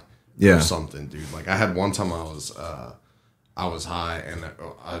high, Yeah. or something, dude. Like I had one time I was high and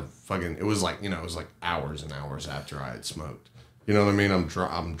I fucking it was like it was like hours and hours after I had smoked. You know what I mean?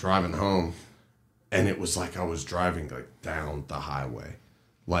 I'm driving home, and it was like I was driving like down the highway,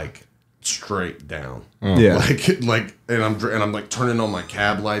 like straight down. Yeah. like and I'm like turning on my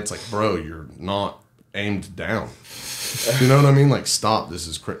cab lights, like bro, you're not aimed down. You know what I mean? Like stop. This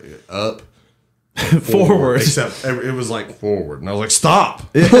is up. Forward. Except it was like forward, and I was like, "Stop!"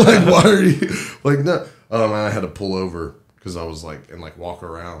 Like, why are you like no? Oh man, I had to pull over because I was like and like walk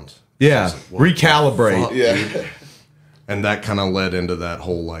around. Yeah, I was like, what the recalibrate. fuck, dude? And that kind of led into that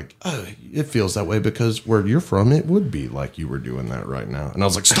whole like, oh, it feels that way because where you're from, it would be like you were doing that right now. And I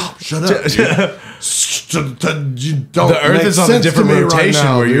was like, stop, shut up, dude. You don't The Earth make is on a sense different to me right rotation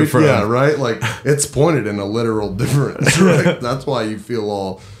now, where you're dude. from. Yeah, right. Like it's pointed in a literal difference. Right? That's why you feel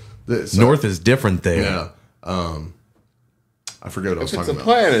all this. North is different there. Yeah. I forget what I was if it's talking a about.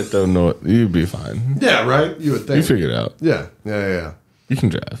 planet, though, no, you'd be fine. Yeah, right. You would think. You figure it out. Yeah. You can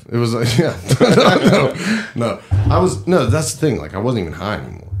drive. It was like, yeah. No. That's the thing. Like, I wasn't even high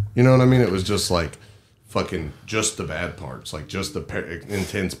anymore. You know what I mean? It was just like fucking just the bad parts, like just the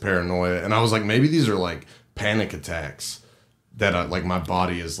intense paranoia. And I was like, maybe these are like panic attacks that like my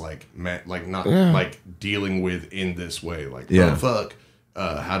body is like, not like dealing with in this way. Like, oh, fuck.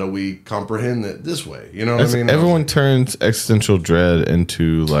 How do we comprehend it this way? You know what I mean? Everyone turns existential dread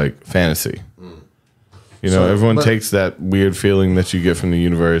into like fantasy. You know, everyone takes that weird feeling that you get from the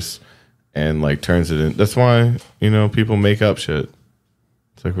universe and like turns it in. That's why, people make up shit.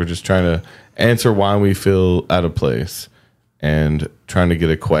 It's like we're just trying to answer why we feel out of place and trying to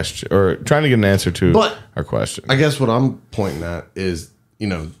get a question or trying to get an answer to our question. I guess what I'm pointing at is,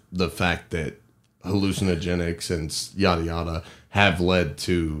 the fact that hallucinogenics and yada yada have led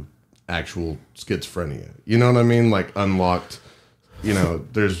to actual schizophrenia. You know what I mean? Like unlocked.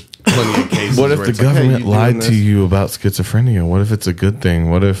 There's plenty of cases. What if where the it's like, hey, government you lied doing to this? you about schizophrenia? What if it's a good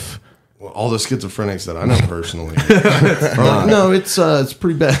thing? What if All the schizophrenics that I know personally. No, it's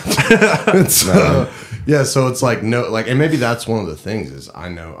pretty bad. Yeah, so it's like no, like, and maybe that's one of the things is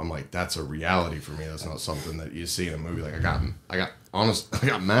I'm like that's a reality for me. That's not something that you see in a movie. Like I got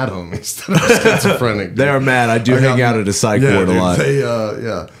mad homies that are schizophrenic. They are mad. I do hang out at a psych ward a lot.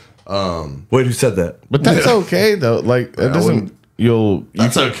 Wait, who said that? But that's okay though. Like it doesn't.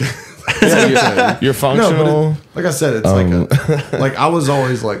 That's okay. Yeah, you're functional. No, like I said, it's like I was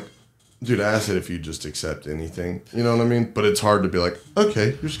always like Dude, acid if you just accept anything. You know what I mean? But it's hard to be like,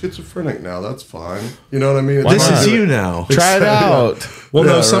 okay, you're schizophrenic now. That's fine. You know what I mean? This is you now. Try it out. Well,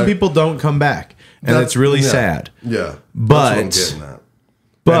 no, some people don't come back. And it's really sad. Yeah. But, that's what I'm getting at.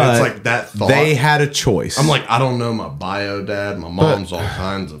 But and it's like that thought. They had a choice. I'm like, I don't know my bio dad. My mom's all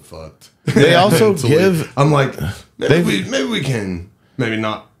kinds of fucked. They also give. I'm like, maybe we can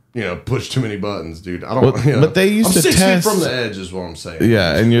not, push too many buttons, dude. I don't. But they used I'm to 6 test feet from the edge, is what I'm saying.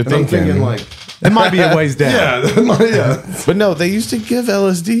 Yeah, and you're I'm thinking like it might be a ways down. Yeah. But no, they used to give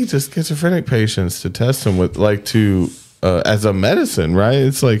LSD to schizophrenic patients to test them with, as a medicine, right?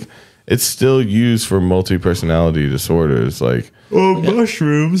 It's like it's still used for multi-personality disorders, like.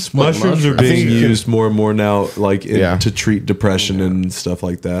 Mushrooms. Mushrooms are being used more and more now, to treat depression and stuff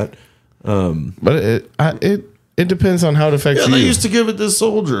like that. But it depends on how it affects you. They used to give it to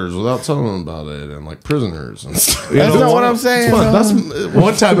soldiers without telling them about it, and like prisoners and stuff. That's not what I'm saying.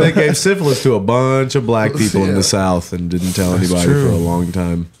 One time they gave syphilis to a bunch of black people in the South and didn't tell anybody for a long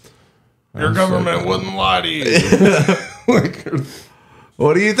time. Your government wouldn't lie to you.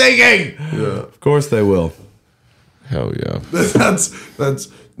 What are you thinking? Yeah, of course they will. Hell yeah. That's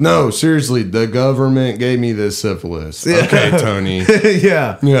no, seriously, the government gave me this syphilis. Yeah. Okay, Tony.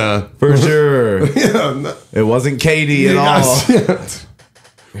 Yeah, for sure. It wasn't Katie at all.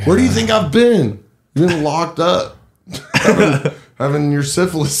 Where do you think I've been? You've been locked up. having your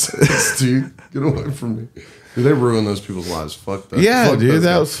syphilis, dude. Get away from me. Dude, they ruined those people's lives. Fuck that. Yeah, Fuck dude, those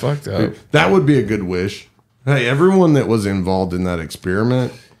that guys. was fucked up. Dude, that would be a good wish. Hey, everyone that was involved in that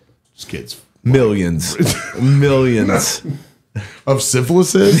experiment just gets millions of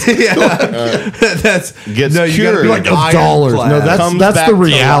syphilis. That's gets no, you gotta cured be like of dollars. No, that's the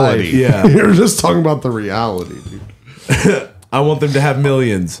reality. Yeah, you're just talking about the reality, dude. I want them to have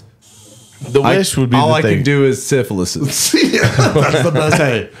millions. The wish would be all the I thing. can do is syphilis. Yeah, that's the best.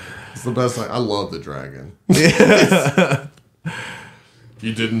 Hey, it's the best thing. I love the dragon.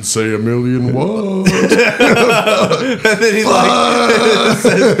 He didn't say $1 million what? And then he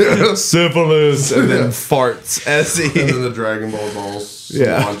says syphilis and then farts as he. And then the Dragon Ball balls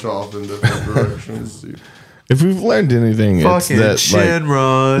launch off in different directions. Dude. If we've learned anything, it's Fucking that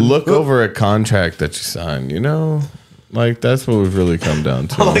Shenron. look over a contract that you sign. That's what we've really come down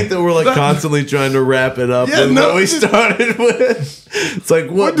to. I like that we're constantly trying to wrap it up with what we started with. It's like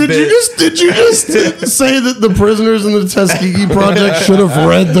what did you just say that the prisoners in the Tuskegee Project should have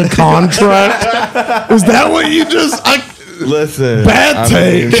read the contract? Is that what you just? Listen, bad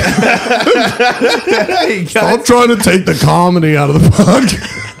take. Stop trying to take the comedy out of the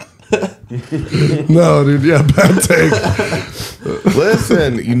podcast. No, dude. Yeah, bad take.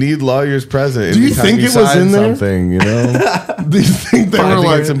 Listen, you need lawyers present. Do you think it was in there? Something, Do you think they I were think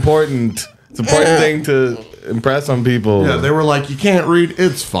like? it's important. It's an important thing to impress on people. Yeah, they were like, you can't read.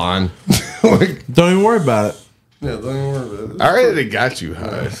 It's fine. Don't even worry about it. Yeah, don't even worry about it. I already got you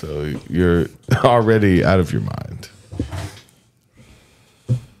high, so you're already out of your mind.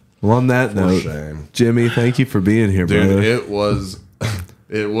 Well, on that note, shame. Jimmy, thank you for being here, Dude, brother. it was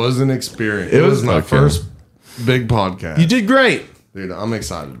an experience. It It was was my first big podcast. You did great. Dude, I'm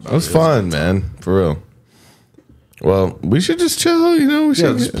excited about it. It was fun, man. For real. Well, we should just chill, We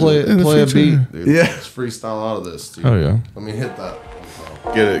should just play in the a future. beat. Dude. Yeah. Just freestyle out of this, dude. Oh, yeah. Let me hit that.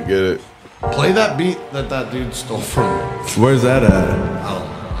 Get it. Play that beat that dude stole from me. Where's that at? I don't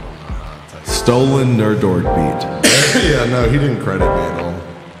know. Stolen Nerdork beat. Yeah, no, he didn't credit me at all.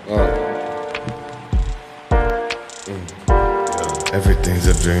 Everything's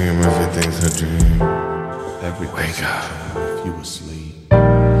a dream. Everything's a dream. Wake up. If you asleep.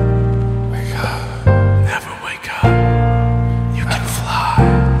 Wake up. Never wake up. You can fly.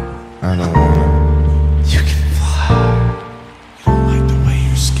 I don't want You can fly. You don't like the way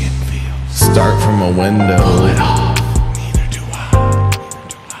your skin feels. to start from a window. Pull it off. Neither do I.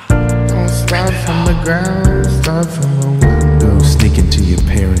 Don't start from the ground. Start from a window. Sneak into your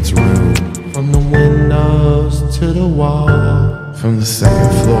parents' room. From the windows to the wall. From the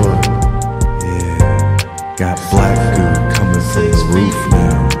second floor. Yeah. Got black goo coming from the roof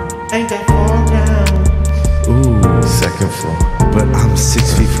now. Ain't that far down? Ooh. Second floor. But I'm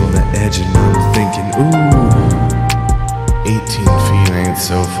 6 feet from the edge and I'm thinking, ooh. 18 feet ain't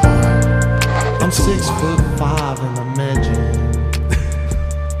so far. I'm 6'5" and I'm edging.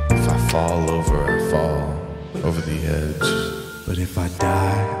 If I fall over, I fall over the edge. But if I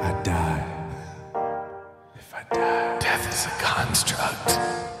die, I die. If I die, Death is a construct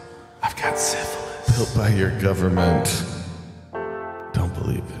I've got syphilis. built by your government. Don't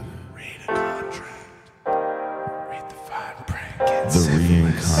believe it. Read a contract. Read the fine print. Get The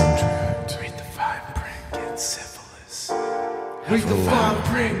Reading syphilis. contract. Read the fine print. Get syphilis. Read the fine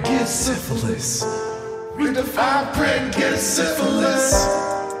print, get syphilis. Read the fine print, get syphilis.